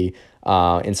inside the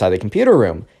computer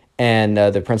room? And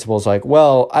the principal's like,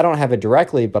 well, I don't have it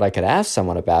directly, but I could ask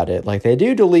someone about it. Like, they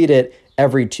do delete it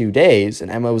every 2 days.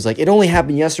 And Emma was like, it only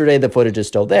happened yesterday. The footage is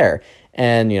still there.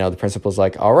 And, the principal's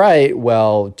like, all right,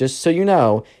 well, just so you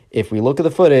know, if we look at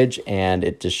the footage and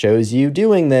it just shows you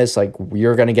doing this, like,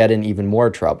 you're going to get in even more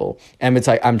trouble. And it's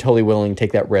like, I'm totally willing to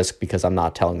take that risk because I'm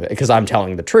telling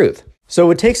the truth. So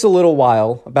it takes a little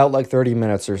while, about like 30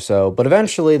 minutes or so, but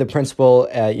eventually the principal,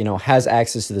 has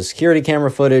access to the security camera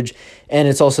footage, and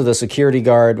it's also the security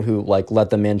guard who like let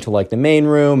them into like the main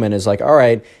room and is like, all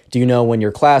right, do you know when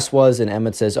your class was? And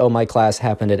Emmett says, oh, my class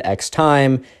happened at X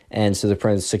time. And so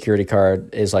the security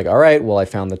guard is like, all right, well, I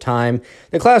found the time.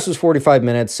 The class was 45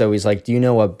 minutes, so he's like, do you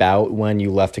know about when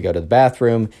you left to go to the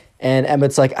bathroom? And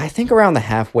Emmett's like, I think around the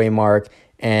halfway mark.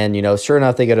 And, sure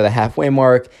enough, they go to the halfway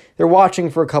mark. They're watching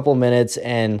for a couple minutes,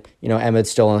 and, Emmett's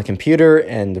still on the computer,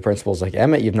 and the principal's like,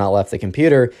 Emmett, you've not left the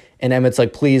computer. And Emmett's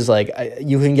like, please, like,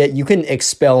 you can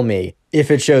expel me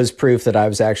if it shows proof that I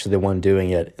was actually the one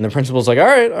doing it. And the principal's like, all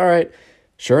right.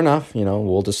 Sure enough,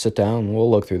 we'll just sit down,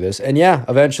 we'll look through this. And yeah,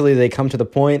 eventually they come to the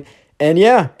point, and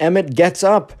yeah, Emmett gets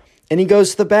up. And he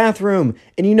goes to the bathroom,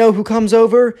 and you know who comes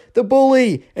over? The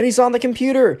bully, and he's on the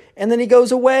computer, and then he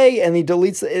goes away, and he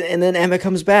deletes, and then Emmett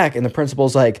comes back, and the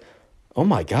principal's like, oh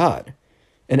my God.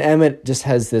 And Emmett just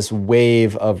has this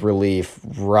wave of relief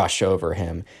rush over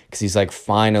him, because he's like,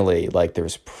 finally, like,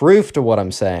 there's proof to what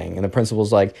I'm saying. And the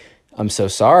principal's like, I'm so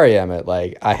sorry, Emmett,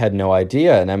 like, I had no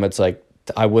idea. And Emmett's like,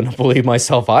 I wouldn't believe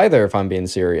myself either if I'm being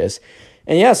serious.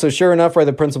 And yeah, so sure enough, right,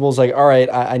 the principal's like, all right,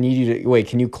 I need you to, wait,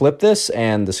 can you clip this?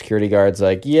 And the security guard's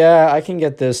like, yeah, I can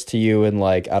get this to you in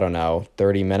like, I don't know,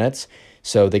 30 minutes.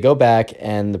 So they go back,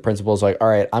 and the principal's like, all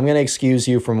right, I'm going to excuse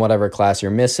you from whatever class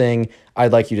you're missing.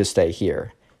 I'd like you to stay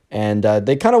here. And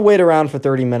they kind of wait around for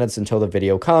 30 minutes until the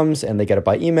video comes, and they get it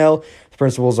by email. The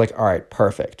principal's like, all right,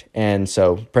 perfect. And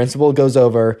so principal goes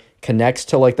over, connects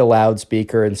to like the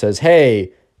loudspeaker and says,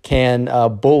 hey, can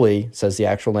Bully, says the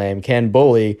actual name, can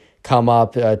Bully come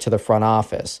up to the front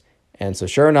office? And so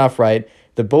sure enough, right,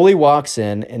 the bully walks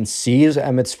in and sees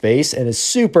Emmett's face and is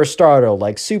super startled,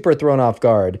 like super thrown off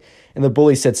guard. And the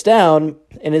bully sits down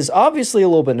and is obviously a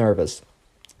little bit nervous.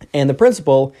 And the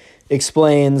principal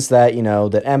explains that,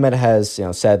 that Emmett has,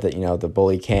 said that, the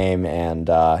bully came and,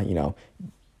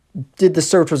 did the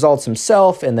search results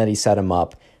himself, and then he set him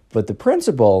up. But the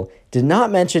principal did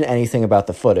not mention anything about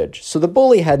the footage, so the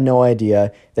bully had no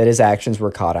idea that his actions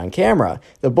were caught on camera.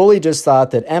 The bully just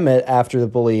thought that Emmett, after the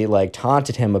bully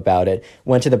taunted him about it,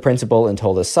 went to the principal and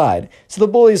told his side. So the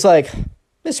bully's like,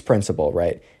 Miss Principal,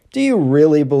 right? Do you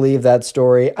really believe that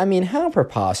story? I mean, how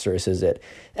preposterous is it?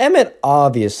 Emmett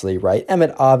obviously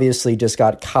just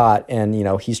got caught, and,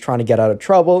 he's trying to get out of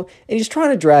trouble, and he's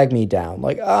trying to drag me down.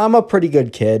 Like, I'm a pretty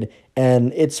good kid,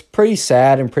 and it's pretty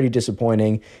sad and pretty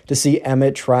disappointing to see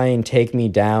Emmett try and take me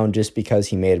down just because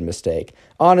he made a mistake.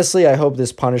 Honestly, I hope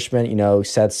this punishment,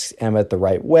 sets Emmett the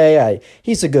right way.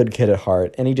 He's a good kid at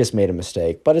heart, and he just made a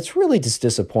mistake. But it's really just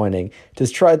disappointing to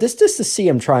see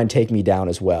him try and take me down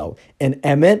as well. And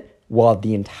Emmett, while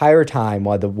the entire time,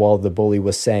 while the bully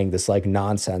was saying this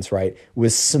nonsense, right,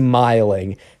 was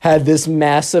smiling, had this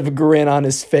massive grin on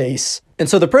his face. And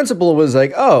so the principal was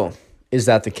like, oh, is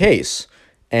that the case?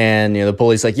 And, the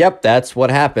bully's like, yep, that's what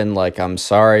happened. Like, I'm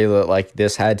sorry that,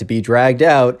 this had to be dragged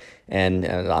out. And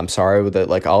I'm sorry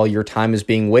that, all your time is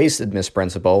being wasted, Miss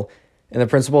Principal. And the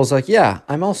principal's like, yeah,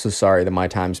 I'm also sorry that my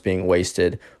time's being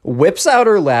wasted. Whips out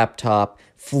her laptop,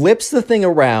 flips the thing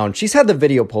around. She's had the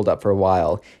video pulled up for a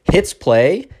while. Hits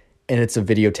play, and it's a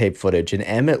videotape footage. And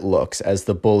Emmett looks as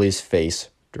the bully's face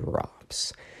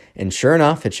drops. And sure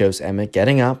enough, it shows Emmett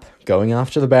getting up, going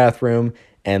off to the bathroom,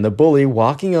 and the bully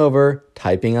walking over,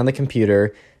 typing on the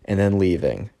computer, and then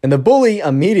leaving. And the bully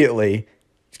immediately,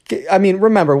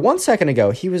 remember, 1 second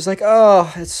ago, he was like,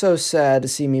 oh, it's so sad to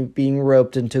see me being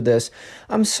roped into this.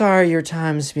 I'm sorry your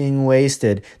time's being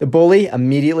wasted. The bully,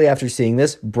 immediately after seeing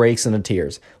this, breaks into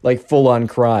tears, full on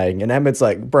crying. And Emmett's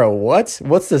like, bro, what?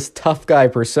 What's this tough guy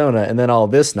persona and then all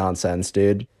this nonsense,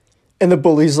 dude? And the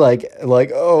bully's like,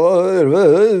 oh,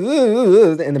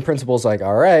 and the principal's like,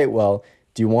 all right, well,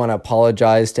 do you want to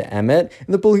apologize to Emmett?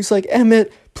 And the bully's like,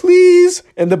 Emmett, please.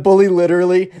 And the bully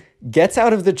literally gets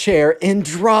out of the chair and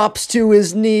drops to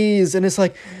his knees. And it's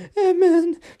like,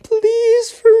 Emmett,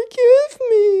 please forgive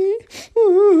me.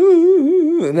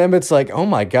 And Emmett's like, oh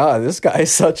my God, this guy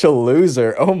is such a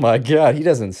loser. Oh my God, he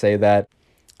doesn't say that.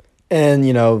 And,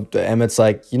 Emmett's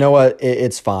like, you know what?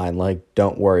 It's fine.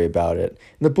 Don't worry about it.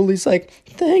 And the bully's like,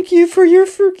 thank you for your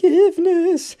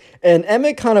forgiveness. And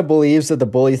Emmett kind of believes that the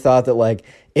bully thought that,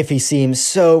 if he seemed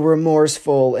so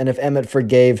remorseful and if Emmett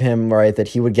forgave him, right, that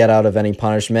he would get out of any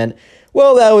punishment.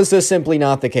 Well, that was just simply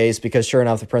not the case, because sure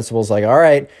enough, the principal's like, all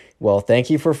right, well, thank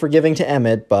you for forgiving to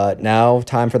Emmett, but now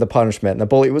time for the punishment. And the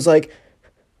bully was like,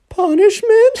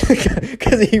 punishment?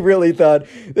 Because he really thought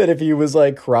that if he was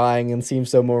like crying and seemed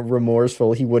so more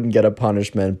remorseful, he wouldn't get a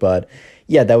punishment. But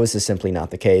yeah, that was just simply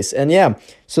not the case. And yeah,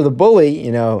 so the bully,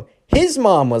 his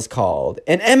mom was called,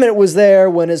 and Emmett was there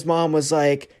when his mom was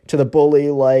like to the bully,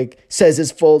 like says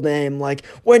his full name, like,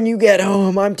 when you get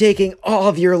home, I'm taking all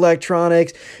of your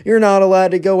electronics. You're not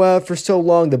allowed to go out for so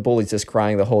long. The bully's just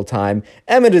crying the whole time.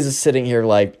 Emmett is just sitting here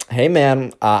like, hey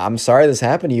man, I'm sorry this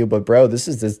happened to you, but bro, this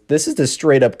is the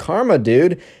straight up karma,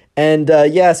 dude. And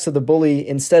yeah, so the bully,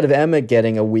 instead of Emmett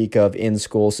getting a week of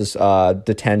in-school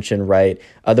detention, right,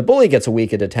 the bully gets a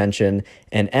week of detention,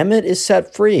 and Emmett is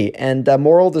set free. And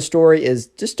moral of the story is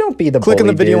just don't be the bully, Click on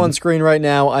the video dude. on screen right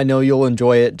now. I know you'll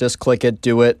enjoy it. Just click it.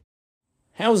 Do it.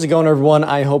 How's it going, everyone?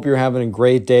 I hope you're having a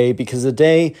great day, because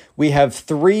today we have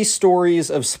 3 stories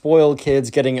of spoiled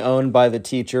kids getting owned by the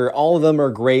teacher. All of them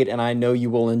are great, and I know you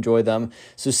will enjoy them.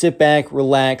 So sit back,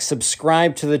 relax,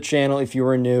 subscribe to the channel if you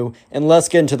are new, and let's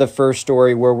get into the first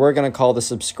story, where we're going to call the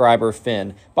subscriber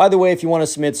Finn. By the way, if you want to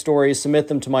submit stories, submit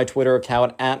them to my Twitter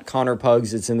account,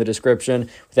 @ConnorPugs. It's in the description.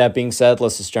 With that being said,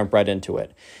 let's just jump right into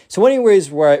it. So anyways,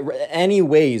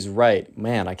 right.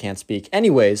 Man, I can't speak.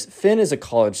 Anyways, Finn is a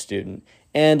college student.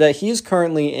 And he's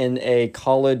currently in a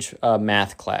college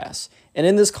math class. And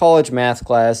in this college math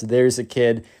class, there's a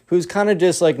kid who's kind of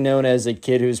just like known as a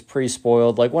kid who's pretty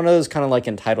spoiled, like one of those kind of like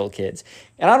entitled kids.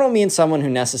 And I don't mean someone who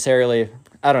necessarily,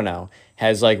 I don't know,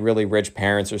 has like really rich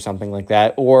parents or something like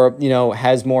that, or,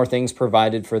 has more things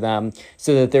provided for them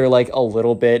so that they're like a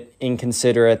little bit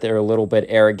inconsiderate, they're a little bit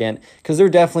arrogant, because they're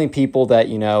definitely people that,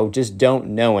 just don't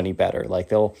know any better. Like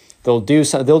they'll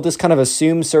just kind of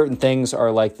assume certain things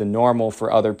are like the normal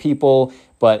for other people,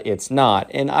 but it's not.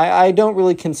 And I don't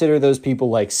really consider those people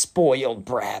like spoiled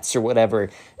brats or whatever.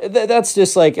 That's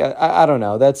just like, I don't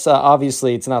know. That's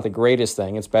obviously it's not the greatest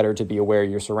thing. It's better to be aware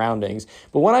of your surroundings.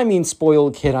 But when I mean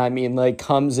spoiled kid, I mean like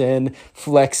comes in,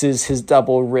 flexes his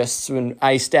double wrists and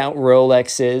iced out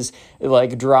Rolexes,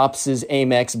 like drops his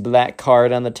Amex black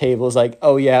card on the table, is like,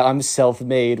 oh yeah, I'm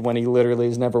self-made, when he literally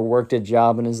has never worked a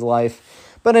job in his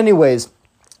life. But anyways,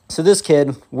 so this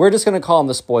kid, we're just going to call him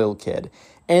the spoiled kid.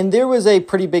 And there was a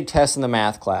pretty big test in the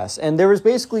math class. And there was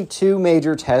basically 2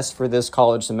 major tests for this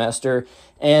college semester.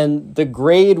 And the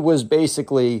grade was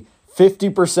basically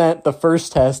 50% the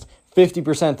first test,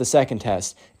 50% the second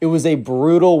test. It was a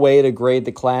brutal way to grade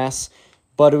the class.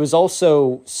 But it was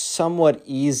also somewhat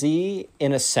easy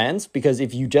in a sense, because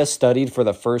if you just studied for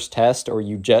the first test, or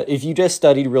if you just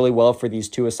studied really well for these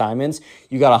 2 assignments,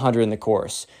 you got 100 in the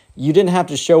course. You didn't have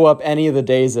to show up any of the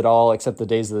days at all, except the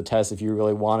days of the test if you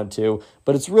really wanted to,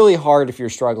 but it's really hard if you're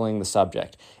struggling the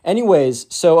subject. Anyways,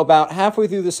 so about halfway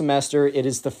through the semester, it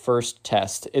is the first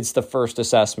test. It's the first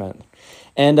assessment.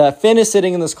 And Finn is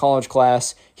sitting in this college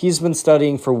class. He's been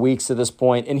studying for weeks at this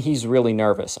point, and he's really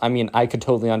nervous. I mean, I could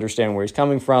totally understand where he's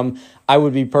coming from. I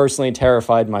would be personally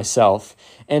terrified myself.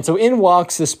 And so in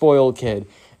walks the spoiled kid.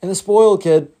 And the spoiled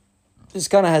kid just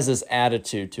kind of has this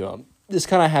attitude to him. This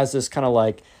kind of has this kind of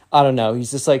like, I don't know,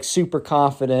 he's just like super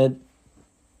confident,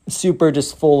 super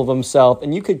just full of himself.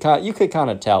 And you could kind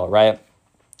of tell, right?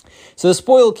 So the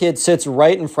spoiled kid sits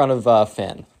right in front of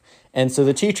Finn. And so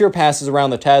the teacher passes around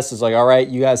the test, is like, all right,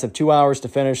 you guys have 2 hours to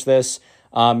finish this.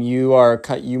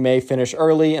 You may finish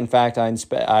early. In fact,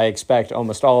 I expect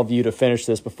almost all of you to finish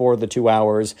this before the 2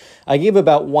 hours. I give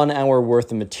about 1 hour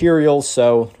worth of material,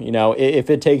 so if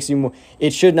it takes you,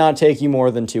 it should not take you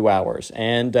more than 2 hours,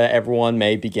 and everyone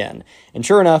may begin. And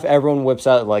sure enough, everyone whips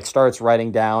out, like starts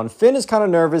writing down. Finn is kind of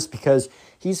nervous because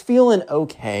he's feeling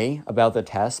okay about the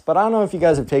test, but I don't know if you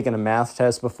guys have taken a math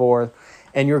test before,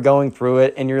 and you're going through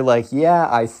it, and you're like,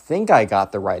 yeah, I think I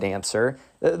got the right answer.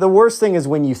 The worst thing is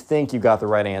when you think you got the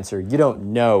right answer, you don't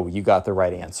know you got the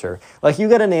right answer. Like you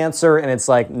get an answer and it's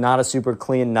like not a super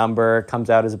clean number, comes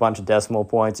out as a bunch of decimal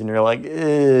points, and you're like,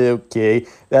 okay,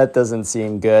 that doesn't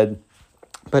seem good.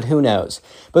 But who knows?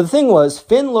 But the thing was,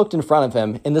 Finn looked in front of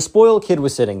him, and the spoiled kid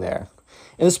was sitting there.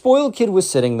 And the spoiled kid was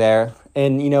sitting there,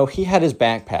 and he had his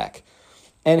backpack.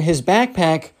 And his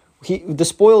backpack, the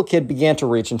spoiled kid began to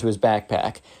reach into his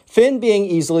backpack. Finn, being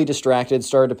easily distracted,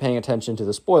 started paying attention to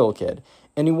the spoiled kid.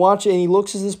 And he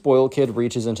looks as the spoiled kid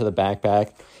reaches into the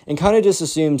backpack and kind of just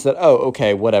assumes that, oh,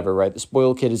 okay, whatever, right? The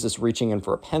spoiled kid is just reaching in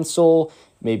for a pencil,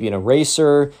 maybe an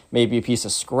eraser, maybe a piece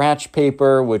of scratch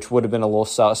paper, which would have been a little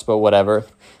sus, but whatever.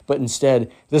 But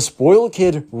instead, the spoiled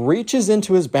kid reaches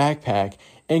into his backpack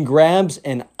and grabs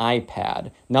an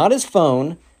iPad. Not his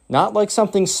phone, not like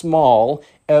something small,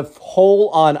 a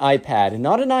full-on iPad.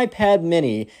 Not an iPad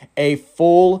mini, a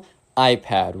full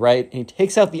iPad, right? And he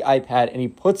takes out the iPad and he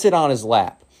puts it on his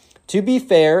lap. To be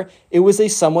fair, it was a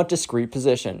somewhat discreet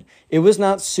position. It was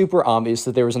not super obvious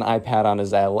that there was an iPad on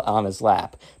his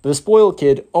lap. But the spoiled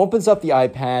kid opens up the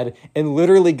iPad and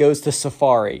literally goes to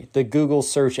Safari, the Google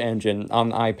search engine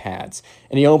on iPads.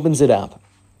 And he opens it up.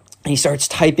 And he starts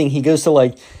typing. He goes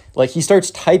to he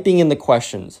starts typing in the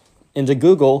questions into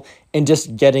Google and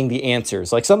just getting the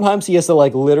answers. Like sometimes he has to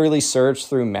literally search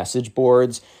through message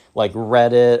boards like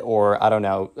Reddit or I don't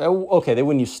know. Okay, they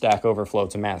wouldn't use Stack Overflow.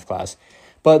 It's a math class.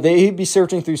 But he'd be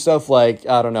searching through stuff like,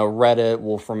 I don't know, Reddit,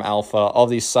 Wolfram Alpha, all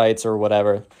these sites or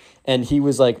whatever. And he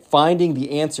was finding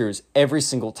the answers every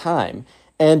single time.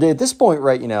 And at this point,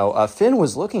 right, Finn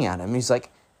was looking at him. He's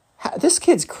like, this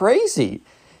kid's crazy.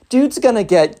 Dude's going to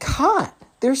get caught.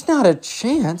 There's not a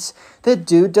chance that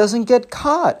dude doesn't get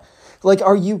caught.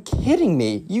 Are you kidding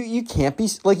me? You can't be,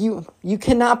 you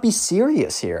cannot be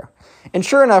serious here. And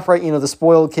sure enough, right, the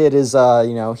spoiled kid is,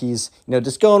 he's,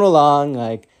 just going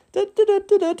along,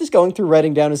 just going through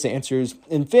writing down his answers.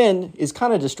 And Finn is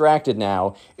kind of distracted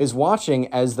now, is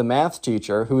watching as the math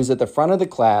teacher, who is at the front of the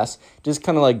class, just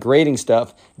kind of grading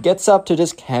stuff, gets up to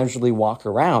just casually walk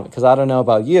around. Because I don't know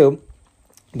about you,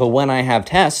 but when I have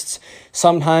tests,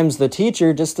 sometimes the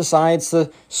teacher just decides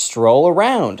to stroll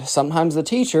around. Sometimes the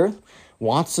teacher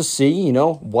wants to see,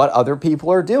 what other people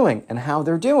are doing and how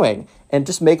they're doing. And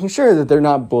just making sure that they're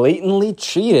not blatantly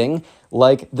cheating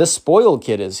like the spoiled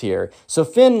kid is here. So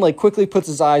Finn quickly puts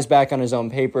his eyes back on his own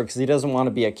paper because he doesn't want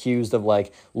to be accused of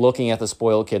looking at the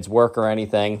spoiled kid's work or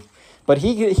anything. But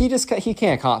he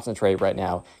can't concentrate right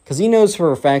now because he knows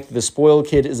for a fact that the spoiled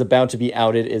kid is about to be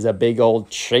outed as a big old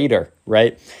cheater,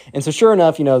 right? And so sure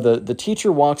enough, the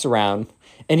teacher walks around,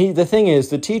 and the thing is,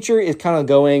 the teacher is kind of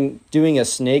doing a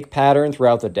snake pattern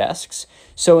throughout the desks.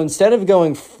 So instead of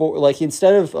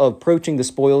approaching the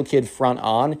spoiled kid front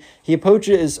on, he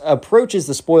approaches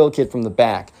the spoiled kid from the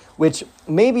back, which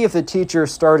maybe if the teacher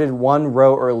started one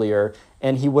row earlier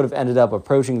and he would have ended up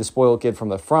approaching the spoiled kid from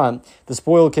the front, the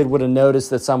spoiled kid would have noticed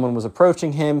that someone was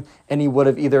approaching him and he would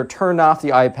have either turned off the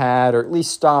iPad or at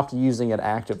least stopped using it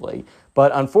actively.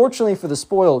 But unfortunately for the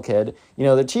spoiled kid,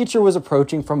 the teacher was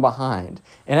approaching from behind.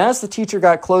 And as the teacher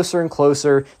got closer and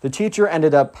closer, the teacher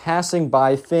ended up passing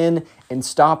by Finn and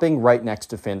stopping right next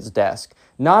to Finn's desk.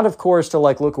 Not, of course, to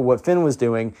look at what Finn was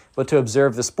doing, but to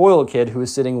observe the spoiled kid who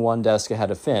was sitting one desk ahead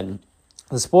of Finn.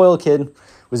 The spoiled kid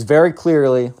was very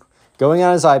clearly going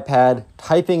on his iPad,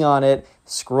 typing on it,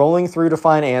 scrolling through to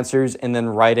find answers, and then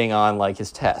writing on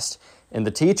his test. And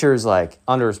the teacher's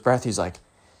under his breath, he's like,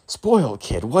 "Spoiled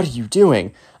kid, what are you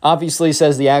doing?" Obviously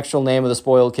says the actual name of the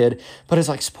spoiled kid, but it's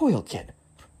 "Spoiled kid,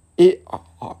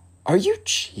 are you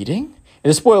cheating?" And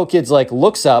the spoiled kid's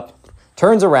looks up,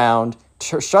 turns around,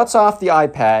 shuts off the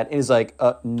iPad, and is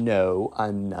 "No,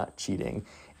 I'm not cheating."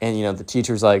 And, the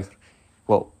teacher's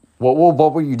 "Well,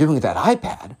 what were you doing with that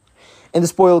iPad?" And the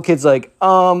spoiled kid's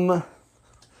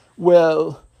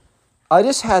 "Well, I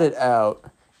just had it out."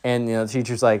 And, the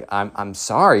teacher's I'm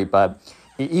sorry, but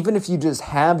even if you just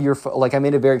have your, I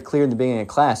made it very clear in the beginning of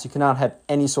class, you cannot have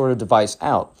any sort of device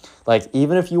out.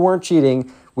 Even if you weren't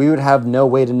cheating, we would have no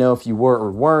way to know if you were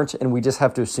or weren't, and we just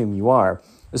have to assume you are.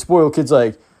 The spoiled kid's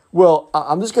 "Well,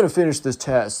 I'm just going to finish this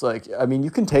test.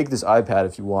 You can take this iPad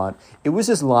if you want. It was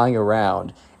just lying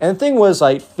around." And the thing was,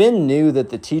 Finn knew that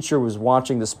the teacher was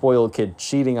watching the spoiled kid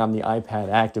cheating on the iPad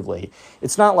actively.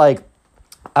 It's not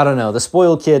I don't know, the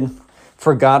spoiled kid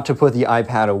forgot to put the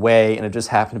iPad away and it just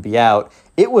happened to be out.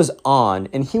 It was on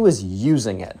and he was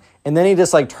using it. And then he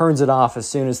just turns it off as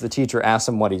soon as the teacher asks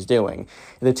him what he's doing.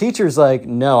 And the teacher's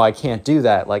 "No, I can't do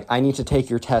that. I need to take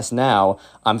your test now.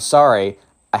 I'm sorry.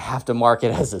 I have to mark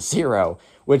it as a 0,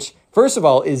 which first of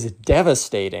all is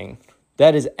devastating.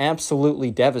 That is absolutely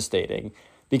devastating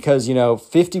because,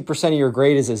 50% of your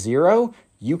grade is a 0.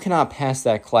 You cannot pass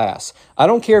that class. I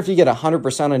don't care if you get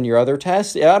 100% on your other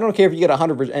tests. I don't care if you get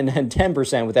 100% and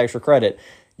 10% with extra credit.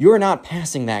 You're not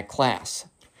passing that class.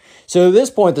 So at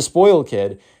this point, the spoiled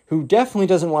kid, who definitely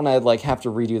doesn't want to have to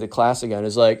redo the class again,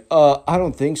 is I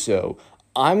don't think so.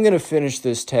 I'm going to finish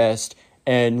this test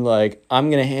and I'm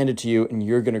going to hand it to you and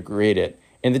you're going to grade it.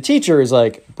 And the teacher is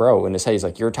 "Bro," in his head,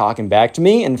 he's "You're talking back to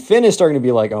me?" And Finn is starting to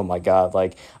be "Oh my God,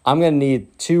 I'm going to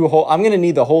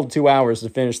need the whole 2 hours to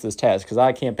finish this test because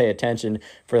I can't pay attention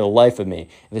for the life of me."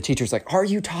 And the teacher's "Are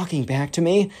you talking back to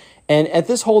me?" And at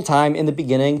this whole time in the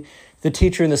beginning, the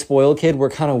teacher and the spoiled kid were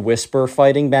kind of whisper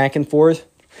fighting back and forth.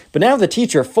 But now the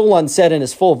teacher full on said in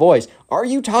his full voice, "Are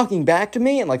you talking back to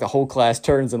me?" And the whole class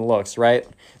turns and looks, right?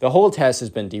 The whole test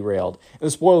has been derailed. And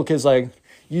the spoiled kid's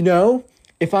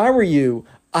 "If I were you,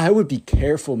 I would be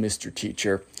careful, Mr.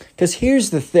 Teacher. Because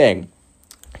here's the thing.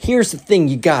 Here's the thing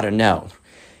you gotta know.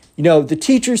 The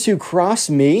teachers who cross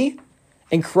me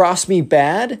and cross me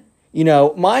bad? You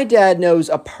know, my dad knows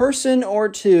a person or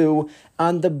two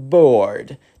on the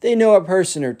board. They know a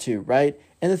person or two, right?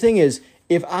 And the thing is,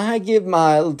 if I give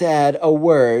my dad a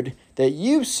word that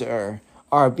you, sir,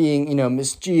 are being,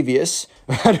 mischievous.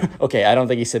 Okay, I don't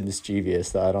think he said mischievous,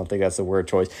 though. I don't think that's the word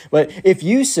choice. But if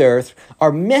you, sir,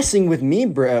 are messing with me,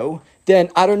 bro, then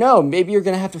I don't know, maybe you're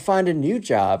going to have to find a new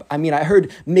job. I mean, I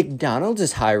heard McDonald's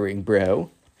is hiring, bro.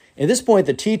 At this point,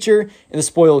 the teacher and the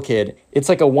spoiled kid, it's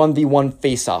like a 1v1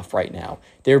 face-off right now.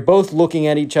 They're both looking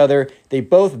at each other. They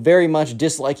both very much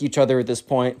dislike each other at this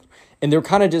point, and they're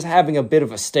kind of just having a bit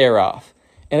of a stare-off.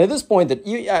 And at this point,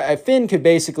 Finn could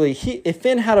basically, if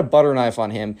Finn had a butter knife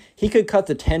on him, he could cut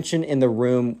the tension in the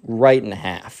room right in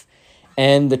half.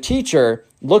 And the teacher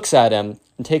looks at him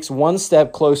and takes one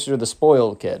step closer to the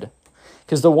spoiled kid.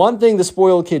 Because the one thing the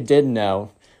spoiled kid didn't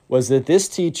know was that this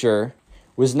teacher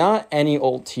was not any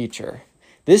old teacher.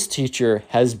 This teacher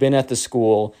has been at the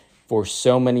school for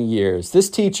so many years. This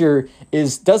teacher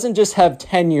doesn't just have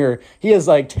tenure, he has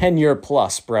like tenure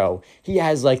plus, bro. He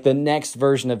has like the next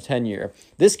version of tenure.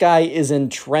 This guy is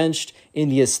entrenched in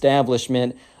the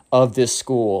establishment of this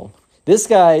school. This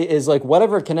guy is like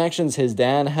whatever connections his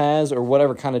dad has or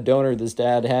whatever kind of donor this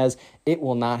dad has, it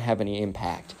will not have any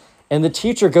impact. And the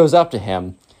teacher goes up to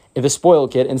him, the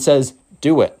spoiled kid, and says,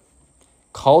 "Do it.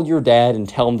 Call your dad and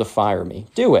tell him to fire me.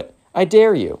 Do it. I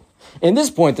dare you." At this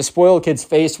point, the spoiled kid's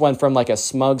face went from like a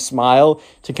smug smile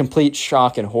to complete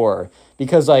shock and horror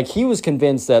because like he was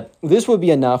convinced that this would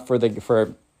be enough for the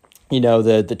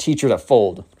teacher to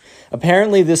fold.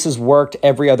 Apparently, this has worked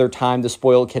every other time the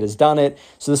spoiled kid has done it.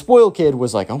 So the spoiled kid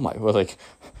was like, "Oh my, well, like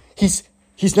he's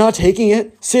not taking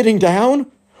it, sitting down?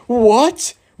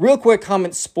 What?" Real quick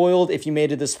comment, spoiled, if you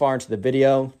made it this far into the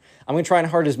video. I'm going to try and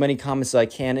heart as many comments as I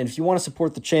can, and if you want to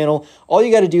support the channel, all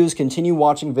you got to do is continue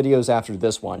watching videos after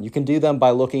this one. You can do them by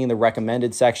looking in the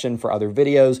recommended section for other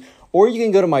videos, or you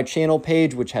can go to my channel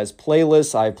page, which has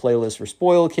playlists. I have playlists for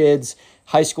spoiled kids,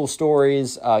 high school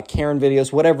stories, Karen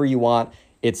videos, whatever you want,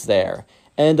 it's there.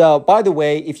 And by the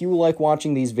way, if you like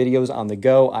watching these videos on the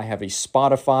go, I have a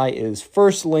Spotify. It is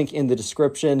first link in the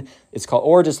description. It's called,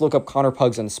 or just look up Connor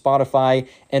Pugs on Spotify.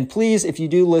 And please, if you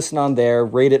do listen on there,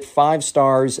 rate it 5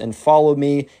 stars and follow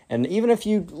me. And even if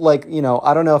you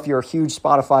I don't know if you're a huge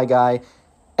Spotify guy,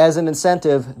 as an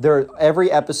incentive, every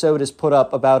episode is put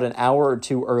up about an hour or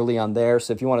two early on there.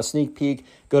 So if you want a sneak peek,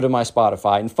 go to my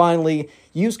Spotify. And finally,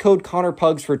 use code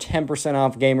ConnorPugs for 10%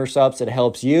 off Gamer Subs. It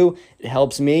helps you. It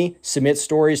helps me submit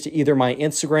stories to either my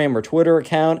Instagram or Twitter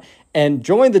account. And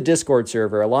join the Discord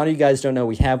server. A lot of you guys don't know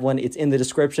we have one. It's in the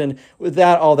description. With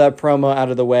all that promo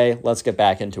out of the way, let's get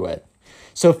back into it.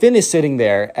 So Finn is sitting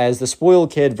there as the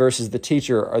spoiled kid versus the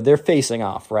teacher, they're facing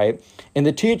off, right? And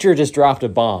the teacher just dropped a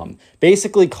bomb,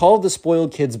 basically called the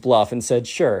spoiled kid's bluff and said,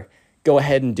 "Sure, go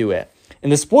ahead and do it."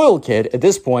 And the spoiled kid, at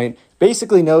this point,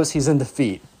 basically knows he's in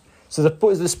defeat. So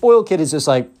the spoiled kid is just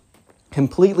like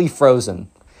completely frozen.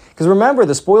 Because remember,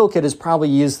 the spoiled kid has probably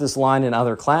used this line in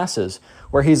other classes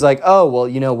where he's like, "Oh, well,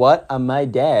 you know what? My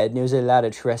dad knows a lot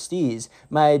of trustees.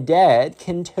 My dad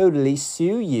can totally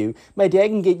sue you. My dad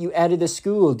can get you out of the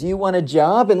school. Do you want a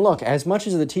job?" And look, as much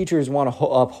as the teachers want to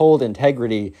uphold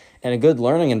integrity and a good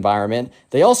learning environment,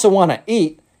 they also want to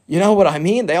eat. You know what I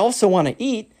mean? They also want to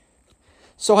eat.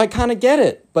 So I kind of get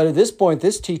it. But at this point,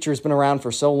 this teacher has been around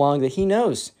for so long that he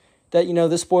knows that,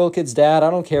 this spoiled kid's dad, I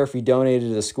don't care if he donated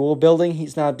to the school building,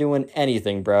 he's not doing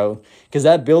anything, bro. Because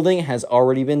that building has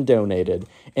already been donated,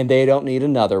 and they don't need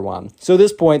another one. So at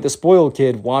this point, the spoiled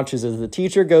kid watches as the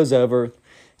teacher goes over,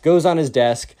 goes on his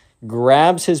desk,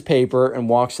 grabs his paper, and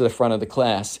walks to the front of the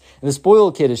class. And the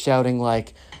spoiled kid is shouting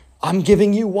like, "I'm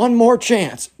giving you one more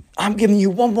chance. I'm giving you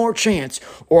one more chance,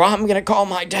 or I'm going to call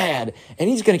my dad, and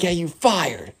he's going to get you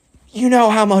fired. You know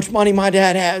how much money my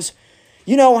dad has?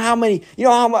 You know how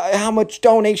much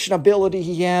donation ability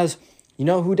he has? You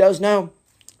know who does know?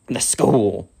 The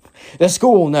school. The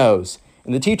school knows."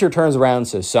 And the teacher turns around and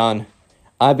says, "Son,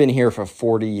 I've been here for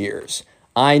 40 years.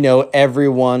 I know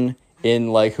everyone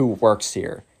who works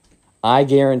here. I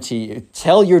guarantee you,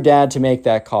 tell your dad to make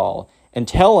that call and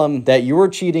tell him that you were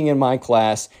cheating in my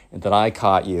class and that I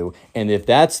caught you. And if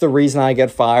that's the reason I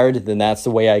get fired, then that's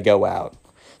the way I go out."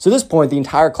 So at this point, the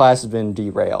entire class has been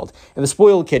derailed. And the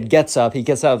spoiled kid gets up. He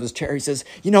gets out of his chair. He says,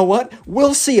 "You know what?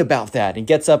 We'll see about that." And he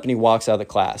gets up and he walks out of the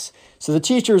class. So the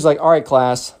teacher is like, "All right,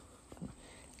 class,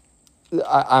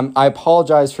 I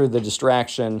apologize for the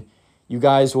distraction. You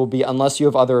guys will be, unless you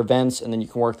have other events, and then you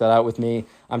can work that out with me,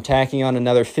 I'm tacking on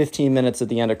another 15 minutes at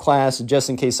the end of class just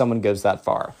in case someone goes that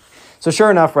far." So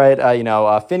sure enough, right,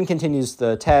 Finn continues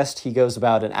the test. He goes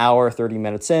about an hour, 30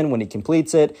 minutes in. When he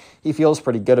completes it, he feels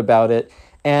pretty good about it.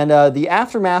 And the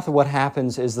aftermath of what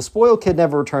happens is the spoiled kid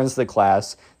never returns to the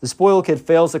class. The spoiled kid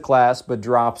fails the class but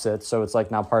drops it, so it's like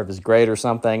not part of his grade or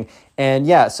something. And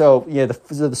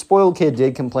the spoiled kid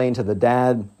did complain to the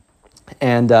dad,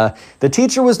 and the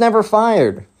teacher was never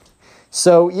fired.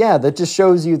 So yeah, that just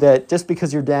shows you that just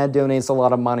because your dad donates a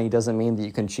lot of money doesn't mean that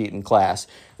you can cheat in class.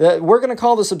 We're going to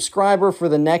call the subscriber for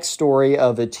the next story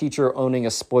of a teacher owning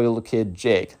a spoiled kid,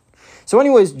 Jake. So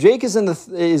anyways, Jake is in the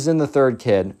third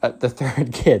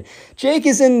kid. Jake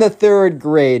is in the third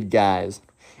grade, guys.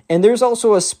 And there's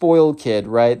also a spoiled kid,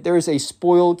 right? There's a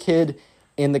spoiled kid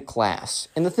in the class.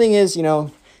 And the thing is,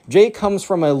 Jake comes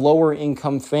from a lower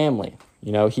income family.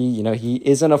 He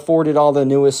isn't afforded all the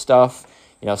newest stuff.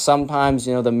 Sometimes,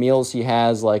 the meals he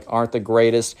has, aren't the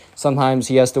greatest. Sometimes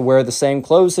he has to wear the same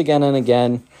clothes again and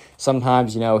again.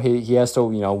 Sometimes, he has to,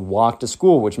 walk to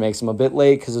school, which makes him a bit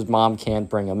late because his mom can't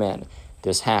bring him in.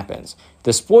 This happens.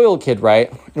 The spoiled kid,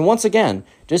 right? And once again,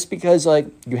 just because,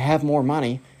 you have more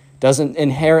money doesn't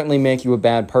inherently make you a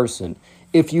bad person.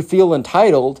 If you feel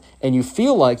entitled and you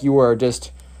feel like you are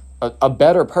just a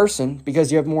better person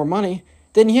because you have more money,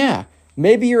 then yeah,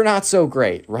 maybe you're not so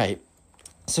great, right?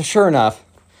 So sure enough,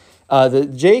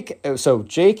 Jake and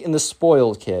the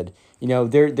spoiled kid,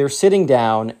 they're sitting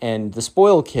down, and the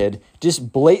spoiled kid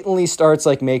just blatantly starts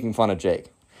making fun of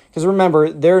Jake. Because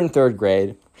remember, they're in third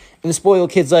grade, and the spoiled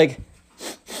kid's like,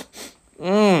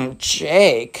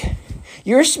 Jake,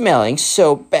 you're smelling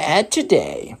so bad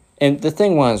today. And the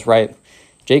thing was, right,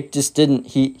 Jake just didn't,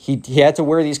 he had to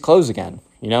wear these clothes again.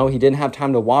 He didn't have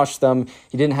time to wash them.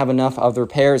 He didn't have enough other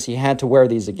pairs. He had to wear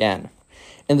these again.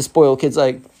 And the spoiled kid's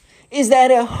like, is that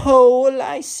a hole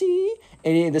I see?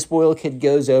 And the spoiled kid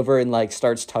goes over and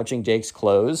starts touching Jake's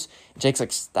clothes. And Jake's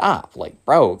like, stop,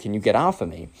 bro, can you get off of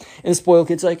me? And the spoiled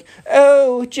kid's like,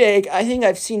 oh, Jake, I think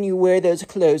I've seen you wear those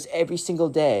clothes every single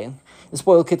day. The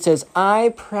spoiled kid says,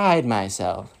 I pride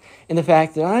myself in the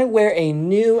fact that I wear a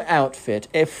new outfit,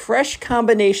 a fresh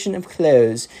combination of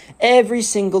clothes every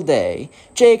single day.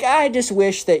 Jake, I just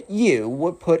wish that you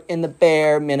would put in the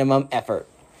bare minimum effort.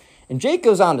 And Jake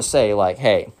goes on to say,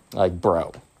 hey,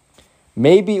 bro,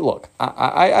 maybe, look,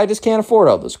 I just can't afford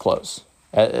all those clothes.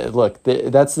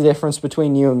 That's the difference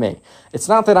between you and me. It's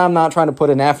not that I'm not trying to put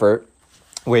in effort,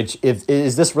 which,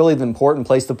 is this really the important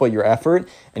place to put your effort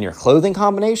and your clothing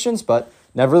combinations? But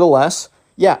nevertheless,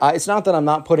 yeah, it's not that I'm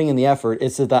not putting in the effort.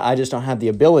 It's that I just don't have the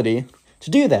ability to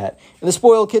do that. And the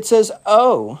spoiled kid says,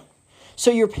 oh,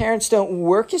 so your parents don't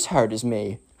work as hard as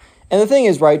me. And the thing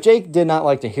is, right, Jake did not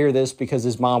like to hear this because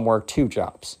his mom worked 2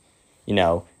 jobs.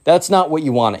 That's not what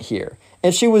you want to hear.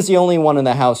 And she was the only one in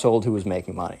the household who was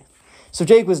making money. So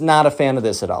Jake was not a fan of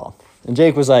this at all. And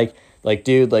Jake was like,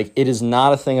 dude, it is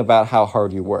not a thing about how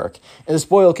hard you work. And the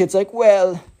spoiled kid's like,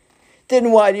 well,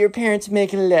 then why do your parents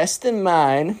make less than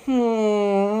mine?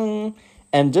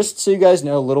 And just so you guys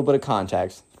know a little bit of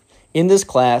context, in this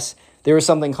class, there was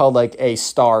something called a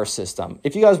star system.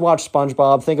 If you guys watch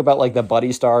SpongeBob, think about the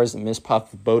Buddy Stars and Miss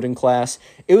Puff boating class.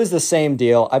 It was the same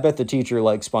deal. I bet the teacher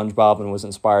liked SpongeBob and was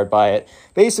inspired by it.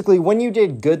 Basically, when you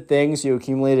did good things, you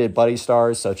accumulated Buddy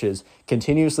Stars, such as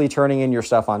continuously turning in your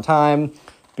stuff on time,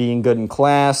 being good in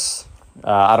class,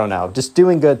 just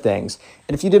doing good things.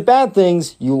 And if you did bad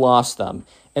things, you lost them.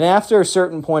 And after a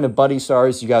certain point of Buddy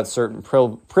Stars, you got certain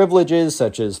privileges,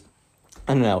 such as,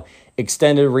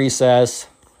 extended recess.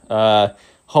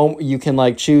 You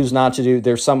can choose not to do.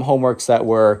 There's some homeworks that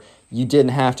you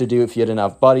didn't have to do if you had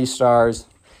enough Buddy Stars,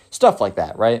 stuff like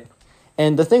that, right?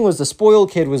 And the thing was, the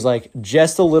spoiled kid was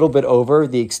just a little bit over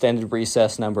the extended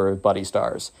recess number of Buddy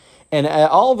Stars. And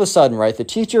all of a sudden, right, the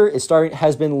teacher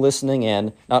has been listening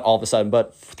in, not all of a sudden,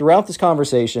 but throughout this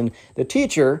conversation, the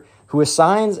teacher who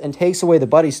assigns and takes away the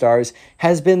Buddy Stars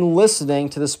has been listening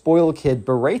to the spoiled kid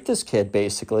berate this kid,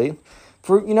 basically,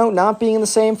 for, not being in the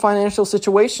same financial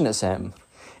situation as him.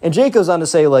 And Jake goes on to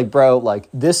say, bro,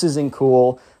 this isn't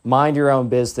cool. Mind your own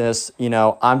business.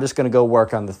 I'm just going to go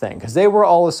work on the thing. Because they were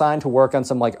all assigned to work on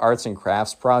some, arts and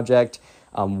crafts project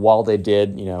while they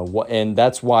did, and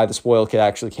that's why the spoiled kid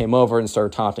actually came over and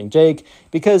started taunting Jake,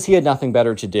 because he had nothing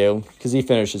better to do, because he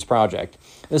finished his project.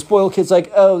 And the spoiled kid's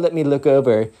like, oh, let me look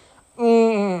over.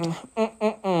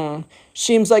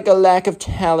 Seems like a lack of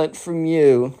talent from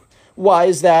you. Why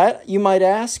is that, you might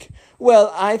ask?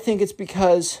 Well, I think it's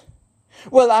because,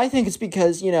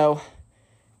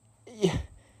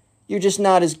 you're just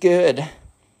not as good.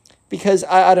 Because,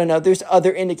 I don't know, there's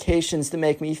other indications that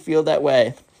make me feel that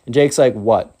way. And Jake's like,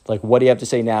 what? What do you have to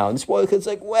say now? And the spoiled kid's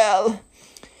like, well,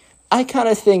 I kind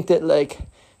of think that,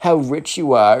 how rich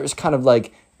you are is kind of,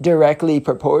 directly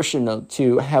proportional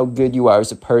to how good you are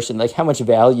as a person, like how much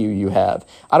value you have.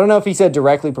 I don't know if he said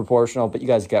directly proportional, but you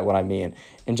guys get what I mean.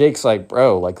 And Jake's like,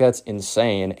 bro, like that's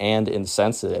insane and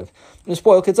insensitive. And the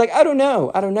spoiled kid's like, I don't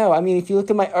know. I mean, if you look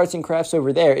at my arts and crafts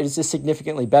over there, it is just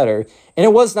significantly better. And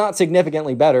it was not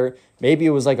significantly better. Maybe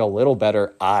it was like a little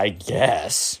better, I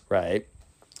guess, right?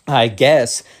 I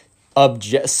guess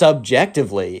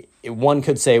subjectively, one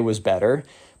could say it was better.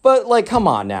 But, like, come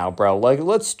on now, bro. Like,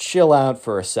 let's chill out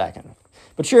for a second.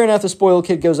 But sure enough, the spoiled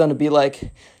kid goes on to be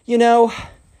like, you know,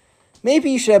 maybe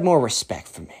you should have more respect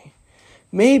for me.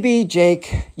 Maybe,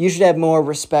 Jake, you should have more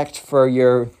respect for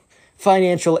your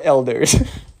financial elders.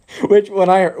 Which, when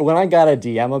I got a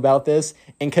DM about this,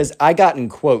 and because I got in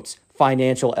quotes,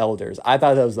 financial elders, I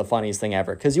thought that was the funniest thing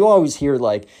ever. Because you always hear,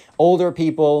 like, older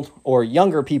people or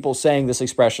younger people saying this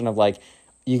expression of, like,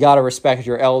 you got to respect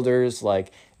your elders,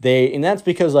 like, and that's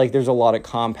because, like, there's a lot of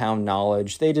compound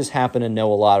knowledge. They just happen to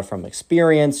know a lot from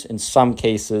experience. In some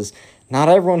cases, not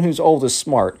everyone who's old is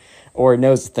smart or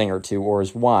knows a thing or two or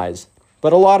is wise,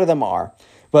 but a lot of them are.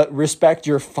 But respect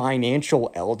your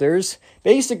financial elders.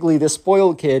 Basically, this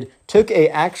spoiled kid took a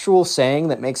actual saying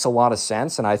that makes a lot of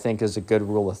sense, and I think is a good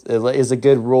rule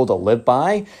to live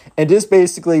by, and just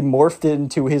basically morphed it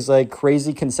into his like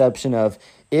crazy conception of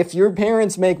if your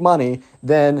parents make money,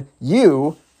 then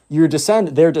their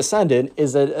descendant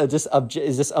is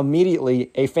just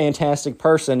immediately a fantastic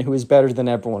person who is better than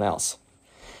everyone else.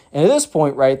 And at this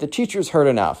point, right, the teacher's heard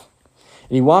enough.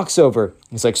 And he walks over,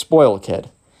 he's like, spoiled kid,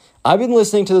 I've been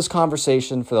listening to this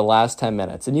conversation for the last 10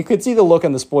 minutes. And you could see the look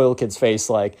on the spoiled kid's face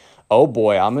like, oh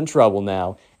boy, I'm in trouble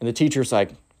now. And the teacher's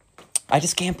like, I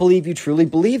just can't believe you truly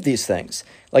believe these things.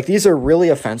 Like, these are really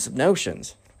offensive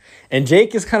notions. And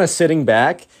Jake is kind of sitting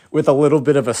back with a little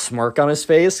bit of a smirk on his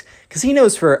face because he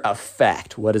knows for a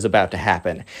fact what is about to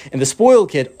happen. And the spoiled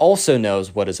kid also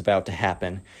knows what is about to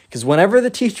happen because whenever the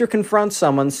teacher confronts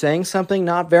someone saying something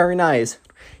not very nice,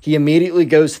 he immediately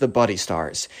goes to the buddy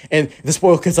stars. And the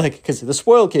spoiled kid's like, because the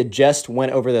spoiled kid just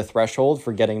went over the threshold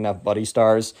for getting enough buddy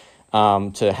stars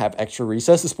to have extra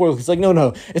recess. The spoiled kid's like,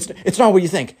 no, it's not what you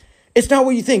think. It's not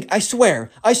what you think. I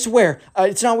swear.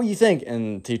 It's not what you think.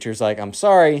 And the teacher's like, I'm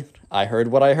sorry. I heard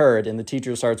what I heard. And the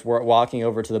teacher starts walking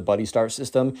over to the buddy star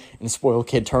system. And the spoiled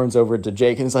kid turns over to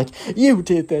Jake and is like, you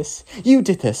did this.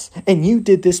 And you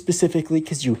did this specifically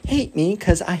because you hate me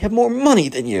because I have more money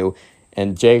than you.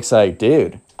 And Jake's like,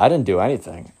 dude, I didn't do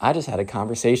anything. I just had a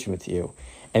conversation with you.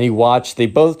 And they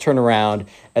both turn around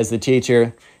as the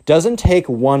teacher doesn't take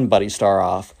one buddy star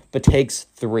off, but takes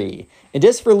 3. And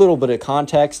just for a little bit of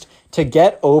context, to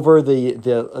get over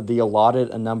the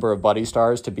allotted number of buddy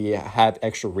stars to have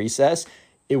extra recess,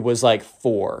 it was like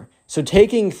 4. So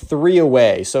taking 3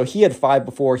 away, so he had 5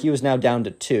 before, he was now down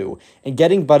to 2. And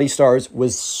getting buddy stars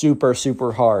was super,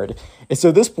 super hard. And so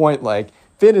at this point, like,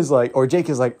 Finn is like, or Jake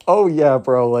is like, oh yeah,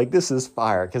 bro, like this is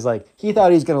fire. Because like he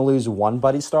thought he was going to lose 1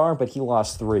 buddy star, but he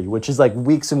lost 3, which is like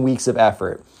weeks and weeks of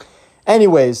effort.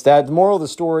 Anyways, the moral of the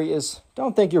story is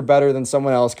don't think you're better than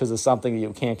someone else because of something that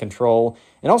you can't control.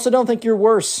 And also don't think you're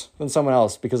worse than someone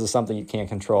else because of something you can't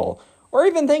control. Or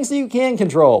even things that you can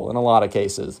control in a lot of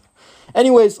cases.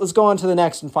 Anyways, let's go on to the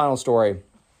next and final story.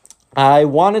 I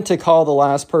wanted to call the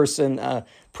last person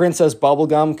Princess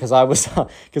Bubblegum because I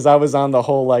was on the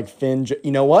whole like Finn.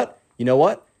 You know what?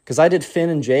 Because I did Finn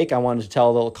and Jake. I wanted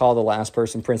to call the last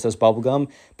person Princess Bubblegum.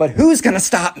 But who's gonna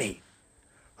stop me?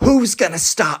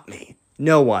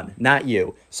 No one, not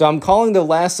you. So I'm calling the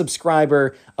last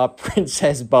subscriber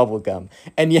Princess Bubblegum,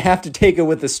 and you have to take it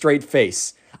with a straight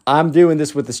face. I'm doing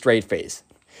this with a straight face.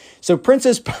 So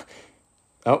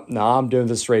I'm doing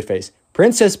this straight face.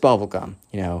 Princess Bubblegum,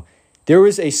 there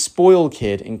was a spoiled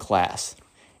kid in class.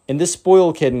 And this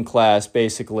spoiled kid in class,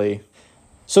 basically...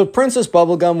 So Princess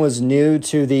Bubblegum was new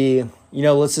to the,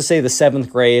 let's just say the 7th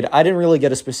grade. I didn't really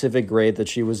get a specific grade that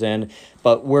she was in,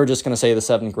 but we're just going to say the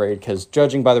 7th grade because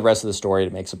judging by the rest of the story,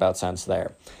 it makes about sense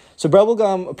there. So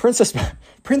Princess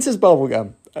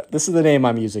Bubblegum, this is the name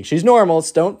I'm using. She's normal,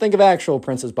 so don't think of actual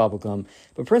Princess Bubblegum.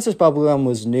 But Princess Bubblegum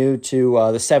was new to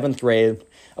the 7th grade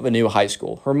of a new high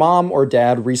school. Her mom or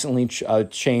dad recently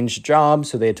changed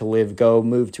jobs, so they had to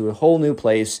move to a whole new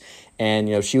place.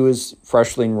 And, she was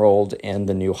freshly enrolled in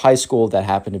the new high school that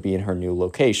happened to be in her new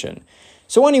location.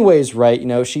 So anyways, right,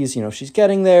 she's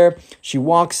getting there. She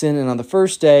walks in, and on the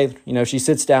first day, she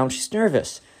sits down. She's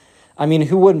nervous. I mean,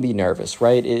 who wouldn't be nervous,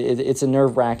 right? It's a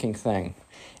nerve-wracking thing.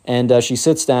 And she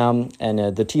sits down,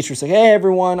 and the teacher's like, hey,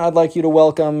 everyone, I'd like you to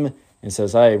welcome... And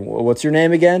says, hey, what's your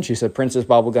name again? She said, Princess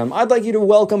Bubblegum. I'd like you to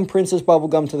welcome Princess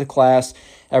Bubblegum to the class.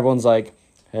 Everyone's like,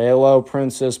 hello,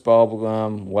 Princess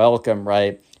Bubblegum. Welcome,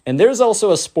 right? And there's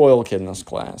also a spoiled kid in this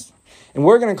class. and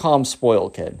we're going to call him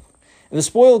Spoiled Kid. And the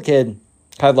Spoiled Kid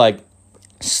had like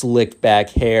slicked back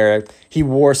hair. He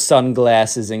wore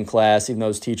sunglasses in class, even though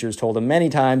his teachers told him many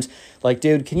times, like,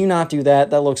 dude, can you not do that?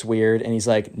 That looks weird. And he's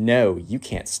like, no, you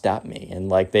can't stop me. And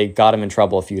like they got him in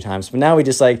trouble a few times. But now he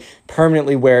just like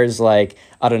permanently wears like,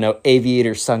 I don't know,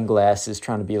 aviator sunglasses,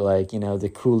 trying to be like, you know, the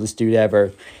coolest dude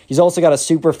ever. He's also got a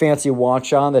super fancy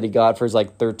watch on that he got for his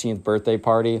like 13th birthday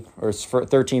party, or his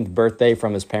 13th birthday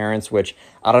from his parents, which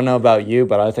I don't know about you,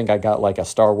 but I think I got like a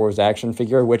Star Wars action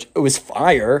figure, which it was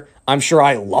fire. I'm sure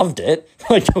I loved it.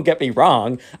 Like, don't get me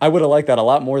wrong. I would have liked that a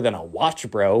lot more than a watch,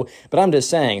 bro. But I'm just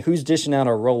saying, who's dishing out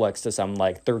a Rolex to some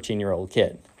like 13-year-old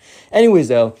kid? Anyways,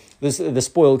 though, the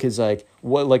spoiled kid's like,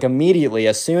 what, like immediately,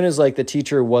 as soon as like the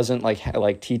teacher wasn't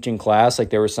like teaching class, like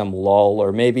there was some lull,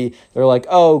 or maybe they're like,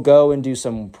 oh, go and do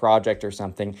some project or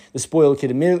something. The spoiled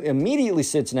kid immediately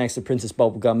sits next to Princess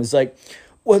Bubblegum and is like,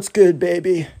 what's good,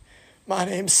 baby? My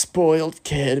name's Spoiled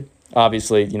Kid.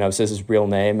 Obviously, you know, says his real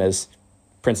name, as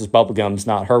Princess Bubblegum's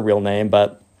not her real name,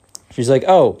 but she's like,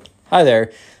 oh, hi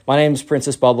there. My name's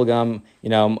Princess Bubblegum. You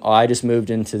know, I just moved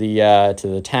into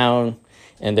the town,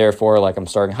 and therefore, like, I'm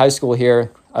starting high school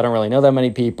here. I don't really know that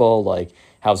many people. Like,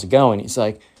 how's it going? He's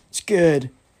like, it's good.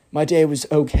 My day was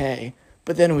okay,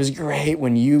 but then it was great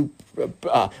when you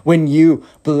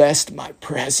blessed my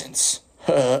presence.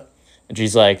 And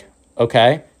she's like,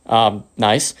 okay,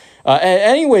 nice.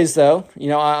 Anyways, though, you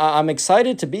know, I'm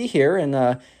excited to be here,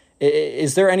 and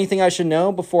is there anything I should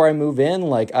know before I move in?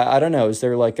 Like, I don't know. Is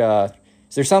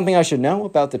there something I should know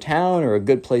about the town or a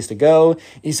good place to go?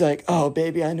 He's like, oh,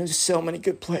 baby, I know so many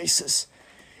good places.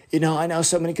 You know, I know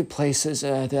so many good places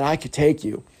that I could take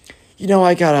you.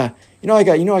 I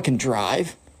can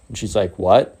drive. And she's like,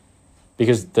 what?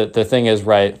 Because the thing is,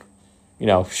 right, you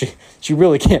know, she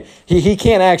really can't, he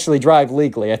can't actually drive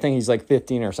legally. I think he's like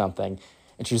 15 or something.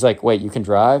 And she's like, wait, you can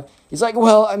drive? He's like,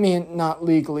 well, I mean, not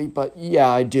legally, but yeah,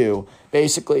 I do.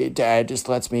 Basically, Dad just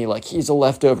lets me, like, he's a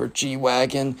leftover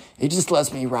G-Wagon. He just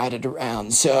lets me ride it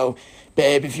around. So,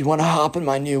 babe, if you want to hop in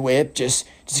my new whip, just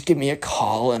give me a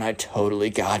call and I totally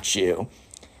got you.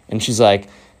 And she's like,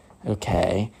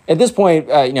 okay. At this point,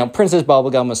 you know, Princess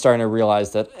Bubblegum was starting to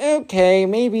realize that, okay,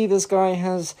 maybe this guy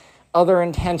has other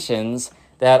intentions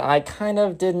that I kind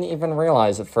of didn't even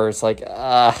realize at first. Like,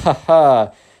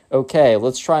 okay,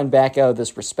 let's try and back out of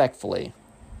this respectfully.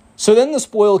 So then the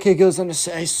spoiled kid goes on to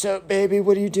say, so, baby,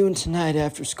 what are you doing tonight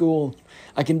after school?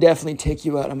 I can definitely take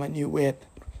you out on my new whip.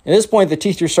 At this point, the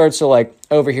teacher starts to, like,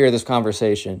 overhear this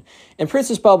conversation. And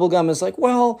Princess Bubblegum is like,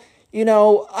 well, you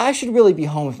know, I should really be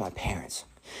home with my parents.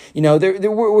 You know,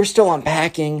 we're still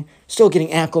unpacking, still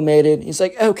getting acclimated. He's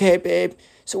like, okay, babe,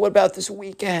 so what about this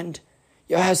weekend?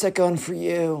 Yo, how's that going for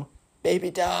you?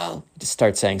 Baby doll. He just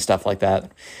starts saying stuff like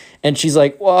that. And she's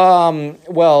like,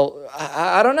 well,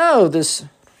 I don't know, this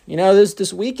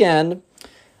weekend,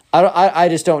 I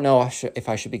just don't know if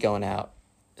I should be going out.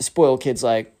 The spoiled kid's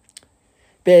like,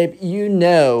 babe, you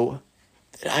know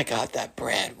that I got that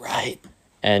bread, right?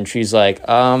 And she's like,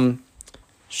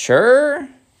 sure,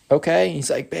 okay. He's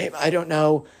like, babe, I don't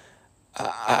know.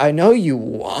 I know you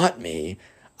want me.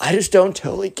 I just don't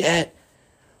totally get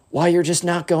why you're just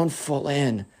not going full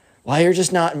in. Why you're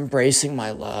just not embracing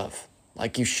my love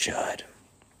like you should.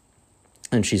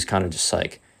 And she's kind of just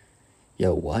like,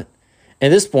 yo, what? At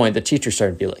this point, the teacher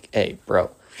started to be like, hey,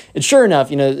 bro. And sure enough,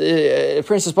 you know,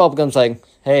 Princess Bubblegum's like,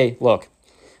 hey, look,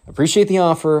 appreciate the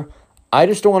offer. I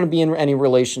just don't want to be in any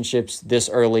relationships this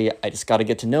early. I just got to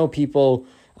get to know people.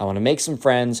 I want to make some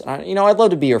friends. I'd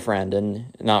love to be your friend. And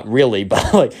not really,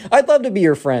 but like, I'd love to be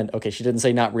your friend. Okay, she didn't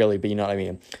say not really, but you know what I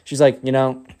mean. She's like, you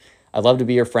know, I'd love to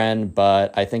be your friend,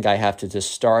 but I think I have to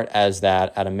just start as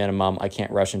that at a minimum. I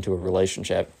can't rush into a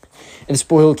relationship. And the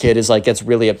spoiled kid is like, gets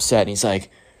really upset. And he's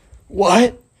like,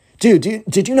 what? Dude,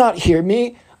 did you not hear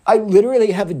me? I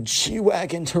literally have a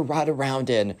G-Wagon to ride around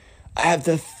in. I have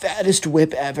the fattest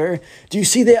whip ever. Do you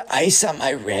see the ice on my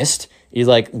wrist? He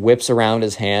like whips around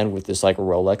his hand with this like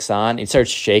Rolex on. He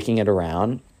starts shaking it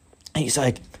around. And he's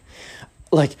like,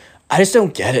 I just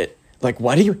don't get it. Like,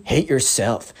 why do you hate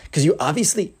yourself? Because you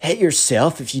obviously hate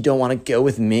yourself if you don't want to go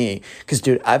with me. Because,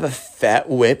 dude, I have a fat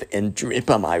whip and drip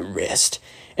on my wrist.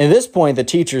 And at this point, the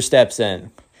teacher steps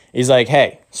in. He's like,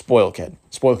 hey, spoiled kid.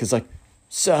 Spoiled kid's like,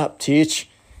 sup, teach?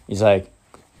 He's like,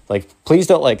 please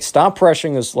don't, like, stop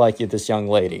pressuring this young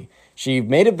lady. She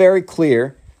made it very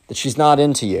clear that she's not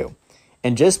into you.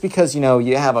 And just because, you know,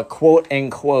 you have a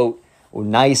quote-unquote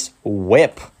nice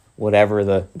whip, whatever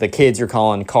the kids are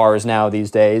calling cars now these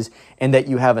days, and that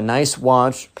you have a nice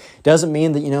watch doesn't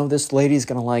mean that, this lady's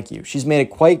going to like you. She's made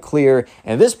it quite clear.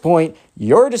 And at this point,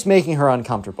 you're just making her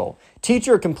uncomfortable.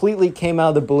 Teacher completely came out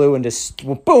of the blue and just,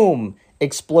 boom,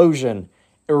 explosion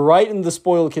right in the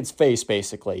spoiled kid's face,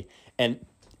 basically. And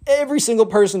every single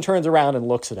person turns around and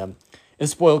looks at him. And the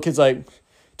spoiled kid's like,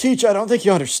 Teacher, I don't think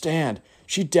you understand.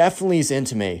 She definitely is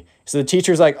into me. So the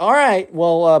teacher's like, all right,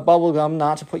 well, Bubblegum,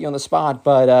 not to put you on the spot,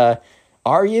 but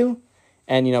are you?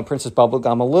 And, Princess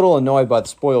Bubblegum, a little annoyed by the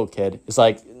spoiled kid, is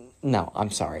like, no,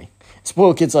 I'm sorry.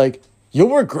 Spoiled kid's like,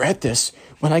 you'll regret this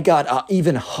when I got an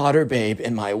even hotter babe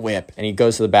in my whip. And he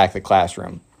goes to the back of the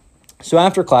classroom. So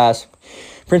after class,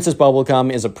 Princess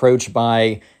Bubblegum is approached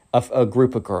by a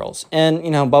group of girls. And,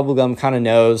 Bubblegum kind of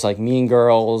knows, like, Mean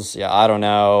Girls, I don't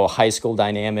know, high school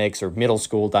dynamics or middle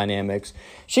school dynamics.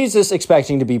 She's just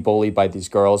expecting to be bullied by these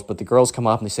girls, but the girls come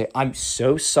up and they say, I'm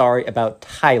so sorry about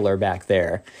Tyler back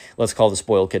there. Let's call the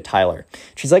spoiled kid Tyler.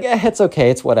 She's like, it's okay,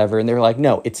 it's whatever. And they're like,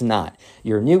 no, it's not.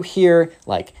 You're new here.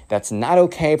 Like, that's not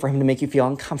okay for him to make you feel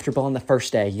uncomfortable on the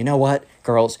first day. You know what,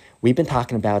 girls? We've been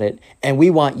talking about it, and we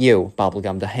want you,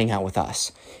 Bubblegum, to hang out with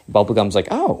us. Bubblegum's like,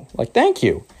 oh, like, thank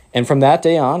you. And from that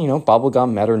day on,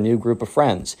 Bubblegum met her new group of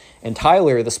friends. And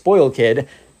Tyler, the spoiled kid,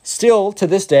 still to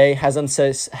this day has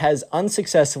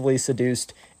unsuccessfully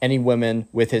seduced any women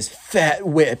with his fat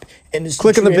whip and his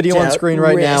Click on the video on dripped-out screen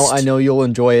right now. wrist. I know you'll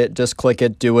enjoy it. Just click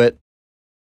it. Do it.